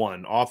week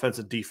 1, offense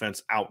and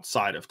defense,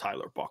 outside of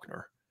Tyler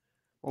Buchner?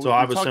 Well, so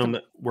I've assumed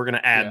that we're going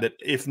to add that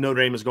if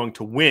Notre Dame is going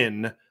to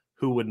win,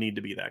 who would need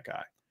to be that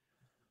guy?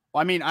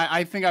 Well, I mean,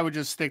 I think I would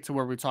just stick to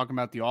where we were talking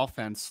about the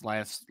offense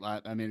a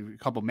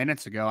couple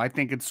minutes ago. I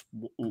think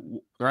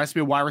there has to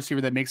be a wide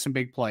receiver that makes some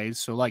big plays.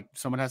 So, like,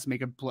 someone has to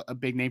make a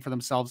big name for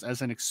themselves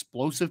as an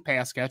explosive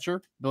pass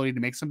catcher, ability to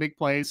make some big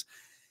plays.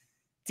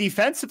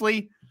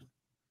 Defensively,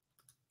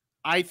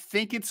 I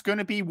think it's going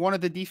to be one of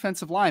the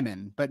defensive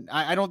linemen, but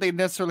I don't think it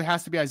necessarily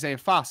has to be Isaiah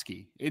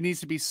Foskey. It needs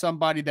to be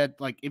somebody that,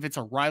 like, if it's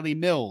a Riley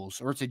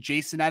Mills or it's a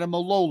Jason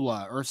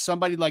Adamalola or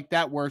somebody like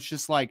that, where it's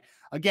just like,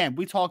 again,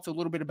 we talked a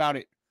little bit about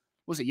it.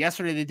 Was it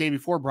yesterday or the day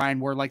before, Brian,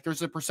 where like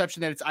there's a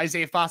perception that it's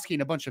Isaiah Foskey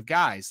and a bunch of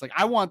guys. Like,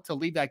 I want to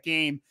leave that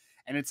game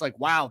and it's like,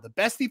 wow, the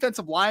best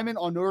defensive lineman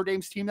on Notre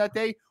Dame's team that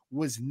day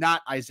was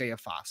not Isaiah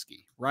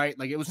Foskey, right?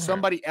 Like, it was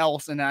somebody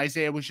else, and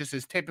Isaiah was just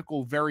his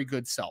typical very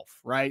good self,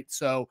 right?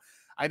 So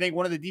I think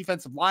one of the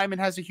defensive linemen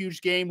has a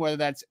huge game, whether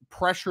that's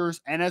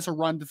pressures and as a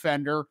run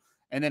defender,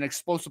 and then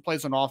explosive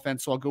plays on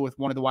offense. So I'll go with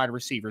one of the wide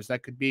receivers.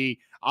 That could be,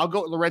 I'll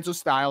go with Lorenzo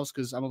Styles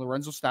because I'm a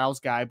Lorenzo Styles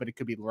guy, but it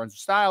could be Lorenzo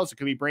Styles. It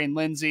could be Brain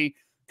Lindsay.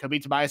 It could be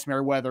Tobias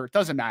Merriweather. It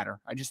doesn't matter.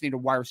 I just need a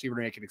wide receiver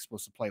to make an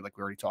explosive play like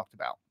we already talked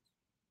about.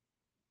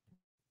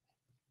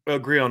 I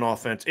agree on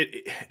offense.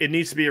 It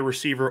needs to be a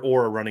receiver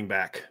or a running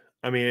back.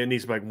 I mean, it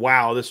needs to be like,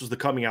 wow, this was the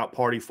coming out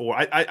party for.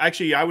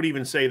 I would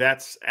even say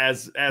that's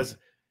as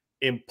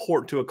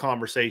important to a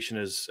conversation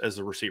as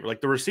the receiver. Like,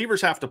 the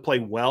receivers have to play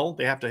well.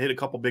 They have to hit a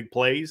couple big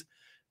plays.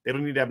 They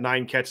don't need to have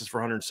 9 catches for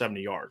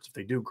 170 yards. If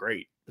they do,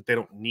 great, but they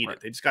don't need it.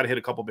 They just got to hit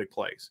a couple big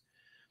plays.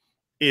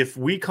 If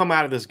we come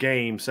out of this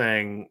game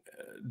saying,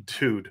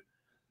 dude,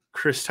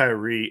 Chris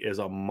Tyree is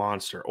a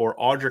monster, or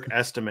Audric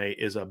Estime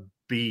is a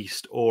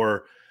beast,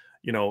 or,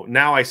 you know,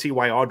 now I see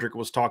why Audric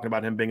was talking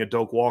about him being a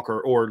Doak Walker,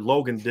 or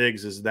Logan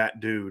Diggs is that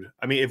dude.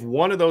 I mean, if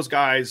one of those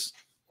guys,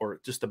 or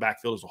just the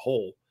backfield as a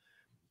whole,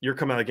 you're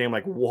coming out of the game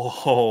like,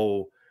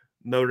 whoa,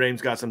 Notre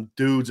Dame's got some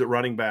dudes at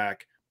running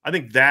back, I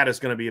think that is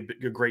going to be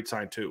a great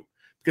sign too.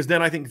 Because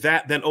then I think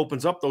that then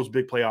opens up those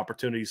big play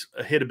opportunities,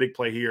 hit a big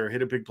play here,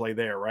 hit a big play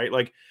there, right?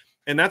 Like,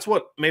 and that's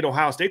what made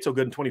Ohio State so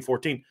good in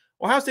 2014.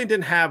 Ohio State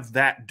didn't have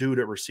that dude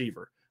at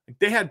receiver. Like,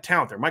 they had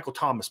talent there. Michael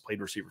Thomas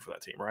played receiver for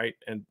that team, right?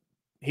 And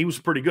he was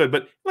pretty good,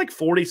 but like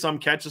 40-some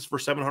catches for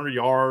 700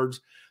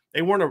 yards.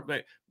 They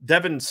weren't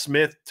Devin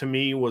Smith, to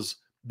me, was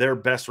their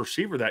best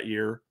receiver that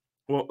year.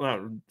 Well,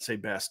 not say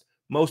best,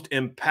 most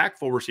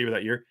impactful receiver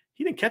that year.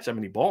 He didn't catch that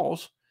many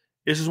balls.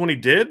 This is when he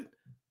did,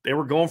 they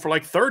were going for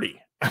like 30.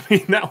 I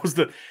mean, that was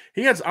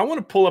I want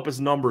to pull up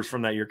his numbers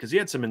from that year because he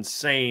had some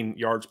insane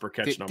yards per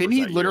catch numbers. Didn't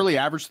he literally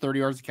average 30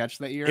 yards a catch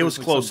that year? It was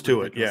like close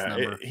to it.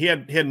 Yeah. He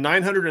had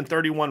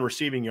 931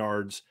 receiving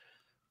yards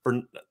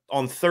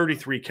on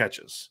 33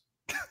 catches,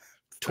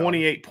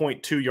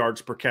 28.2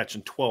 yards per catch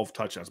and 12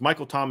 touchdowns.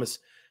 Michael Thomas,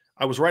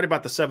 I was right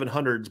about the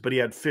 700s, but he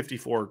had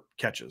 54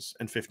 catches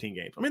in 15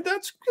 games. I mean,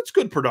 that's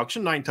good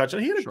production, 9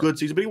 touchdowns. He had a good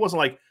season, but he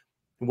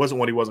wasn't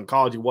what he was in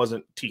college. He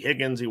wasn't T.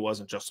 Higgins. He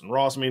wasn't Justin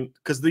Ross. I mean,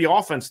 because the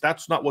offense,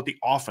 that's not what the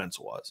offense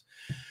was.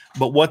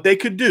 But what they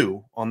could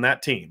do on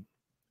that team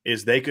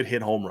is they could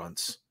hit home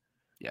runs.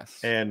 Yes.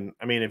 And,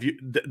 I mean, if you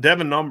 –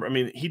 Devin Number, I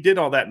mean, he did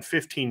all that in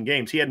 15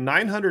 games. He had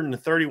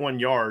 931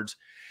 yards.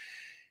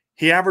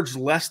 He averaged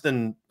less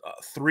than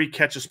 3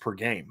 catches per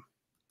game.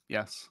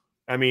 Yes.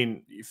 I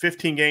mean,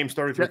 15 games,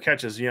 33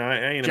 catches. You know,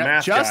 I ain't a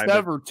math guy. Just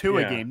over 2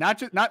 a game,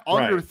 not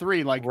under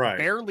 3, like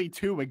barely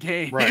 2 a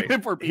game. Right.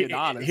 If we're being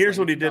honest. Here's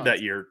what he did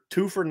that year: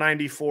 2 for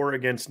 94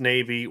 against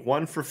Navy,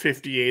 1 for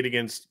 58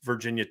 against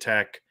Virginia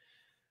Tech.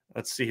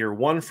 Let's see here: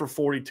 1 for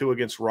 42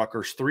 against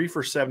Rutgers, 3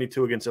 for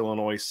 72 against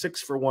Illinois,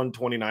 6 for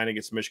 129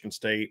 against Michigan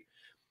State.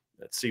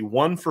 Let's see,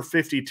 1 for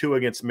 52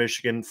 against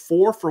Michigan,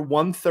 4 for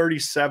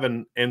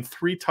 137 and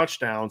 3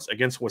 touchdowns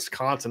against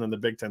Wisconsin in the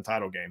Big Ten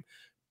title game.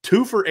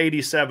 2 for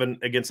 87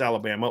 against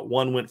Alabama,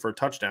 1 went for a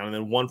touchdown, and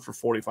then 1 for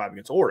 45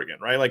 against Oregon,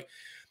 right? Like,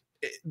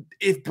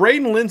 if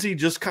Braden Lindsay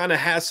just kind of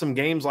has some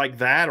games like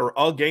that, or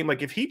a game,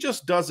 like if he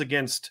just does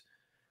against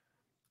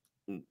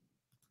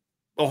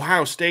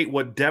Ohio State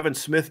what Devin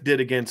Smith did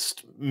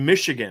against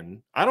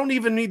Michigan, I don't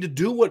even need to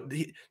do what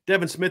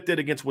Devin Smith did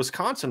against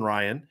Wisconsin,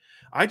 Ryan.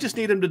 I just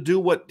need him to do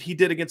what he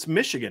did against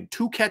Michigan.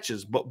 2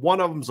 catches, but one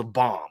of them's a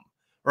bomb.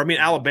 Or, I mean,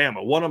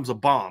 Alabama, one of them's a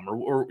bomb.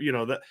 Or you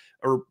know,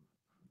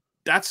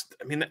 that's,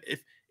 I mean,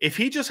 if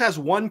he just has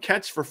 1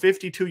 catch for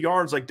 52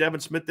 yards like Devin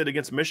Smith did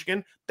against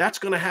Michigan, that's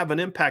going to have an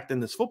impact in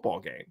this football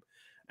game.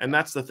 And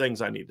that's the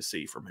things I need to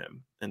see from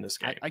him in this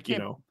game.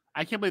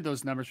 I can't believe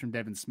those numbers from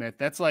Devin Smith.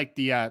 That's like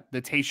the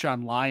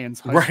Tayshaun Lions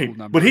high school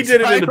numbers. But he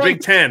did it in the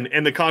Big Ten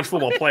and the college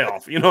football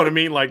playoff. You know what I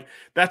mean? Like,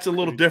 that's a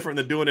little different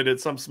than doing it at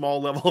some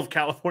small level of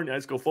California high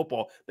school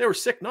football. They were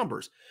sick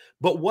numbers.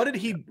 But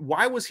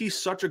why was he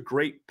such a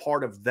great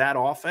part of that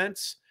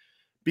offense?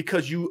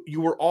 Because you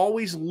were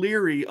always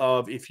leery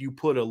of, if you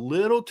put a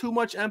little too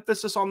much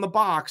emphasis on the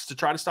box to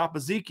try to stop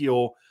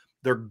Ezekiel,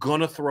 they're going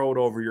to throw it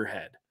over your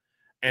head.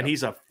 And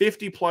he's a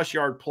 50-plus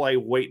yard play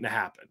waiting to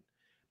happen.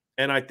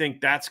 And I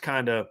think that's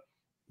kind of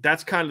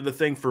that's kind of the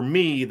thing for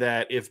me,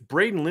 that if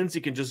Braden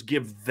Lindsey can just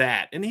give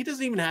that, and he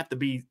doesn't even have to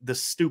be the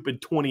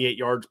stupid 28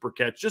 yards per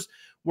catch, just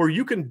where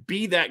you can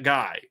be that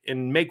guy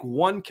and make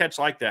one catch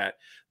like that,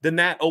 then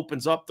that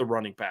opens up the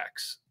running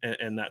backs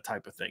and that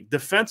type of thing.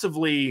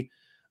 Defensively,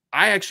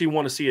 I actually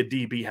want to see a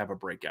DB have a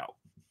breakout.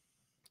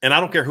 And I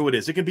don't care who it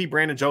is. It can be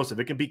Brandon Joseph.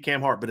 It can be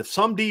Cam Hart. But if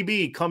some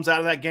DB comes out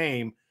of that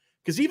game,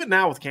 because even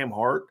now with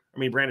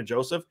Brandon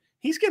Joseph,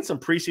 he's getting some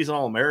preseason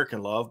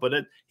All-American love, but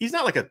he's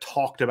not like a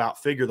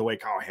talked-about figure the way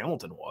Kyle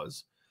Hamilton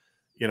was.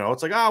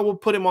 It's like, we'll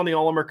put him on the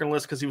All-American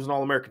list because he was an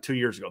All-American 2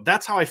 years ago.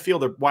 That's how I feel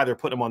why they're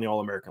putting him on the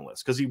All-American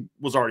list, because he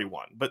was already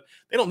one. But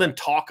they don't then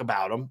talk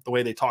about him the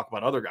way they talk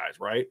about other guys,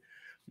 right?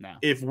 No.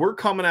 If we're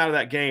coming out of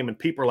that game and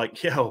people are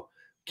like, yo,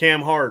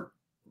 Cam Hart,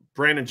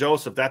 Brandon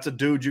Joseph, that's a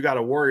dude you got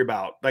to worry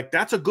about. Like,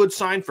 that's a good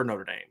sign for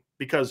Notre Dame,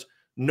 because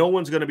no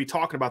one's going to be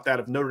talking about that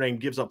if Notre Dame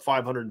gives up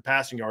 500 in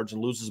passing yards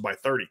and loses by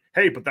 30.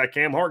 Hey, but that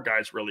Cam Hart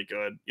guy's really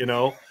good.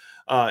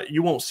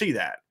 You won't see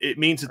that. It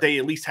means that they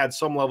at least had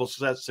some level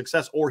of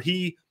success, or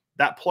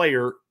that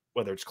player,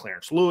 whether it's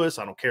Clarence Lewis,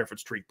 I don't care if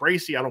it's Tariq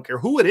Bracy, I don't care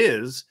who it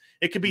is.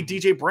 It could be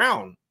DJ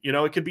Brown,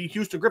 it could be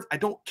Houston Griffin. I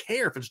don't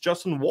care if it's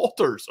Justin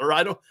Walters, or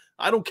I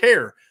don't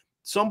care.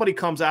 Somebody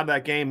comes out of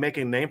that game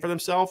making a name for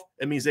themselves.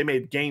 It means they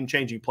made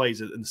game-changing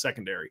plays in the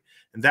secondary,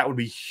 and that would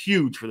be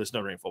huge for this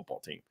Notre Dame football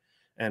team.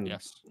 And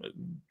yes,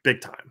 big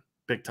time.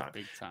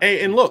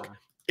 Hey, and look,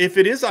 if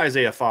it is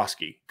Isaiah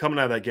Foskey coming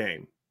out of that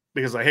game,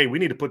 because hey, we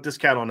need to put this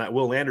cat on that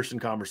Will Anderson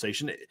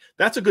conversation,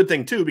 that's a good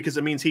thing too, because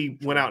it means he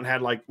went out and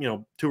had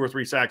 2 or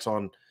 3 sacks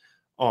on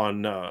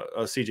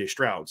CJ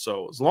Stroud.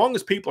 So as long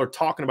as people are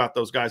talking about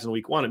those guys in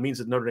week 1, it means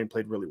that Notre Dame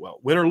played really well.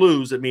 Win or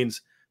lose, it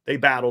means they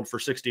battled for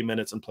 60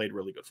 minutes and played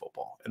really good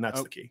football, and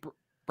that's the key.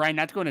 Brian,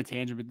 not to go on a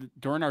tangent, but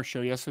during our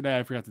show yesterday,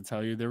 I forgot to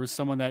tell you, there was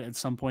someone that at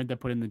some point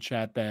that put in the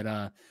chat that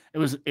I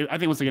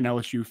think it was like an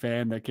LSU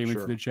fan that came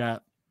into the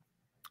chat.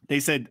 They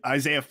said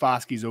Isaiah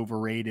Foskey's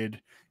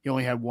overrated. He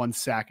only had 1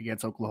 sack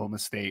against Oklahoma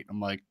State. I'm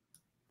like,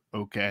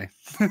 okay.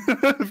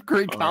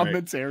 Great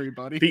commentary,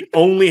 buddy. If he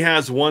only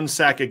has 1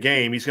 sack a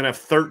game, he's going to have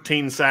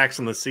 13 sacks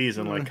in the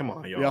season. Like, come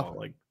on,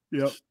 y'all.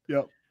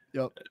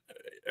 Yep.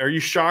 Are you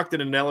shocked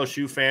that an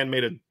LSU fan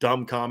made a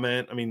dumb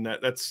comment? I mean,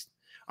 that's –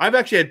 I've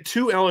actually had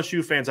 2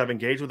 LSU fans I've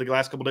engaged with the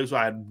last couple of days who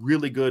I had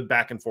really good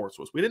back and forth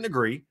with. We didn't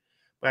agree,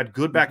 but I had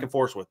good back and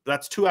forth with.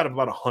 That's 2 out of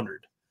about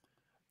 100.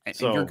 And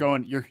so you're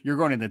going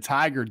in the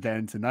Tiger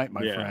Den tonight,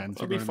 my friend.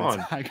 It'll be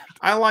fun.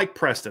 I like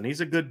Preston. He's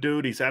a good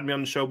dude. He's had me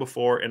on the show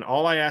before, and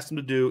all I asked him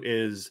to do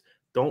is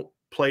don't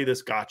play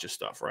this gotcha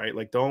stuff, right?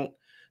 Like don't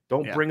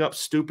bring up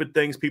stupid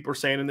things people are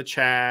saying in the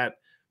chat.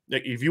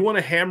 Like, if you want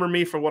to hammer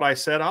me for what I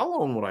said, I'll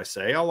own what I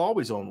say. I'll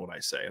always own what I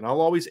say, and I'll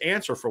always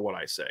answer for what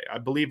I say. I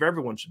believe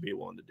everyone should be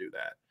willing to do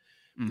that.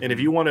 Mm-hmm. And if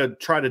you want to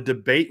try to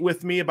debate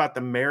with me about the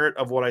merit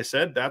of what I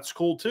said, that's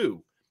cool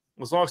too,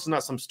 as long as it's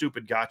not some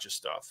stupid gotcha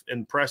stuff.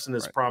 And Preston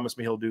has promised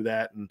me he'll do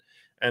that.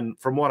 And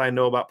from what I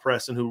know about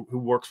Preston, who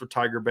works for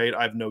Tiger Bait,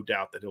 I have no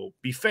doubt that he'll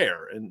be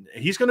fair, and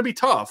he's going to be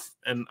tough,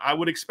 and I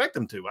would expect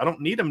him to. I don't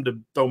need him to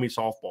throw me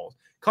softballs.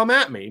 Come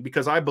at me,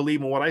 because I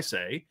believe in what I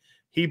say.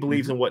 He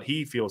believes in what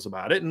he feels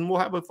about it, and we'll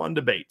have a fun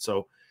debate.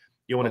 So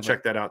you want to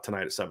check that out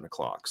tonight at 7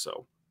 o'clock.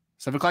 So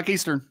 7 o'clock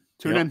Eastern.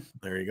 Tune in.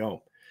 There you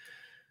go.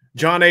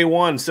 John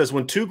A1 says,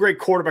 when 2 great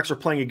quarterbacks are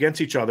playing against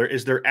each other,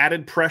 is there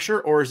added pressure,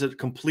 or is it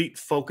complete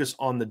focus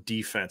on the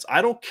defense?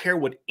 I don't care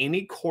what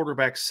any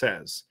quarterback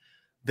says.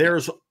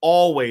 There's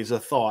always a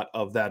thought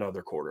of that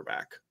other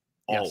quarterback.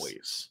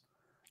 Always.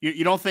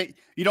 You don't think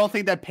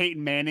that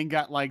Peyton Manning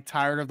got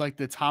tired of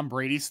the Tom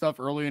Brady stuff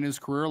early in his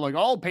career? Like,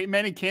 oh, Peyton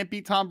Manning can't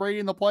beat Tom Brady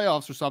in the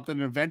playoffs or something.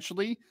 And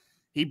eventually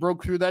he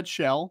broke through that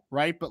shell,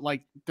 right? But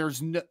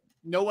there's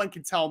no one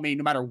can tell me,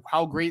 no matter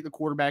how great the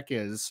quarterback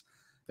is,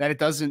 that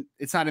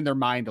it's not in their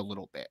mind a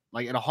little bit.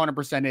 Like, it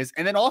 100% is.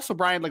 And then also,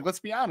 Brian, let's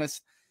be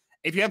honest,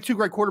 if you have 2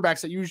 great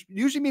quarterbacks, that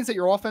usually means that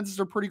your offenses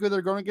are pretty good.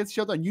 They're going against each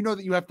other, and you know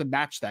that you have to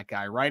match that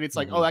guy, right? It's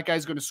like, oh, that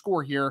guy's going to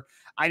score here.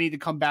 I need to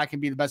come back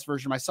and be the best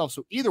version of myself.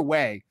 So either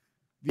way,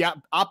 the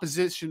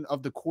opposition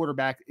of the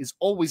quarterback is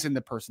always in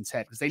the person's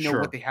head, because they know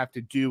what they have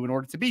to do in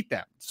order to beat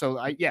them.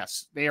 So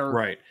yes, they are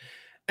right.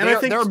 And I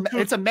think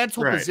it's a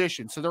mental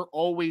position. So they're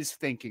always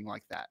thinking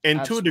like that.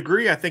 And to a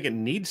degree, I think it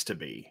needs to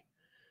be.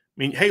 I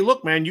mean, hey,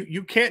 look, man,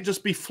 you can't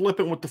just be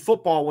flippant with the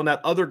football when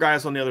that other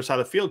guy's on the other side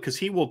of the field, because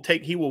he will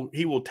take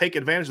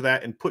advantage of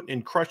that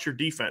and crush your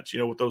defense,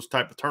 with those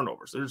type of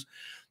turnovers.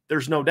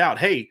 There's no doubt.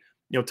 Hey,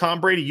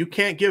 Tom Brady, you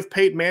can't give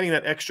Peyton Manning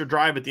that extra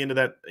drive at the end of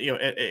that,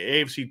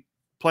 AFC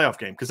playoff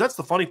game, because that's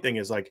the funny thing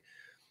is,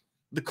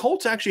 the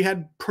Colts actually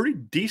had pretty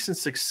decent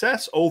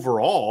success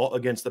overall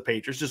against the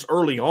Patriots. Just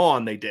early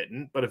on they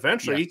didn't, but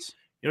eventually,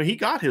 he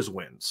got his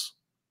wins,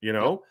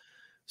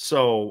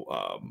 So,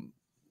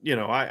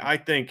 I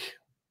think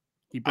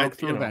he broke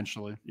through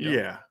eventually.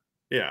 Yeah.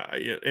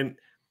 And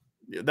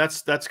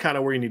that's kind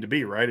of where you need to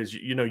be, right? Is,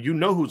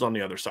 who's on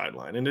the other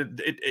sideline, and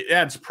it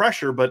adds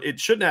pressure, but it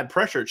shouldn't add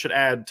pressure. It should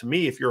add, to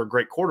me, if you're a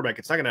great quarterback,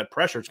 it's not going to add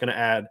pressure. It's going to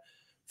add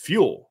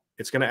fuel.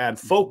 It's going to add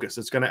focus.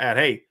 It's going to add,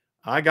 hey,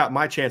 I got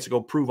my chance to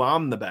go prove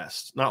I'm the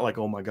best. Not like,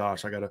 oh my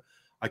gosh,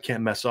 I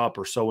can't mess up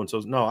or so and so.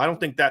 No, I don't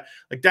think that,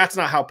 like, that's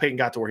not how Peyton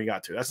got to where he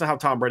got to. That's not how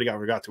Tom Brady got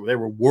where he got to. They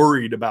were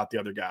worried about the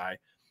other guy,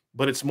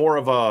 but it's more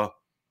of a,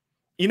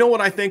 you know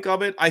what I think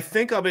of it? I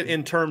think of it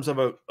in terms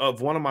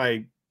of one of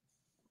my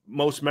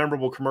most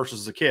memorable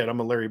commercials as a kid. I'm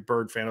a Larry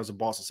Bird fan. I was a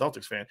Boston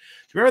Celtics fan.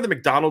 Do you remember the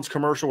McDonald's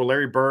commercial where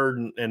Larry Bird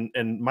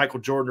and Michael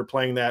Jordan are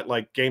playing that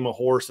like game of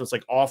horse and it's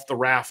like off the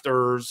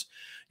rafters?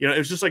 You know, it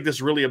was just like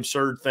this really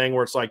absurd thing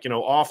where it's like, you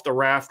know, off the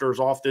rafters,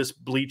 off this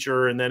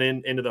bleacher, and then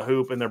into the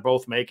hoop, and they're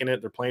both making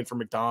it. They're playing for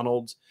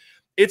McDonald's.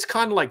 It's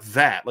kind of like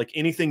that, like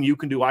anything you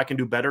can do, I can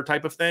do better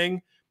type of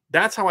thing.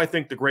 That's how I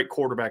think the great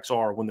quarterbacks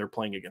are when they're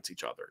playing against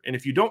each other. And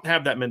if you don't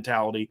have that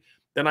mentality,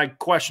 then I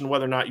question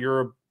whether or not you're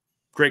a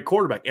great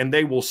quarterback. And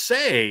they will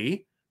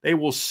say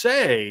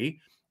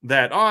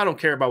that, oh, I don't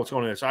care about what's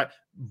going on this.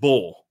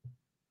 Bull,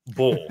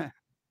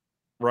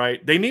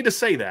 right? They need to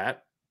say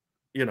that,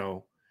 you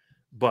know,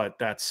 but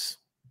that's,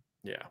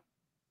 yeah,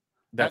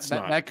 that's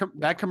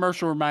that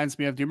commercial reminds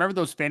me of, do you remember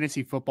those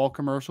fantasy football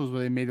commercials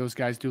where they made those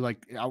guys do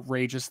like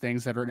outrageous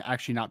things that are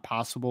actually not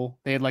possible?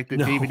 They had like the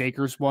David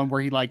Akers one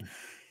where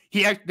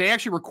they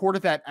actually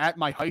recorded that at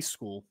my high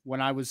school when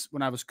I was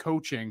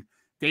coaching.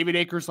 David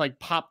Akers like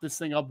popped this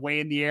thing up way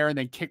in the air and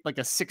then kicked like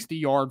a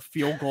 60-yard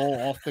field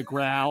goal off the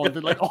ground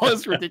and like all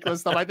this ridiculous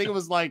stuff. I think it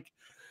was like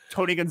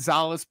Tony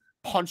Gonzalez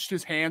punched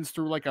his hands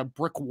through like a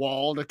brick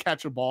wall to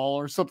catch a ball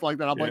or something like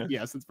that. I'm like,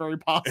 yes, it's very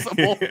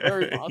possible.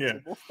 Very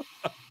possible.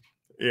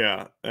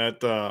 Yeah,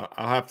 I'll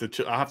have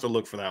to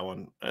look for that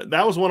one.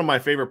 That was one of my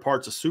favorite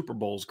parts of Super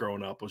Bowls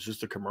growing up, was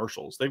just the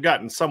commercials. They've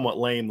gotten somewhat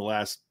lame the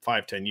last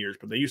 5-10 years,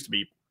 but they used to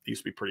be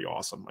pretty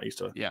awesome. I used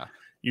to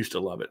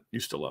love it.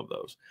 Used to love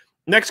those.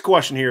 Next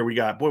question here we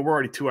got. Boy, we're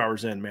already 2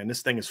 hours in, man.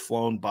 This thing has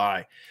flown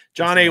by.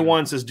 John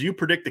A1 says, do you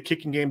predict the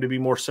kicking game to be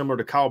more similar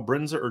to Kyle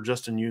Brinza or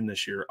Justin Yoon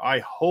this year?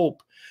 I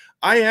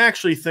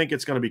actually think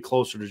it's going to be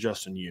closer to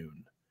Justin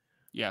Yoon.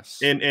 Yes.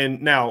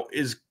 And now,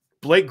 is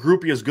Blake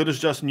Grupe as good as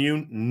Justin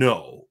Yoon?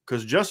 No,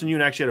 because Justin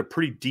Yoon actually had a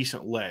pretty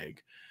decent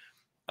leg.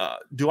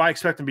 Do I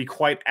expect him to be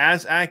quite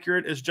as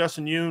accurate as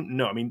Justin Yoon?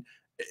 No. I mean,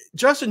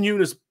 Justin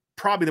Yoon is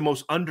probably the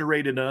most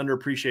underrated and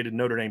underappreciated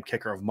Notre Dame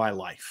kicker of my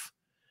life.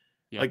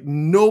 Yep. Like,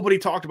 nobody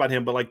talked about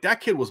him, but like,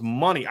 that kid was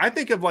money. I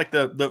think of like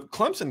the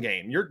Clemson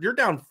game. You're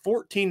down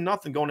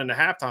 14-0 going into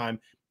halftime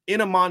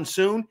in a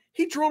monsoon.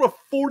 He drilled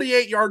a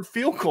 48-yard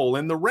field goal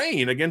in the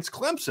rain against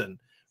Clemson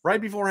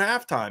right before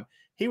halftime.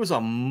 He was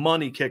a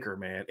money kicker,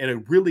 man, and a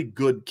really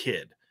good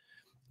kid.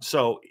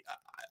 So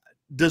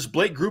does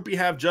Blake Grupe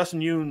have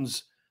Justin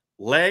Yoon's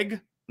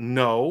leg?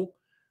 No.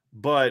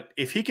 But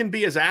if he can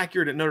be as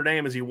accurate at Notre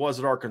Dame as he was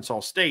at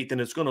Arkansas State, then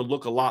it's going to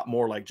look a lot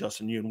more like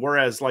Justin Yoon.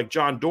 Whereas like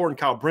John Doerr and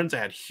Kyle Brinza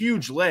had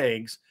huge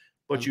legs,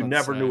 but you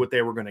never knew what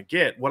they were going to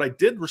get. What I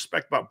did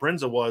respect about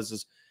Brinza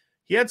is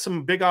he had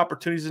some big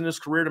opportunities in his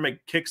career to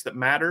make kicks that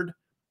mattered.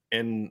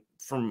 And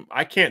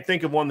I can't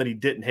think of one that he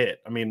didn't hit.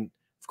 I mean,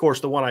 of course,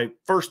 the one I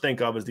first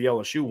think of is the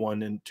LSU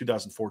one in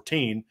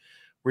 2014,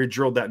 where he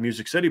drilled that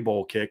Music City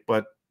Bowl kick.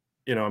 But,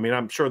 you know, I mean,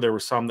 I'm sure there were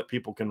some that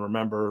people can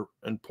remember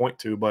and point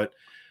to, but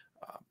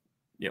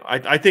you know,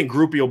 I think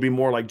Grupe will be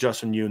more like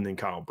Justin Yoon than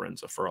Kyle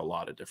Brinza for a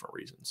lot of different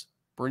reasons.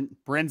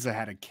 Brinza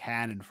had a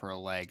cannon for a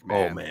leg,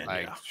 man. Oh, man,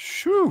 like,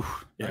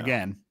 yeah.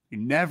 Again, you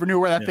never knew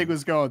where that thing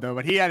was going, though.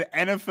 But he had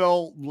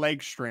NFL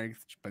leg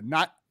strength, but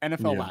not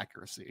NFL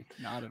accuracy.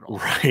 Not at all.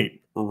 Right.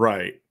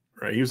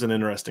 He was an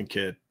interesting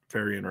kid.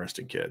 Very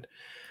interesting kid.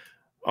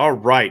 All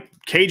right.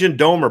 Cajun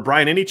Domer.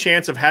 Brian, any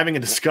chance of having a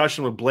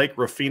discussion with Blake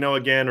Ruffino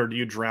again, or do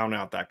you drown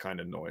out that kind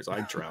of noise?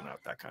 I drown out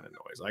that kind of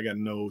noise. I got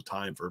no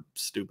time for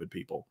stupid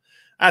people.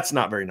 That's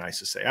not very nice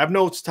to say. I have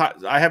no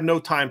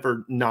time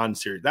for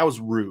non-serious. That was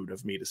rude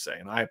of me to say,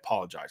 and I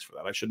apologize for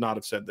that. I should not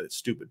have said that.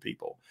 Stupid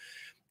people.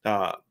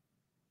 I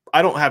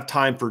don't have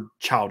time for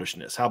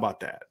childishness. How about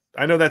that?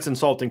 I know that's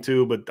insulting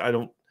too, but I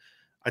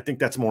think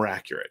that's more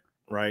accurate,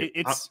 right?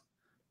 It's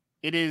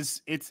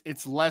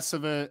less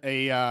of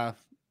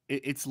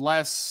it's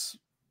less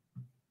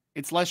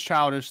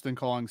childish than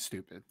calling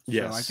stupid.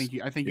 Yes. So I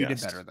think you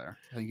did better there.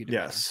 I think you did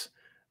better.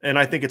 And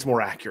I think it's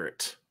more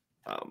accurate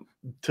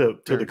to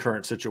the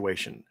current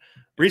situation.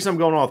 The reason I'm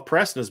going on with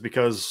Preston is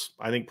because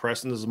I think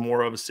Preston is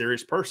more of a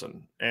serious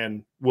person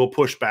and will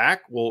push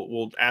back.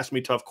 Will ask me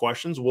tough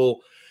questions.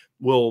 Will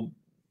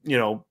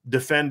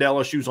defend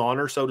LSU's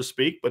honor, so to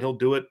speak, but he'll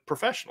do it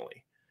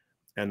professionally.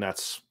 And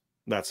that's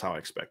how I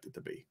expect it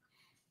to be.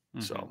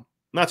 Mm-hmm. So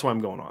that's why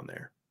I'm going on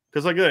there.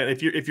 Because like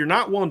if you're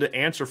not willing to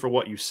answer for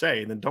what you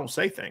say, then don't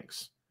say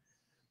things,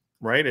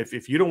 right?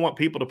 If you don't want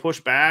people to push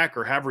back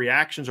or have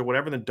reactions or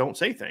whatever, then don't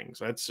say things.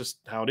 That's just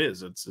how it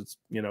is. It's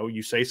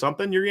you say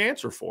something, you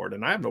answer for it,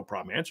 and I have no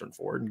problem answering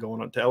for it and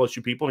going on to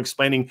LSU people and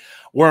explaining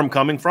where I'm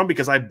coming from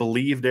because I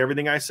believed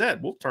everything I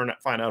said. We'll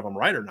find out if I'm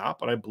right or not,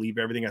 but I believe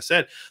everything I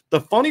said.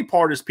 The funny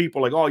part is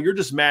people are like, oh, you're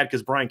just mad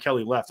because Brian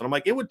Kelly left, and I'm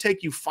like, it would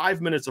take you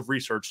 5 minutes of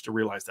research to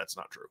realize that's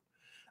not true.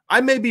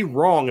 I may be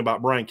wrong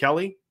about Brian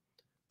Kelly,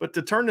 But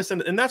to turn this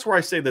into, and that's where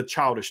I say the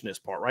childishness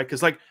part, right?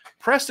 Because like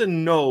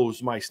Preston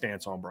knows my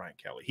stance on Brian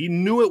Kelly. He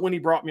knew it when he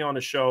brought me on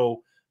the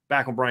show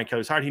back when Brian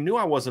Kelly was hired. He knew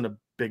I wasn't a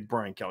big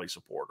Brian Kelly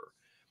supporter.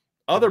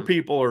 Other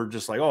people are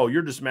just like, oh,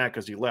 you're just mad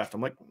because he left.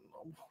 I'm like,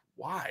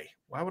 why?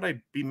 Why would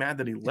I be mad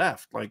that he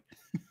left? Like,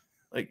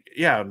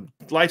 yeah,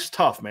 life's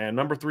tough, man.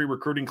 Number 3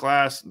 recruiting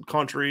class in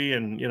country,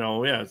 and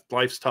yeah,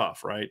 life's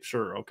tough, right?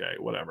 Sure, okay,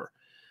 whatever.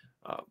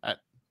 At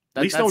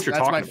least know what you're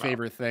talking about. That's my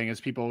favorite thing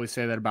is people always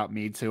say that about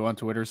me too on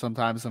Twitter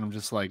sometimes, and I'm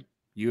just like,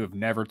 you have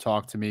never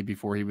talked to me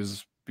before he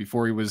left.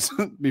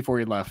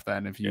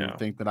 Then, if you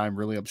think that I'm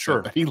really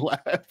upset that he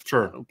left,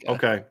 sure,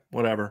 okay,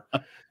 whatever.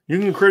 You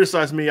can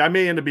criticize me. I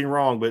may end up being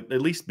wrong, but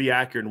at least be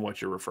accurate in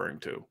what you're referring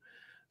to.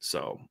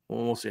 So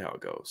we'll see how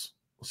it goes.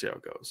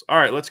 All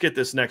right, let's get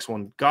this next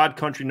one. God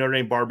Country Notre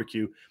Dame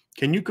Barbecue.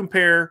 Can you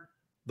compare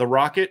the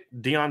Rocket,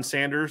 Deion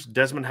Sanders,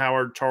 Desmond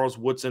Howard, Charles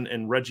Woodson,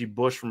 and Reggie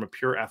Bush from a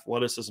pure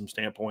athleticism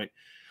standpoint?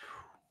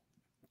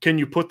 Can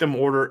you put them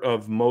order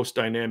of most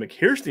dynamic?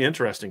 Here's the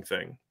interesting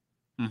thing.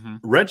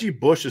 Reggie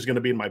Bush is going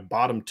to be in my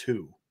bottom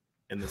 2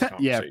 in this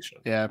conversation.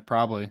 Yeah,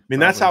 probably. I mean,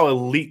 that's how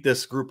elite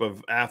this group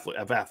of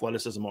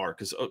athleticism are.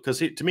 Because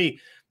to me,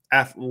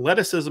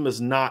 athleticism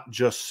is not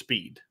just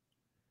speed.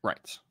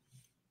 Right.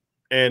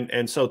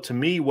 And so to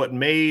me, what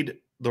made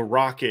the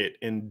Rocket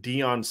and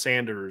Deion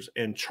Sanders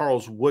and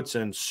Charles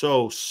Woodson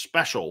so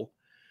special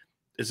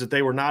is that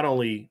they were not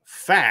only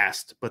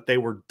fast, but they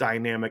were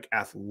dynamic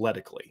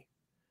athletically.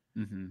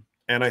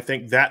 And I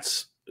think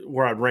that's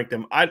where I'd rank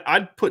them.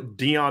 I'd put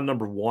Deion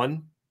number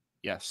 1.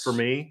 Yes. For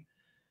me.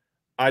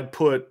 I'd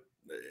put,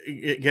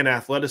 again,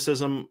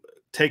 athleticism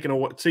taken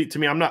away. See, to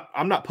me, I'm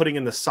not putting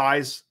in the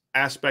size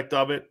aspect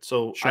of it.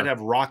 So I'd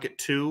have Rocket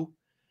 2.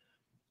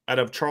 I'd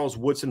have Charles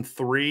Woodson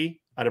 3.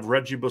 I'd have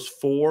Reggie Bush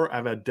 4.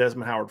 I've had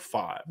Desmond Howard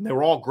 5. And they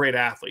were all great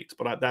athletes,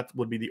 but that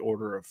would be the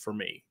order for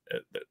me.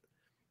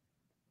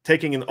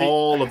 Taking in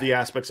all of the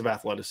aspects of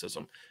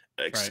athleticism,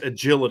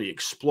 agility,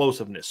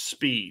 explosiveness,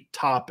 speed,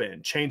 top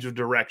end, change of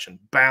direction,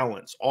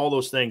 balance, all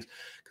those things.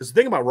 Because the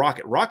thing about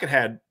Rocket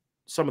had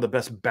some of the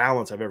best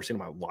balance I've ever seen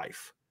in my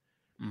life.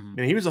 And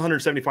he was a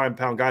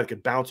 175-pound guy that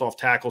could bounce off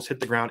tackles, hit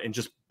the ground, and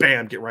just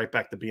bam, get right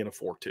back to being a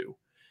 4-2.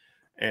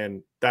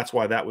 And that's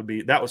why that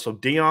was so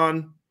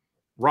Deion,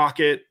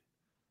 Rocket,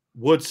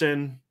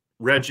 Woodson,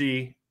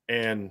 Reggie,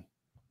 and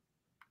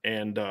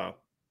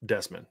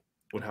Desmond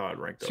would how I'd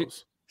rank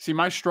those. See,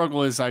 my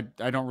struggle is I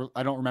don't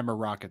remember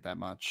Rocket that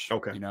much.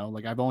 Okay,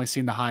 like I've only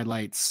seen the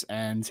highlights,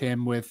 and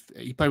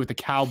he played with the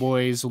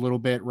Cowboys a little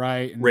bit,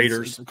 right? And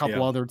Raiders, a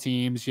couple other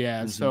teams,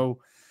 So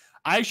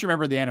I actually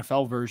remember the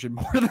NFL version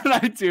more than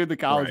I do the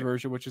college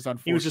version, which is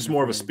unfortunate. He was just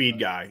more of a speed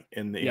guy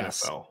in the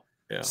NFL.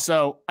 Yeah.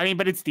 So, I mean,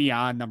 but it's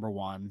Deion number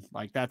 1.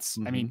 Like that's,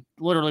 I mean,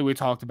 literally we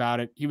talked about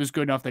it. He was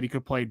good enough that he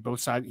could play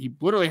both sides. He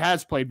literally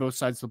has played both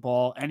sides of the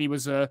ball, and he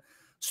was a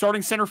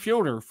starting center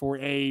fielder for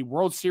a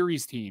World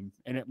Series team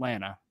in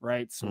Atlanta.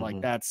 Right. So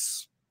like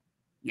that's,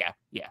 yeah.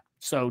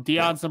 So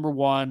Deion's number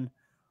 1.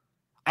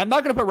 I'm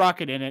not going to put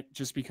Rocket in it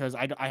just because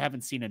I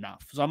haven't seen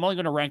enough. So I'm only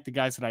going to rank the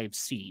guys that I have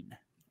seen.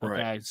 Okay.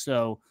 Right.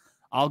 So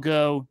I'll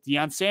go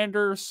Deion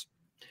Sanders.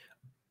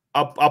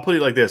 I'll put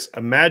it like this.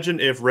 Imagine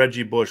if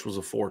Reggie Bush was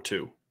a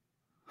 4-2.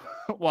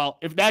 Well,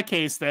 if that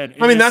case, then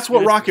I mean that's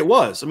what Rocket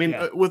was. I mean,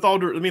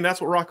 that's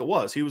what Rocket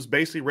was. He was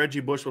basically Reggie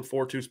Bush with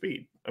 4-2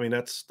 speed. I mean,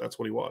 that's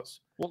what he was.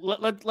 Well,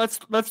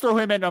 let's throw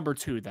him at number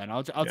 2 then.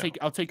 I'll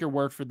take your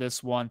word for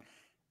this one.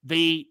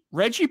 The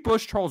Reggie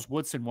Bush Charles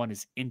Woodson one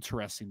is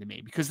interesting to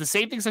me because the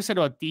same things I said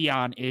about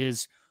Deion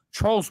is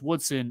Charles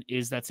Woodson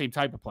is that same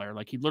type of player.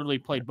 Like he literally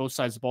played both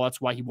sides of the ball. That's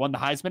why he won the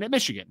Heisman at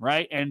Michigan,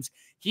 right? And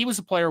he was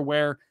a player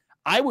where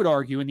I would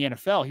argue in the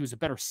NFL, he was a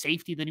better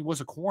safety than he was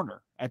a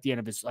corner at the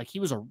end of his, like he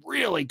was a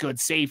really good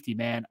safety,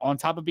 man, on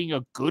top of being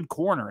a good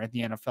corner at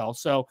the NFL.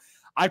 So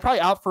I'd probably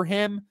out for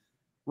him,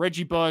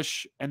 Reggie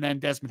Bush, and then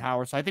Desmond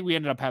Howard. So I think we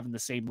ended up having the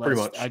same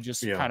list. I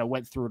just kind of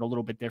went through it a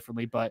little bit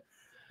differently, but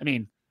I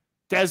mean,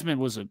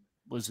 Desmond was a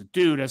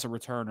dude as a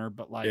returner,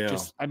 but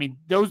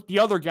the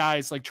other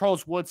guys like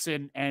Charles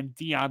Woodson and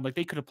Deion, like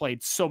they could have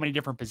played so many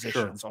different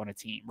positions on a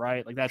team,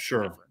 right? Like that's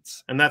the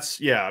difference. And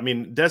that's, I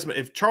mean, Desmond,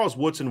 if Charles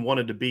Woodson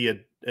wanted to be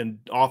an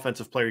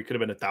offensive player, he could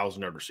have been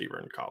 1,000-yard receiver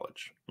in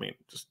college. I mean,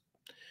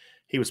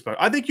 he was special.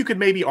 I think you could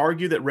maybe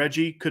argue that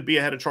Reggie could be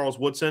ahead of Charles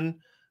Woodson.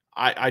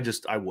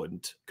 I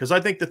wouldn't, because I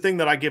think the thing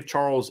that I give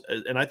Charles,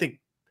 and I think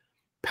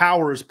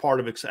power is part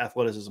of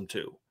athleticism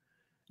too.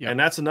 Yep. And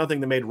that's another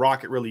thing that made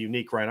Rocket really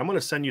unique, right? I'm going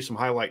to send you some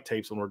highlight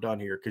tapes when we're done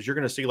here because you're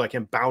going to see like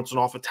him bouncing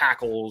off of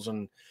tackles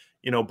and,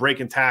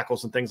 breaking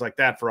tackles and things like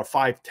that for a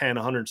 5'10",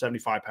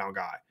 175-pound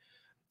guy.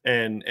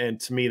 And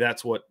to me,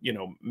 that's what,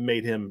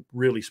 made him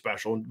really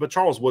special. But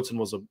Charles Woodson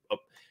was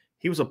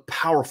he was a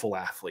powerful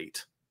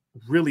athlete,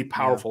 really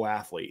powerful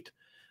athlete.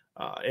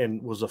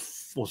 And was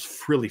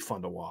really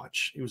fun to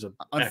watch. He was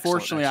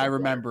unfortunately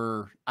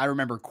excellent I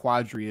remember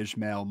Quadri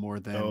Ishmael more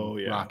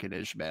than Rocket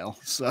Ishmael.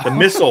 So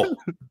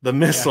the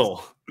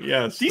missile.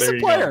 Yes.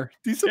 Decent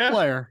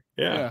player.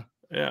 Yeah.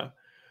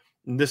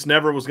 And this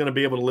never was going to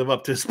be able to live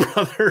up to his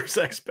brother's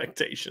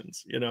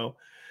expectations,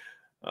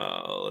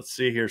 Let's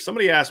see here.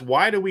 Somebody asked,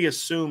 why do we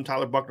assume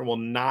Tyler Buchner will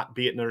not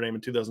be at Notre Dame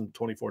in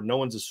 2024? No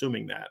one's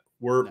assuming that.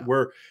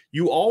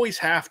 You always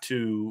have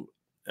to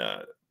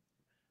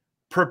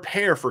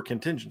prepare for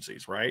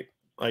contingencies, right?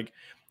 Like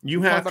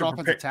you have to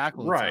prepare.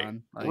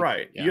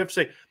 Right. Yeah. You have to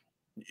say,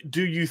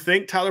 do you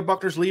think Tyler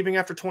Buchner's leaving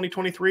after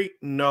 2023?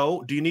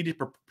 No. Do you need to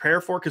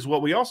prepare for it? Because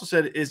what we also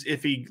said is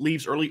if he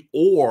leaves early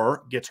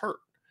or gets hurt.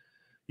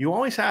 You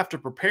always have to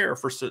prepare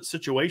for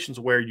situations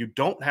where you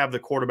don't have the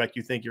quarterback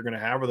you think you're going to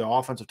have or the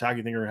offensive tackle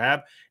you think you're going to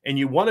have, and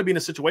you want to be in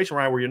a situation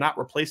where you're not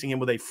replacing him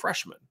with a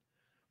freshman.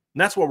 And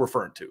that's what we're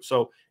referring to.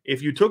 So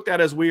if you took that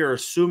as we are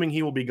assuming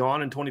he will be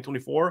gone in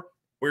 2024,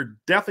 we're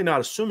definitely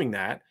not assuming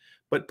that.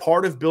 But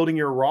part of building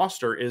your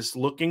roster is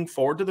looking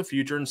forward to the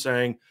future and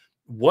saying,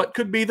 what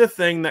could be the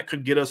thing that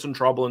could get us in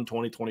trouble in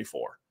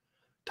 2024?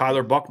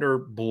 Tyler Buchner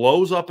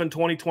blows up in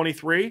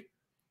 2023.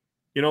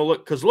 You know,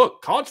 look,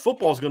 college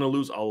football is going to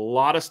lose a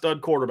lot of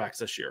stud quarterbacks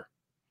this year.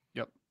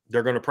 Yep.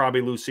 They're going to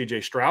probably lose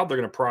C.J. Stroud. They're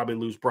going to probably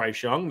lose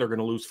Bryce Young. They're going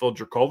to lose Phil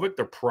Dracovic.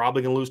 They're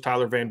probably going to lose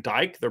Tyler Van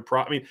Dyke.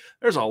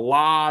 There's a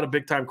lot of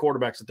big-time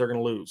quarterbacks that they're going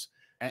to lose.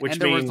 Which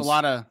there was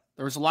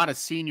a lot of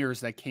seniors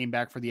that came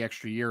back for the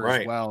extra year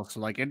as well. So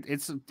like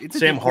it's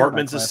Sam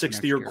Hartman's a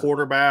 60-year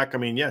quarterback. I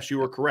mean, yes, you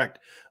were correct.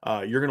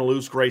 You're going to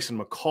lose Grayson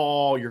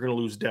McCall. You're going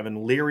to lose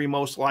Devin Leary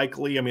most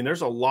likely. I mean,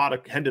 there's a lot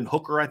of Hendon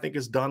Hooker, I think,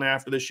 is done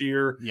after this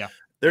year. Yeah.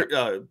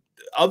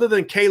 Other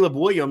than Caleb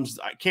Williams,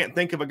 I can't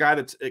think of a guy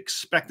that's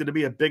expected to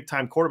be a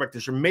big-time quarterback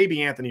this year.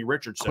 Maybe Anthony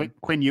Richardson.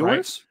 Quinn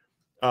Ewers?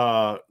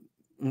 Right?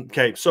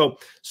 Okay, so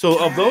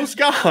of those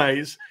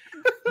guys,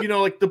 you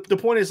know, like the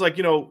point is, like,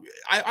 you know,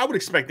 I would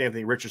expect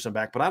Anthony Richardson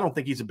back, but I don't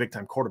think he's a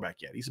big-time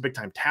quarterback yet. He's a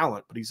big-time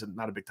talent, but he's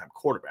not a big-time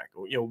quarterback.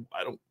 You know,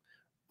 I don't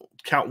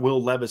count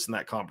Will Levis in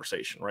that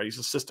conversation, right? He's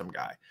a system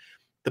guy.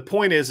 The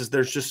point is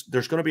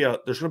there's going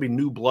to be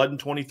new blood in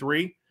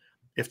 23.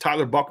 If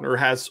Tyler Buchner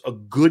has a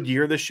good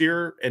year this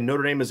year and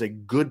Notre Dame is a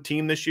good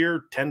team this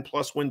year,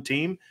 10-plus win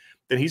team,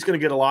 then he's going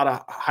to get a lot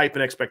of hype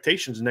and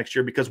expectations next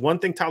year, because one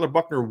thing Tyler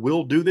Buchner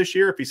will do this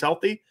year if he's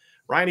healthy,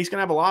 Ryan, he's going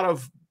to have a lot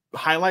of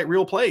highlight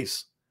reel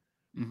plays.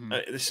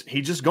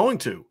 He's just going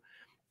to.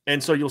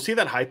 And so you'll see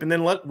that hype. And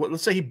then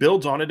let's say he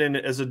builds on it, and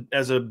as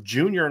a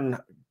junior in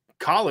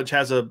college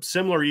has a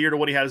similar year to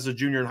what he had as a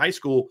junior in high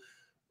school,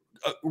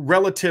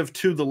 relative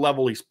to the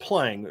level he's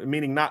playing,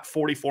 meaning not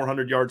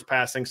 4,400 yards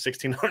passing,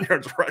 1,600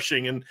 yards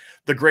rushing, and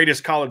the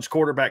greatest college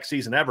quarterback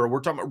season ever. We're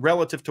talking about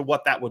relative to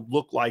what that would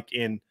look like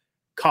in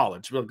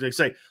college. They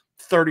say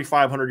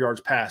 3,500 yards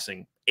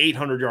passing,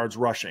 800 yards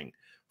rushing,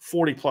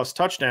 40-plus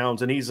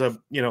touchdowns, and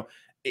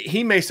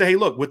he may say, hey,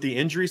 look, with the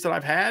injuries that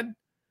I've had,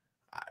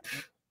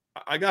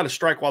 I got to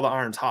strike while the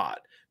iron's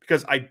hot,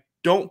 because I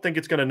don't think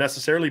it's going to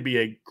necessarily be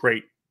a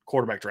great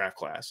quarterback draft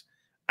class.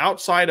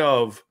 Outside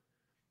of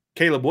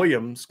Caleb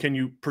Williams, can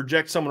you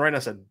project someone right now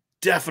that said,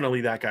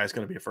 definitely that guy's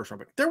going to be a first-round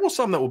pick? There will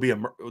some that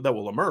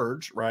will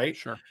emerge, right?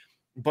 Sure.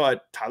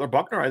 But Tyler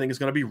Buchner, I think, is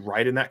going to be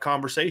right in that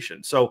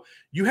conversation. So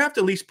you have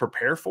to at least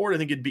prepare for it. I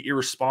think it'd be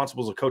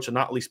irresponsible as a coach to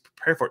not at least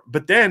prepare for it.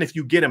 But then if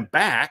you get him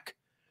back,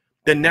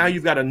 then now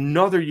you've got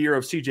another year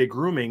of CJ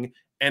grooming,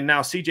 and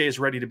now CJ is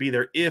ready to be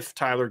there if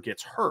Tyler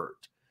gets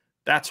hurt.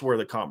 That's where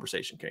the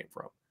conversation came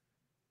from.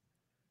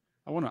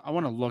 I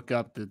want to look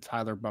up the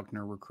Tyler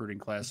Buchner recruiting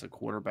class at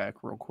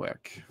quarterback real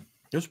quick.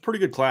 It was a pretty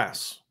good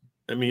class.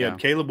 I mean, you had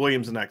Caleb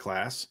Williams in that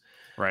class.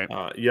 Right.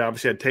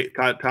 Obviously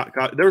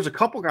there was a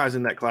couple guys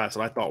in that class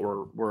that I thought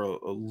were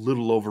a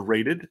little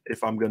overrated,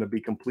 if I'm going to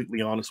be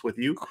completely honest with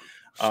you.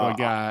 So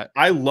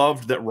I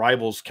loved that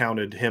Rivals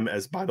counted him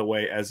as, by the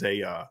way, as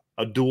a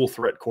dual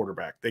threat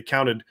quarterback. They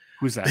counted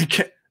who's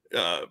that?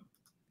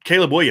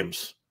 Caleb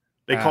Williams.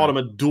 They called him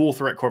a dual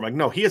threat quarterback.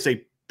 No, he is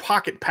a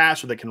pocket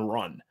passer that can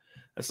run.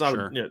 That's not.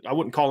 I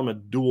wouldn't call him a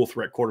dual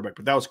threat quarterback,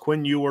 but that was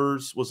Quinn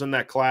Ewers was in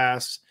that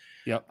class.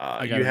 Yep.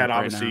 You had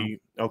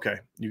obviously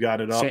you got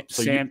it up.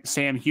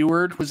 Sam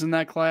Heward was in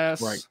that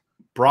class. Right.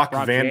 Brock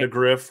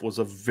Vandegrift was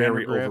a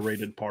very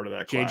overrated part of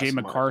that class. JJ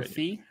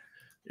McCarthy.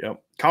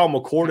 Yep. Kyle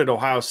McCord at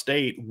Ohio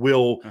State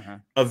will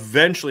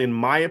eventually, in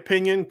my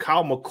opinion,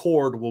 Kyle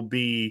McCord will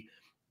be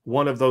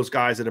one of those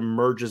guys that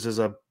emerges as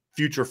a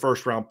future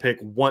first-round pick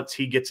once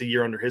he gets a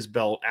year under his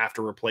belt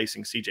after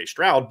replacing C.J.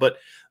 Stroud. But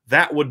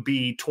that would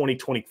be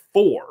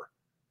 2024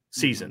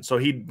 season. So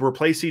he'd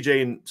replace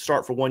CJ and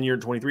start for 1 year in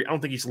 23. I don't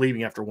think he's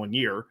leaving after 1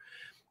 year.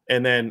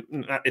 And then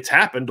it's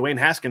happened. Dwayne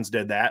Haskins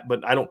did that,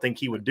 but I don't think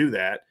he would do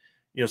that.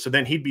 So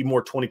then he'd be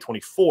more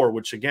 2024,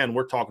 which again,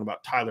 we're talking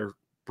about Tyler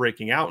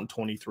breaking out in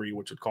 23,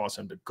 which would cause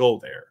him to go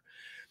there.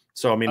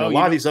 So, I mean, a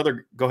lot of these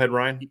other – go ahead,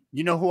 Ryan.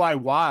 You know who I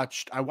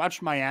watched? I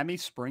watched Miami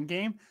spring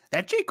game.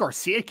 That Jake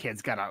Garcia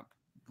kid's got a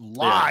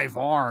live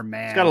arm,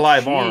 man. He's got a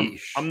live arm.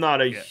 I'm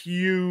not a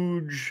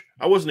huge –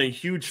 I wasn't a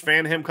huge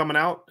fan of him coming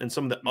out in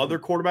some of the other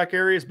quarterback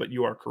areas, but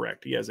you are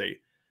correct. He has a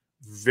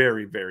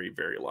very, very,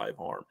 very live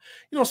arm.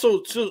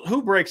 So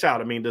who breaks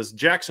out? I mean, does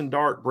Jackson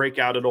Dart break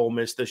out at Ole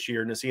Miss this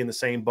year? And is he in the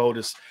same boat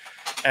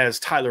as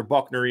Tyler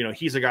Buchner?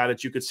 He's a guy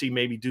that you could see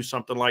maybe do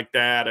something like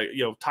that.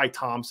 Ty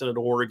Thompson at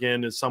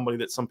Oregon is somebody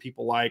that some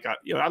people like.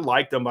 I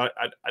liked him.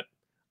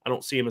 I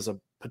don't see him as a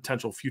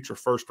potential future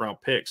first-round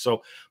pick.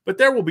 So, but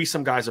there will be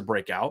some guys that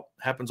break out.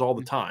 Happens all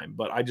the time.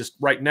 But I just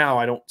right now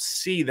I don't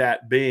see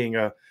that being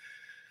a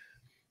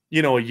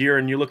year.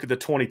 And you look at the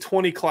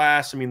 2020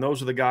 class. I mean,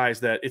 those are the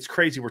guys that it's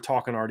crazy. We're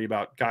talking already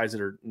about guys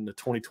that are in the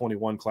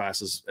 2021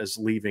 class as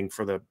leaving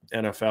for the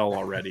NFL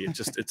already.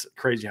 It's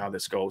crazy how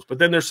this goes. But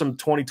then there's some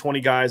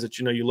 2020 guys that,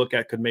 you look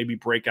at could maybe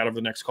break out over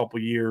the next couple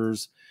of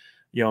years,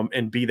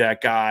 and be that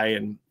guy.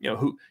 And,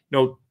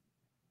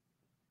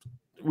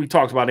 we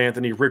talked about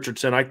Anthony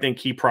Richardson. I think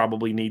he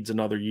probably needs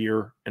another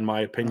year, in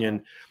my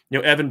opinion.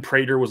 Evan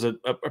Prater was a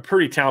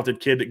pretty talented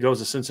kid that goes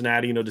to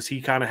Cincinnati. Does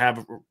he kind of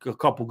have a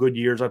couple good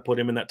years? I put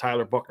him in that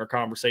Tyler Buckner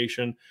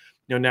conversation,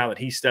 now that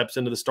he steps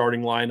into the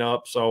starting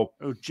lineup. So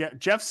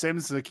Jeff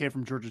Sims is a kid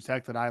from Georgia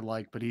Tech that I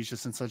like, but he's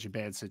just in such a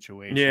bad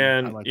situation.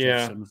 Yeah. I like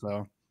Jeff Sims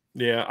though.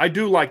 Yeah, I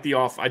do like the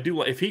off. I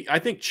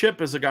think Chip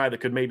is a guy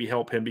that could maybe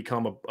help him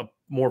become a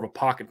more of a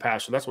pocket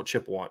passer. That's what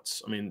Chip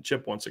wants. I mean,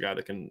 Chip wants a guy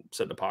that can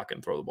sit in the pocket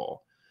and throw the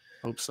ball.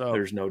 Hope so.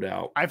 There's no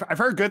doubt. I've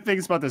heard good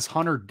things about this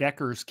Hunter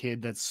Deckers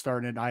kid that's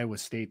starting at Iowa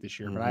State this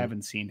year, but I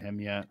haven't seen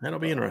him yet. That'll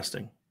be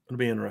interesting. It'll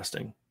be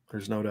interesting.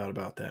 There's no doubt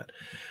about that.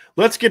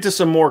 Let's get to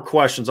some more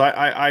questions.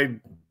 I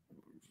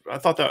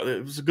thought that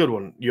it was a good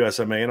one,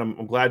 USMA, and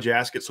I'm glad you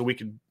asked it so we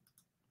could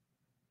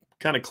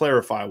kind of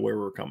clarify where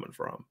we're coming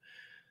from.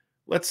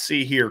 Let's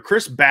see here.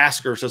 Chris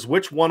Basker says,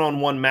 which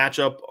one-on-one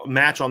matchup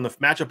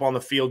on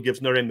the field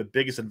gives Notre Dame the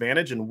biggest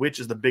advantage, and which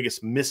is the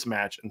biggest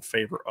mismatch in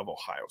favor of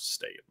Ohio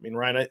State? I mean,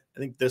 Ryan, I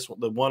think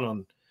the one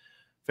on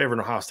favor of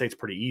Ohio State's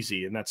pretty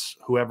easy, and that's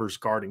whoever's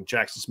guarding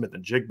Jackson Smith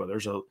and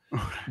Jigba.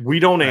 We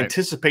don't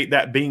anticipate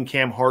that being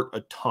Cam Hart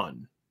a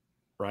ton,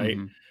 right?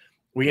 Mm-hmm.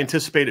 We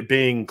anticipate it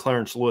being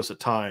Clarence Lewis at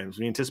times.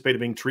 We anticipate it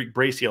being Tariq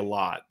Bracy a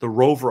lot, the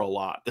Rover a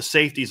lot, the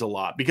safeties a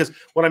lot. Because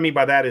what I mean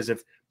by that is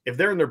if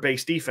they're in their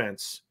base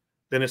defense,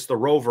 then it's the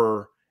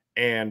Rover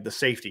and the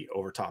safety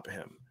over top of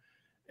him.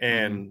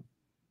 And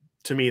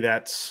to me,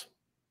 that's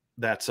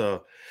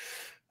a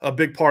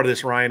big part of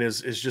this, Ryan,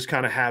 is just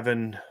kind of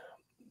having,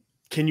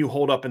 can you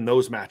hold up in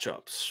those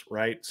matchups,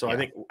 right? So I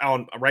think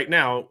right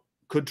now,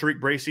 could Tariq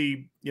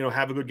Bracy,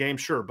 have a good game?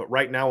 Sure. But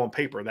right now on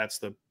paper, that's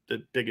the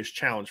biggest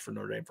challenge for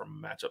Notre Dame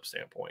from a matchup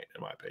standpoint,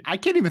 in my opinion. I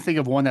can't even think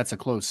of one that's a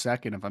close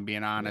second, if I'm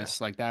being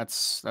honest. Like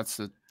that's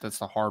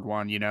the hard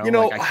one,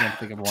 I can't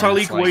think of one.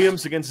 Tyleik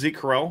Williams against Zeke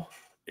Correll.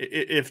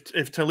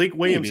 If Tyleik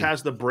Williams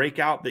has the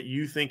breakout that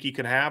you think he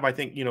could have, I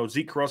think,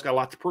 Zeke Correll's got a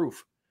lot to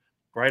prove,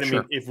 right? Sure.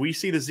 I mean, if we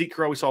see the Zeke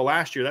Correll we saw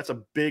last year, that's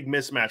a big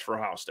mismatch for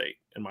Ohio State,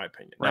 in my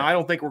opinion. Right. Now, I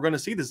don't think we're going to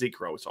see the Zeke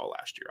Correll we saw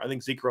last year. I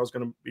think Zeke Correll's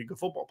going to be a good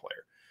football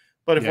player.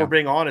 But if we're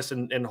being honest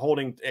and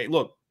holding, hey,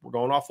 look, we're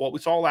going off what we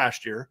saw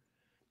last year.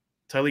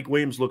 Tyleik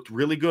Williams looked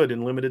really good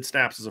in limited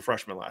snaps as a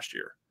freshman last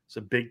year. He's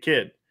a big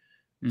kid.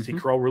 Zeke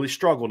Correll really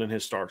struggled in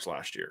his starts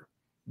last year.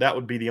 That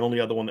would be the only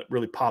other one that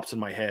really pops in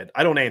my head.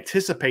 I don't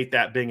anticipate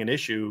that being an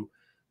issue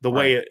the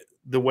way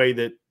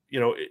that,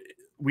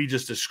 we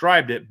just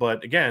described it.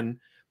 But again,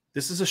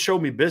 this is a show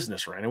me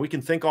business, right? And we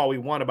can think all we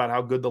want about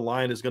how good the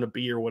line is going to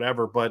be or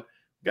whatever, but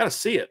we got to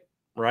see it,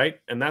 right?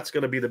 And that's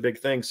going to be the big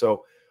thing.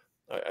 So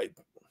I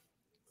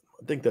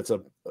think that's a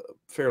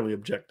fairly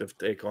objective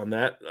take on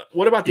that.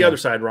 What about the other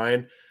side,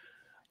 Ryan?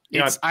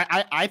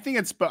 I think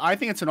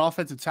it's an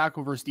offensive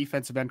tackle versus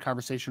defensive end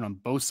conversation on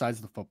both sides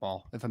of the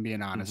football, if I'm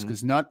being honest.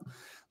 Because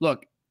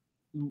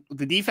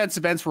the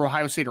defensive ends for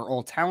Ohio State are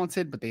all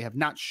talented, but they have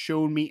not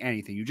shown me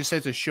anything. You just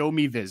said to show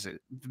me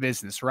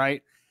business,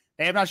 right?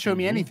 They have not shown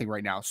me anything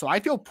right now. So I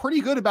feel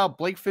pretty good about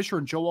Blake Fisher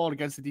and Joe Alt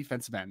against the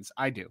defensive ends.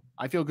 I do.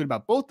 I feel good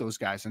about both those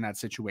guys in that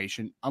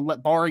situation,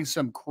 barring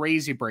some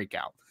crazy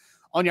breakout.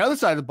 On the other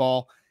side of the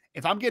ball,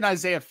 if I'm getting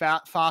Isaiah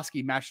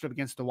Foskey matched up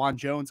against DeJuan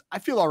Jones, I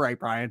feel all right,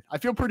 Brian. I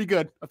feel pretty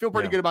good. I feel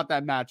pretty good about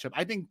that matchup.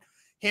 I think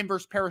him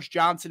versus Paris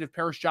Johnson, if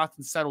Paris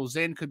Johnson settles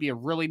in, could be a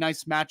really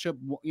nice matchup,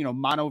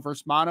 mono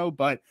versus mono.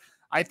 But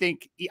I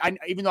think,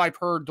 even though I've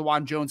heard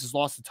DeJuan Jones has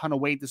lost a ton of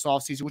weight this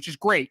offseason, which is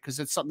great because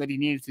it's something that he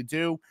needed to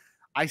do,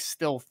 I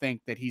still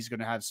think that he's going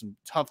to have some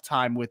tough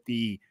time with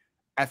the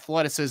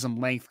athleticism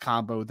length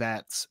combo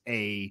that's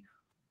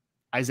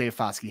Isaiah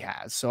Foskey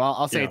has. So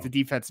I'll say it's a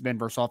defensive end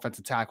versus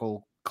offensive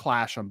tackle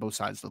clash on both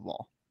sides of the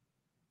ball.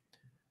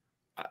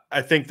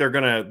 I think they're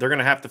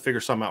gonna have to figure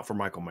something out for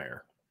Michael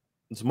Mayer.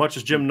 As much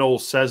as Jim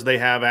Knowles says they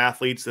have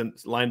athletes and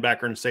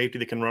linebacker and safety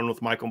that can run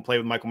with Michael and play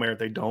with Michael Mayer, if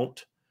they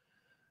don't,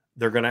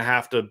 they're gonna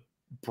have to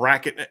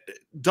bracket.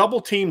 Double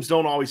teams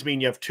don't always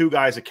mean you have two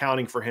guys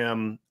accounting for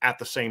him at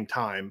the same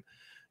time.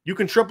 You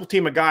can triple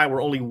team a guy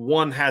where only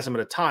one has him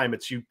at a time.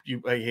 It's you.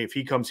 Hey, if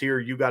he comes here,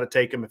 you got to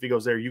take him. If he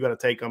goes there, you got to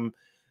take him.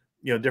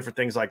 Different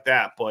things like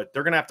that. But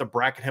they're going to have to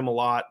bracket him a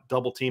lot,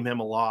 double team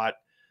him a lot.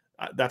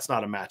 That's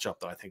not a matchup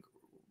that I think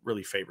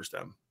really favors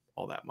them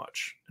all that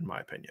much, in my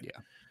opinion.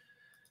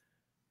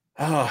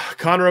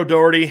 Connor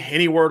O'Doherty,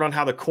 any word on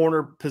how the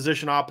corner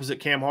position opposite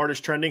Cam Hart is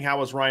trending?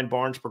 How is Ryan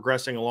Barnes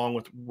progressing along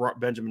with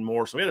Benjamin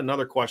Moore? So we had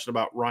another question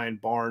about Ryan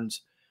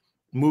Barnes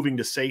moving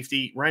to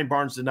safety. Ryan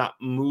Barnes did not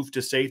move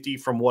to safety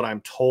from what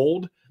I'm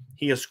told.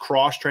 He is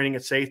cross-training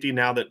at safety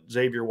now that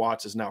Xavier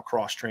Watts is now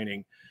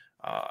cross-training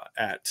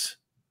at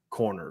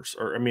corners,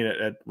 or I mean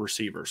at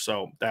receivers.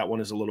 So that one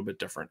is a little bit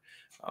different.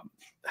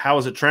 How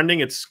is it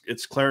trending?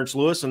 It's Clarence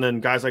Lewis, and then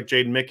guys like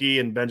Jaden Mickey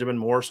and Benjamin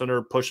Morrison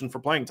are pushing for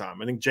playing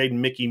time. I think Jaden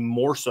Mickey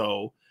more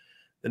so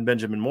than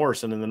Benjamin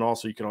Morrison, and then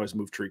also you can always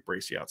move Tariq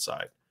Bracy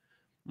outside.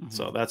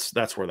 So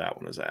that's where that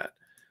one is at.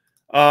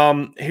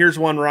 Here's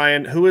one,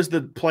 Ryan. Who is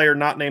the player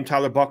not named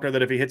Tyler Buckner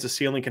that if he hits a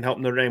ceiling can help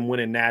Notre Dame win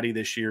a natty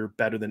this year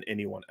better than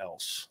anyone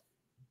else?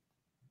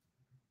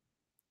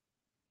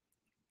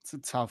 It's a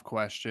tough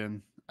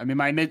question. I mean,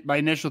 my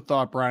initial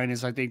thought, Brian,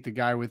 is I think the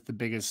guy with the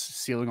biggest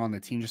ceiling on the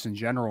team just in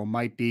general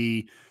might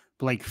be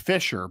Blake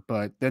Fisher.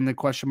 But then the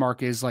question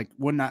mark is like,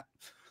 not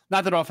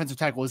that offensive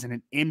tackle isn't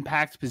an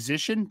impact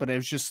position, but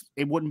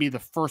it wouldn't be the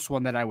first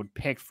one that I would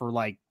pick for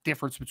like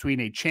difference between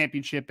a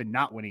championship and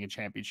not winning a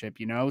championship,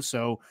 you know?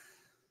 So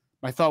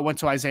my thought went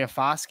to Isaiah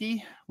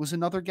Foskey was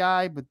another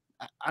guy, but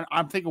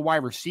I'm thinking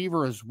wide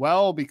receiver as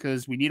well,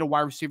 because we need a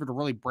wide receiver to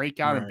really break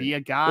out and be a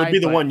guy. It would be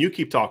the one you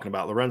keep talking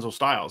about, Lorenzo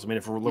Styles. I mean,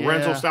 if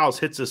Lorenzo Styles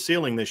hits his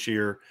ceiling this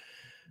year,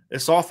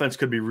 this offense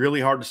could be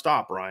really hard to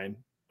stop, Ryan.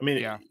 I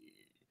mean,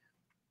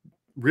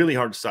 really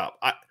hard to stop.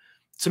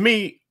 To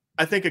me,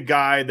 I think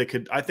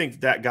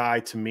that guy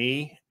to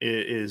me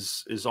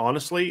is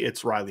honestly,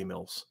 it's Riley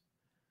Mills.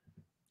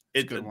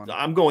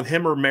 I'm going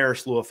him or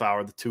Maris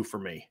Luafau, the two for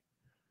me.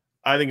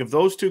 I think if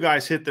those two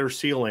guys hit their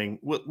ceiling,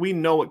 we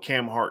know what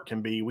Cam Hart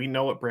can be. We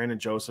know what Brandon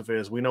Joseph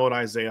is. We know what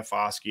Isaiah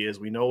Foskey is.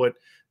 We know what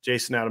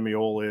Jason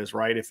Adamiola is,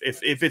 right? If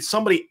it's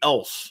somebody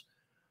else,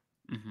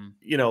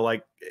 you know,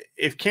 like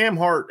if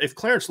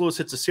Clarence Lewis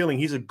hits the ceiling,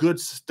 he's a good,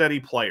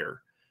 steady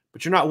player.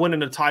 But you're not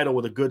winning a title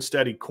with a good,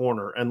 steady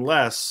corner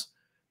unless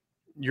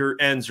your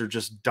ends are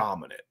just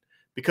dominant.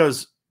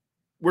 Because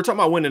we're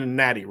talking about winning a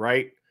natty,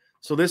 right?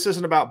 So this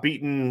isn't about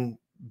beating,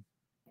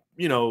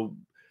 you know,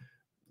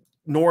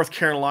 North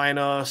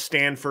Carolina,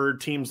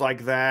 Stanford, teams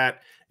like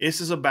that.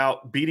 This is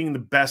about beating the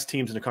best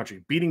teams in the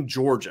country, beating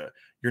Georgia.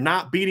 You're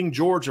not beating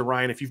Georgia,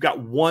 Ryan, if you've got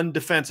one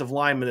defensive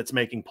lineman that's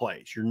making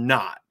plays. You're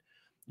not.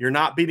 You're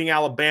not beating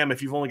Alabama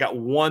if you've only got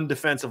one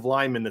defensive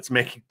lineman that's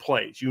making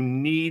plays. You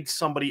need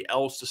somebody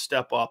else to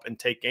step up and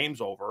take games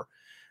over.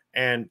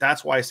 And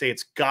that's why I say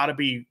it's got to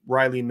be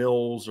Riley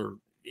Mills, or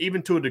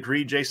even to a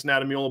degree Jason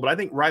Adamiola. But I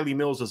think Riley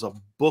Mills is a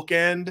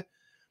bookend.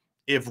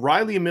 If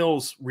Riley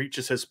Mills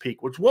reaches his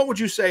peak, what would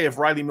you say if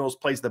Riley Mills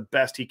plays the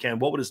best he can?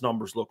 What would his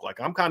numbers look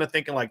like? I'm kind of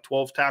thinking like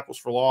 12 tackles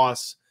for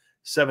loss,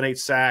 7-8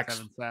 sacks.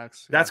 7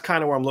 sacks. That's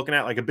kind of where I'm looking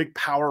at, like a big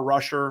power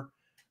rusher.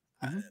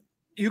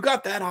 You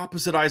got that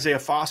opposite Isaiah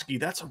Foskey.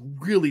 That's a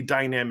really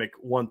dynamic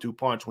 1-2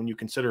 punch when you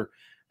consider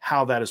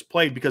how that is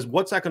played. Because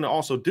what's that going to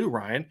also do,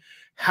 Ryan?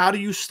 How do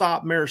you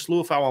stop Maris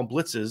Luafau on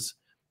blitzes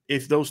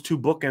if those two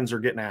bookends are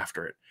getting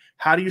after it?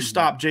 How do you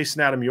stop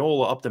Jason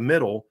Adamiola up the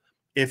middle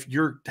if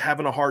you're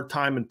having a hard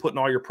time and putting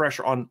all your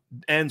pressure on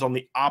ends on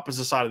the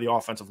opposite side of the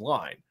offensive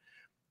line?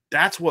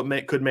 That's what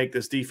could make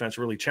this defense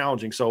really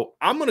challenging. So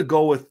I'm going to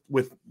go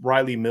with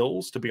Riley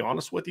Mills, to be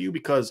honest with you,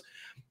 because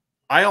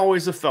I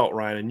always have felt,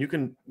 Ryan, and you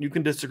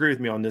can disagree with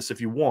me on this if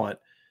you want.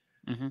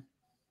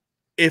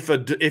 If a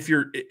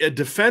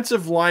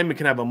defensive lineman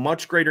can have a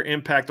much greater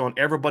impact on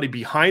everybody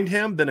behind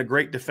him than a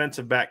great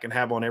defensive back can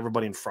have on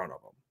everybody in front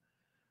of him.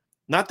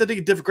 Not that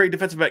a great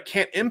defensive back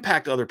can't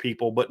impact other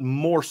people, but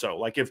more so.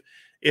 Like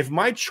if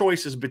my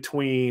choice is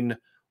between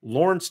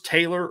Lawrence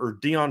Taylor or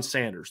Deion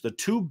Sanders,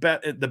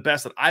 the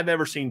best that I've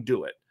ever seen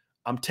do it,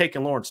 I'm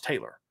taking Lawrence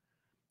Taylor,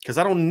 because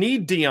I don't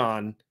need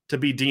Deion to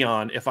be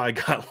Deion if I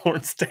got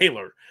Lawrence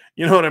Taylor.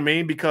 You know what I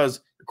mean?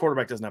 Because the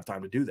quarterback doesn't have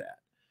time to do that.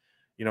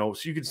 You know,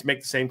 so you could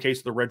make the same case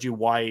with the Reggie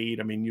White.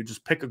 I mean, you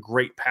just pick a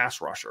great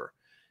pass rusher.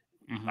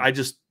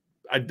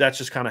 That's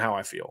just kind of how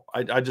I feel.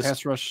 I just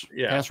pass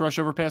rush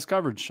over pass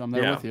coverage. I'm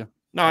there with you.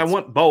 No, I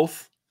want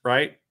both,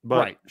 right?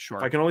 But sure.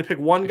 If I can only pick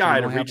one guy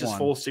to reach his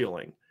full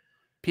ceiling.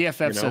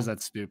 PFF says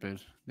that's stupid.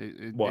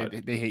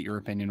 They hate your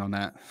opinion on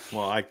that.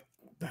 Well,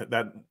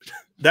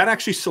 that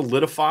actually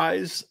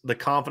solidifies the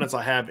confidence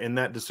I have in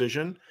that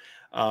decision.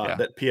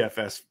 That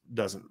PFF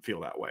doesn't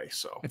feel that way.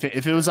 So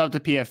if it was up to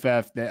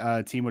PFF,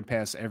 the team would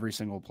pass every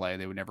single play.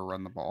 They would never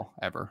run the ball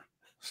ever.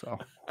 So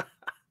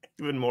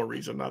even more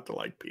reason not to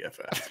like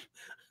PFF.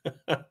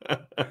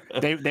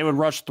 They would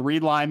rush 3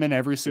 linemen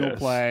every single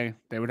play.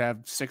 They would have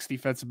 6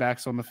 defensive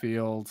backs on the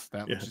field.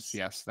 That was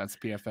that's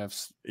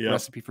PFF's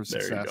recipe for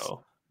success. There you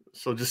go.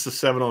 So just a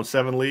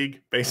 7-on-7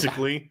 league,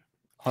 basically.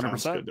 100%.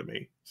 Sounds good to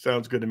me.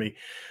 Sounds good to me.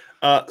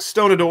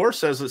 Stonador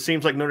says it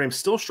seems like Notre Dame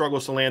still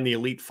struggles to land the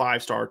elite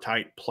 5-star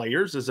type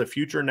players. Is a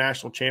future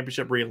national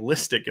championship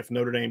realistic if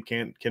Notre Dame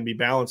can be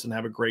balanced and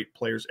have a great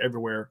players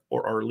everywhere,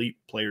 or are elite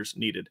players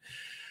needed?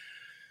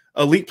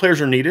 Elite players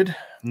are needed.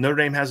 Notre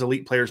Dame has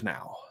elite players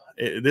now.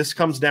 This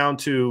comes down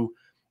to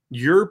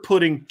you're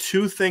putting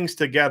two things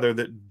together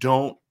that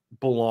don't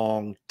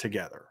belong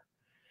together.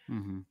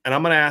 And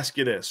I'm going to ask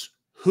you this.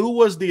 Who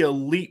was the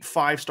elite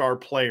 5-star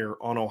player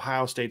on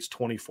Ohio State's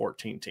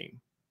 2014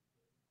 team?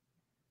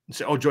 You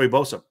say, oh, Joey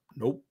Bosa.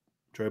 Nope.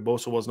 Joey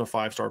Bosa wasn't a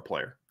 5-star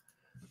player.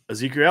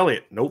 Ezekiel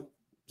Elliott. Nope.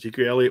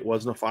 Ezekiel Elliott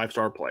wasn't a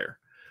 5-star player.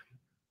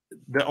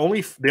 the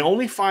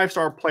only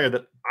five-star player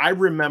that I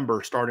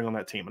remember starting on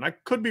that team, and I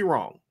could be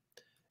wrong,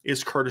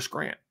 is Curtis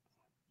Grant.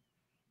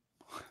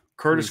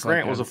 Curtis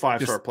Grant was a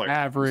five-star player.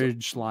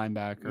 Average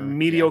linebacker.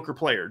 Mediocre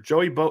player.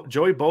 Joey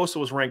Bosa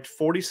was ranked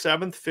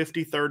 47th,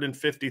 53rd, and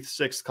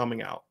 56th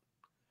coming out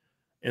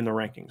in the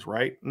rankings,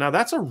 right? Now,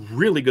 that's a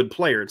really good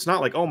player. It's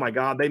not like, oh, my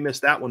God, they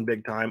missed that one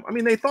big time. I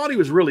mean, they thought he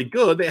was really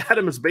good. They had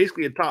him as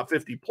basically a top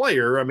 50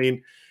 player. I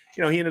mean,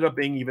 he ended up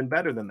being even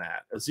better than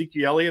that.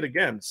 Ezekiel Elliott,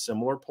 again,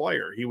 similar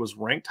player. He was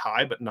ranked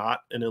high, but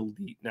not an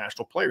elite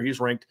national player. He's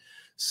ranked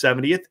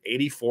 70th,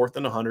 84th,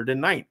 and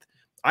 109th.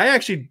 I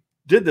actually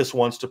did this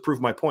once to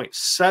prove my point.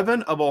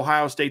 7 of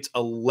Ohio State's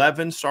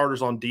 11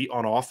 starters on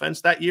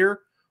offense that year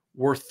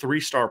were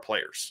 3-star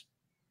players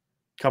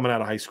coming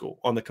out of high school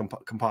on the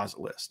composite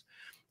list.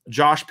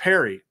 Josh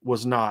Perry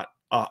was not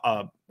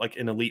like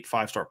an elite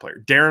 5-star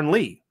player. Darren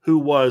Lee, who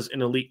was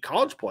an elite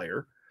college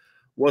player,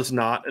 was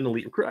not an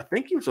elite recruit. I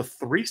think he was a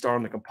 3-star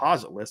on the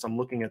composite list. I'm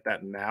looking at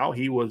that now.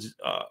 He was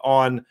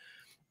on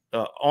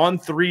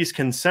three's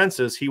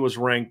consensus. He was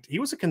ranked. He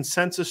was a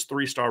consensus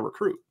 3-star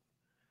recruit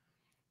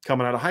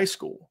coming out of high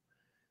school.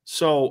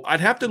 So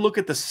I'd have to look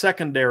at the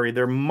secondary.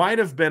 There might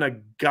have been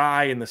a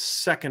guy in the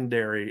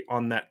secondary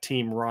on that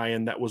team,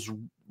 Ryan, that was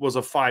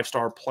a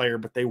 5-star player,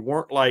 but they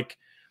weren't like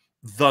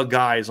the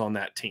guys on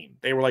that team.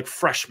 They were like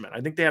freshmen. I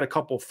think they had a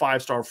couple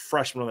 5-star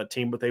freshmen on that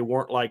team, but they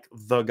weren't like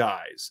the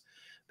guys.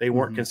 They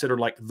weren't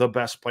considered like the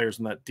best players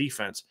in that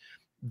defense.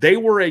 They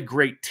were a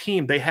great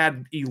team. They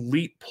had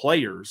elite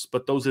players,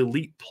 but those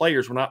elite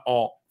players were not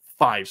all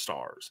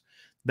 5-stars.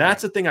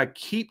 That's the thing I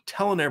keep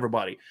telling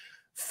everybody.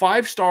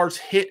 5-stars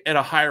hit at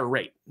a higher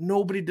rate.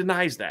 Nobody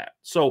denies that.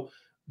 So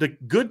the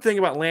good thing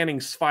about landing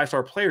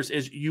 5-star players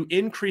is you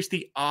increase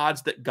the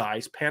odds that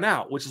guys pan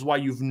out, which is why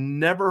you've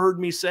never heard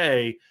me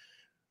say,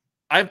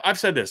 I've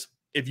said this,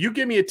 if you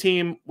give me a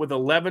team with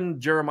 11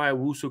 Jeremiah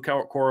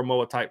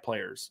Owusu-Koramoah type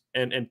players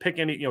and pick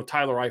any,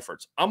 Tyler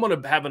Eifert's, I'm going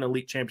to have an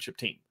elite championship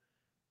team.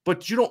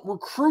 But you don't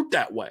recruit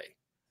that way.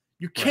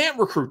 You can't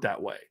recruit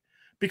that way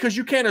because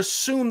you can't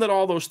assume that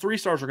all those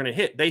 3-stars are going to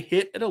hit. They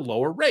hit at a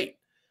lower rate.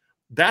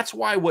 That's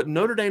why what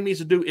Notre Dame needs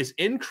to do is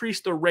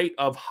increase the rate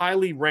of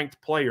highly ranked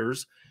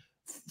players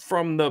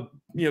from the,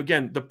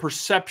 again, the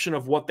perception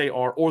of what they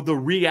are or the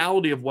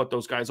reality of what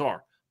those guys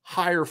are.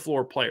 Higher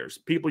floor players.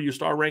 People use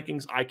star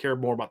rankings. I care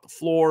more about the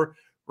floor,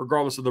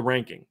 regardless of the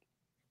ranking.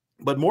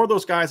 But more of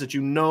those guys that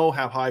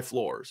have high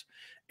floors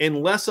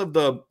and less of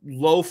the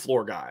low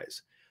floor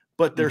guys.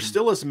 But there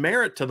still is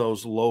merit to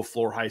those low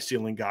floor, high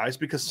ceiling guys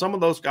because some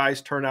of those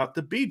guys turn out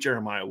to be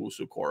Jeremiah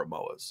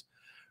Owusu-Koramoahs.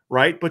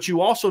 Right? But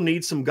you also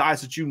need some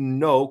guys that can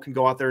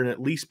go out there and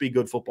at least be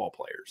good football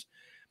players.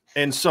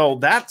 And so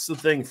that's the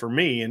thing for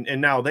me.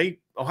 And now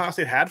Ohio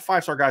State had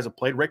 5-star guys that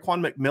played.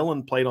 Raekwon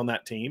McMillan played on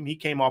that team. He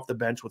came off the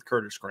bench with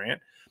Curtis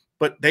Grant.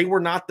 But they were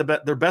not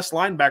their best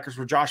linebackers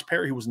were Josh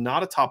Perry, who was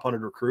not a top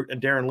 100 recruit,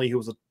 and Darren Lee, who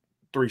was a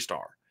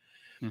 3-star.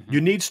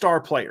 You need star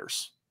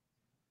players.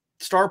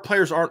 Star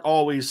players aren't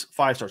always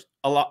 5-stars.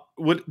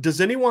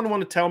 Does anyone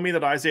want to tell me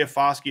that Isaiah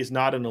Foskey is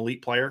not an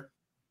elite player?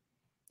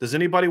 Does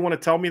anybody want to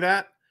tell me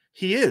that?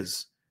 He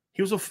is.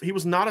 He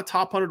was not a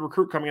top 100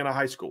 recruit coming out of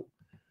high school.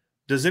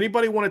 Does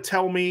anybody want to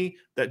tell me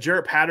that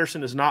Jarrett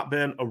Patterson has not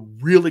been a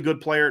really good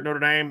player at Notre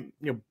Dame,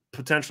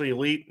 potentially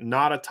elite,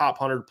 not a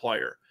top 100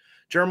 player?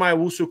 Jeremiah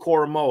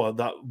Owusu-Koramoah,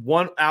 the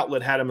one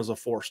outlet had him as a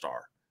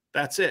 4-star.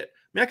 That's it.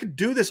 I mean, I could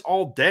do this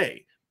all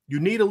day. You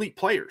need elite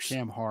players.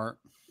 Cam Hart.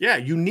 Yeah,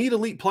 you need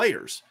elite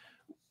players.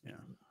 Yeah.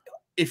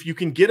 If you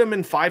can get them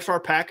in 5-star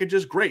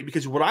packages, great.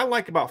 Because what I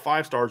like about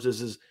 5-stars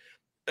is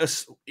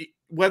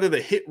whether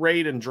the hit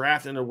rate and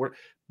draft and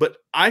but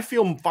I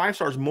feel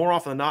 5-stars more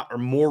often than not are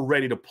more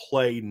ready to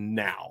play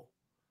now.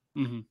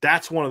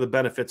 That's one of the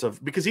benefits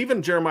because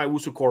even Jeremiah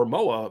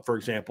Owusu-Koramoah, for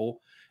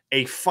example,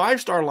 a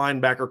 5-star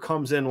linebacker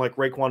comes in like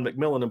Raekwon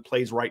McMillan and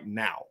plays right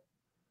now,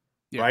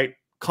 right?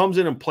 Comes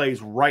in and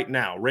plays right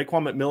now.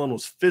 Raekwon McMillan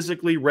was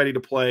physically ready to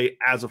play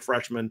as a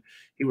freshman.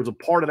 He was a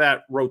part of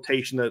that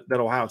rotation that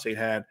Ohio State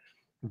had.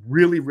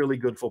 Really, really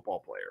good football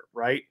player,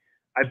 right?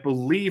 I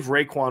believe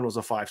Raekwon was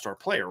a 5-star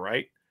player,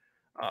 right?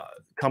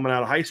 Coming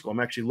out of high school. I'm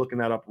actually looking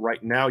that up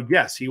right now.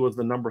 Yes, he was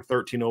the number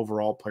 13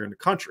 overall player in the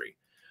country.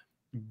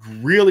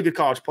 Really good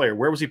college player.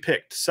 Where was he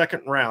picked?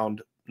 2nd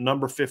round,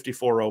 number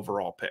 54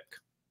 overall pick.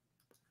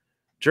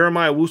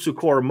 Jeremiah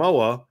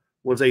Owusu-Koramoah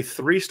was a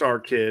 3-star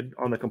kid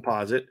on the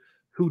composite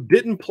who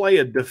didn't play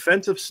a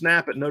defensive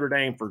snap at Notre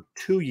Dame for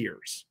 2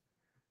 years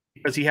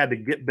because he had to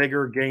get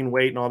bigger, gain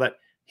weight, and all that.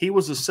 He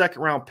was a 2nd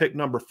round pick,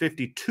 number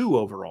 52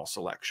 overall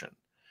selection.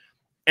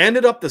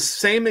 Ended up the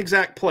same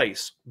exact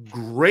place.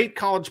 Great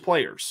college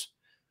players,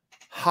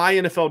 high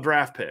NFL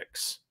draft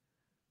picks,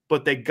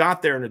 but they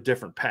got there in a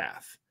different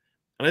path.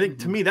 And I think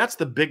to me, that's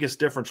the biggest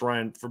difference,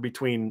 Ryan,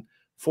 between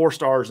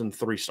 4-stars and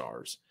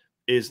 3-stars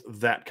is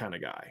that kind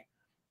of guy.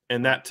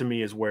 And that to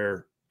me is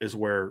where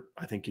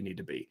I think you need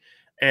to be.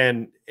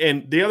 And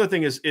the other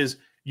thing is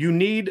you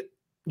need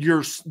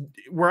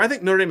where I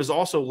think Notre Dame has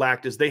also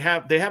lacked is they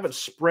haven't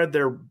spread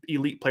their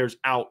elite players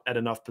out at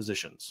enough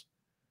positions.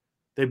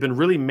 They've been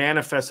really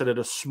manifested at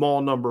a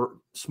smaller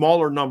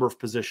number of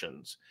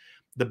positions.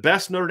 The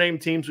best Notre Dame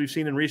teams we've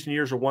seen in recent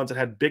years are ones that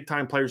had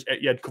big-time players.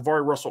 You had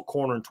Kavari Russell at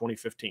corner in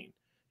 2015.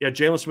 You had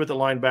Jalen Smith at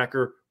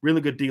linebacker,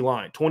 really good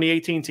D-line.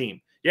 2018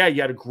 team. Yeah,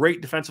 you had a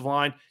great defensive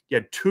line. You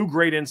had two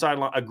great inside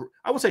line.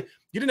 I would say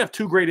you didn't have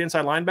two great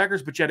inside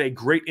linebackers, but you had a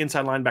great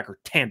inside linebacker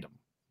tandem,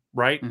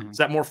 right? Is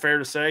that more fair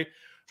to say?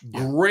 Yeah.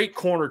 Great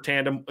corner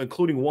tandem,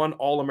 including one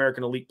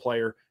All-American elite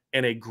player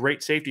and a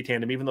great safety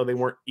tandem, even though they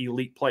weren't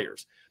elite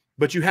players.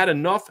 But you had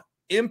enough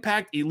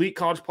impact elite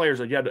college players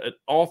that you had at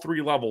all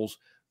three levels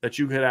that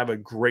you could have a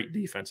great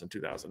defense in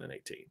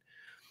 2018.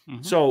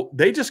 So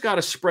they just got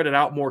to spread it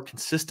out more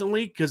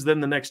consistently, because then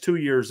the next 2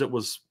 years it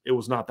was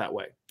not that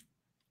way.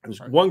 It was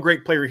one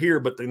great player here,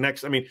 but the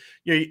next, I mean,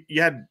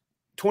 you had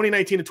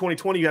 2019 to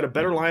 2020, you had a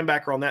better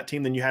linebacker on that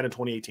team than you had in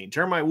 2018.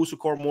 Jeremiah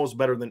Owusu-Koramoah was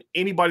better than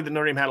anybody that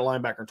Notre Dame had a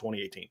linebacker in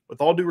 2018. With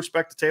all due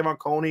respect to Tavon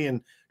Coney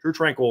and Drew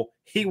Tranquill,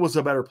 he was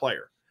a better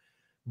player.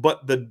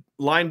 But the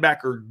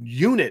linebacker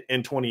unit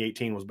in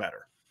 2018 was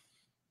better.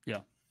 Yeah.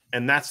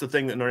 And that's the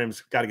thing that Notre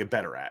Dame's got to get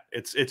better at.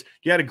 It's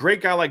you had a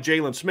great guy like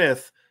Jalen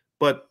Smith,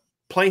 but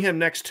play him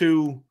next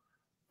to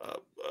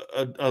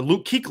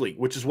Luke Kuechly,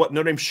 which is what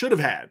Notre Dame should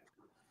have had.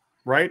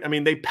 Right? I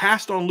mean, they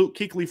passed on Luke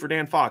Kuechly for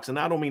Dan Fox, and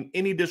I don't mean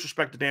any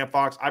disrespect to Dan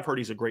Fox. I've heard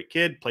he's a great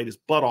kid, played his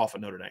butt off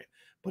at Notre Dame,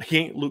 but he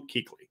ain't Luke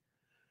Kuechly,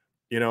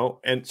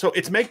 And so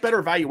it's make better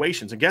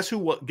evaluations. And guess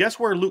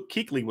where Luke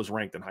Kuechly was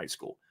ranked in high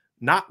school?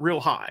 Not real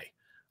high.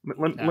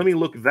 Let me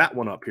look that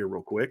one up here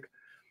real quick.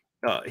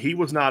 He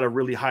was not a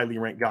really highly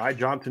ranked guy.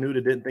 John Tenuta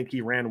didn't think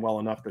he ran well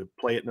enough to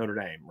play at Notre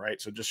Dame, right?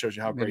 So it just shows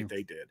you how great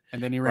they did.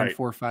 And then he ran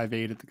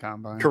 4.58 at the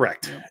combine.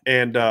 Correct.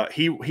 Yeah. And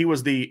he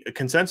was the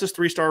consensus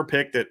 3-star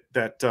pick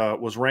that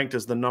was ranked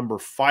as the number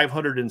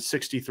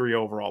 563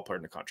 overall player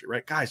in the country,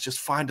 right? Guys, just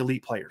find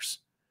elite players.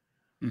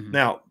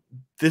 Now,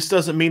 this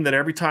doesn't mean that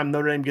every time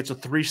Notre Dame gets a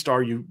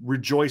 3-star, you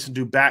rejoice and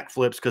do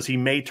backflips because he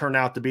may turn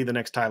out to be the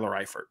next Tyler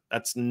Eifert.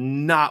 That's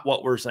not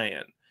what we're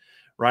saying.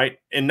 Right.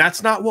 And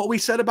that's not what we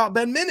said about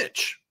Ben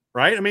Minich.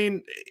 Right. I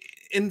mean,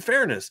 in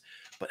fairness,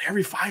 but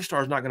every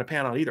 5-star is not going to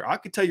pan out either. I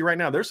could tell you right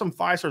now, there's some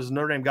 5-stars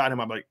Notre Dame got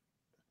him. I'm like,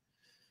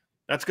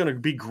 that's going to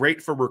be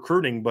great for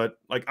recruiting. But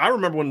like, I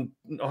remember when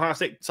Ohio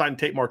State signed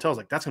Tate Martell, I was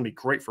like, that's going to be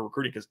great for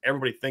recruiting because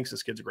everybody thinks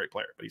this kid's a great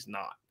player, but he's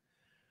not.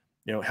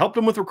 Helped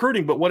him with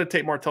recruiting. But what did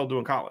Tate Martell do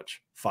in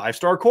college?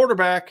 5-star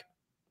quarterback.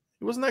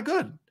 He wasn't that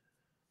good.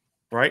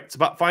 Right. It's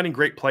about finding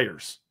great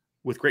players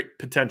with great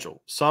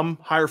potential. Some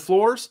higher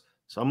floors,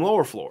 some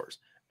lower floors.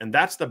 And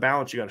that's the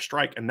balance you got to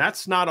strike. And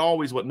that's not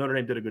always what Notre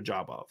Dame did a good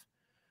job of.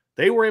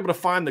 They were able to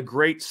find the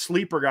great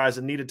sleeper guys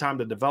that needed time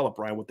to develop,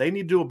 Ryan. What they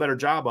need to do a better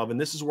job of, and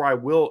this is where I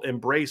will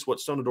embrace what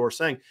Stonador is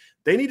saying,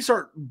 they need to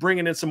start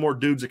bringing in some more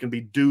dudes that can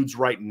be dudes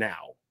right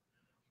now.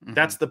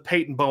 That's the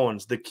Peyton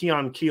Bowens, the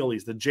Keon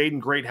Keeleys, the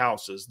Jaden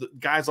Greathouses, the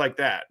guys like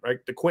that, right?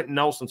 The Quentin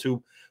Nelsons,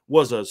 who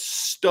was a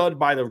stud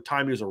by the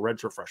time he was a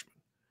redshirt freshman.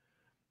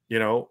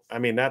 I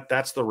mean,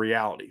 that's the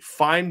reality.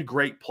 Find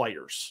great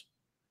players.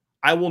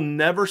 I will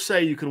never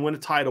say you can win a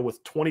title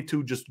with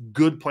 22 just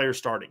good players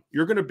starting.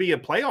 You're going to be a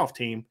playoff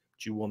team,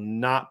 but you will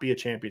not be a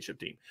championship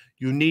team.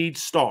 You need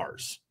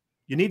stars.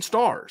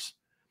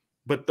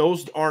 But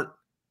those aren't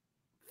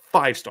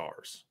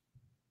 5-stars,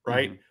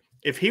 right?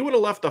 If he would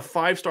have left the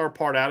 5-star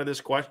part out of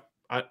this question,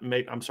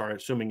 I'm sorry,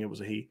 assuming it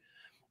was a he.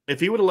 If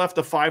he would have left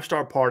the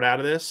 5-star part out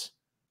of this,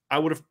 I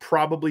would have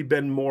probably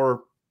been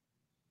more,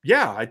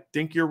 yeah, I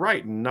think you're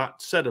right, and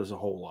not said as a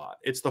whole lot.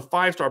 It's the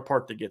 5-star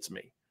part that gets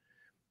me.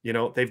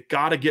 They've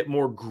got to get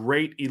more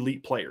great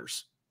elite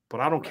players. But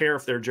I don't care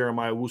if they're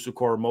Jeremiah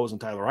Owusu-Koramoahs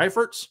and Tyler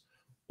Eiferts,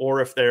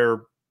 or if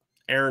they're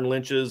Aaron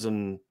Lynch's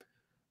and,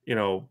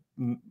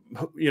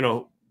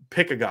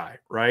 pick a guy,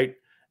 right?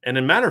 And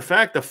in matter of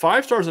fact, the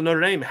 5-stars in Notre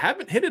Dame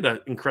haven't hit at an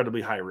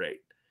incredibly high rate.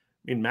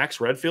 I mean,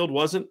 Max Redfield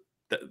wasn't,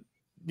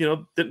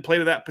 didn't play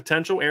to that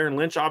potential. Aaron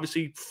Lynch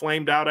obviously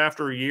flamed out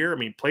after a year. I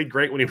mean, played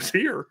great when he was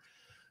here.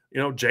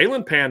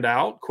 Jalen panned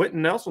out.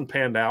 Quentin Nelson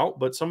panned out,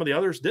 but some of the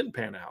others didn't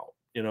pan out.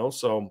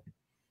 So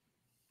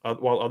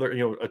while other,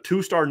 a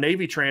 2-star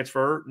Navy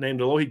transfer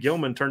named Alohi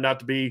Gilman turned out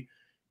to be,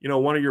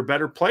 one of your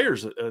better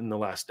players in the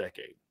last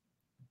decade.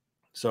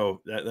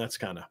 So that's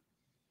kind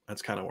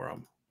of where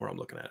I'm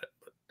looking at it.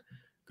 But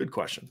good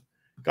question.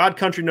 God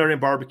Country Notre Dame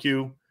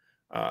Barbecue.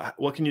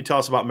 What can you tell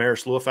us about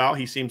Maris Luafau?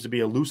 He seems to be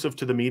elusive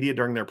to the media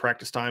during their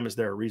practice time. Is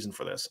there a reason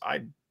for this?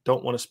 I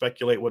don't want to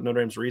speculate what Notre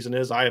Dame's reason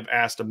is. I have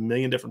asked a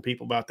million different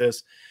people about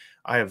this.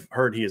 I have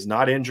heard he is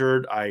not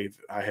injured. I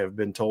have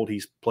been told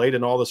he's played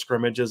in all the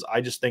scrimmages. I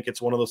just think it's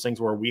one of those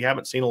things where we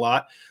haven't seen a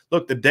lot.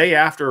 Look, the day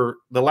after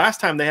the last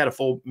time they had a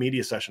full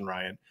media session,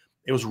 Ryan,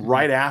 it was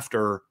right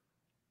after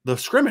the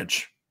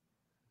scrimmage.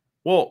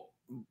 Well,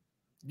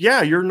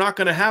 yeah, you're not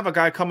going to have a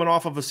guy coming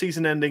off of a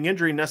season-ending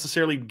injury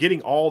necessarily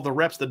getting all the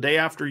reps the day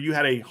after you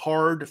had a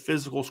hard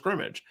physical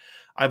scrimmage.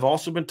 I've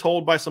also been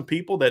told by some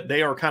people that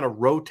they are kind of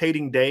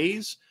rotating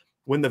days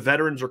when the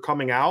veterans are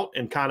coming out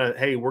and kind of,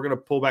 hey, we're going to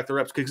pull back the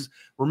reps. Because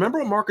remember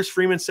what Marcus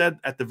Freeman said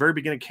at the very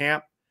beginning of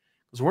camp?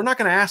 Because we're not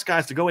going to ask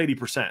guys to go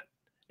 80%.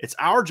 It's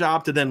our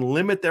job to then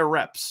limit their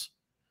reps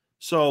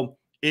So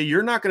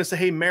you're not going to say,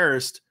 hey,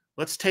 Marist,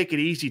 let's take it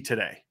easy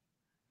today.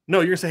 No,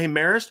 you're going to say, hey,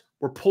 Marist,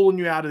 we're pulling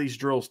you out of these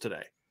drills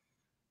today,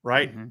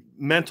 right?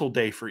 Mental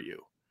day for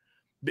you.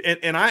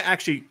 And I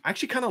actually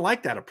kind of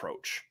like that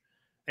approach.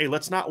 Hey,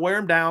 let's not wear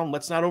him down.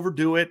 Let's not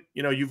overdo it.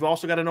 You know, you've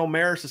also got to know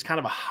Marist is kind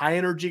of a high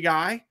energy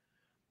guy,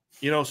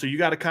 you know, so you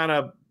got to kind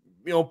of,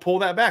 you know, pull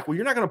that back. Well,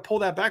 you're not going to pull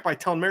that back by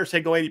telling Marist,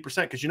 hey, go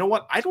 80%. Because you know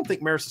what? I don't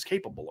think Marist is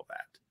capable of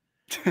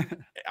that.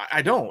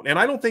 I don't. And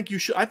I don't think you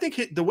should. I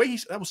think the way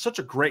that was such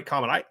a great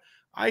comment.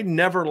 I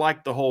never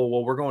liked the whole,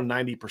 well, we're going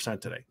 90%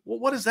 today. Well,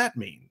 what does that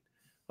mean?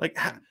 Like,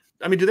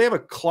 I mean, do they have a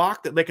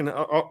clock that they can,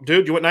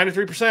 dude, you went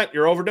 93%,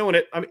 you're overdoing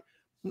it. I mean,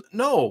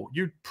 no,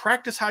 you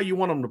practice how you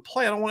want them to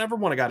play. I don't ever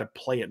want a guy to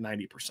play at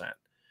 90%.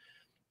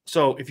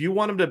 So if you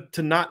want him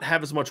to not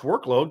have as much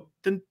workload,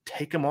 then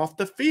take him off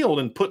the field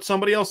and put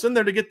somebody else in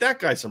there to get that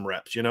guy some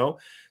reps, you know?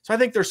 So I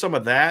think there's some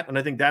of that. And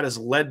I think that has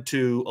led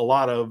to a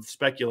lot of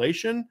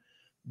speculation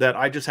that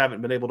I just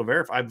haven't been able to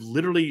verify. I've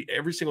literally,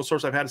 every single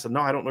source I've had said,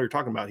 no, I don't know what you're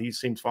talking about. He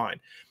seems fine.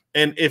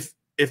 And if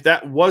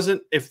that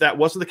wasn't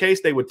the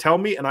case, they would tell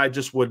me and I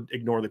just would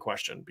ignore the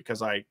question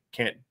because I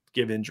can't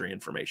give injury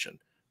information.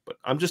 But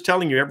I'm just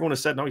telling you, everyone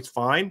has said, no, he's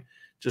fine.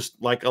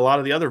 Just like a lot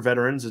of the other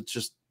veterans, it's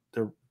just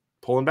they're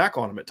pulling back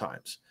on him at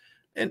times.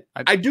 And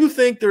I do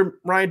think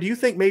Ryan, do you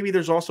think maybe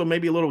there's also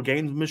maybe a little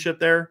gamesmanship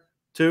there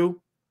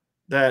too?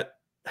 That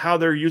how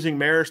they're using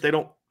Marist, they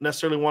don't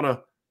necessarily want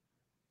to,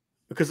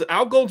 because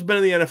Al Gold's been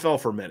in the NFL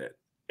for a minute.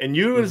 And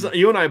you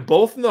and I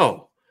both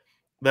know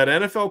that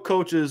NFL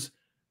coaches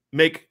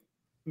make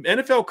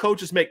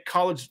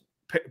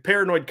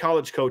paranoid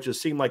college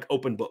coaches seem like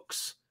open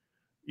books.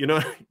 You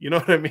know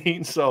what I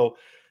mean? So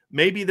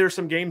maybe there's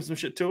some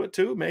gamesmanship to it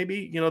too.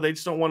 Maybe, you know, they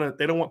just don't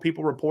want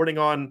people reporting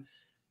on,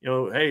 you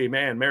know, hey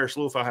man, Marist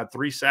Liufau had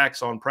 3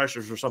 sacks on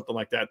pressures or something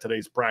like that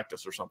today's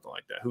practice or something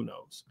like that. Who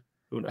knows?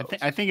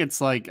 I think it's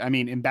like, I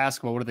mean, in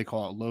basketball, what do they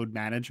call it? Load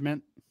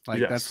management.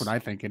 Like that's what I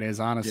think it is.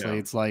 Honestly,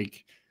 it's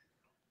like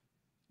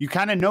you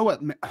kind of know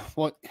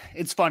what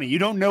it's funny. You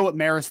don't know what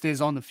Marist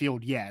is on the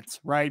field yet,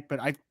 right?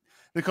 But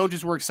the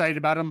coaches were excited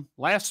about him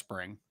last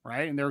spring,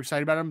 right? And they're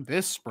excited about him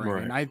this spring.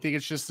 Right. And I think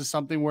it's just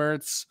something where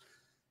it's,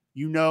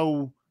 you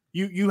know,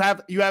 you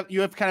have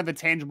kind of a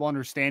tangible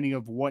understanding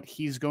of what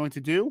he's going to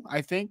do,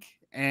 I think.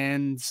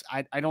 And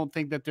I don't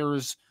think that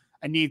there's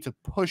a need to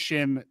push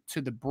him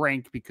to the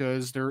brink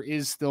because there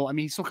is still, I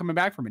mean, he's still coming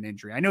back from an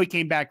injury. I know he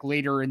came back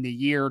later in the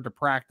year to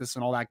practice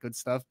and all that good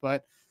stuff,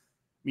 but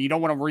I mean, you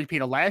don't want to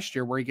repeat of last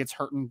year where he gets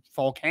hurt in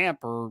fall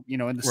camp or, you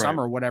know, in the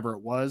summer or whatever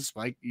it was.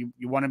 Like you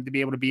want him to be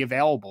able to be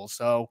available.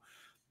 So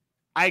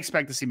I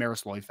expect to see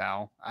Marist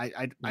Liufau.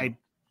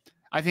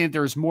 I think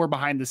there's more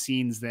behind the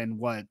scenes than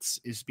what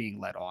is being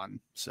let on.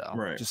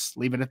 So just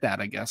leave it at that,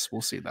 I guess.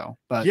 We'll see though.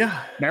 But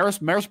yeah,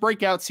 Marist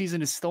breakout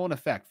season is still in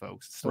effect,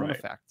 folks. It's still in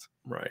effect.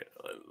 Right.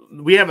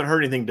 We haven't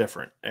heard anything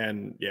different.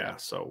 And yeah,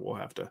 so we'll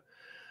have to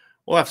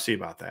see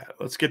about that.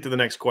 Let's get to the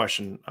next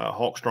question.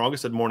 Hulk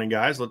Strongest said, morning,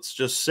 guys. Let's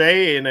just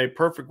say in a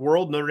perfect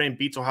world, Notre Dame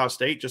beats Ohio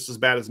State just as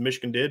bad as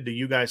Michigan did. Do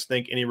you guys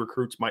think any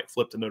recruits might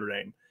flip to Notre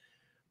Dame?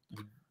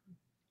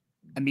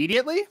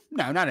 Immediately?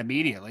 No, not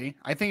immediately.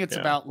 I think it's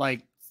about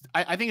like,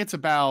 I think it's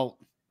about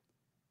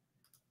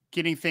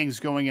getting things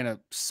going in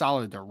a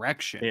solid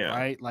direction,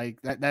 right? Like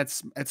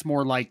it's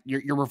more like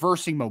you're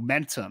reversing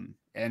momentum.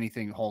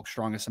 Anything Hulk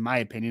Strongest, in my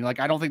opinion.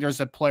 Like, I don't think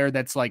there's a player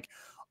that's like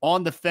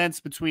on the fence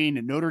between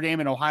Notre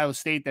Dame and Ohio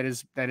State that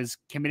is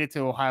committed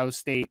to Ohio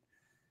State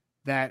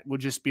that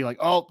would just be like,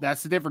 oh,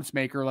 that's the difference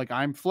maker. Like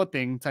I'm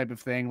flipping type of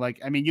thing. Like,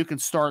 I mean, you can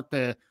start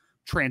the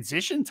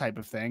transition type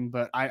of thing,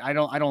 but I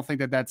don't think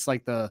that that's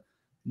like the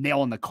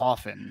nail in the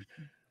coffin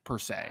per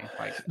se.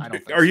 Like, I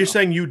don't think Are you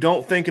saying you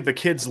don't think if a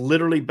kid's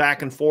literally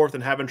back and forth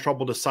and having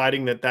trouble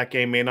deciding that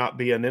game may not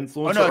be an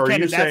influence? Oh, no, or are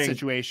you in saying that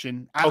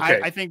situation?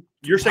 Okay, I think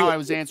you're saying how I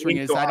was answering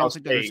is I don't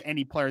think there's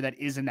any player that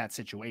is in that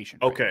situation.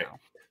 Okay. Right now.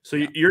 So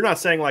you're not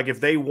saying like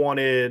if they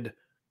wanted,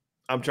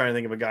 I'm trying to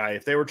think of a guy,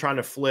 if they were trying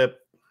to flip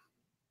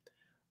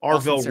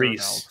Arvell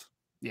Reese,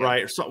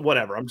 right? Or something,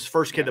 whatever. I'm just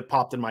first kid that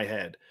popped in my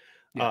head.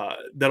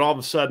 That all of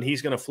a sudden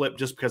he's going to flip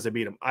just because they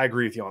beat him. I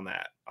agree with you on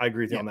that. I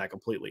agree with you on that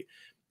completely.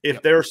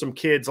 If there are some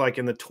kids like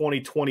in the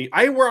 2020,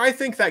 where I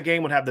think that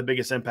game would have the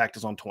biggest impact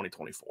is on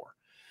 2024.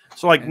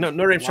 So like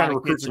Notre Dame's trying to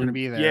recruit some,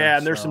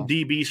 and there's some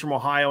DBs from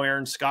Ohio,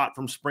 Aaron Scott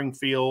from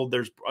Springfield.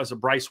 There's a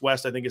Bryce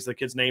West, I think is the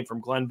kid's name,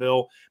 from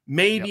Glenville.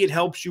 Maybe it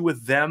helps you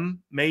with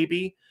them.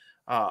 Maybe.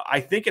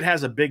 I think it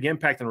has a big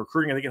impact on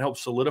recruiting. I think it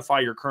helps solidify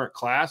your current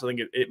class. I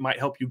think it might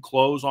help you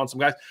close on some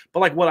guys.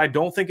 But like what I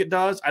don't think it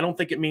does, I don't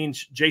think it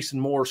means Jason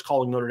Moore's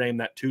calling Notre Dame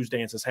that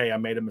Tuesday and says, hey, I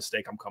made a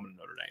mistake. I'm coming to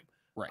Notre Dame.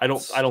 Right. I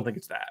don't think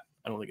it's that.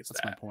 I don't think it's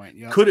That's my point.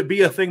 Yep. Could it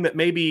be a thing that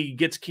maybe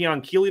gets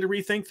Keon Keeley to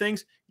rethink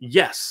things?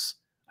 Yes,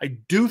 I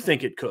do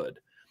think it could.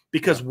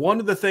 Because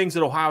one of the things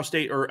that Ohio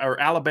State or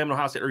Alabama and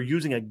Ohio State are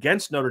using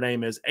against Notre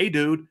Dame is, hey,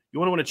 dude, you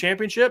want to win a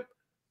championship?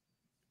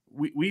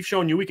 We've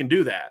shown you we can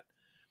do that.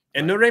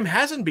 And Notre Dame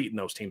hasn't beaten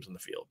those teams in the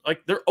field.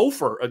 Like they're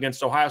 0-for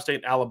against Ohio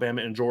State,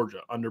 Alabama, and Georgia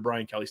under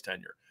Brian Kelly's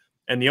tenure.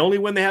 And the only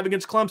win they have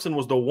against Clemson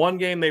was the one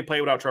game they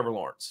played without Trevor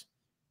Lawrence.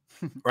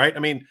 right? I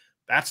mean,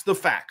 that's the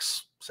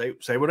facts.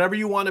 Say whatever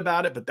you want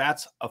about it, but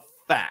that's a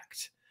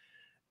fact.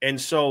 And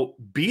so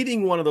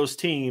beating one of those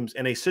teams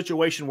in a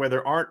situation where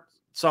there aren't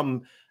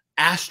some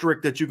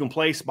asterisk that you can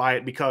place by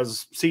it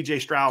because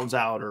CJ Stroud's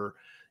out, or,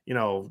 you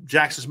know,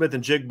 Jackson Smith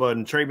and Jigba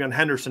and Travion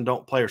Henderson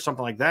don't play, or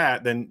something like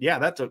that, then yeah,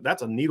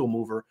 that's a needle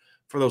mover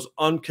for those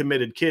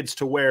uncommitted kids,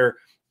 to where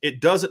it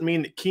doesn't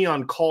mean that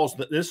Keon calls,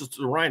 this is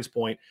to Ryan's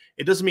point,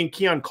 it doesn't mean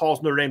Keon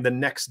calls Notre Dame the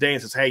next day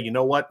and says, hey, you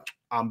know what,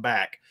 I'm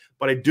back.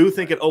 But I do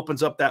think it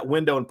opens up that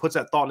window and puts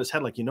that thought in his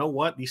head, like, you know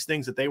what, these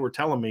things that they were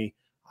telling me,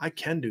 I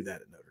can do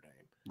that at Notre Dame.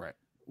 Right.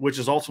 Which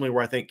is ultimately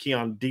where I think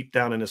Keon, deep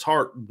down in his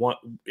heart, what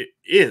it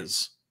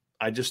is.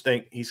 I just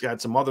think he's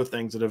got some other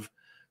things that have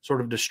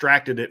sort of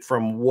distracted it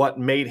from what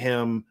made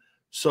him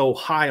so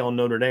high on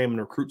Notre Dame and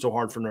recruit so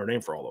hard for Notre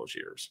Dame for all those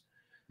years.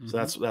 So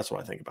that's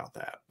what I think about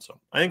that. So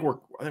I think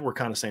we're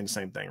kind of saying the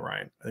same thing,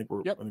 Ryan. I think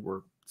we're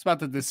it's about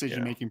the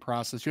decision-making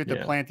process. You have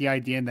to plant the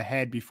idea in the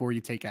head before you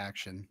take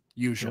action,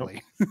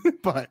 usually.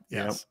 But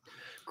yes.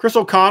 Chris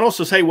O'Connell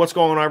says, hey, what's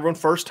going on, everyone?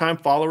 First-time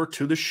follower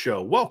to the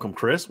show. Welcome,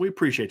 Chris. We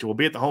appreciate you. We'll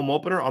be at the home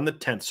opener on the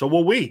 10th. So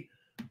will we.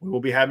 We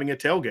will be having a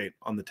tailgate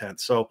on the 10th.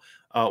 So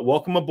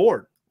welcome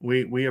aboard.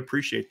 We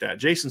appreciate that.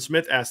 Jason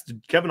Smith asked,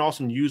 did Kevin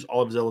Austin use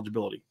all of his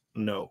eligibility?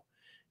 No.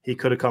 He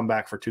could have come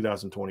back for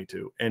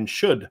 2022 and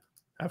should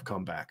have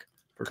come back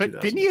for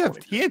 2022.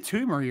 He had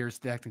 2 more years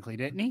technically,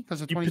 didn't he?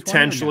 Because of 2020.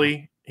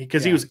 Potentially,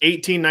 because he was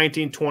 18,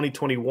 19, 20,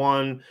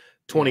 21,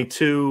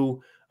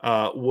 22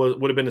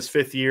 would have been his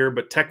 5th year,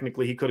 but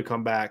technically he could have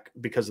come back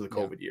because of the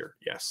COVID year.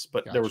 Yes,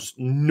 but there was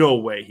no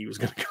way he was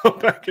going to come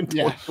back in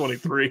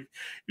 2023. You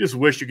just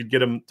wish you could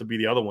get him to be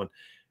the other one.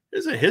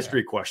 This is a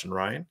history question,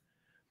 Ryan.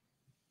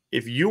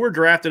 If you were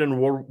drafted in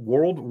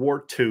World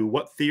War II,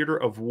 what theater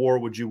of war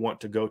would you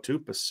want to go to?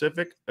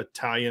 Pacific,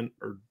 Italian,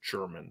 or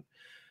German?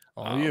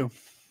 I'm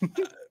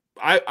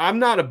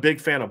not a big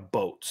fan of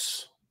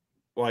boats.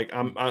 Like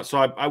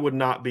I would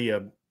not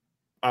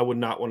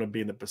want to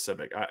be in the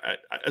Pacific. I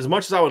as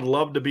much as I would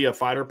love to be a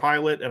fighter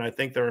pilot, and I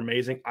think they're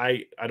amazing,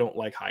 I don't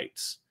like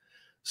heights.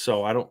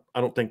 So I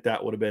don't think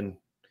that would have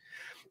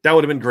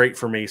been great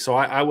for me. So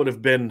I would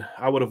have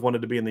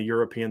wanted to be in the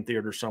European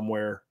theater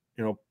somewhere,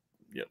 you know.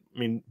 I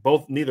mean,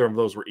 neither of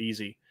those were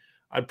easy.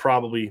 I'd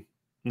probably,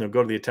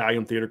 go to the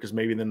Italian theater, because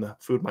maybe then the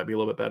food might be a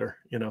little bit better,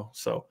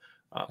 So,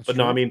 but true.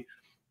 No, I mean,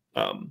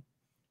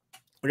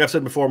 like I've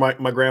said before,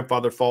 my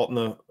grandfather fought in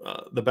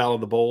the Battle of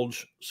the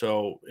Bulge,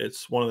 so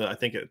it's I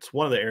think it's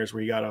one of the areas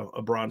where he got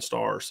a Bronze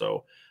Star.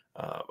 So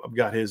I've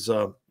got his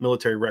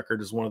military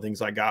record is one of the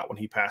things I got when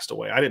he passed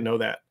away. I didn't know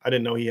that. I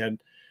didn't know he had.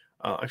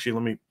 Actually,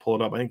 let me pull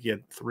it up. I think he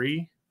had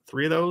three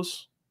of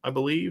those, I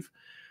believe.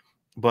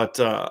 But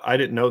I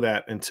didn't know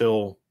that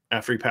until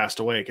after he passed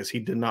away, because he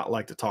did not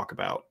like to talk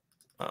about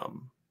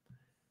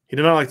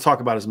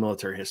his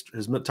military history,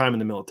 his time in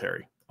the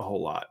military, a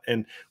whole lot.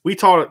 And we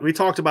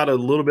talked about it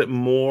a little bit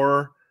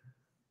more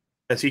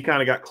as he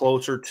kind of got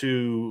closer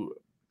to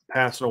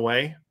passing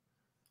away.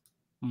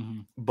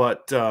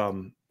 But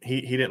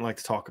he didn't like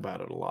to talk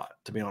about it a lot,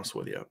 to be honest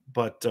with you.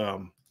 But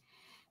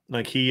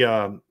like he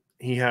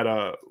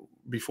had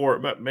before,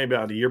 maybe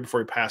about a year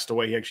before he passed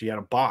away, he actually had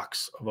a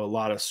box of a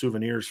lot of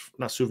souvenirs,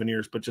 not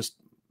souvenirs, but just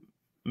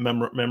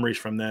memories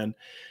from then.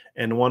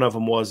 And one of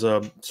them was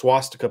a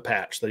swastika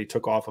patch that he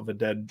took off of a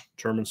dead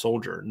German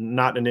soldier,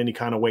 not in any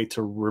kind of way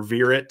to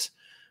revere it,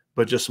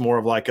 but just more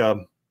of like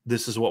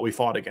this is what we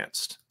fought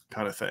against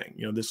kind of thing.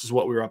 This is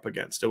what we were up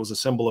against. It was a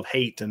symbol of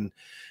hate. And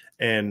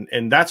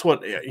that's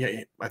what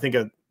I think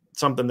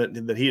something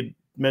that he had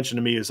mentioned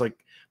to me is like,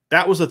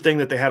 that was the thing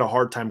that they had a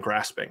hard time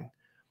grasping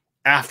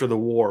after the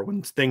war,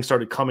 when things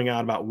started coming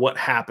out about what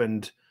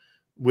happened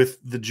with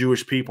the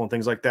Jewish people and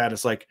things like that.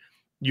 It's like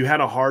you had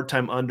a hard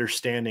time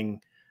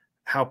understanding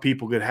how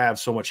people could have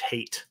so much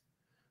hate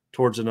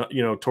towards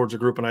a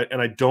group. And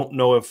I don't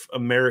know if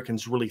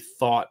Americans really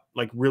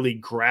really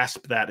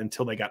grasped that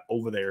until they got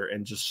over there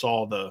and just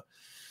saw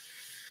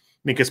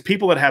because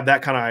people that have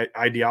that kind of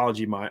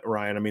ideology,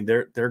 Ryan, I mean,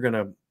 they're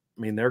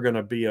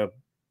gonna be a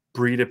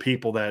breed of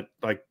people that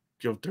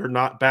they're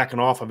not backing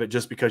off of it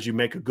just because you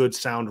make a good,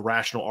 sound,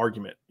 rational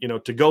argument.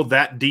 To go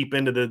that deep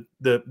into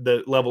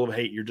the level of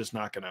hate, you're just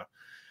not gonna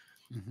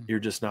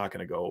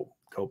go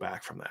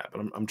back from that.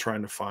 But I'm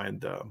trying to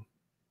find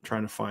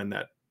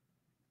that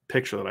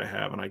picture that I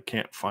have, and I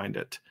can't find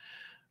it.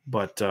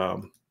 But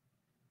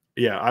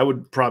yeah, I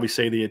would probably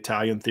say the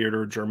Italian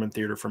theater or German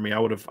theater for me. I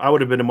would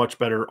have been a much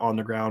better on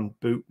the ground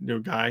boot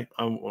guy.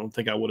 I don't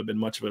think I would have been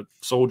much of a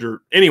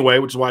soldier anyway,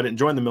 which is why I didn't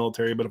join the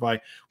military. But if I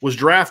was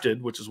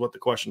drafted, which is what the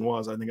question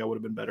was, I think I would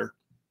have been better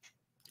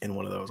in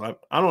one of those. I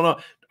don't know.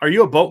 Are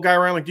you a boat guy,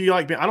 Ryan? Like, do you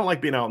like I don't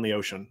like being out in the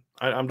ocean.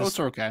 Boats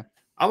are okay.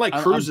 I like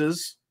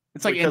cruises.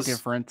 It's like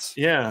indifferent.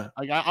 Yeah.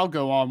 Like I'll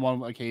go on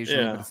one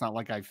occasionally, but it's not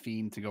like I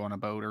fiend to go on a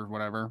boat or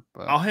whatever.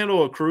 But I'll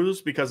handle a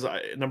cruise because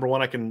number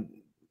one, I can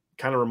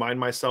kind of remind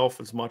myself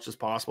as much as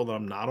possible that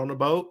I'm not on a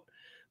boat,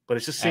 but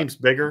it just seems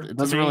bigger. It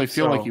doesn't really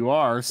feel like you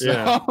are. So.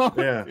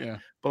 Yeah.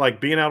 But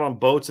like being out on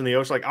boats in the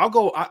ocean, like I'll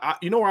go,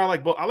 you know where I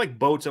like boats? I like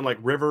boats in like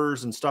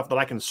rivers and stuff that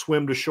I can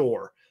swim to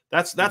shore.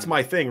 That's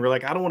my thing. We're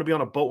like, I don't want to be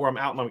on a boat where I'm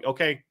out and I'm like,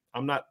 okay,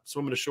 I'm not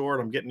swimming ashore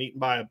and I'm getting eaten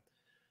by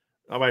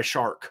a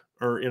shark,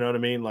 or you know what I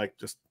mean? Like,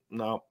 just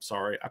no,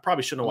 sorry. I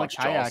probably shouldn't have watched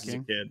Jaws as a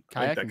kid.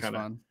 I think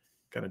that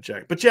kind of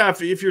jack. But yeah,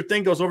 if your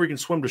thing goes over, you can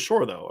swim to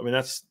shore though. I mean,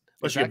 that's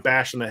unless you get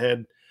bashed in the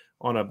head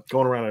on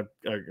going around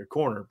a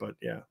corner. But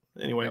yeah.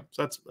 Anyway,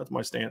 so that's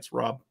my stance.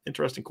 Rob,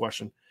 interesting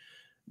question.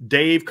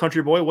 Dave,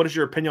 Country Boy, what is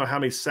your opinion on how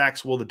many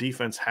sacks will the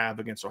defense have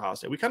against Ohio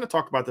State? We kind of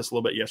talked about this a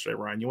little bit yesterday,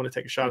 Ryan. You want to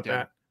take a shot at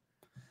that?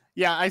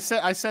 Yeah, I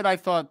said I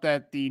thought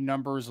that the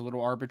number is a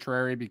little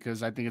arbitrary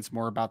because I think it's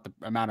more about the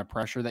amount of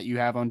pressure that you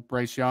have on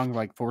Bryce Young,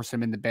 like force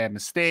him into bad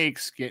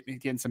mistakes,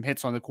 getting some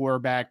hits on the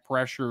quarterback,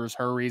 pressures,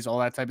 hurries, all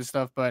that type of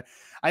stuff. But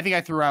I think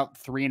I threw out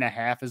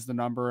 3.5 as the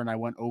number, and I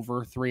went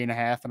over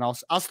 3.5, and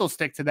I'll still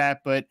stick to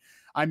that. But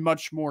I'm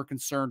much more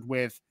concerned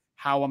with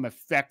how I'm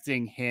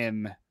affecting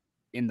him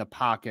in the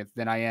pocket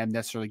than I am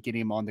necessarily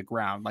getting him on the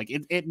ground. Like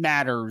it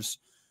matters,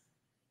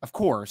 of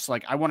course.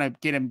 Like I want to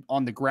get him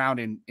on the ground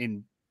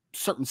in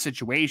certain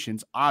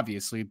situations,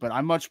 obviously, but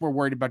I'm much more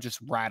worried about just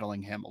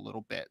rattling him a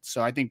little bit.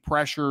 So I think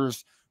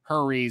pressures,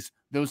 hurries,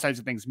 those types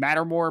of things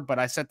matter more, but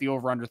I set the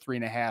over under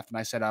 3.5 and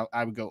I said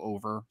I would go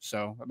over.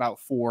 So about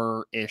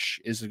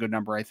 4-ish is a good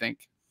number, I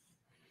think.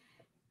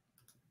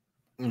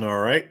 All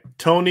right.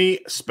 Tony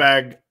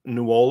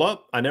Spagnuolo.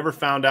 I never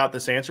found out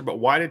this answer, but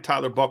why did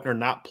Tyler Buchner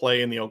not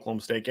play in the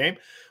Oklahoma State game?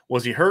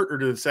 Was he hurt, or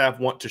did the staff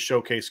want to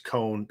showcase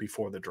Cone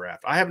before the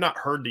draft? I have not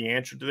heard the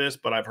answer to this,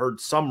 but I've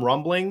heard some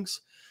rumblings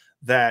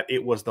that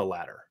it was the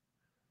latter.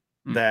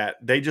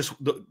 That they just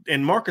 –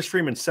 and Marcus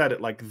Freeman said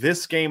it, like,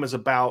 this game is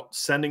about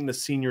sending the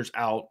seniors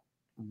out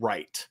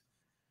right.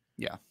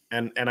 Yeah.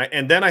 And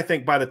then I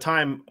think by the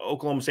time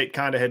Oklahoma State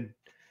kind of had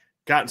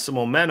gotten some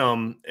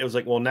momentum, it was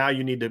like, well, now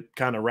you need to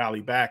kind of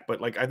rally back. But,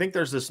 like, I think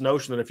there's this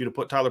notion that if you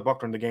put Tyler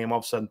Buchner in the game, all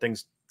of a sudden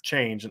things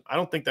change. And I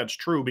don't think that's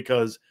true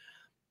because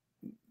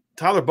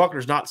Tyler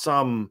Buchner's not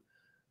some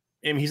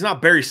 – I mean, he's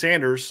not Barry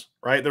Sanders,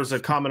 right? There was a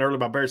comment earlier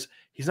about Barry.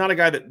 He's not a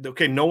guy that,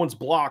 okay, no one's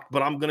blocked,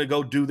 but I'm going to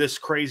go do this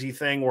crazy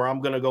thing where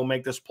I'm going to go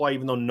make this play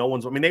even though no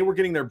one's – I mean, they were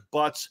getting their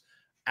butts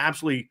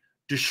absolutely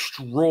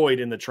destroyed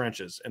in the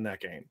trenches in that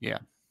game. Yeah.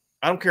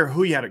 I don't care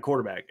who you had at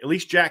quarterback. At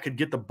least Jack could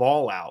get the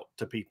ball out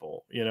to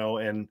people, you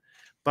know.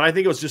 But I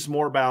think it was just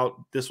more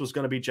about this was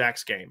going to be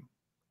Jack's game.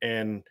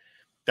 And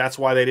that's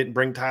why they didn't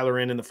bring Tyler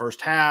in the first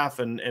half,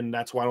 and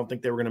that's why I don't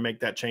think they were going to make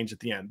that change at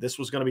the end. This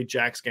was going to be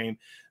Jack's game.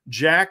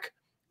 Jack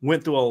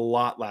went through a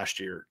lot last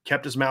year,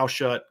 kept his mouth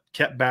shut,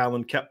 kept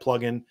battling, kept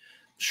plugging,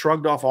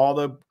 shrugged off all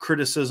the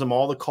criticism,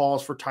 all the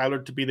calls for Tyler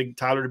to be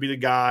the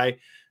guy,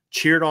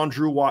 cheered on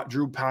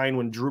Drew Pine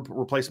when Drew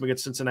replaced him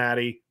against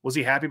Cincinnati. Was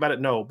he happy about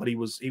it? No, but he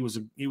was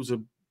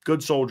a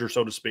good soldier,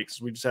 so to speak.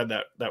 So we just had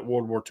that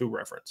World War II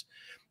reference.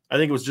 I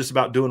think it was just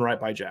about doing right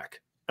by Jack.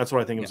 That's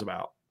what I think it was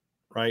about.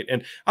 Right.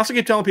 And I also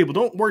keep telling people,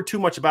 don't worry too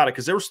much about it,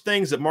 because there was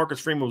things that Marcus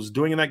Freeman was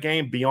doing in that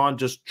game beyond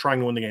just trying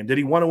to win the game. Did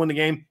he want to win the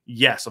game?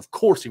 Yes, of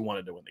course he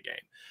wanted to win the game.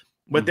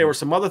 But there were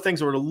some other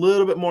things that were a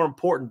little bit more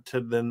important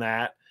than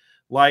that.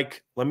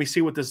 Like, let me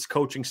see what this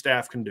coaching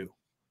staff can do.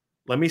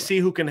 Let me see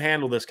who can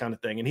handle this kind of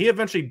thing. And he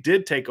eventually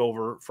did take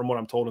over, from what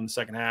I'm told, in the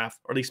second half,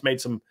 or at least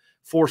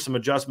forced some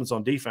adjustments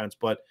on defense.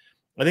 But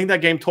I think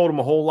that game told him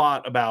a whole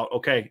lot about,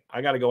 okay,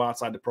 I got to go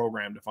outside the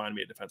program to find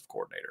me a defensive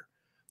coordinator.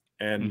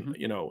 And,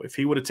 you know, if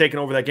he would have taken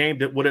over that game,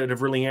 would it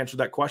have really answered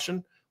that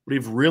question? Would he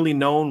have really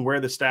known where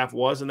the staff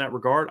was in that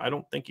regard? I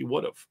don't think he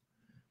would have.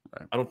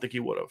 Right. I don't think he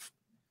would have.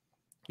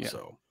 Yeah.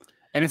 So,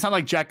 and it's not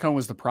like Jack Cone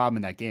was the problem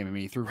in that game. I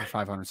mean, he threw for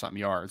 500-something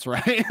yards,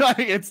 right? Like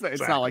it's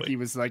not like he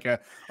was like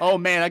oh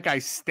man, that guy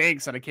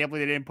stinks, and I can't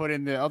believe they didn't put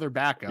in the other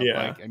backup.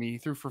 Yeah. Like, I mean, he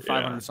threw for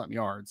 500-something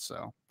yards.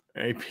 So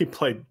he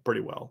played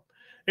pretty well.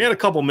 He had a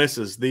couple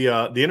misses.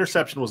 The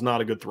interception was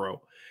not a good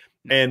throw.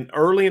 And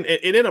early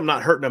it ended up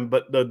not hurting him,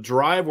 but the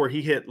drive where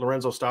he hit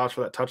Lorenzo Styles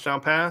for that touchdown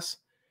pass,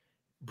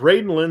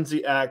 Braden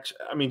Lindsey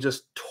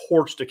just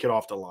torched the kid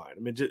off the line. I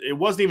mean, it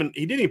wasn't even –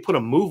 he didn't even put a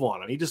move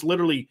on him. He just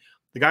literally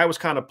 – the guy was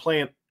kind of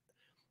playing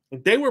 –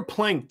 they were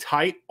playing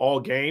tight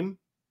all game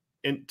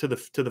to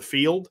the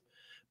field,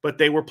 but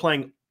they were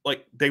playing –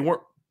 like they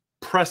weren't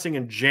pressing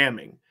and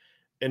jamming.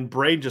 And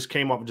Braden just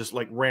came up and just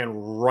ran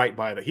right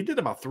by that. He did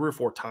about 3 or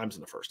 4 times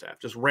in the first half.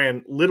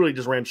 Literally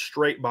ran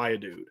straight by a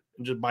dude,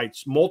 and just by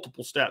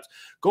multiple steps.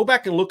 Go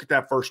back and look at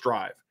that first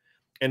drive,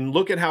 and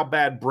look at how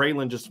bad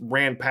Braylon just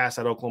ran past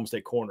that Oklahoma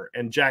State corner,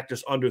 and Jack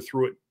just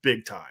underthrew it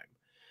big time.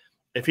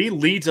 If he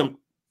leads him,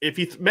 if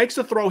he makes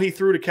the throw he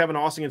threw to Kevin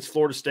Austin against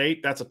Florida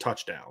State, that's a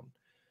touchdown.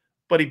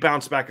 But he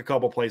bounced back a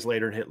couple plays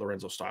later and hit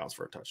Lorenzo Styles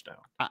for a touchdown.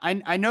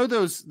 I know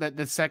that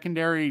the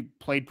secondary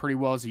played pretty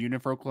well as a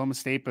unit for Oklahoma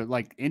State, but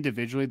like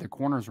individually, the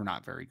corners were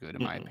not very good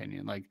in my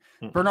opinion. Like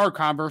Bernard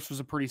Converse was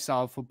a pretty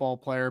solid football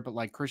player, but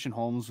like Christian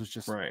Holmes was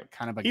just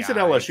kind of a He's guy. At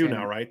LSU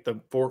now, right? The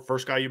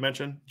first guy you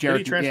mentioned?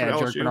 Jared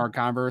Bernard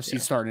Converse. Yeah.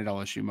 He's starting at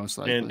LSU most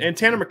likely. And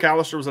Tanner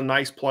McAllister was a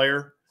nice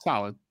player.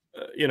 Solid.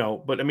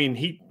 But I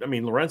mean,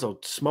 Lorenzo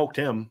smoked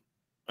him.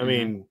 I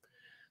mean,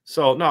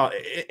 so no,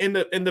 in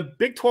the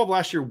Big 12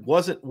 last year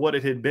wasn't what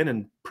it had been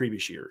in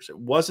previous years. It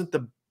wasn't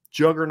the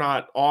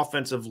juggernaut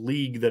offensive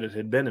league that it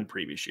had been in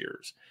previous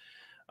years.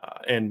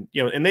 And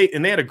they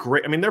had a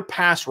great, I mean, their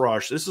pass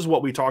rush, this is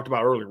what we talked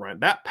about earlier, Ryan.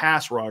 That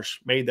pass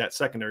rush made that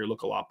secondary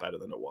look a lot better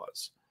than it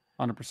was.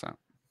 100%.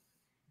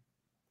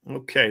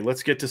 Okay,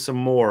 let's get to some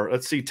more.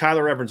 Let's see.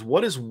 Tyler Evans,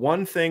 what is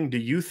one thing do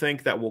you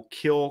think that will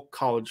kill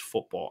college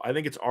football? I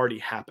think it's already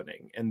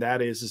happening. And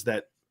that is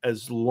that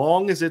as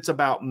long as it's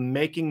about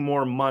making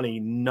more money,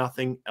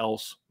 nothing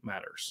else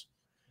matters.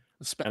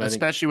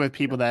 Especially with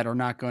people that are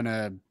not going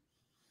to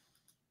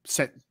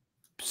set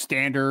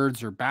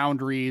standards or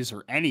boundaries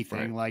or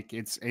anything. Right. Like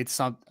it's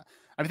some,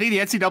 I think the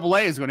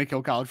NCAA is going to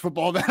kill college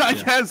football. Then I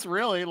guess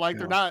really like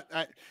they're not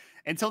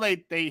until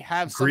they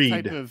have some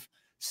type of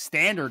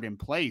standard in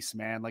place,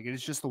 man. Like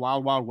it's just the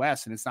wild, wild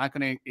west, and it's not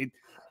going to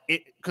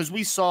because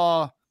we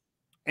saw,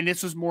 and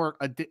this was more,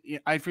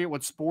 I forget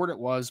what sport it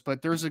was,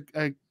 but there's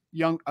a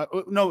young,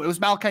 no, it was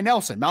Malachi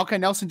Nelson. Malachi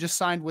Nelson just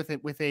signed with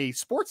a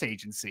sports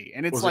agency,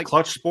 and it's was like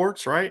Clutch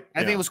Sports, right? I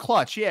think it was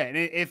Clutch. Yeah.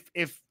 And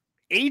if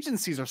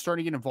agencies are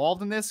starting to get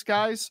involved in this,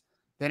 guys,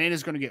 then it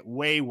is going to get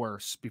way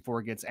worse before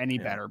it gets any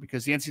better,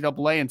 because the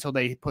NCAA, until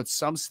they put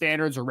some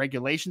standards or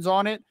regulations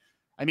on it,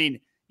 I mean,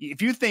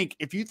 if you think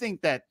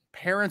that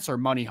parents are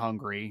money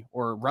hungry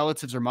or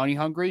relatives are money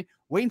hungry,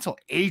 wait until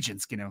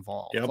agents get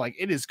involved. Like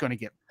it is going to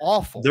get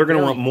awful. They're going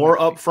to want more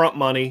upfront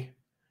money.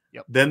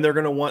 Yep. Then they're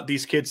going to want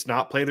these kids to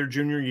not play their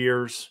junior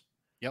years.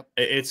 Yep.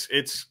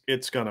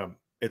 It's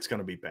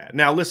gonna be bad.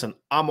 Now, listen,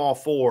 I'm all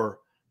for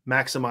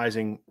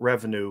maximizing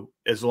revenue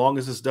as long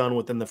as it's done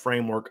within the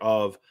framework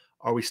of,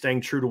 are we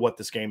staying true to what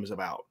this game is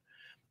about?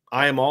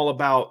 I am all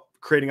about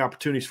creating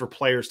opportunities for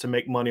players to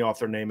make money off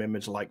their name,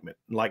 image,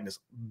 likeness.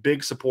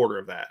 Big supporter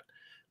of that,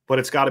 but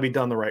it's got to be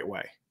done the right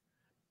way.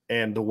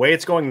 And the way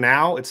it's going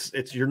now, it's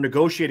you're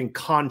negotiating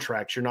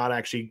contracts. You're not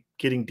actually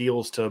getting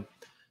deals to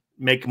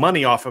make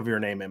money off of your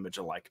name, image,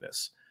 and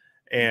likeness.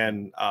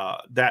 And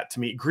that, to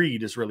me,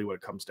 greed is really what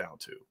it comes down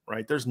to,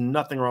 right? There's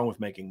nothing wrong with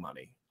making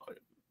money.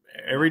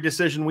 Every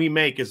decision we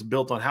make is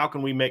built on how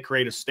can we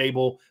create a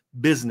stable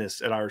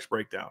business at Irish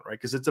Breakdown, right?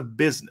 Because it's a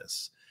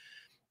business,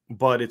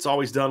 but it's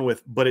always done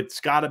with, but it's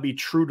got to be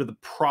true to the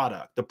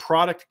product. The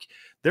product,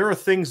 there are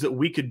things that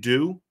we could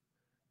do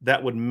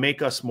that would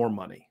make us more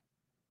money.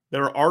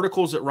 There are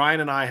articles that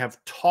Ryan and I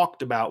have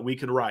talked about we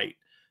could write.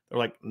 They're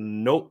like,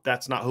 nope,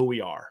 that's not who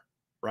we are,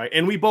 right?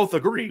 And we both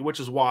agree, which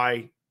is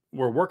why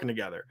we're working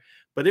together.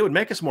 But it would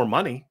make us more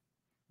money.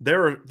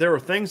 There are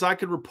things I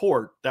could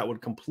report that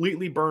would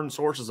completely burn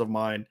sources of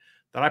mine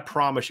that I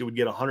promise you would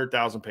get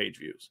 100,000 page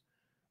views.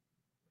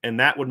 And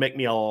that would make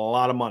me a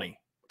lot of money.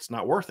 It's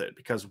not worth it,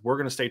 because we're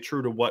going to stay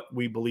true to what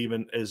we believe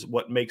in is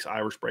what makes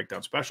Irish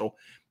Breakdown special.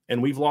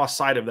 And we've lost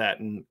sight of that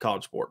in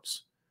college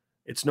sports.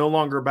 It's no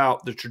longer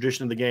about the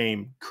tradition of the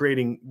game,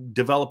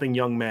 developing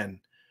young men.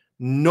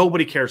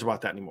 Nobody cares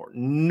about that anymore.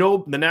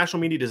 No, the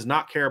national media does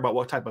not care about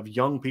what type of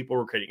young people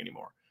we're creating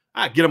anymore.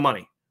 Get them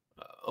money.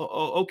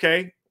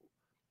 Okay.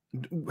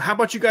 How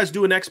about you guys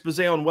do an expose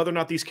on whether or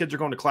not these kids are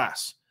going to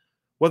class,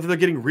 whether they're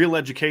getting real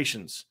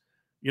educations?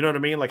 You know what I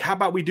mean? Like, how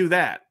about we do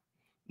that?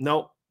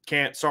 Nope,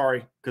 can't.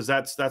 Sorry, because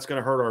that's going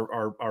to hurt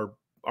our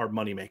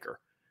moneymaker,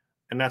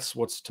 and that's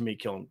what's, to me,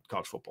 killing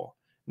college football.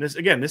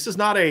 And this is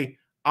not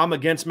I'm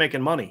against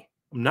making money.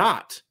 I'm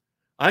not.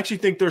 I actually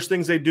think there's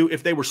things they do.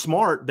 If they were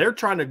smart, they're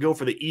trying to go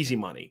for the easy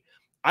money.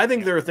 I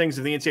think there are things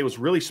if the NCAA was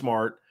really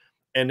smart,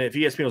 and if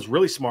ESPN was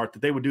really smart,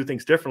 that they would do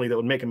things differently that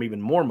would make them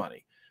even more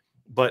money.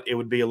 But it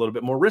would be a little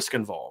bit more risk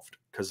involved,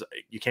 because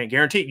you can't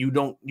guarantee it. You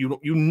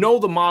know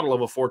the model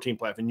of a 14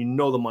 platform, and you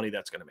know the money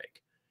that's going to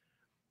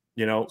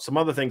make. Some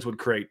other things would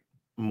create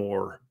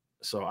more.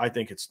 So I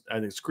think it's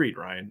greed,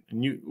 Ryan.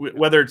 And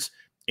whether it's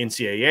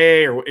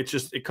NCAA or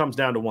it comes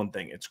down to one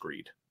thing: it's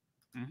greed.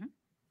 Mm-hmm.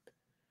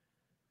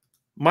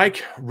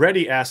 Mike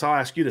Reddy asks, I'll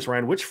ask you this,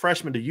 Ryan. Which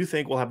freshman do you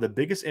think will have the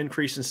biggest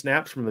increase in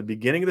snaps from the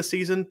beginning of the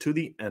season to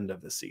the end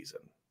of the season?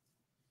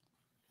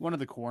 One of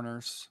the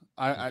corners,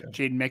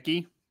 Jaden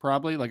Mickey.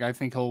 Probably. Like, I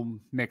think he'll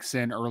mix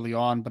in early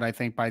on, but I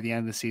think by the end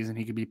of the season,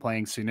 he could be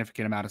playing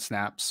significant amount of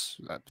snaps,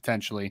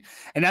 potentially.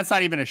 And that's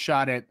not even a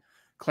shot at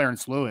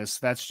Clarence Lewis.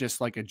 That's just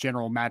like a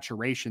general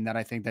maturation that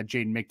I think that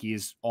Jaden Mickey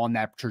is on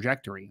that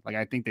trajectory. Like,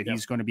 I think that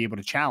he's going to be able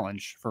to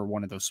challenge for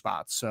one of those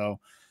spots.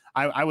 So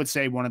I would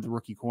say one of the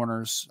rookie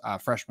corners,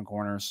 freshman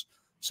corners.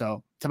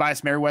 So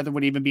Tobias Merriweather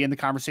would even be in the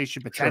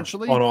conversation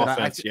potentially. Sure. On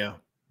offense,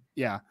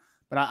 yeah.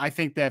 But I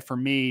think that for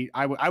me,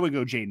 I would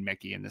go Jaden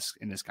Mickey in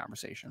this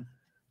conversation.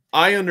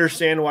 I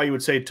understand why you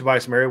would say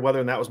Tobias Merriweather,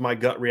 and that was my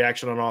gut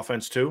reaction on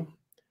offense too.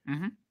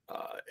 Mm-hmm.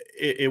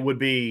 It would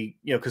be,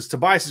 because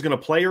Tobias is going to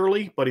play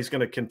early, but he's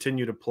going to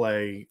continue to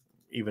play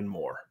even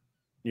more,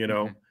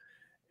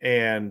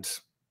 Mm-hmm.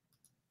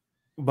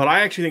 But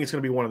I actually think it's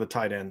going to be one of the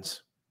tight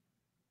ends.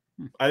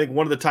 I think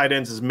one of the tight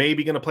ends is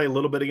maybe going to play a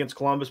little bit against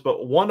Columbus,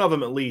 but one of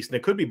them at least, and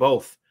it could be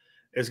both,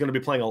 is going to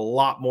be playing a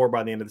lot more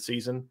by the end of the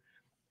season.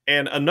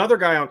 And another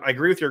guy, I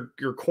agree with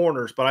your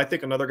corners, but I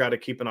think another guy to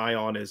keep an eye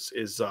on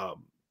is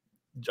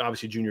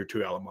obviously Junior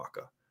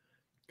Tuihalamaka,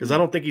 because I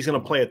don't think he's going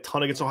to play a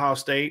ton against Ohio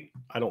State.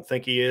 I don't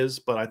think he is,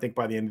 but I think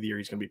by the end of the year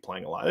he's going to be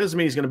playing a lot. It doesn't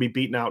mean he's going to be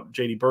beating out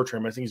J.D.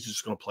 Bertram. I think he's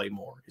just going to play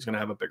more. He's going to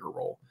have a bigger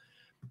role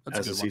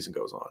as the season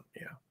goes on.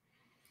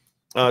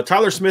 Yeah.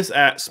 Tyler Smith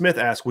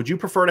asks, would you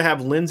prefer to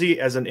have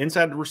Lindsey as an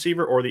inside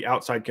receiver or the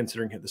outside,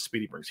 considering the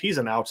speed he brings? He's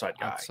an outside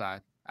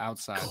guy.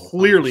 Outside.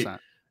 Clearly. 100%.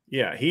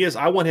 Yeah, he is.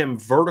 I want him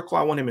vertical.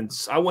 I want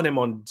him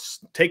on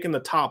taking the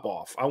top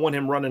off. I want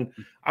him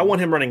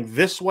running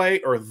this way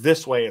or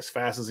this way as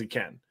fast as he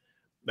can.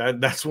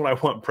 That's what I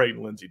want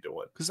Braden Lindsey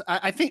doing. Because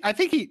I think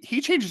he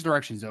changes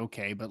directions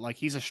okay, but like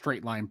he's a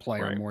straight line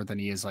player more than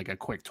he is like a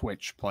quick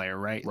twitch player,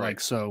 right?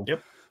 Like so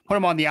put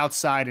him on the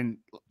outside, and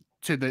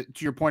to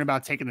your point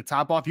about taking the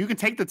top off, you can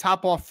take the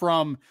top off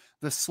from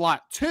the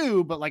slot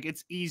too, but like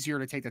it's easier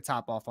to take the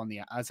top off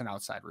as an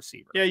outside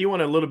receiver. Yeah, you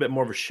want a little bit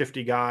more of a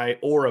shifty guy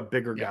or a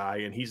bigger guy,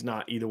 and he's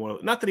not either one of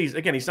them. Not that he's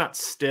not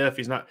stiff.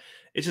 He's not.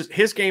 It's just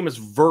his game is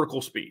vertical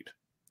speed.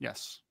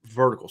 Yes,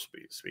 vertical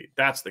speed.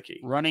 That's the key.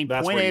 Running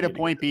point A to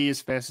point B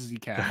as fast as he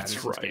can.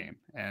 That's right. His game.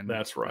 And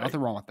that's right.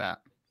 Nothing wrong with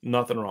that.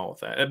 Nothing wrong with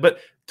that. But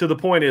to the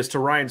point is, to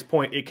Ryan's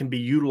point, it can be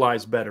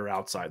utilized better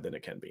outside than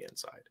it can be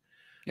inside.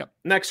 Yep.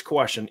 Next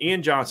question,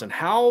 Ian Johnson.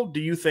 How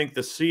do you think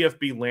the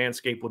CFB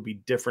landscape would be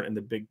different in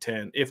the Big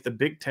Ten if the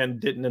Big Ten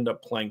didn't end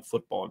up playing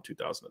football in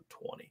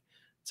 2020?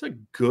 It's a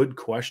good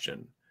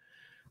question.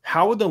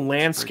 How would the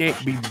landscape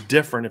be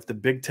different if the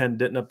Big Ten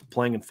didn't end up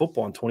playing in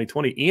football in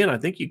 2020? Ian, I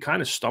think you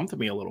kind of stumped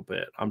me a little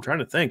bit. I'm trying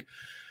to think.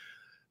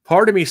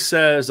 Part of me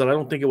says that I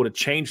don't think it would have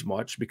changed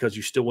much because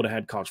you still would have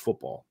had college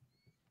football.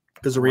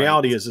 Because the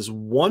reality is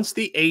once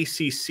the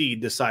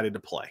ACC decided to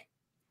play,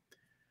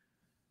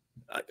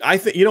 I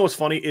think, what's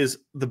funny is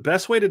the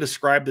best way to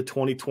describe the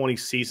 2020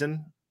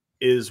 season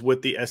is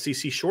with the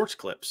SEC shorts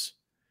clips,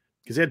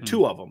 because they had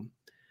two of them.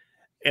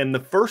 And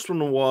the first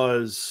one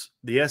was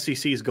the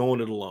SEC is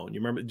going it alone. You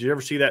remember, did you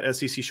ever see that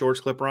SEC shorts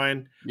clip,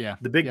 Ryan? Yeah.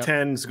 The Big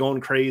Ten's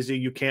going crazy.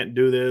 You can't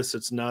do this.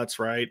 It's nuts,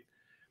 right?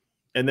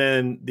 And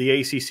then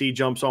the ACC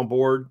jumps on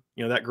board.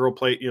 That girl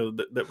played,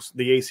 that was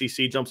the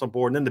ACC jumps on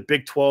board. And then the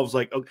Big 12's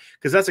like, oh,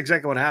 because that's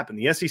exactly what happened.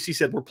 The SEC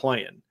said, we're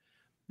playing.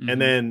 And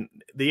then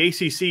the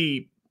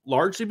ACC,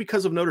 largely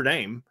because of Notre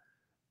Dame,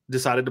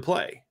 decided to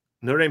play.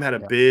 Notre Dame had a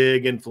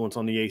big influence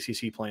on the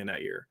ACC playing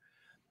that year.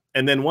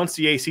 And then once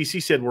the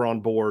ACC said we're on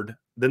board,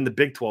 then the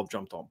Big 12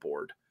 jumped on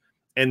board.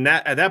 And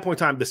that at that point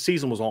in time, the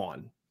season was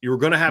on. You were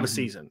going to have a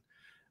season.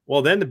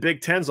 Well, then the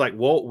Big 10's like,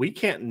 well, we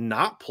can't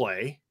not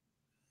play.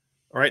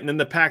 All right. And then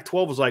the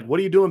Pac-12 was like, what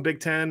are you doing, Big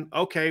 10?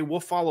 Okay, we'll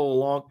follow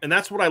along. And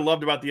that's what I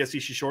loved about the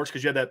SEC shorts,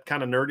 because you had that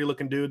kind of nerdy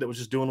looking dude that was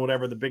just doing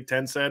whatever the Big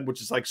 10 said,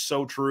 which is like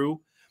so true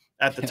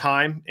at the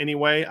time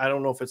anyway. I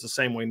don't know if it's the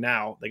same way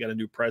now. They got a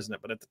new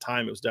president, but at the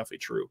time it was definitely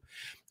true.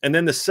 And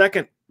then the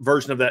second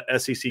version of that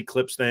SEC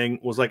clips thing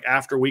was like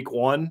after week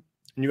 1,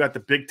 and you got the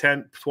Big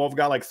 10, 12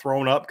 got like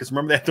thrown up, because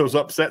remember they had those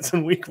upsets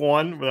in week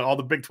 1 when all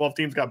the Big 12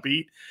 teams got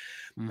beat.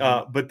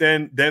 But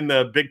then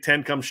the Big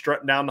 10 comes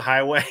strutting down the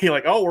highway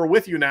like, oh, we're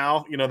with you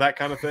now, that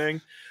kind of thing.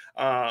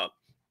 But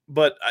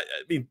I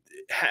mean,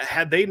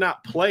 had they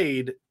not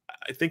played,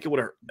 I think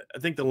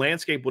the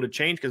landscape would have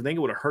changed, because I think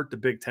it would have hurt the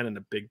Big 10 in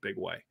a big, big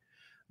way.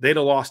 They'd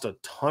have lost a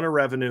ton of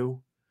revenue.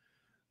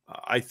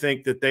 I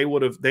think that they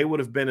would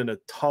have been in a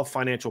tough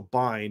financial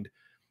bind,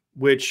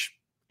 which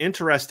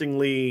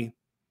interestingly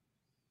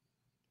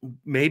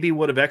maybe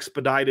would have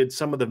expedited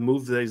some of the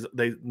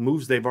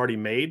moves they've already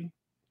made.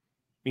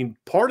 I mean,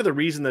 part of the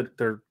reason that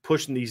they're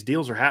pushing these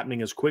deals are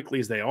happening as quickly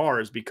as they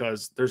are is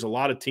because there's a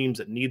lot of teams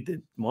that need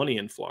the money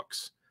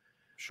influx.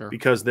 Sure.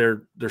 Because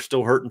they're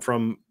still hurting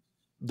from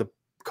the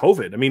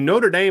COVID. I mean,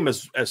 Notre Dame,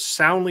 as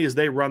soundly as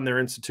they run their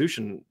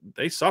institution,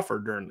 they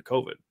suffered during the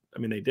COVID. I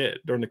mean, they did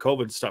during the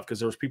COVID stuff, because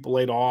there was people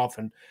laid off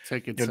and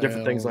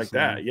different things like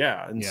that.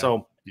 Yeah.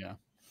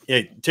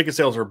 And ticket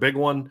sales are a big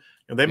one.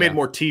 They made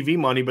more TV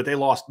money, but they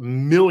lost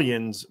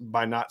millions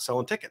by not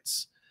selling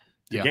tickets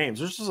to games.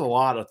 There's just a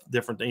lot of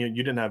different things.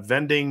 You didn't have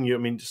vending.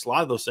 Just a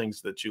lot of those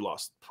things that you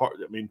lost. I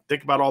mean,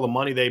 think about all the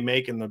money they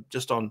make it's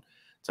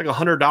like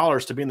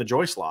 $100 to be in the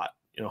Joy slot.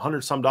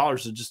 $100 some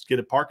dollars to just get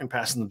a parking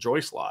pass in the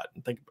Joy slot,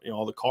 and think,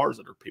 all the cars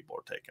that people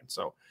are taking.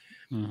 So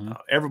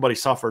everybody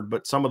suffered,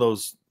 but some of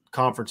those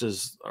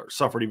conferences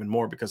suffered even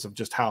more because of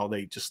just how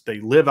they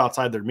live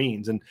outside their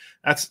means. And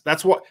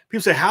that's what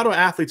people say, how do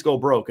athletes go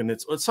broke? And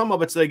it's some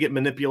of it's they get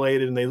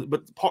manipulated,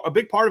 but a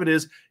big part of it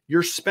is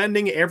you're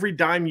spending every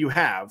dime you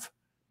have.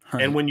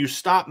 Right. And when you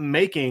stop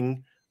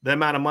making the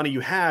amount of money you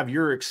have,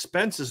 your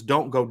expenses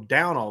don't go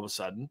down all of a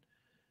sudden.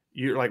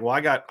 You're like, well,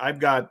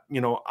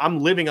 I'm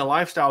living a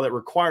lifestyle that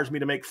requires me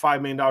to make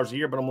 $5 million a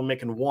year, but I'm only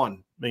making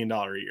 $1 million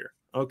a year.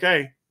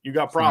 Okay. You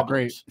got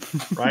problems,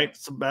 right?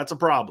 So that's a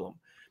problem,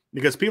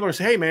 because people are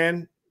saying, hey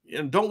man,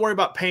 don't worry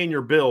about paying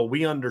your bill.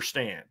 We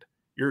understand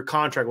your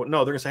contract.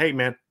 No, they're gonna say, hey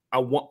man, I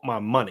want my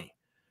money.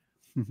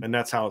 And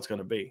that's how it's going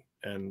to be.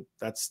 And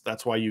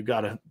that's why you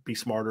got to be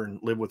smarter and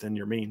live within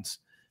your means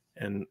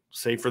and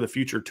save for the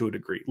future to a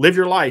degree. Live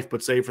your life,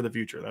 but save for the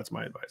future. That's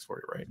my advice for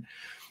you, right?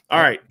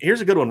 All right,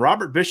 here's a good one.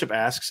 Robert Bishop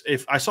asks,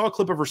 if I saw a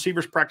clip of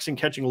receivers practicing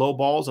catching low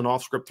balls and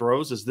off-script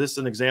throws, is this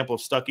an example of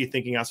Stuckey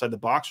thinking outside the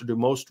box, or do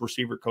most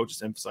receiver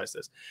coaches emphasize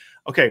this?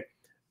 Okay,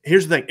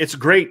 here's the thing. It's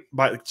great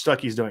by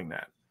Stuckey's doing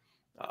that.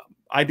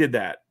 I did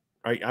that,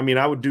 right? I mean,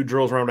 I would do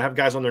drills around, have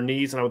guys on their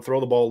knees, and I would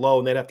throw the ball low,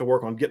 and they'd have to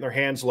work on getting their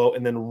hands low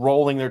and then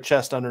rolling their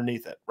chest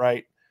underneath it,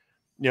 right?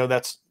 You know,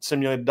 that's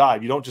simulated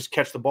dive. You don't just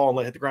catch the ball and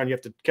let it hit the ground. You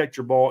have to catch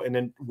your ball and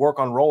then work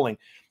on rolling.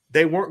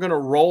 They weren't going to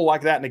roll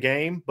like that in the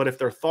game, but if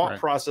their thought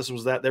process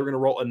was that they were going to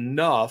roll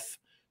enough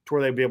to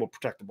where they'd be able to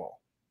protect the ball.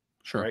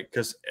 Sure. Right?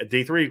 Because at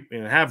D3, we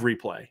didn't have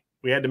replay.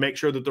 We had to make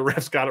sure that the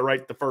refs got it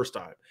right the first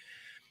time.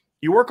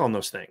 You work on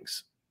those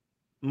things.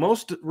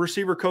 Most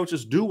receiver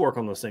coaches do work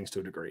on those things to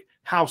a degree.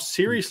 How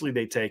seriously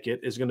they take it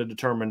is going to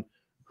determine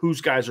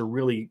whose guys are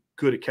really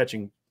good at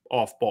catching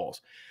off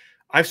balls.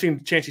 I've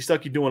seen Chancey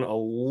Stuckey doing a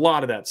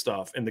lot of that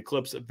stuff in the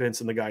clips that Vince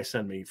and the guys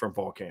send me from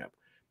fall camp.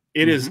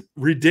 It is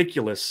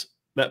ridiculous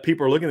that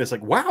people are looking at this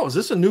like, wow, is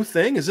this a new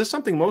thing? Is this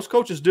something most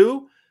coaches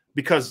do?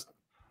 Because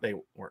they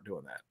weren't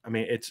doing that. I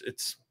mean,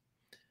 it's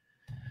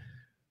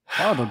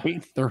wow,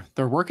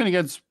 they're working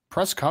against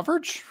press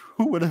coverage.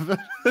 Who would have?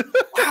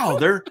 Wow,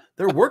 they're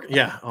working.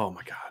 Yeah. Oh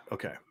my God.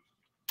 Okay.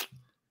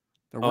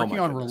 They're working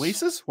on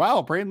releases.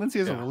 Wow, Braden Lindsay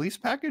has a release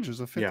package as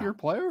a fifth-year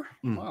player.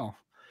 Wow.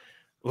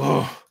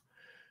 Oh.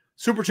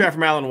 Super chat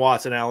from Alan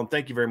Watson. Alan,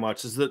 thank you very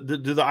much. Do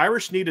the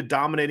Irish need a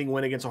dominating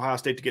win against Ohio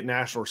State to get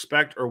national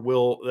respect, or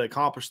will they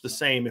accomplish the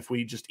same if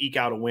we just eke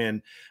out a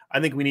win? I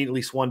think we need at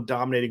least one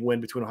dominating win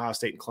between Ohio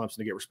State and Clemson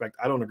to get respect.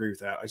 I don't agree with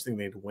that. I just think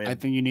they need to win. I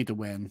think you need to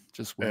win.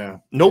 Just win. Yeah.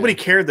 Nobody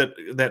cared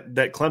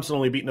that Clemson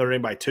only beat Notre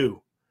Dame by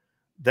 2.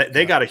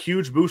 They got a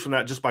huge boost from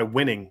that just by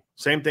winning.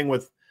 Same thing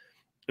with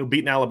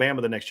beating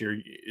Alabama the next year.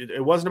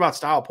 It wasn't about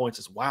style points.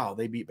 It's, wow,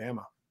 they beat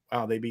Bama.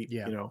 Wow, they beat,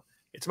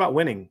 it's about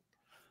winning.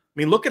 I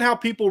mean, look at how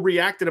people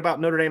reacted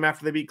about Notre Dame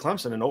after they beat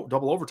Clemson in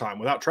double overtime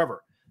without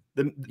Trevor.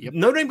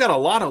 Notre Dame got a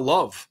lot of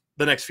love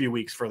the next few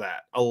weeks for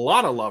that. A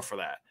lot of love for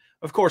that.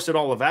 Of course, it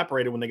all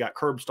evaporated when they got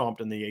curb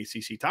stomped in the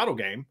ACC title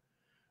game.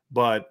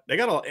 But they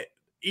got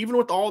even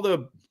with all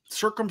the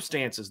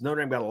circumstances,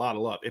 Notre Dame got a lot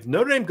of love. If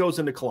Notre Dame goes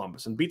into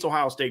Columbus and beats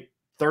Ohio State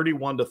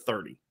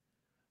 31-30,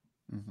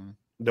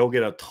 they'll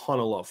get a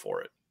ton of love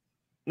for it.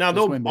 Now,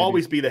 they'll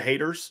always be the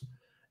haters.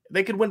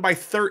 They could win by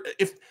 30.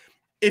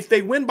 If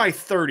they win by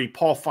 30,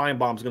 Paul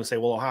Feinbaum's going to say,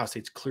 well, Ohio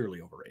State's clearly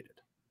overrated.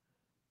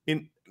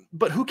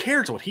 But who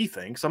cares what he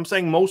thinks? I'm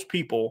saying most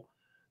people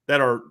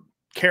that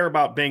care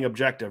about being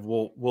objective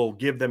will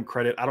give them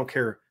credit. I don't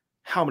care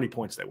how many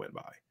points they win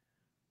by.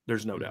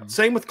 There's no doubt.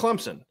 Same with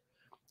Clemson.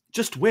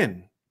 Just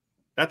win.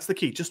 That's the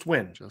key. Just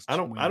win. I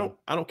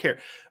don't care.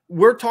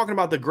 We're talking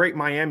about the great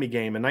Miami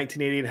game in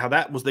 1988, how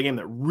that was the game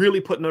that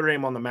really put Notre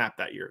Dame on the map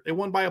that year. They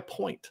won by a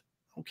point.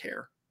 I don't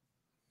care.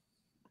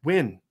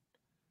 Win.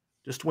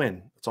 Just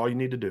win. That's all you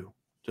need to do.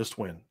 Just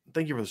win.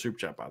 Thank you for the super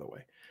chat, by the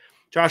way.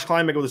 Josh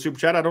Kleinman with the super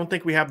chat. I don't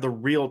think we have the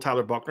real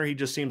Tyler Buchner. He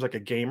just seems like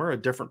a gamer,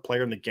 a different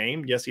player in the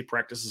game. Yes, he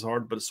practices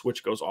hard, but a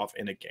switch goes off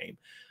in a game.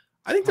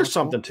 I think there's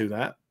something to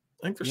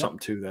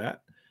that.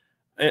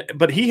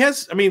 But he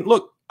has, I mean,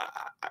 look,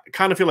 I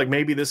kind of feel like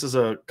maybe this is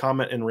a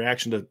comment in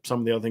reaction to some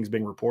of the other things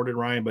being reported,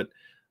 Ryan, but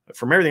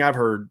from everything I've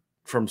heard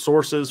from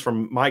sources,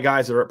 from my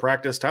guys that are at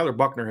practice, Tyler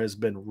Buchner has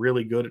been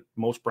really good at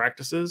most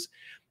practices.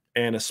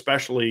 And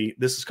especially,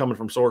 this is coming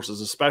from sources,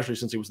 especially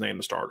since he was named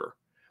the starter.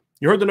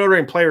 You heard the Notre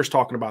Dame players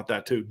talking about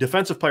that too.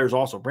 Defensive players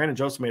also. Brandon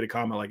Joseph made a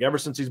comment like, ever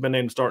since he's been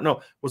named the starter.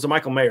 No, was it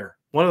Michael Mayer?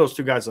 One of those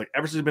two guys, like,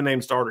 ever since he's been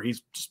named starter,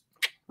 he's just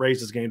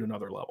raised his game to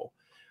another level.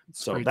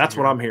 So that's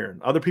what I'm hearing.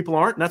 Other people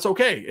aren't, and that's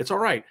okay. It's all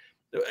right.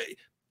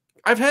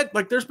 I've had,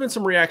 like, there's been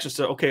some reactions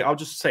to, okay, I'll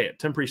just say it.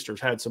 Tim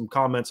Priester's had some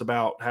comments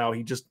about how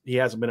he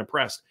hasn't been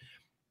impressed.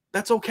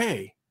 That's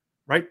okay.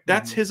 Right?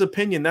 That's his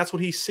opinion. That's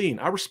what he's seen.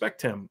 I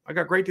respect him. I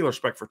got a great deal of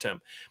respect for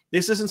Tim.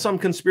 This isn't some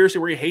conspiracy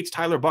where he hates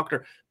Tyler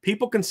Buchner.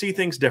 People can see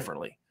things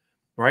differently,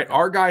 right?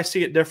 Our guys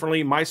see it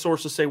differently. My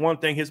sources say one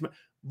thing,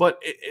 but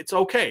it's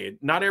okay.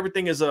 Not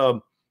everything is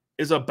a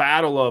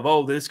battle of,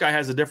 oh, this guy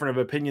has a different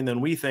opinion than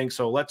we think,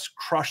 so let's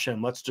crush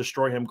him. Let's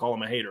destroy him, call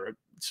him a hater.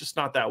 It's just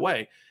not that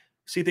way.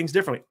 See things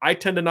differently. I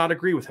tend to not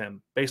agree with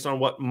him based on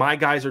what my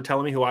guys are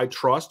telling me, who I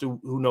trust, who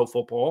know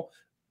football.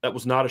 That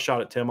was not a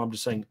shot at Tim. I'm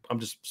just saying, I'm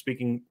just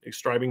speaking,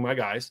 describing my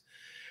guys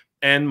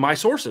and my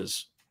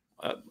sources.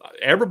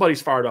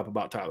 Everybody's fired up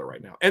about Tyler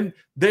right now. And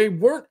they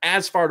weren't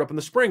as fired up in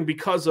the spring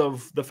because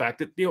of the fact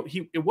that,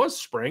 it was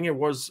spring. It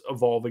was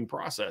evolving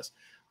process.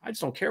 I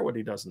just don't care what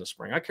he does in the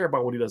spring. I care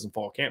about what he does in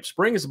fall camp.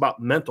 Spring is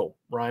about mental,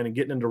 Ryan, and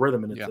getting into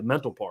rhythm, and it's the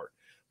mental part.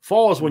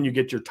 Fall is when you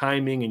get your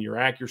timing and your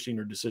accuracy and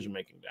your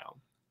decision-making down.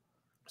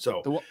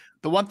 So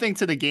the one thing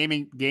to the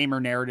gamer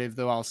narrative,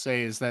 though, I'll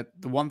say is that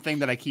the one thing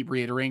that I keep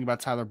reiterating about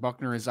Tyler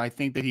Buchner is I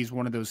think that he's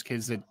one of those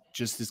kids that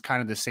just is kind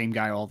of the same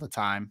guy all the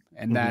time.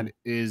 And that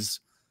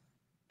is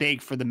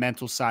big for the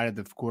mental side of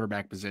the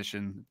quarterback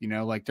position.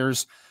 Like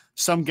there's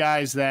some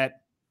guys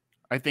that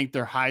I think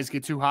their highs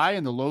get too high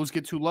and the lows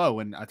get too low.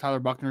 And Tyler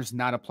Buchner is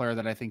not a player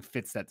that I think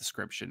fits that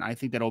description. I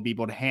think that he'll be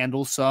able to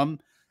handle some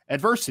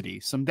adversity,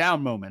 some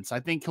down moments.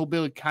 I think he'll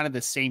be kind of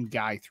the same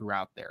guy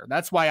throughout there.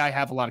 That's why I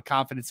have a lot of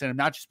confidence in him,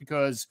 not just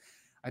because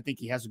I think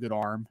he has a good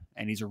arm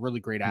and he's a really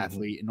great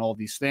athlete and all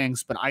these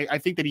things, but I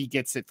think that he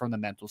gets it from the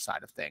mental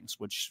side of things,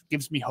 which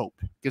gives me hope,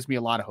 gives me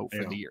a lot of hope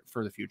for the year,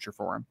 for the future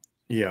for him.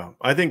 Yeah.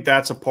 I think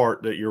that's a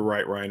part that you're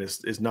right, Ryan,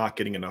 is not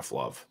getting enough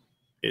love.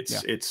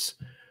 He's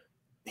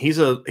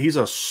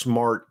a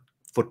smart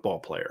football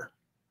player.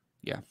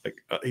 Yeah.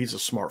 Like he's a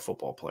smart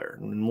football player,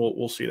 and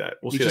we'll see that.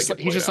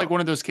 He's just like one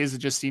of those kids that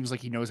just seems like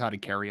he knows how to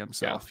carry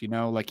himself,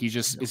 like he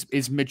just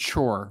is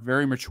mature,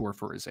 very mature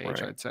for his age,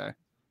 right. I'd say.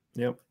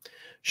 Yep.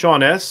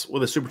 Sean S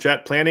with a super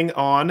chat, planning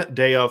on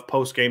day of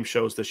post-game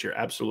shows this year.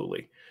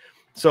 Absolutely.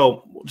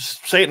 So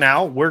just say it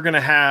now. We're going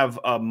to have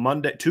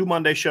two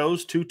Monday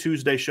shows, 2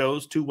 Tuesday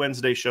shows, 2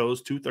 Wednesday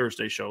shows, 2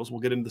 Thursday shows.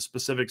 We'll get into the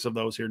specifics of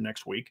those here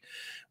next week.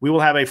 We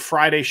will have a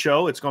Friday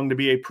show. It's going to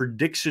be a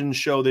prediction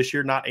show this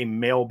year, not a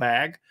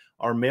mailbag.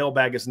 Our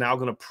mailbag is now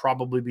going to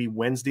probably be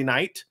Wednesday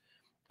night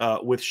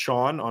with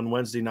Sean on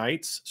Wednesday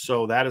nights.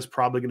 So that is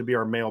probably going to be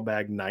our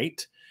mailbag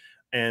night.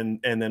 And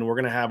then we're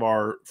going to have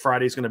our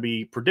Friday's going to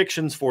be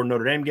predictions for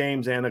Notre Dame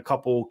games and a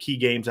couple key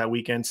games that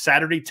weekend.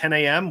 Saturday, 10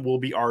 a.m. will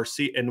be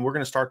and we're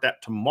going to start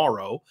that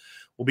tomorrow.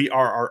 Will be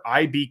our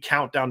IB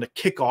countdown to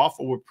kickoff.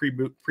 We'll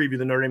preview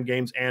the Notre Dame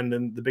games and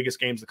then the biggest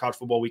games of the college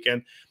football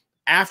weekend.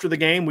 After the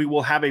game, we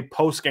will have a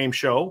post-game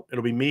show.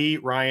 It'll be me,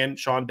 Ryan,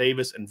 Sean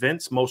Davis, and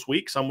Vince most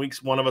weeks. Some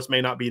weeks one of us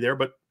may not be there,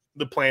 but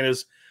the plan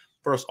is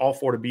for us all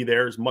 4 to be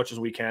there as much as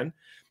we can.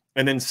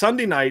 And then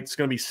Sunday night, it's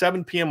going to be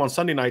 7 p.m. on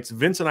Sunday nights.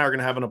 Vince and I are going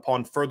to have an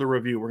upon further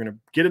review. We're going to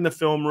get in the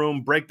film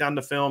room, break down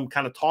the film,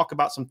 kind of talk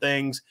about some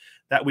things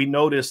that we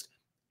noticed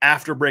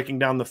after breaking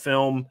down the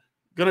film.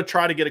 Going to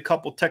try to get a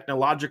couple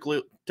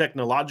technological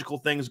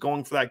things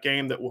going for that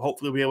game that we'll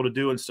hopefully be able to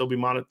do and still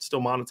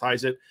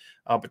monetize it.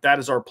 But that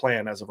is our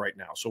plan as of right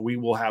now. So we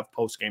will have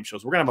post-game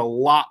shows. We're going to have a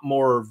lot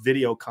more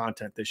video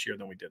content this year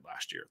than we did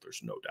last year.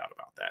 There's no doubt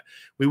about that.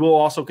 We will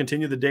also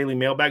continue the daily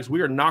mailbags.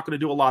 We are not going to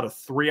do a lot of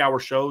 3-hour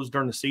shows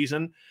during the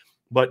season,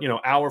 but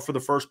hour for the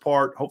first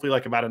part, hopefully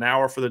like about an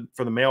hour for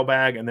the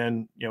mailbag, and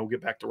then we'll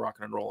get back to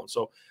rocking and rolling.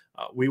 So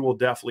we will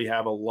definitely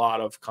have a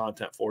lot of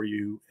content for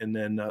you. And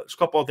then there's a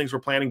couple of things we're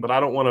planning, but I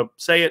don't want to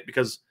say it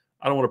because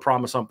I don't want to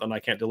promise something I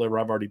can't deliver.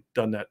 I've already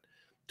done that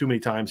too many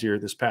times here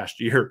this past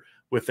year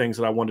with things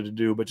that I wanted to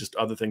do, but just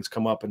other things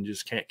come up and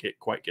just can't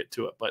quite get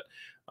to it. But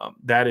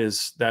that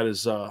is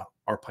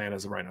our plan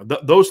as of right now.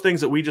 Those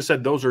things that we just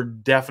said, those are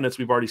definites.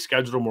 We've already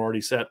scheduled them. We're already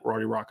set. We're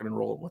already rocking and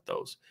rolling with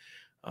those.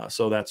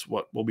 So that's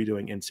what we'll be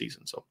doing in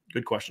season. So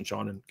good question,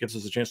 Sean, and gives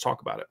us a chance to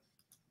talk about it.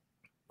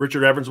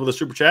 Richard Evans with a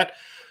super chat.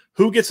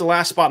 Who gets the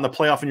last spot in the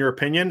playoff in your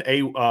opinion?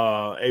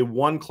 A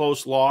one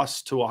close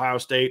loss to Ohio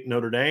State,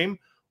 Notre Dame,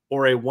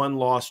 or a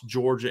one-loss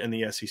Georgia in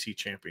the SEC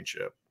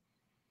championship?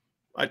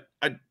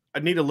 I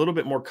need a little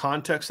bit more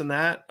context than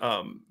that.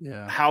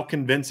 How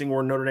convincing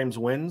were Notre Dame's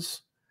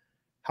wins?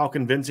 How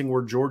convincing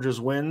were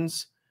Georgia's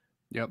wins?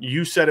 Yep.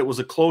 You said it was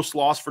a close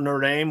loss for Notre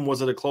Dame.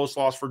 Was it a close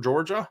loss for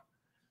Georgia?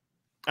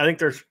 I think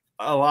there's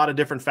a lot of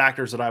different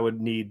factors that I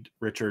would need,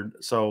 Richard.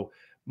 So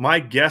my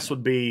guess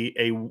would be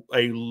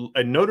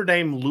a Notre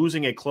Dame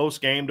losing a close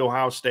game to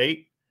Ohio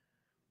State.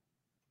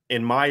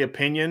 In my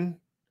opinion,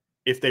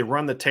 if they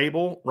run the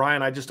table,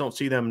 Ryan, I just don't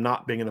see them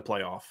not being in the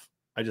playoff.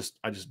 I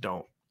just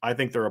don't. I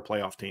think they're a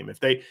playoff team. If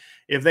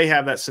they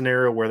have that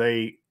scenario where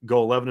they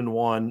go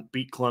 11-1,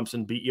 beat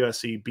Clemson, beat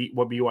USC, beat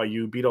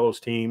BYU, beat all those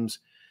teams,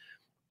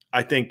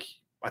 I think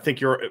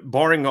you're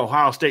barring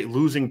Ohio State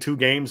losing 2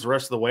 games the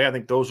rest of the way. I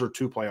think those are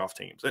 2 playoff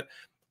teams.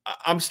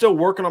 I'm still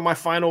working on my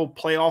final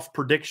playoff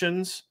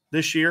predictions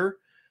this year.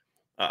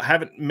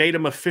 Haven't made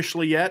them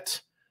officially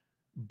yet,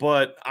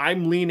 but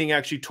I'm leaning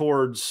actually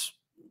towards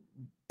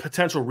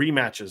potential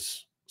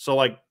rematches. So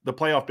like the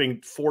playoff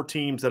being 4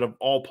 teams that have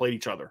all played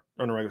each other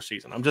in the regular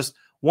season. I'm just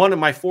one of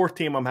my 4th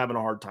team I'm having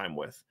a hard time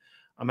with.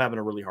 I'm having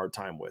a really hard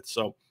time with.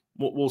 So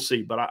we'll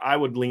see. But I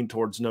would lean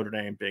towards Notre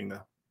Dame being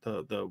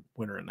the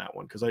winner in that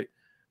one because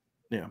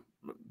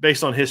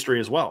based on history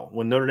as well.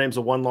 When Notre Dame's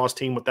a one-loss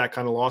team with that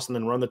kind of loss and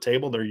then run the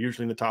table, they're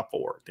usually in the top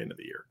 4 at the end of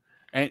the year.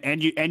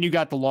 And you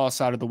got the loss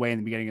out of the way in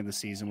the beginning of the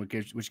season,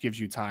 which gives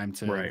you time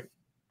to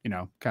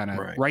kind of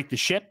right the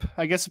ship,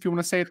 I guess, if you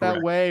want to say it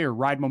that way, or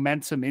ride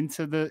momentum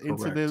into the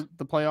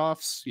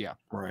playoffs. Yeah.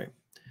 Right.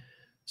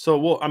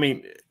 So,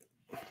 and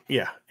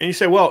you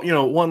say,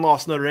 one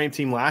loss Notre Dame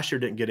team last year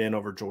didn't get in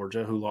over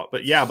Georgia, who lost,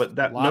 but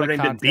that Notre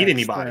Dame didn't beat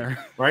anybody,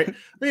 right?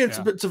 I mean,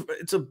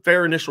 it's a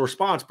fair initial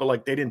response,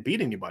 but they didn't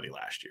beat anybody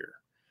last year.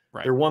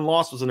 Right. Their one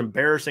loss was an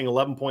embarrassing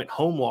 11-point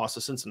home loss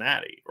to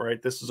Cincinnati,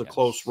 right? This is a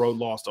close road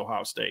loss to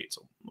Ohio State.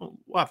 So we'll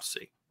have to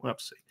see.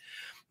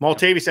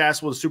 Maltavius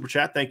asked with a super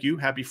chat. Thank you.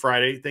 Happy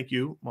Friday. Thank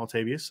you,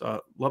 Maltavius.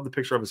 Love the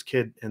picture of his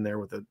kid in there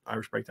with the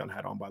Irish Breakdown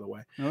hat on, by the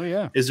way. Oh,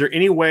 yeah. Is there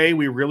any way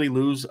we really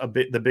lose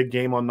the big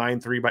game on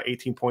 9-3 by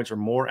 18 points or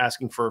more?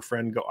 Asking for a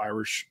friend, go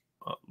Irish,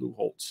 Lou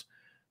Holtz.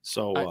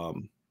 So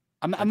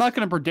I'm not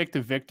going to predict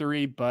a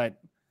victory, but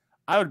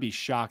I would be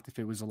shocked if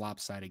it was a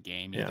lopsided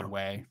game either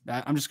way.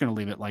 I'm just going to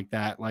leave it like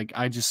that.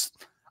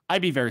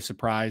 I'd be very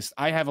surprised.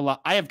 I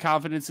have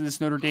confidence in this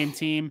Notre Dame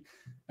team.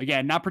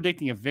 Again, not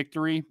predicting a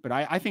victory, but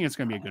I think it's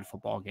going to be a good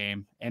football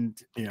game.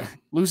 And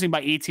losing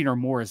by 18 or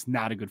more is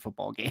not a good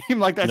football game.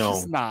 Like that's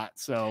just not.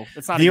 So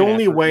it's not the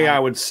only way I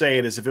would say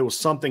it is if it was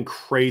something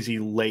crazy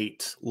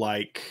late,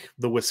 like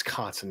the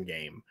Wisconsin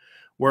game,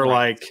 where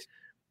like,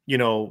 you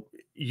know,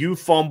 you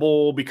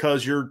fumble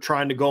because you're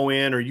trying to go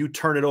in, or you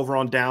turn it over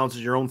on downs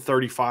at your own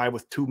 35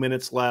 with 2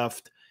 minutes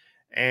left.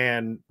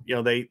 And, you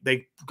know,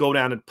 they go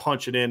down and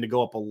punch it in to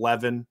go up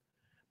 11.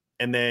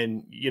 And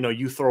then, you know,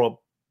 you throw a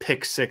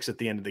pick 6 at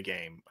the end of the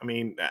game. I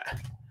mean,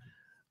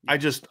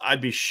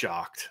 I'd be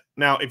shocked.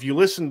 Now, if you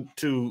listen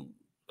to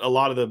a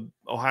lot of the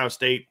Ohio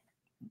State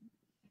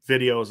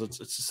videos, it's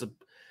just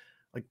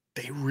like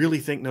they really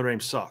think Notre Dame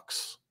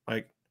sucks.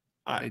 Like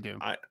they do.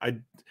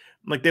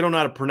 Like they don't know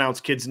how to pronounce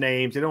kids'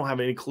 names. They don't have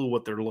any clue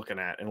what they're looking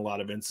at in a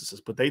lot of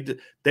instances. But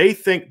they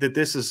think that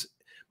this is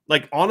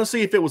like,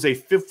 honestly, if it was a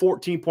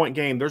 14-point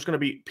game, there's going to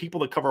be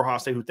people that cover Ohio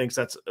State who thinks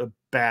that's a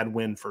bad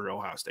win for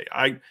Ohio State.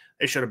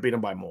 They should have beat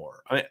them by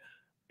more.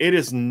 It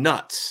is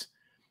nuts.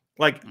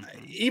 Like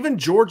even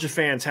Georgia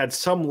fans had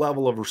some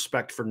level of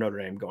respect for Notre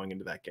Dame going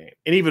into that game,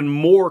 and even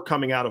more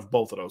coming out of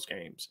both of those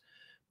games.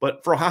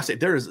 But for Ohio State,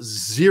 there is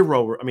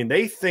zero. I mean,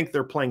 they think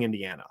they're playing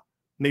Indiana,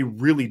 and they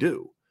really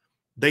do.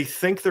 They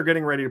think they're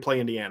getting ready to play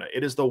Indiana.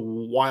 It is the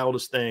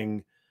wildest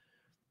thing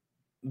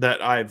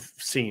that I've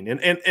seen.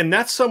 And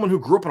that's someone who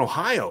grew up in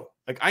Ohio.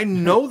 Like, I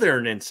know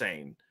they're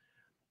insane.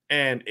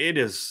 And it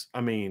is,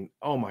 I mean,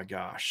 oh my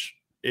gosh,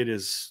 it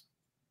is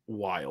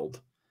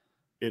wild.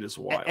 It is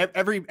wild.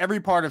 Every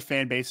part of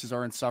fan bases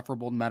are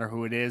insufferable, no matter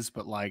who it is,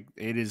 but like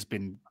it has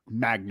been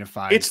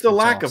magnified. It's the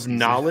lack of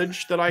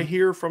knowledge that I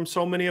hear from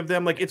so many of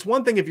them. Like, it's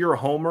one thing if you're a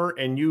homer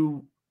and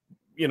you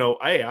know,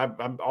 hey,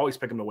 I'm always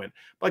picking them to win.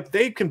 Like,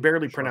 they can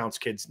barely pronounce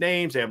kids'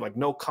 names. They have like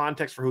no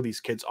context for who these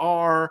kids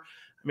are.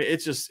 I mean,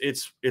 it's just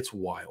it's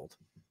wild.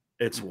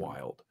 It's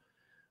wild.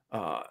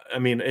 I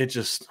mean, it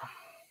just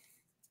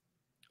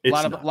a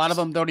lot of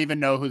them don't even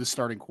know who the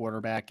starting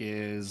quarterback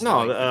is.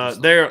 No,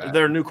 like,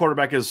 their new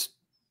quarterback is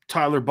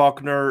Tyler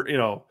Buckner. You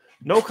know,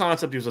 no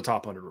concept he was a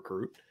top 100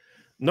 recruit.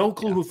 No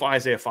clue who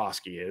Isaiah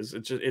Foskey is.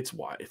 It's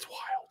wild. It's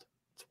wild.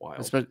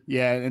 But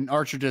yeah, and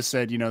Archer just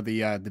said, you know,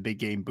 the big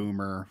game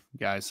boomer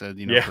guy said,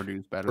 you know,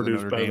 Purdue's better than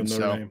Notre Dame.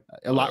 So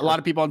a lot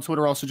of people on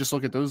Twitter also just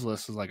look at those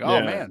lists as like,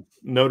 oh man,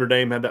 Notre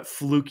Dame had that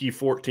fluky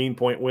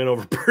 14-point win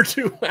over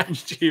Purdue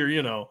last year.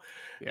 You know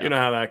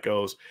how that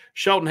goes.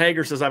 Shelton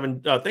Hager says,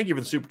 thank you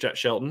for the super chat,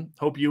 Shelton.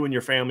 Hope you and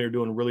your family are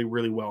doing really,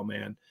 really well,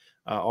 man.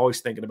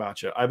 Always thinking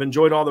about you. I've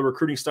enjoyed all the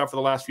recruiting stuff for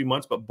the last few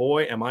months, but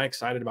boy, am I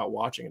excited about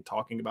watching and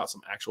talking about some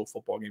actual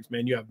football games.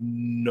 Man, you have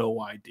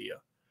no idea.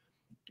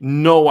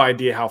 No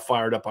idea how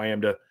fired up I am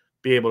to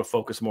be able to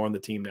focus more on the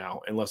team now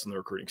and less on the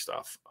recruiting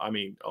stuff. I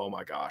mean, oh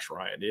my gosh,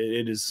 Ryan,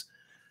 it is.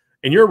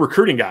 And you're a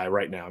recruiting guy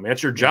right now. I mean,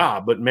 that's your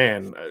job. But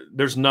man,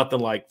 there's nothing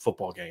like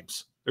football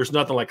games. There's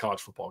nothing like college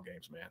football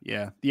games, man.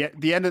 Yeah.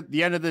 The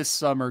end of this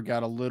summer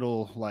got a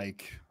little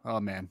like, oh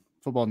man,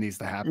 football needs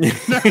to happen.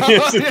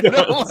 Yes, it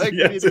does.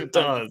 Yes, it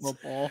does.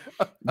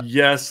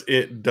 Yes,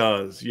 it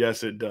does.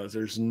 Yes, it does.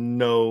 There's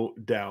no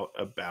doubt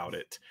about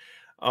it.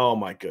 Oh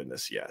my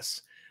goodness,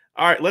 yes.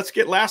 All right, let's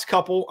get last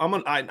couple.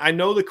 I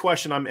know the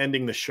question I'm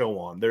ending the show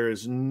on. There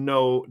is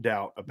no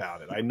doubt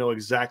about it. I know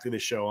exactly the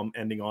show I'm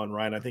ending on,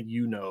 Ryan. I think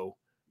you know,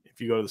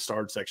 if you go to the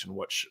starred section,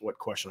 what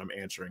question I'm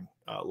answering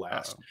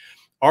last.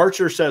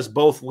 Archer says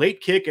both Late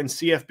Kick and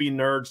CFB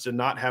Nerds did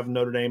not have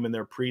Notre Dame in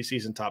their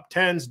preseason top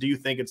 10s. Do you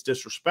think it's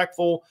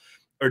disrespectful,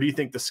 or do you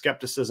think the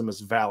skepticism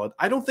is valid?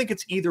 I don't think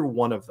it's either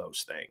one of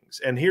those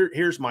things. And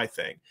here's my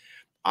thing.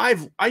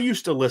 I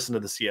used to listen to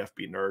the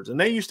CFB Nerds, and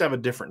they used to have a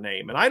different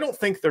name. And I don't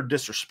think they're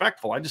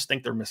disrespectful. I just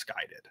think they're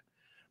misguided.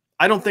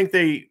 I don't think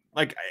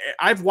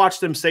I've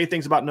watched them say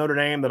things about Notre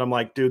Dame that I'm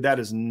like, dude, that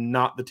is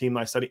not the team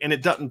I study. And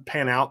it doesn't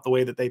pan out the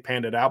way that they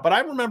panned it out. But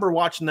I remember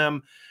watching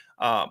them.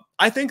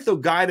 I think the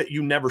guy that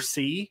you never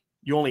see,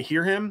 you only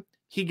hear him,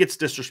 he gets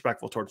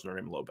disrespectful towards Notre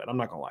Dame a little bit. I'm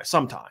not going to lie,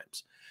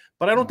 sometimes.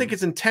 But I don't think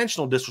it's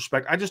intentional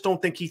disrespect. I just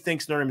don't think he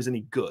thinks Notre Dame is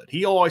any good.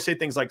 He always say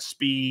things like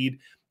speed.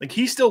 Like,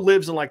 he still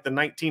lives in like the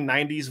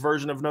 1990s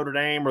version of Notre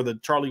Dame, or the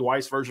Charlie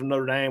Weiss version of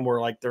Notre Dame,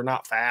 where like they're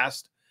not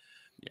fast,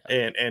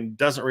 and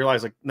doesn't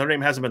realize like Notre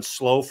Dame hasn't been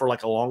slow for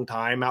like a long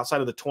time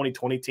outside of the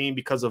 2020 team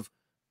because of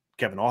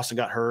Kevin Austin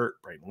got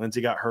hurt, Braden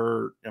Lindsey got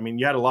hurt. I mean,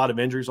 you had a lot of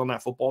injuries on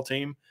that football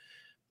team.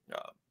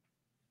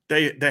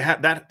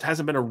 That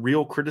hasn't been a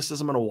real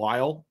criticism in a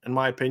while, in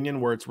my opinion,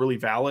 where it's really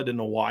valid in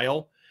a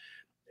while.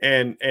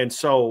 And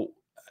so,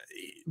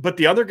 but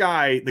the other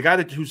guy, the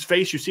guy whose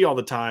face you see all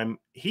the time,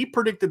 he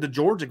predicted the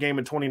Georgia game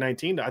in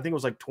 2019. I think it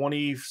was like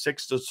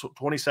 26 to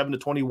 27 to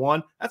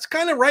 21. That's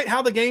kind of right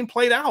how the game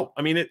played out.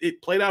 I mean,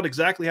 it played out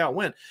exactly how it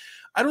went.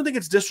 I don't think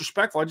it's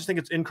disrespectful. I just think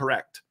it's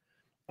incorrect.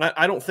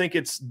 I don't think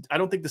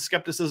the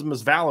skepticism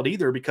is valid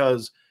either,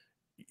 because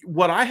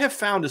what I have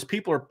found is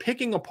people are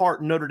picking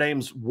apart Notre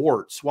Dame's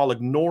warts while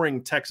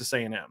ignoring Texas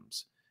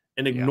A&M's.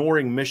 and Yeah.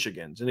 ignoring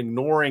Michigan's and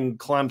ignoring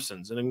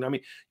Clemson's. And I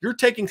mean, you're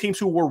taking teams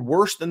who were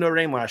worse than Notre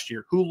Dame last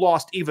year, who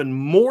lost even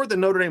more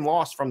than Notre Dame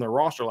lost from their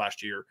roster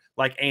last year,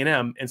 like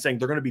A&M, and saying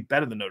they're going to be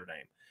better than Notre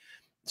Dame.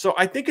 So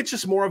I think it's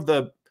just more of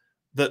the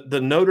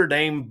Notre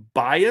Dame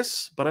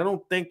bias, but I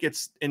don't think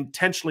it's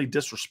intentionally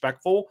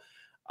disrespectful.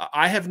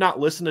 I have not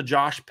listened to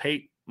Josh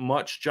Pate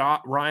much,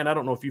 Ryan. I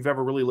don't know if you've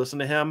ever really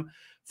listened to him.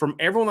 From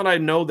everyone that I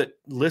know that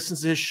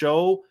listens to his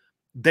show,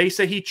 they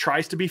say he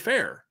tries to be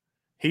fair.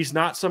 He's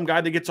not some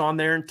guy that gets on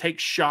there and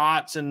takes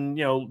shots and,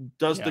 you know,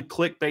 does the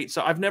clickbait.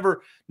 So I've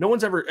never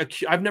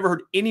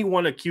heard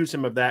anyone accuse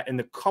him of that. In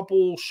the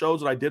couple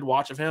shows that I did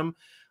watch of him,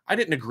 I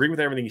didn't agree with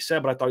everything he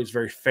said, but I thought he was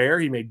very fair.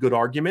 He made good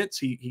arguments.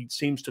 He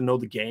seems to know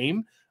the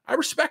game. I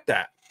respect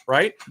that,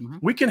 right? Mm-hmm.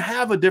 We can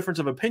have a difference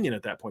of opinion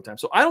at that point in time.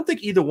 So I don't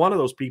think either one of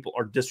those people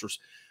are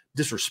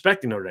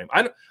disrespecting Notre Dame.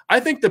 I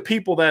think the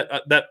people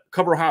that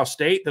cover Ohio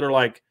State that are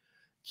like,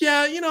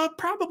 yeah, you know,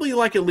 probably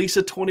like at least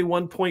a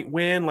 21-point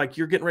win, like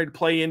you're getting ready to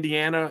play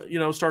Indiana, you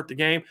know, start the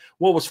game.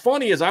 What was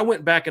funny is I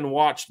went back and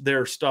watched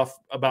their stuff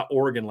about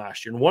Oregon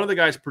last year, and one of the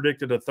guys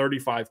predicted a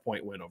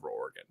 35-point win over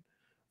Oregon.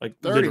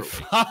 Like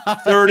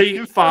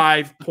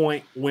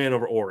 35-point win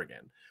over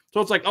Oregon.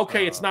 So it's like,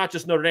 okay, it's not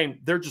just Notre Dame.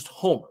 They're just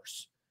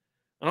homers.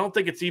 I don't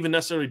think it's even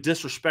necessarily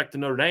disrespect to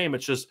Notre Dame.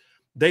 It's just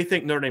they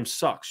think Notre Dame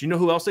sucks. You know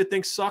who else they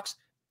think sucks?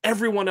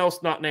 Everyone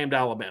else not named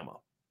Alabama.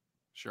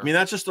 Sure. I mean,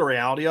 that's just the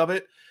reality of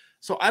it.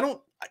 So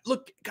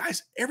look,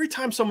 guys, every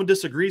time someone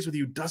disagrees with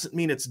you doesn't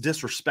mean it's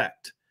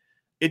disrespect.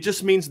 It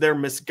just means they're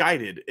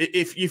misguided.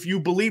 If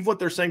you believe what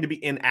they're saying to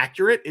be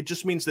inaccurate, it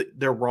just means that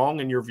they're wrong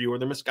in your view or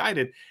they're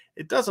misguided.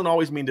 It doesn't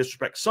always mean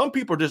disrespect. Some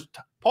people are just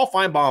Paul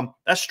Feinbaum,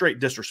 that's straight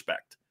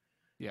disrespect.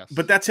 Yes.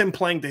 But that's him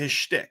playing to his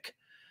shtick.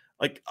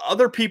 Like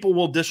other people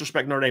will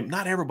disrespect Notre Dame.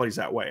 Not everybody's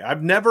that way.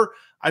 I've never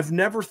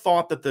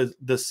thought that the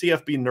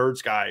CFB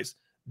nerds guys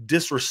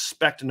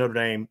disrespect Notre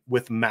Dame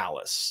with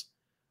malice.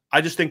 I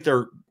just think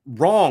they're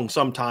wrong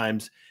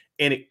sometimes,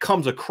 and it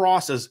comes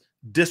across as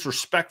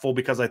disrespectful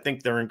because I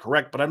think they're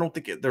incorrect, but I don't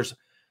think there's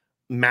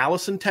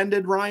malice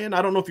intended, Ryan.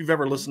 I don't know if you've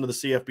ever listened to the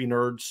CFB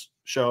Nerds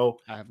show.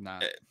 I have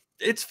not.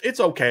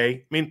 It's okay.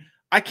 I mean,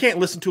 I can't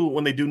listen to it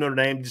when they do Notre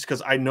Dame just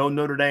because I know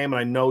Notre Dame and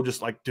I know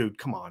just like, dude,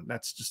 come on,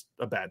 that's just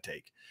a bad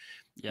take.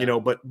 Yeah. You know,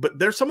 but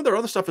there's some of their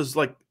other stuff is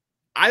like,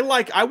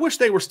 I wish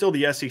they were still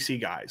the SEC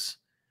guys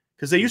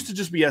because they used to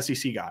just be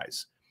SEC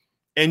guys.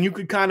 And you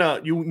could kind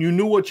of, you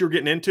knew what you're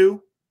getting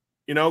into,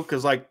 you know,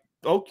 because like,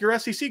 oh, you're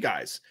SEC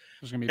guys.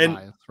 There's going to be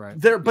bias,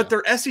 right? But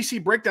their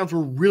SEC breakdowns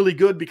were really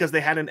good because they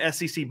had an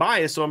SEC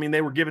bias. So, I mean,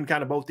 they were given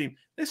kind of both teams.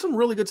 There's some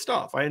really good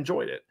stuff. I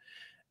enjoyed it.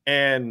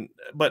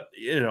 But,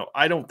 you know,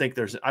 I don't think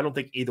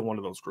either one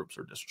of those groups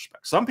are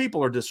disrespect. Some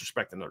people are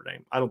disrespecting Notre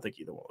Dame. I don't think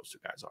either one of those two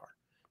guys are.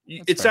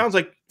 It sounds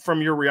like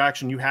from your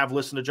reaction, you have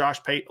listened to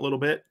Josh Pate a little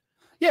bit.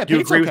 Yeah, do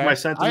you agree with my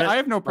sentiment? I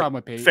have no problem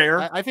with Pate.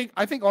 Fair. I think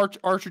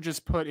Archer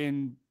just put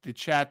in the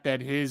chat that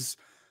his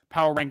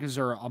power rankings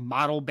are a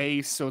model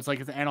base, so it's like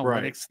it's an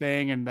analytics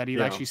thing, and that he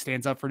actually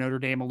stands up for Notre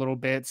Dame a little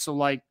bit. So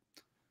like,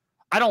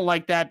 I don't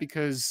like that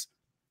because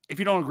if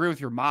you don't agree with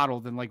your model,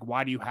 then like,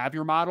 why do you have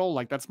your model?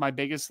 Like that's my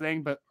biggest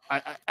thing. But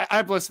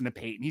I've listened to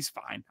Pate, and he's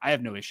fine. I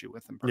have no issue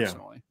with him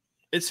personally.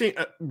 Yeah. It's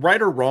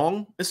right or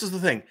wrong. This is the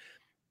thing.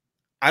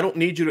 I don't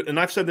need you to, and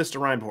I've said this to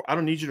Ryan before. I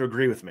don't need you to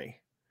agree with me.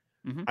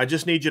 Mm-hmm. I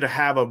just need you to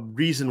have a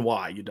reason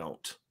why you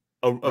don't.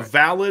 A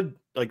valid,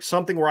 like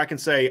something where I can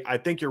say, I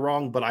think you're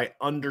wrong, but I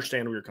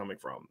understand where you're coming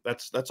from.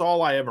 That's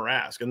all I ever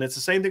ask. And it's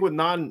the same thing with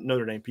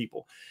non-Notre Dame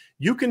people.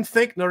 You can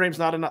think Notre Dame's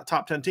not a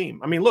top 10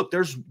 team. I mean, look,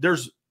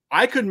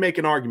 I could make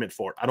an argument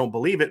for it. I don't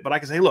believe it, but I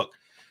can say, look,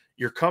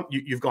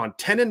 you've gone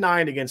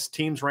 10-9 against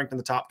teams ranked in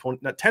the top 20,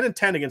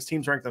 10-10 against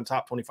teams ranked in the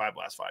top 25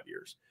 last 5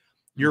 years.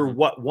 You're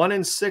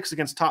 1-6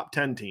 against top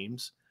 10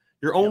 teams.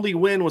 Your only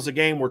win was a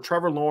game where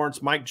Trevor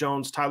Lawrence, Mike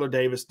Jones, Tyler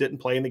Davis didn't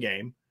play in the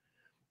game.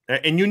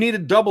 And you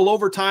needed double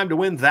overtime to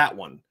win that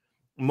one.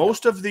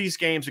 Most of these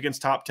games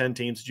against top 10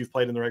 teams that you've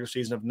played in the regular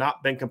season have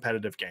not been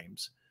competitive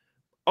games.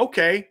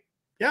 Okay.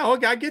 Yeah,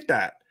 okay, I get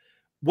that.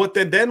 What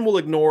then we'll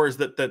ignore is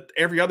that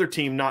every other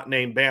team not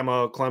named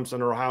Bama, Clemson,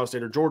 or Ohio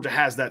State, or Georgia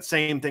has that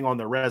same thing on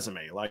their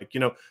resume. Like, you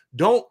know,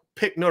 don't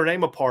pick Notre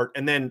Dame apart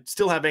and then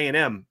still have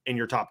A&M in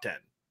your top 10,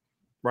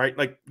 right?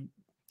 Like,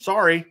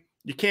 sorry.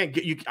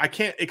 I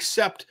can't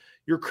accept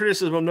your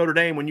criticism of Notre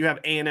Dame when you have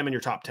A&M in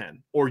your top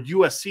 10 or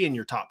USC in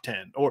your top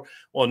 10 or,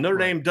 well, Notre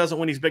Dame doesn't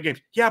win these big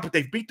games. Yeah, but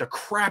they've beat the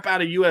crap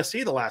out of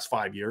USC the last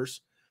 5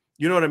 years.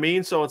 You know what I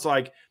mean? So it's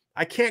like,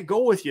 I can't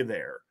go with you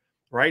there,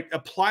 right?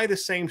 Apply the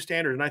same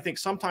standard. And I think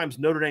sometimes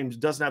Notre Dame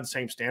doesn't have the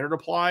same standard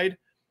applied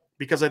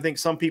because I think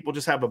some people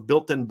just have a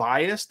built-in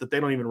bias that they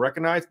don't even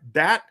recognize.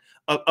 That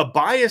a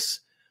bias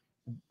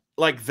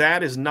like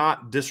that is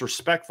not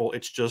disrespectful.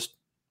 It's just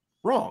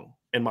wrong,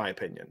 in my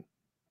opinion.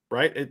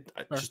 Right? It's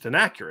just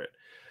inaccurate.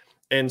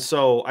 And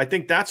so I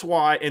think that's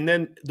why, and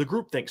then the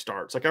groupthink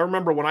starts. Like I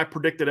remember when I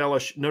predicted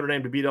Notre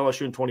Dame to beat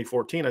LSU in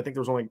 2014, I think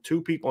there was only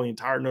 2 people in the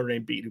entire Notre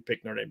Dame beat who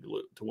picked Notre Dame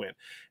to win.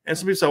 And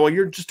some people say, well,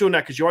 you're just doing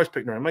that because you always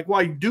pick Notre Dame. I'm like, well,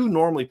 I do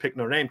normally pick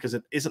Notre Dame because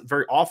it isn't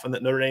very often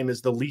that Notre Dame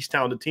is the least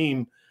talented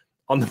team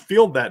on the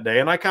field that day.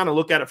 And I kind of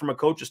look at it from a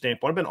coach's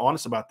standpoint. I've been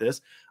honest about this.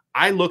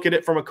 I look at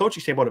it from a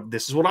coaching standpoint of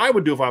this is what I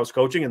would do if I was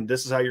coaching, and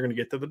this is how you're going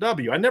to get to the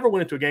W. I never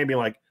went into a game being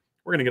like,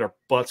 we're going to get our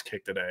butts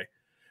kicked today.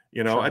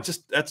 You know, Sure.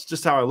 that's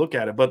just how I look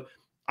at it. But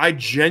I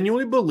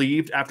genuinely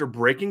believed after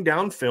breaking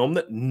down film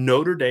that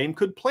Notre Dame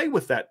could play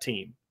with that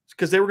team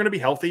because they were going to be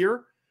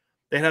healthier.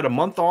 They had a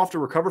month off to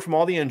recover from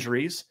all the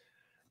injuries.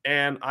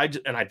 And I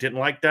didn't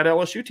like that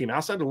LSU team.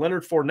 Outside of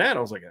Leonard Fournette, I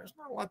was like, there's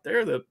not a lot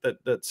there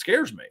that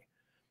scares me.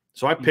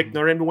 So I picked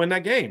Notre Dame to win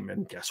that game.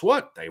 And guess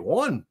what? They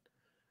won.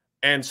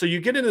 And so you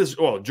get into this,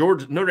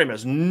 Notre Dame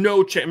has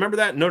no chance. Remember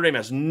that? Notre Dame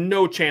has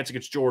no chance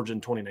against Georgia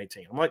in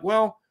 2019. I'm like,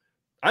 well,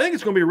 I think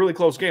it's going to be a really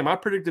close game. I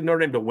predicted Notre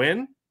Dame to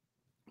win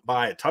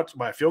by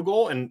a field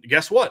goal. And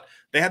guess what?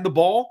 They had the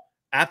ball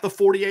at the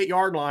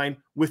 48-yard line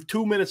with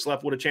 2 minutes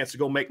left with a chance to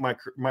go make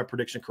my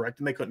prediction correct,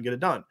 and they couldn't get it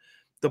done.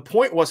 The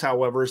point was,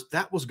 however, is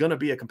that was going to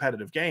be a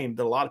competitive game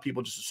that a lot of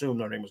people just assumed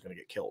Notre Dame was going to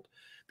get killed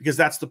because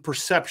that's the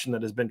perception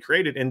that has been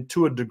created. And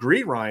to a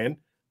degree, Ryan,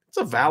 it's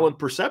a valid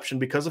perception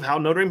because of how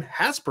Notre Dame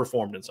has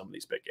performed in some of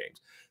these big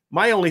games.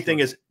 My only thing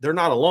is they're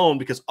not alone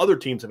because other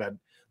teams have had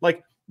 –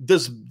 like,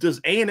 does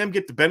A&M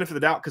get the benefit of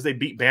the doubt because they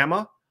beat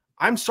Bama?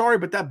 I'm sorry,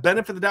 but that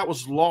benefit of the doubt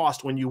was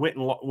lost when you went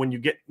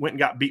and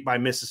got beat by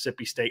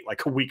Mississippi State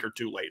like a week or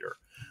two later.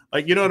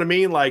 Like, you know what I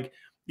mean? Like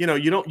 – you know,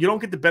 you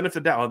don't get the benefit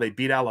of the doubt. Oh, they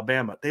beat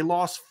Alabama. They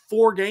lost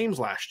 4 games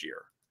last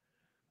year.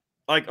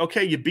 Like,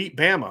 okay, you beat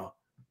Bama,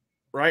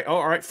 right? Oh,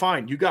 all right,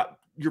 fine. You got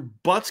your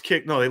butts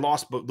kicked. No, they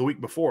lost the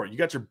week before. You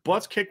got your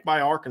butts kicked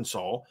by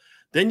Arkansas.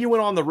 Then you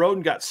went on the road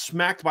and got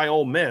smacked by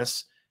Ole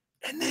Miss.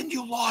 And then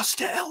you lost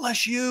to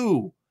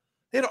LSU.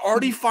 They had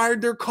already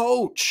fired their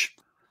coach.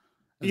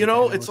 You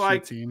know, it's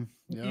like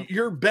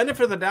your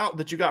benefit of the doubt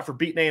that you got for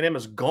beating A&M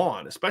is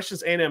gone, especially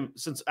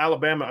since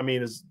Alabama, I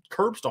mean, is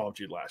curb stomped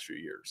you the last few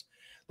years.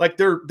 Like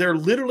their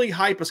literally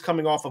hype is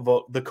coming off of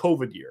the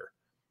COVID year.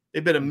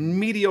 They've been a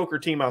mediocre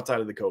team outside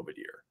of the COVID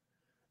year.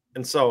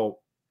 And so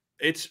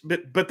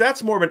but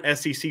that's more of an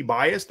SEC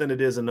bias than it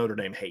is a Notre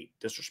Dame hate,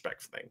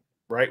 disrespect thing,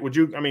 right? Would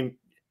you, I mean.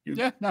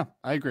 Yeah, no,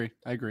 I agree.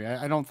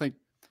 I don't think,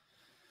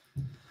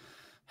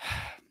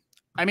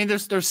 I mean,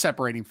 there's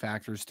separating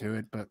factors to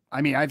it, but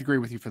I mean, I agree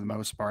with you for the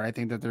most part. I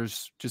think that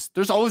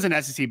there's always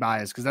an SEC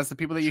bias because that's the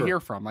people that you hear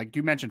from. Like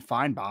you mentioned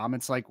Feinbaum.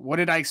 It's like, what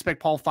did I expect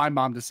Paul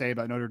Feinbaum to say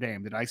about Notre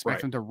Dame? Did I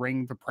expect him to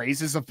ring the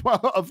praises of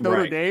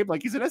Notre Dame?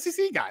 Like he's an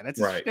SEC guy. That's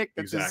his shtick.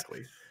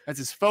 That's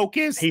his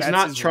focus. He's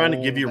not trying to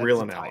give you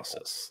real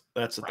analysis.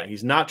 That's the thing.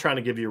 He's not trying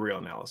to give you real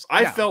analysis.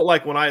 I felt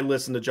like when I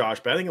listened to Josh,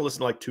 but I think I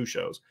listened to like 2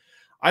 shows.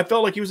 I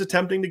felt like he was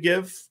attempting to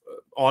give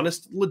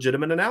honest,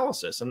 legitimate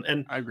analysis.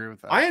 And I agree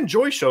with that. I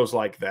enjoy shows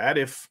like that.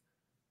 If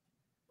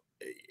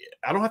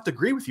I don't have to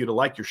agree with you to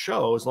like your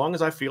show, as long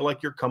as I feel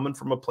like you're coming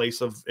from a place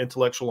of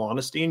intellectual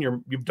honesty and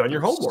you've done your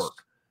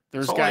homework.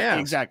 There's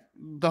guys,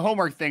 the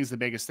homework thing's the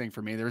biggest thing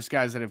for me. There's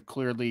guys that have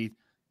clearly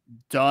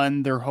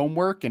done their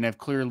homework and have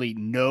clearly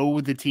know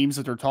the teams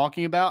that they're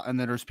talking about. And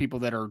then there's people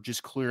that are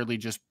just clearly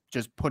just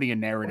putting a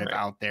narrative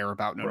out there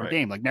about Notre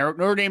Dame. Like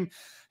Notre Dame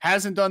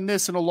hasn't done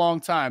this in a long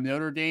time.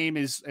 Notre Dame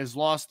has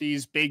lost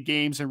these big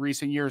games in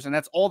recent years, and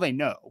that's all they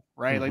know,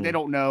 right? Like they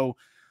don't know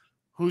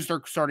who's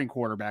their starting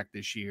quarterback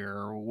this year,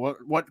 or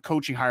what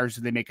coaching hires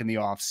did they make in the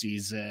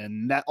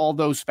offseason, that all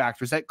those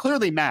factors that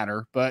clearly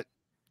matter, but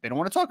they don't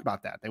want to talk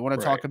about that. They want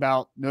to talk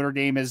about Notre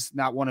Dame has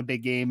not won a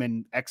big game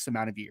in X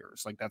amount of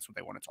years. Like that's what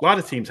they want to talk about. A lot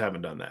of teams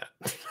haven't done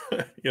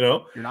that. You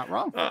know, you're not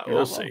wrong.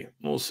 We'll see.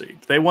 We'll see.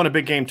 They won a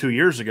big game 2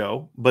 years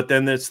ago, but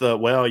then it's but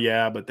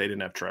they didn't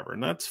have Trevor,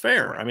 and that's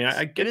fair. I mean,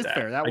 I get that.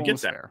 Fair. I get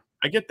that. Fair.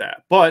 I get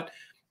that. But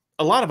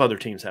a lot of other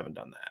teams haven't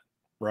done that,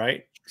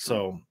 right?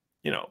 So,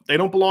 you know, they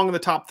don't belong in the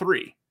top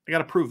 3. They got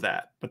to prove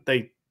that, but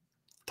they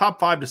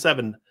top 5 to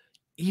 7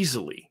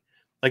 easily.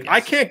 Like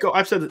I can't go.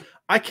 I've said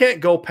I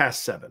can't go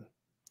past 7.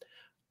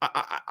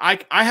 I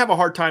have a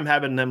hard time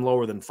having them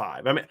lower than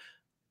 5. I mean,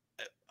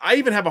 I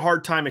even have a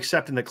hard time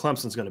accepting that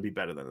Clemson's going to be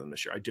better than them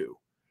this year. I do.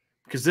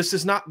 Because this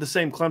is not the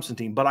same Clemson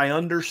team, but I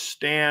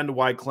understand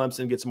why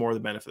Clemson gets more of the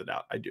benefit of the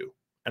doubt. I do.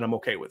 And I'm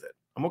okay with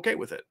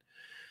it.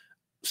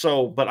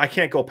 So, but I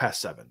can't go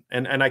past 7.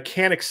 And I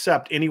can't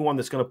accept anyone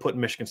that's going to put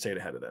Michigan State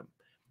ahead of them.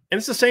 And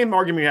it's the same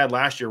argument we had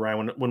last year,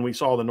 Ryan, when we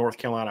saw the North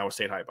Carolina Iowa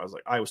State hype. I was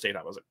like,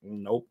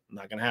 nope,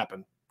 not going to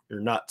happen.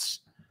 You're nuts.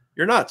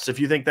 You're nuts if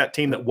you think that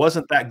team that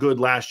wasn't that good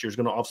last year is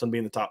going to all of a sudden be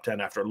in the top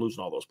 10 after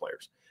losing all those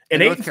players.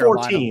 An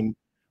 8-4 team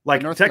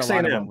like Texas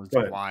A&M was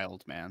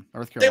wild, man.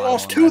 They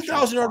lost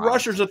 2,000-yard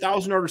rushers,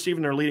 1,000-yard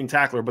receiving their leading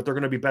tackler, but they're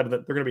going to be better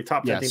than they're going to be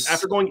top 10 team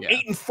after going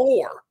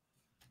 8-4.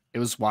 It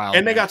was wild,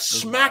 and they got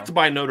smacked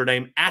by Notre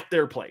Dame at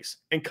their place.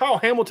 And Kyle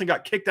Hamilton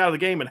got kicked out of the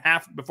game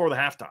before the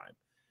halftime.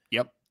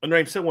 Yep, and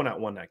Notre Dame still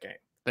won that game.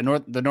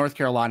 The North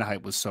Carolina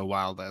hype was so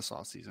wild last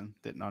offseason.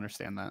 Didn't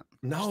understand that.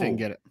 No, just didn't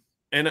get it.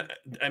 And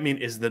I mean,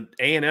 is the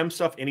A&M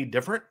stuff any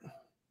different?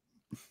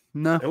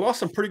 No. They lost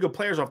some pretty good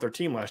players off their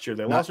team last year.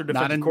 They lost their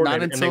defensive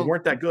coordinator, and they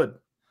weren't that good.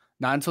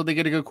 Not until they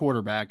get a good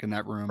quarterback in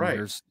that room. Right.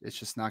 It's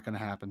just not going to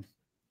happen.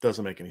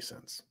 Doesn't make any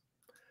sense.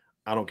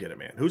 I don't get it,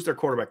 man. Who's their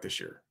quarterback this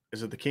year?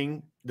 Is it the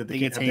King? Did the think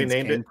King it's have they Haynes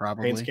named King, it? Haynes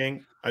probably.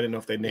 King? I didn't know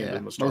if they named Yeah,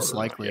 him a starter most or not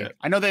likely. yet.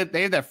 I know that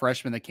they had that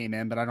freshman that came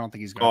in, but I don't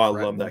think he's Oh, going I to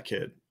love threaten. that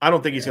kid. I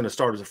don't think he's Yeah. going to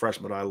start as a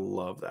freshman, but I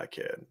love that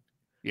kid.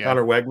 Yeah.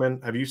 Connor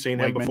Wegman. Have you seen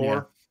him Wegman, before?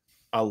 yeah.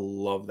 I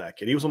love that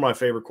kid. He was one of my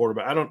favorite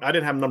quarterbacks. I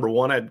didn't have number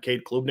one. I had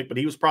Cade Klubnik, but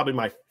he was probably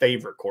my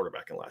favorite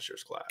quarterback in last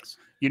year's class.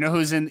 You know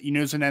who's in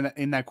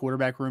that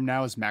quarterback room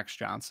now is Max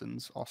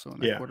Johnson's also in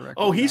that quarterback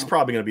room. Oh, he's now.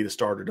 probably going to be the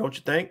starter, don't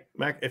you think,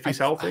 Mac? If he's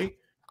healthy.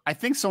 I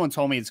think someone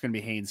told me it's going to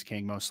be Haynes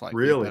King most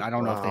likely, Really? but I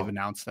don't know if they've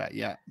announced that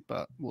yet.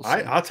 But we'll see.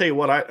 I'll tell you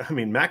what. I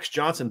mean, Max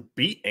Johnson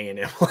beat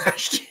A&M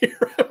last year.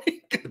 I mean,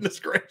 goodness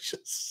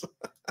gracious.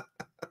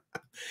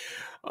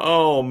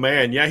 Oh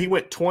man, yeah, he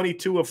went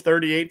 22 of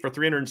 38 for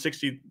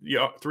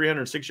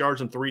 306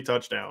 yards and 3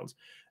 touchdowns.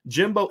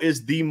 Jimbo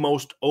is the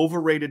most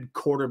overrated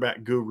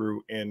quarterback guru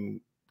in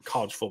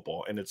college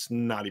football, and it's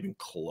not even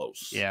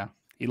close. Yeah,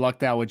 he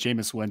lucked out with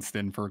Jameis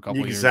Winston for a couple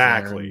years.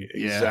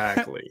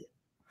 Exactly.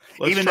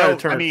 Even though,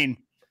 I mean,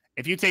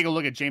 if you take a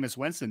look at Jameis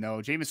Winston, though,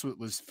 Jameis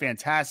was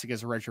fantastic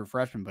as a redshirt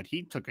freshman, but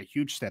he took a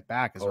huge step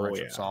back as a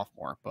redshirt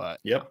sophomore. But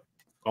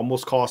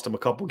almost cost him a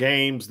couple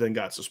games, then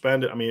got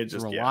suspended. I mean, it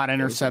just a lot of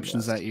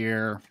interceptions that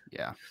year.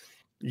 Yeah.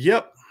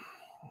 Yep.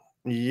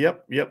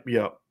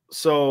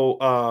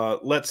 So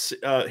let's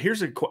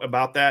here's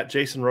about that.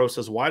 Jason Rose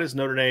says, why does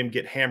Notre Dame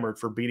get hammered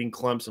for beating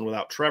Clemson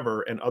without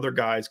Trevor, and other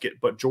guys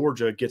but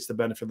Georgia gets the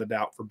benefit of the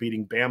doubt for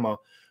beating Bama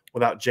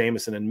without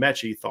Jamison and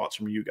Mechie? Thoughts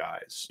from you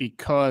guys?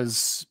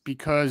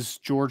 Because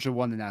Georgia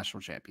won the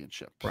national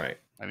championship. Right.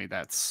 I mean,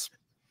 that's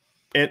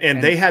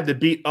and they had to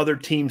beat other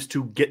teams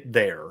to get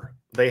there.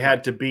 They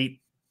had to beat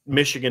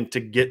Michigan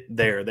to get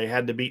there. They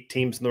had to beat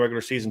teams in the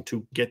regular season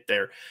to get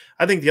there.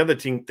 I think the other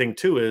thing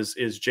too is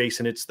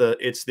Jason, it's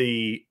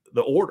the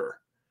order.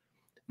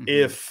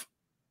 Mm-hmm.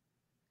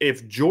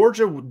 If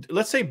Georgia,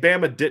 let's say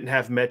Bama didn't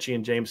have Mechie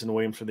and Jameson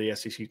Williams for the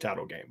SEC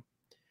title game,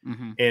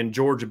 and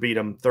Georgia beat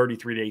them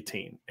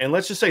 33-18, and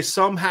let's just say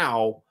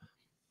somehow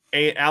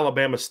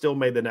Alabama still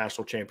made the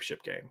national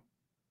championship game,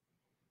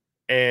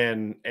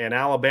 and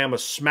Alabama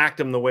smacked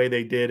them the way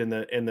they did in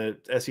the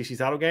SEC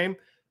title game,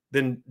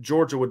 then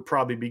Georgia would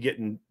probably be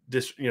getting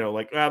this,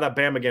 like, that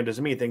Bama game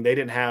doesn't mean anything. They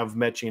didn't have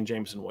Mechie and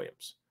Jameson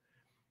Williams.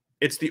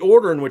 It's the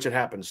order in which it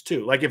happens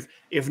too. Like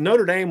if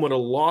Notre Dame would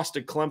have lost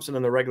to Clemson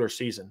in the regular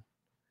season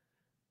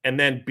and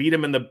then beat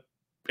them in the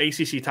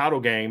ACC title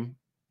game,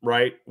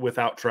 right,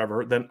 without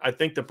Trevor, then I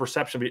think the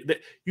perception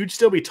you'd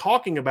still be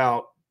talking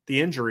about the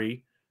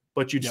injury,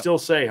 but you'd still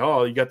say,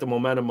 oh, you got the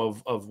momentum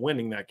of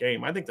winning that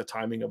game. I think the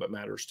timing of it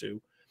matters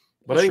too.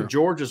 But I think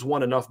Georgia's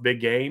won enough big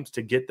games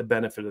to get the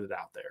benefit of it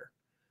out there.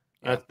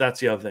 That's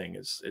the other thing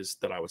is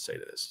that I would say to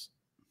this.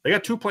 They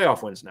got 2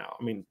 playoff wins now.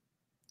 I mean,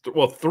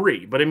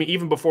 3, but I mean,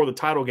 even before the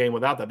title game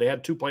without that, they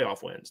had 2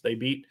 playoff wins. They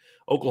beat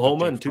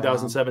Oklahoma in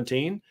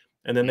 2017,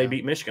 and then they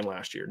beat Michigan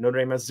last year. Notre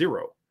Dame has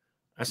 0.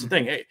 That's the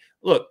thing. Hey,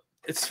 look,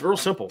 it's real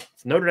simple.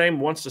 If Notre Dame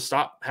wants to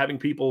stop having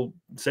people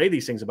say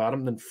these things about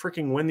them, then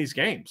freaking win these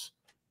games.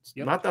 It's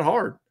not that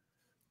hard.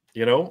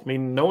 I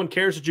mean, no one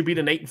cares that you beat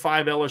an 8-5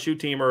 LSU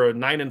team or a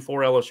 9-4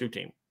 LSU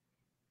team.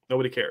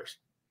 Nobody cares.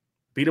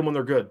 Beat them when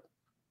they're good.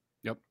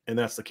 Yep. And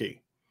that's the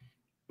key.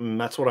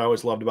 And that's what I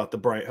always loved about the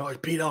Bryant. Oh, he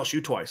beat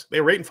LSU twice. They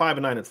were 8-5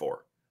 and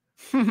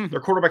 9-4. Their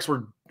quarterbacks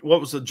were,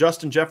 what was it,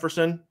 Justin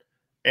Jefferson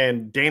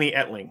and Danny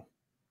Etling.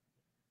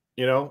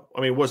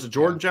 I mean, was it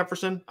Jordan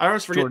Jefferson? I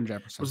always forget. Jordan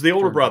Jefferson. It was the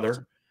older brother.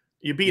 Jefferson.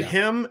 You beat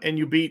him and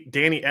you beat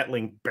Danny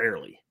Etling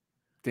barely.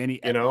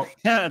 Yeah,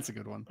 that's a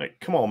good one. Like,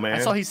 come on, man. I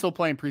saw he's still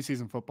playing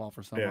preseason football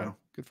for someone. Yeah.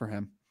 Good for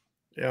him.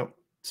 Yeah.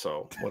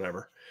 So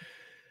whatever.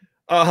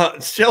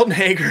 Sheldon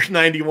Hager's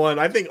 91.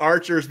 I think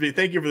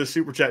thank you for the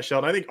super chat,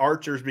 Sheldon. I think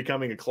Archer's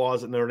becoming a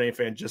closet Notre Dame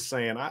fan. Just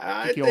saying.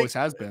 I think he always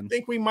has been. I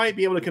think we might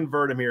be able to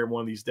convert him here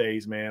one of these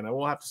days, man. And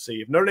we'll have to see.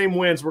 If Notre Dame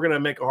wins, we're going to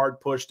make a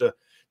hard push to,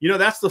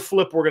 that's the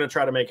flip we're going to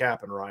try to make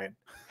happen, Ryan.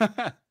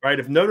 Right?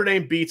 If Notre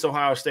Dame beats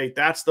Ohio State,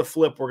 that's the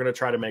flip we're going to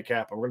try to make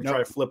happen. We're going to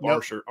try to flip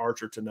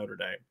Archer to Notre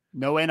Dame.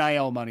 No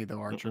NIL money though,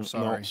 Archer.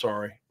 Sorry. No,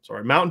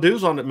 sorry. Mountain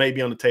Dew's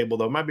maybe on the table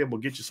though. Might be able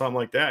to get you something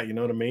like that. You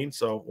know what I mean?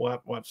 So we'll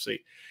have to see.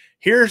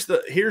 Here's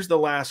the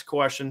last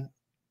question,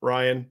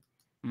 Ryan,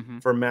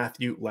 for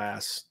Matthew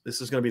Lass.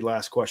 This is going to be the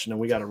last question,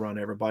 and we got to run,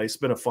 everybody. It's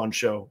been a fun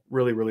show.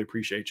 Really, really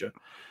appreciate you.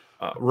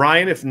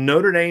 Ryan, if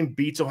Notre Dame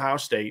beats Ohio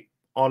State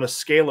on a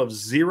scale of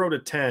 0 to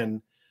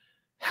 10,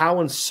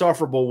 how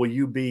insufferable will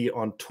you be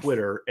on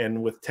Twitter?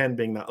 And with 10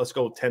 being let's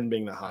go with 10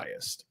 being the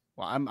highest.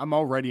 Well, I'm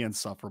already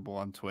insufferable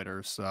on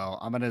Twitter, so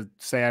I'm going to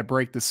say I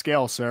break the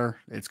scale, sir.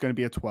 It's going to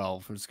be a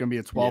 12. It's going to be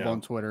a 12 on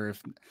Twitter.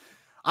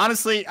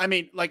 Honestly, I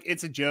mean, like,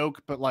 it's a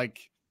joke, but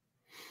like,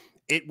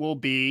 it will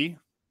be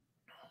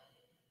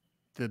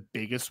the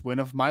biggest win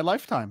of my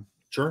lifetime.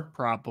 Sure.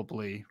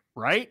 Probably.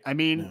 Right? I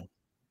mean,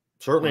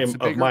 certainly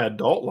of my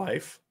adult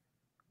life.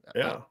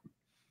 Yeah.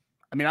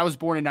 I mean, I was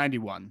born in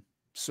 91.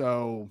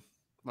 So,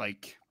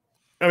 like,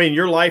 I mean,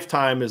 your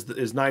lifetime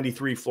is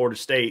 93 Florida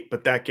State,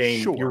 but that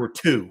game, you were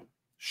 2.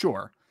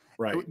 Sure.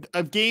 Right.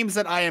 Of games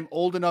that I am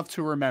old enough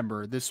to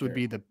remember, this would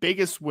be the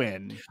biggest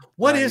win.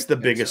 What right? is the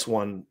biggest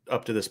one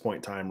up to this point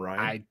in time, Ryan?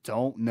 I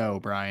don't know,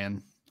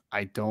 Brian.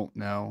 I don't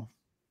know.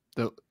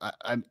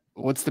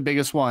 What's the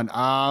biggest one?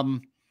 I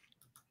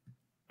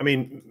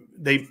mean,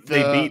 they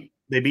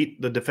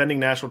beat the defending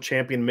national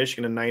champion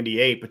Michigan in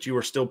 '98, but you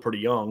were still pretty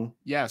young.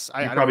 Yes,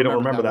 I probably don't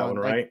remember that one,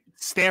 right? Like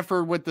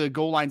Stanford with the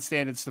goal line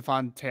stand and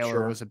Stephon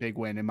Taylor was a big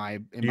win in my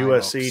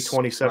USC books,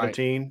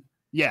 2017. Right?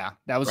 Yeah,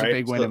 that was a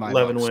big win in my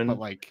 11 books. Win. But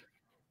like,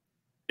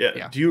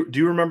 yeah. Do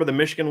you remember the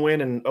Michigan win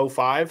in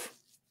 05?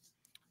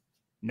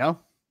 No.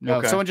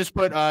 Okay. Someone just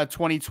put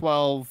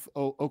 2012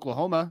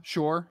 Oklahoma.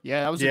 Sure.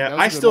 Yeah, that was. Yeah,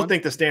 I still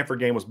think the Stanford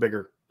game was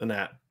bigger than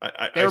that.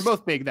 They were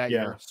both big that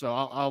year. So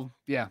I'll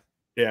yeah.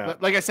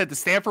 But like I said, the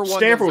Stanford one.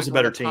 Stanford was a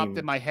better team. Popped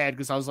in my head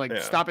because I was like,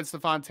 stopping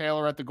Stephon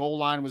Taylor at the goal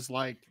line was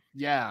like,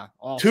 yeah.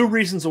 Awesome. 2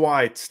 reasons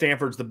why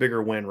Stanford's the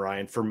bigger win,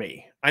 Ryan, for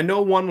me. I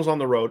know one was on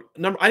the road.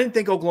 I didn't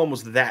think Oklahoma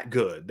was that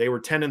good. They were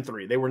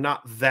 10-3. They were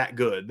not that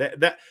good.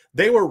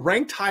 They were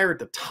ranked higher at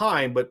the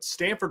time, but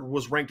Stanford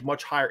was ranked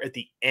much higher at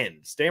the end.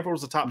 Stanford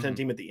was the top 10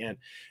 team at the end.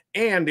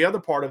 And the other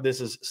part of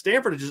this is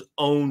Stanford just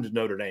owned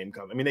Notre Dame.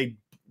 I mean,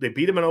 they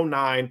beat them in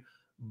 2009,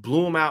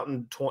 blew them out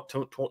in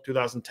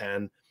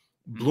 2010,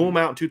 blew them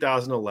out in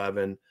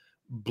 2011,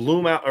 blew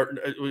them out. Or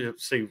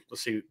let's see.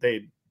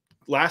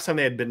 Last time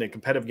they had been in a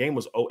competitive game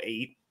was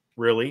 2008,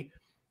 really.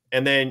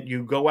 And then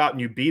you go out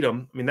and you beat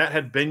them. I mean, that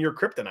had been your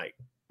kryptonite. I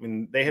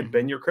mean, they had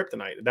been your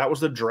kryptonite. That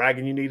was the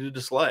dragon you needed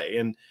to slay.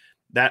 And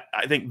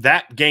I think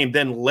that game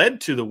then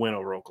led to the win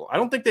over Oklahoma. I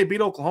don't think they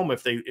beat Oklahoma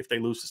if they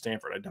lose to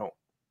Stanford.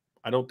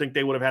 I don't think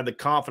they would have had the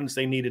confidence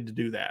they needed to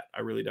do that.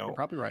 I really don't. You're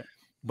probably right.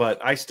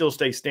 But I still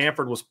say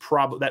Stanford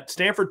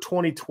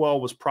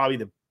 2012 was probably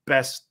the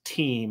best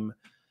team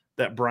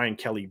that Brian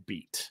Kelly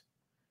beat,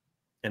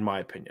 in my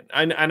opinion.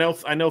 I know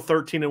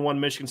 13-1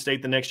 Michigan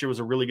State the next year was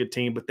a really good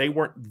team, but they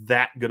weren't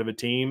that good of a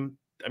team.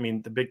 I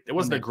mean, it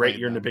wasn't a great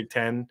year in the Big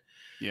Ten.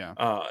 Yeah.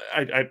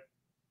 I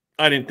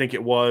didn't think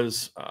it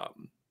was.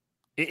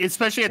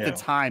 Especially at the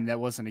time, that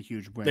wasn't a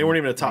huge win. They weren't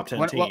even a top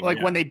 10 team.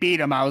 When they beat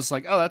them, I was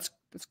like, oh, that's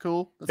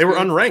cool. They were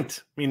unranked.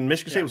 I mean,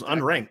 Michigan State was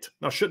unranked.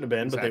 No, shouldn't have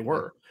been, but they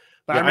were.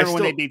 But I remember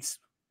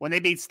when they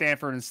beat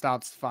Stanford and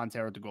stopped Stephon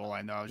Taylor at the goal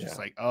line, though, I was just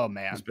like, oh,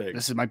 man,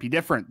 this might be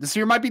different. This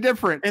year might be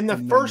different. And the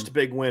first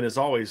big win is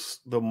always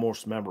the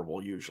most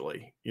memorable,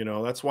 usually. You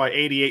know, that's why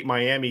 88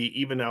 Miami,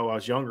 even though I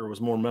was younger, was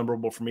more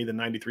memorable for me than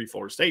 93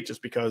 Florida State,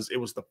 just because it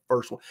was the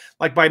first one.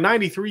 Like by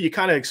 93, you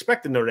kind of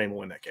expected Notre Dame to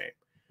win that game.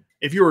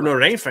 If you were a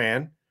Notre Dame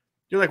fan,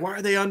 you're like, why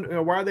are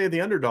they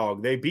the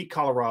underdog? They beat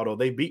Colorado.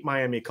 They beat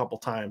Miami a couple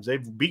times.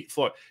 They've beat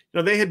Florida. You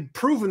know, they had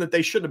proven that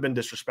they shouldn't have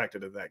been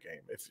disrespected at that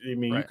game.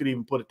 You could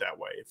even put it that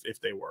way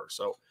if they were.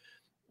 So,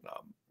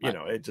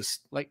 it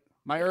just like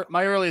my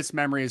earliest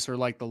memories are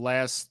like the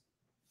last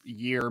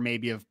year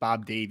maybe of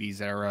Bob Davies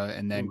era,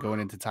 and then going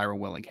into Tyrone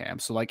Willingham.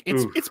 So like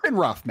it's been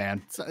rough,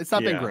 man. It's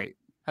not been great.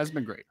 Hasn't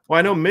been great. Well,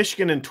 I know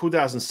Michigan in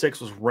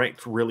 2006 was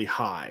ranked really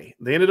high.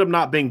 They ended up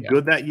not being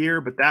good that year,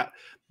 but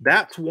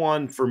that's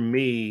one for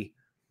me.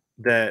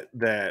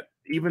 That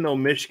even though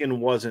Michigan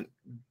wasn't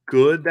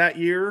good that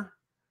year,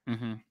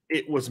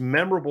 it was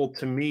memorable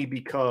to me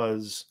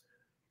because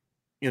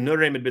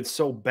Notre Dame had been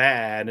so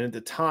bad, and at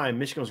the time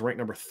Michigan was ranked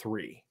number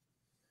 3.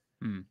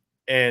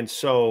 And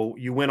so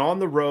you went on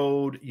the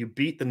road, you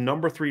beat the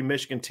number 3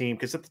 Michigan team,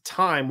 because at the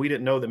time we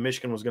didn't know that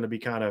Michigan was going to be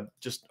kind of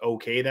just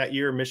okay that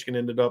year. Michigan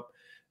ended up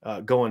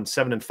going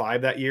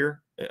 7-5 that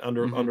year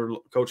under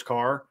Coach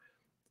Carr.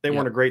 They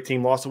weren't a great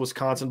team. Lost to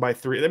Wisconsin by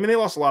 3. I mean, they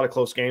lost a lot of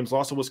close games.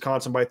 Lost to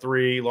Wisconsin by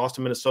 3. Lost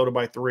to Minnesota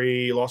by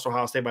 3. Lost to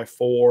Ohio State by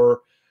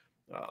 4.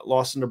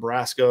 Lost to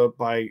Nebraska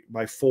by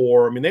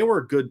 4. I mean, they were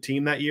a good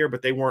team that year,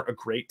 but they weren't a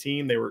great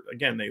team. They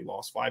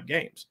lost 5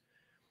 games.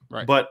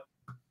 Right. But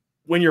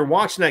when you're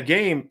watching that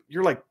game,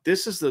 you're like,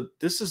 this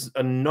is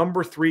a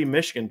number 3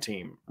 Michigan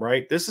team,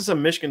 right? This is a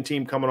Michigan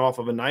team coming off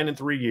of a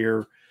 9-3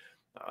 year.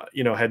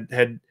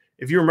 Had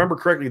if you remember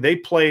correctly, they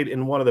played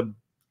in one of the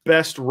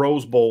best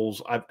Rose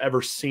Bowls I've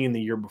ever seen the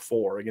year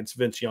before against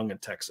Vince Young in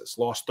Texas.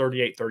 Lost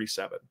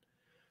 38-37.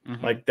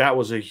 Like that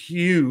was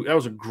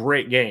a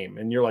great game.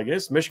 And you're like,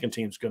 this Michigan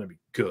team's going to be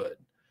good.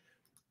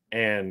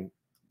 And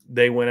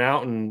they went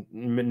out and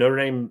Notre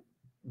Dame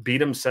beat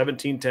them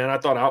 17-10. I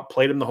thought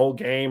outplayed them the whole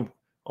game.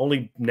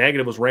 Only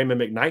negative was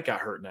Raymond McKnight got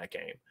hurt in that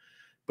game.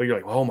 But you're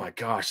like, oh my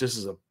gosh, this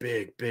is a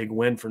big, big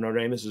win for Notre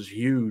Dame. This is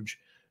huge.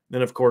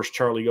 Then of course,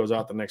 Charlie goes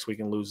out the next week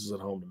and loses at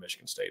home to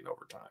Michigan State in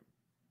overtime.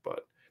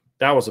 But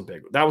that was a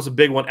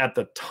big one at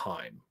the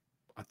time.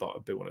 I thought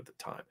a big one at the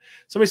time.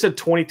 Somebody said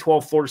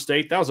 2012 Florida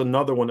State. That was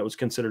another one that was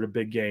considered a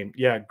big game.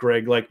 Yeah,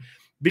 Greg,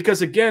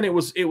 because again, it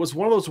was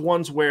one of those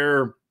ones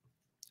where,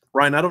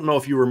 Ryan, I don't know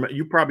if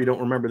you probably don't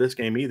remember this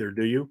game either,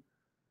 do you?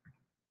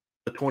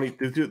 The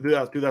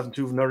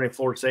 2002 Notre Dame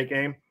Florida State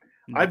game.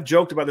 I've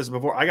joked about this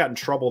before. I got in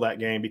trouble that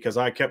game because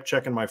I kept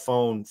checking my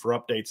phone for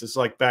updates. It's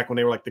like back when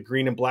they were like the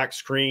green and black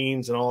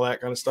screens and all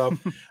that kind of stuff.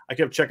 I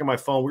kept checking my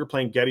phone. We were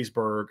playing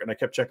Gettysburg, and I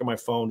kept checking my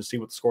phone to see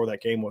what the score of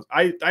that game was.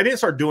 I didn't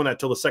start doing that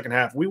till the second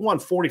half. We won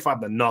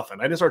 45-0.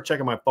 I didn't start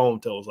checking my phone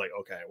until it was like,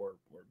 okay, we're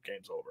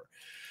game's over.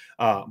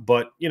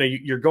 But you know,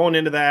 you're going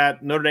into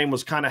that. Notre Dame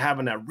was kind of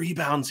having that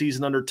rebound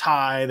season under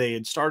Ty. They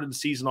had started the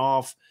season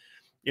off,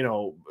 you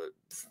know,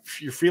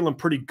 you're feeling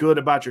pretty good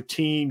about your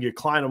team. You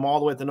climb them all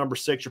the way to number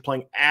 6. You're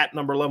playing at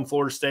number 11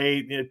 Florida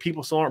State. You know,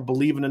 people still aren't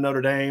believing in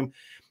Notre Dame.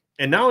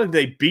 And not only did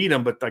they beat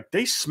them, but like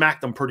they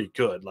smacked them pretty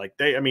good. Like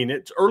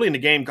it's early in the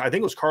game. I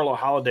think it was Carlo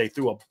Holiday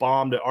threw a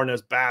bomb to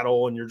Arnaz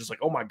Battle, and you're just like,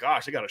 oh my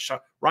gosh, they got a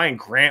shot. Ryan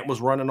Grant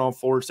was running on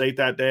Florida State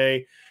that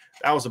day.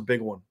 That was a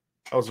big one.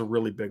 That was a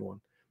really big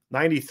one.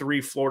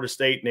 93 Florida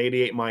State and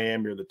 88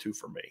 Miami are the two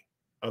for me,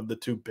 of the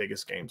two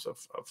biggest games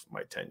of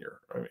my tenure.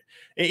 I mean,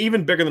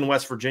 even bigger than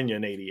West Virginia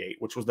in 88,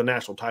 which was the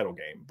national title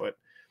game. But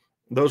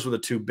those were the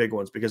two big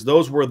ones because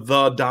those were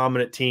the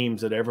dominant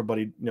teams that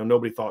everybody, you know,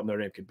 nobody thought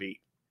Notre Dame could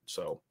beat.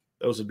 So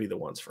those would be the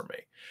ones for me.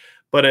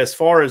 But as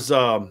far as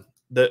the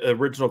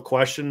original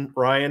question,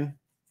 Ryan,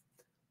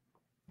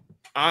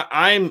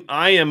 I'm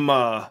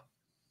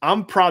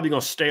probably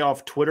going to stay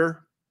off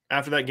Twitter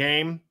after that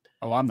game.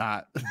 Oh, I'm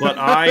not. But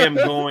I am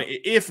going,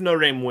 if Notre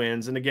Dame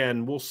wins, and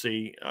again, we'll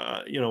see.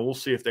 You know, we'll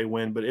see if they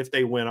win. But if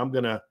they win, I'm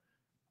gonna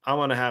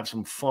have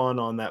some fun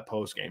on that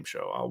post game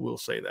show. I will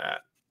say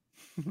that.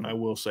 I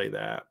will say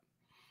that.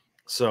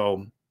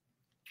 So,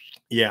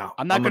 yeah,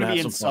 I'm not going to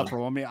be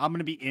insufferable. I mean, I'm going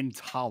to be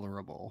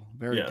intolerable.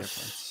 Very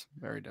different.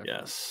 Very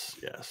different.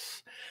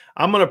 Yes.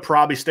 I'm going to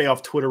probably stay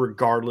off Twitter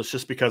regardless,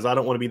 just because I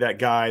don't want to be that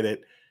guy that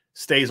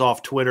stays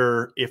off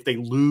Twitter if they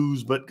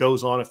lose, but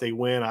goes on if they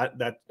win. I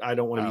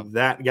don't want to be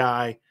that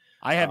guy.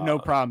 I have no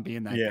problem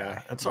being that guy.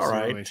 Yeah, that's all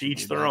right. To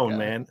each their own,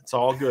 man. It's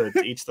all good.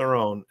 To each their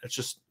own. It's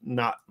just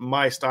not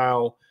my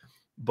style.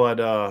 But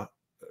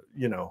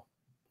you know,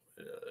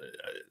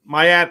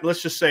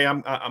 let's just say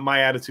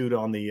my attitude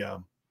on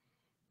the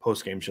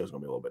post game show is going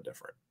to be a little bit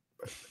different.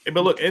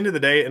 But look, end of the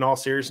day, in all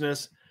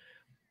seriousness,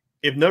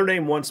 if Notre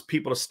Dame wants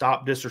people to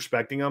stop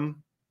disrespecting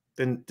them,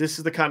 then this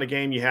is the kind of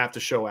game you have to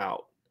show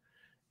out.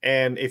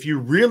 And if you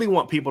really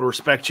want people to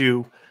respect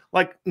you,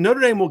 like Notre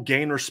Dame will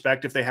gain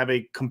respect if they have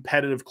a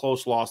competitive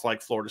close loss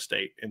like Florida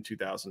State in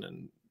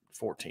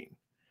 2014.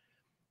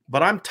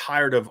 But I'm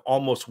tired of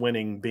almost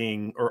winning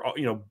being, or,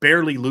 you know,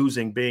 barely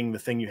losing being the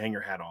thing you hang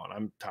your hat on.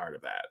 I'm tired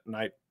of that. And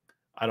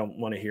I don't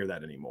want to hear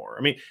that anymore.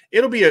 I mean,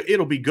 it'll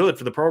be good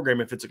for the program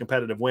if it's a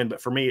competitive win,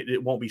 but for me,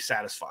 it won't be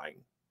satisfying.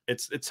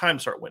 It's time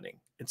to start winning.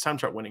 It's time to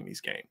start winning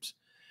these games.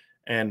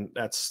 And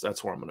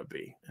that's where I'm going to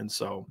be. And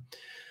so,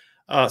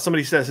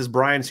 somebody says, has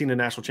Brian seen a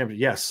national champion?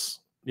 Yes.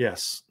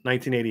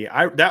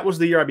 1988. That was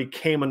the year I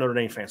became a Notre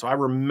Dame fan. So I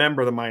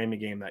remember the Miami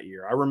game that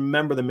year. I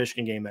remember the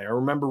Michigan game that year. I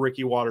remember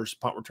Ricky Waters'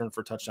 punt return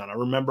for a touchdown. I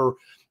remember,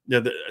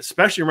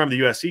 especially remember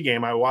the USC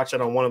game. I watched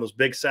it on one of those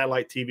big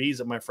satellite TVs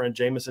at my friend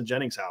Jamison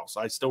Jennings' house.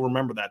 I still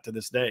remember that to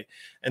this day.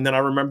 And then I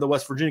remember the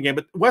West Virginia game.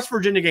 But West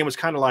Virginia game was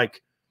kind of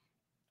like,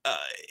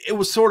 it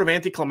was sort of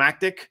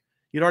anticlimactic.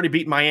 You'd already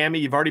beaten Miami.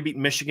 You've already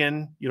beaten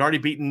Michigan. You'd already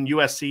beaten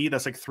USC.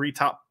 That's like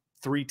top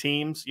three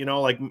teams, you know,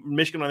 like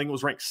Michigan, I think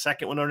was ranked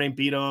second when Notre Dame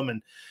beat them,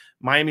 and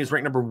Miami was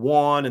ranked number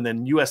 1, and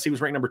then USC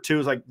was ranked number 2.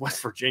 It's like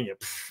West Virginia,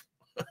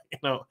 you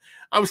know,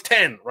 I was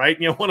 10, right?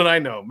 You know, what did I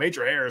know?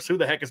 Major Harris. Who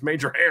the heck is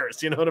Major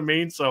Harris? You know what I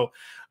mean? So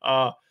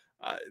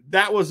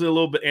that was a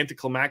little bit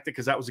anticlimactic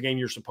because that was a game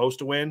you're supposed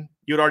to win.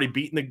 You had already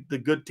beaten the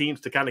good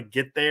teams to kind of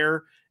get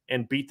there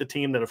and beat the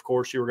team that, of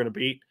course, you were going to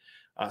beat.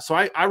 So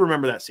I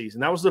remember that season.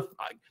 That was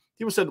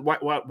people said,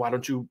 why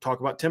don't you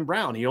talk about Tim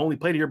Brown? He only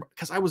played here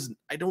because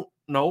I don't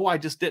know. I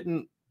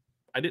didn't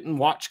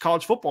watch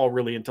college football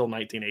really until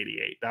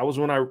 1988. That was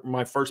when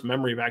my first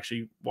memory of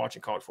actually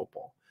watching college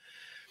football.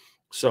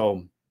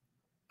 So,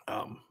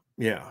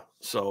 yeah,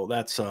 so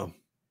that's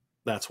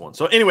one.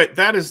 So anyway,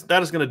 that is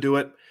going to do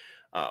it.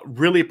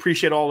 Really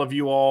appreciate all of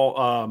you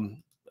all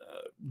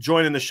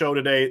joining the show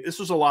today. This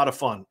was a lot of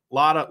fun.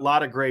 lot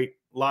of great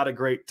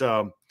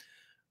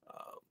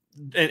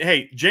and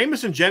hey,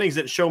 Jamison Jennings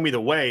didn't show me the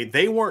way.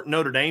 They weren't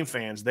Notre Dame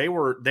fans. They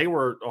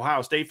were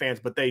Ohio State fans,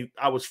 but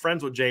I was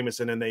friends with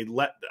Jamison and I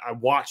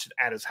watched it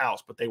at his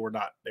house, but they were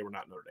not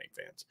Notre Dame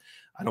fans.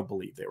 I don't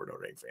believe they were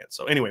Notre Dame fans.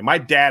 So anyway, my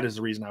dad is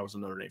the reason I was a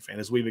Notre Dame fan,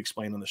 as we've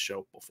explained on the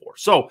show before.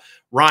 So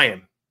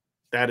Ryan,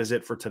 that is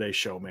it for today's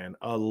show, man.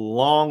 A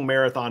long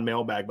marathon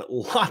mailbag, but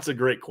lots of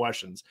great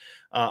questions.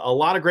 A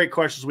lot of great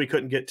questions we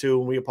couldn't get to,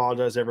 and we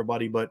apologize to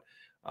everybody, but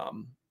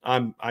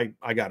I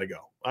got to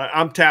go.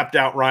 I'm tapped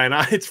out, Ryan.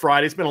 It's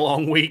Friday. It's been a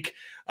long week,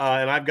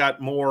 and I've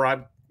got more.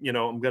 I'm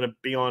going to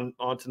be on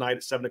tonight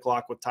at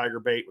 7:00 with Tiger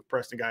Bait, with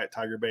Preston Guy at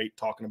Tiger Bait,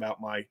 talking about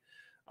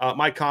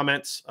my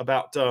comments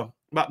about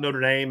about Notre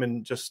Dame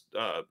and just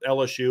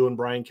LSU and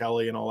Brian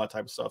Kelly and all that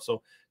type of stuff.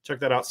 So check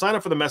that out. Sign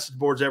up for the message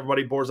boards,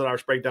 everybody,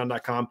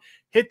 boards.irishbreakdown.com.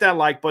 Hit that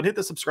like button, hit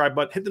the subscribe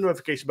button, hit the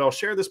notification bell,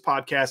 share this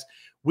podcast.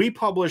 We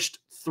published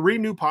 3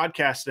 new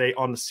podcasts today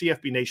on the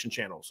CFB Nation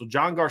channel. So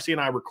John Garcia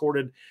and I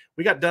recorded.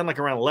 We got done like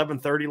around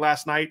 11:30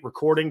 last night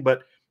recording,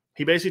 but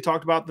he basically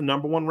talked about the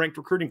 #1 ranked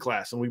recruiting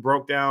class. And we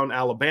broke down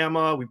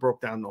Alabama. We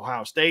broke down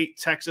Ohio State,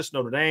 Texas,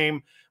 Notre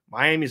Dame.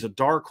 Miami's a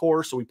dark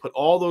horse. So we put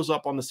all those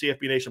up on the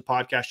CFB Nation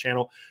podcast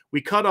channel. We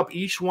cut up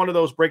each one of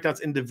those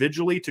breakdowns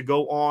individually to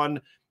go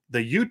on the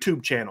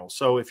YouTube channel.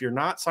 So if you're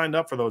not signed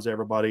up for those,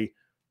 everybody,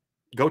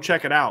 go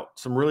check it out.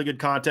 Some really good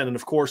content. And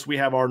of course, we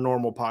have our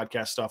normal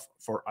podcast stuff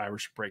for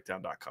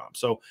irishbreakdown.com.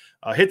 So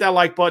hit that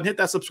like button, hit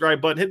that subscribe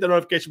button, hit the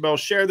notification bell,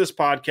 share this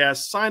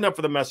podcast, sign up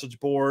for the message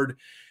board.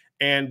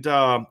 And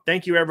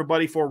thank you,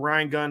 everybody, for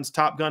Ryan Gunn's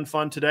Top Gun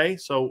fun today.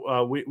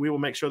 So we will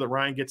make sure that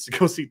Ryan gets to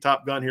go see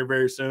Top Gun here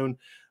very soon.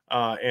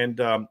 And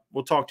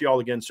we'll talk to you all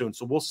again soon.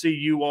 So we'll see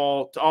you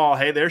all. Oh,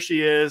 hey, there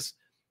she is.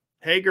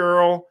 Hey,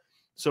 girl.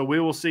 So we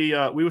will see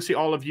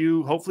all of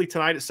you hopefully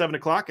tonight at 7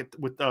 o'clock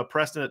with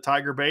Preston at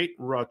Tiger Bait.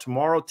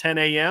 Tomorrow, 10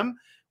 a.m.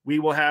 We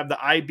will have the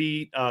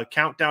IB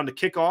countdown to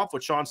kickoff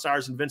with Sean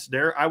Stires and Vince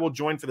Adair. I will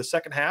join for the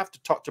second half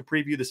to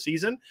preview the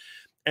season.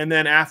 And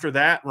then after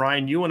that,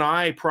 Ryan, you and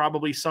I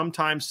probably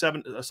sometime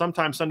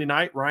Sunday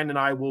night, Ryan and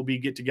I will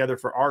get together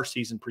for our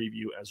season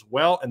preview as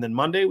well. And then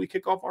Monday we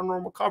kick off our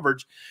normal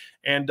coverage,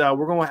 and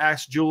we're going to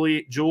ask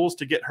Jules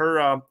to get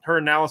her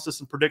analysis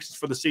and predictions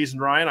for the season.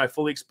 Ryan, I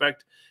fully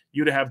expect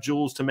you to have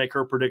Jules to make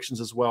her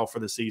predictions as well for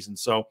the season.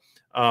 So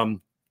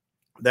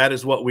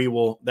that's what we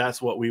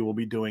will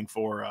be doing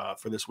for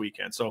this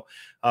weekend. So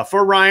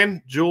for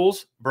Ryan,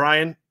 Jules,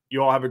 Brian,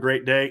 you all have a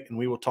great day, and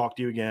we will talk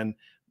to you again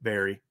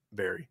very,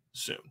 very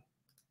soon.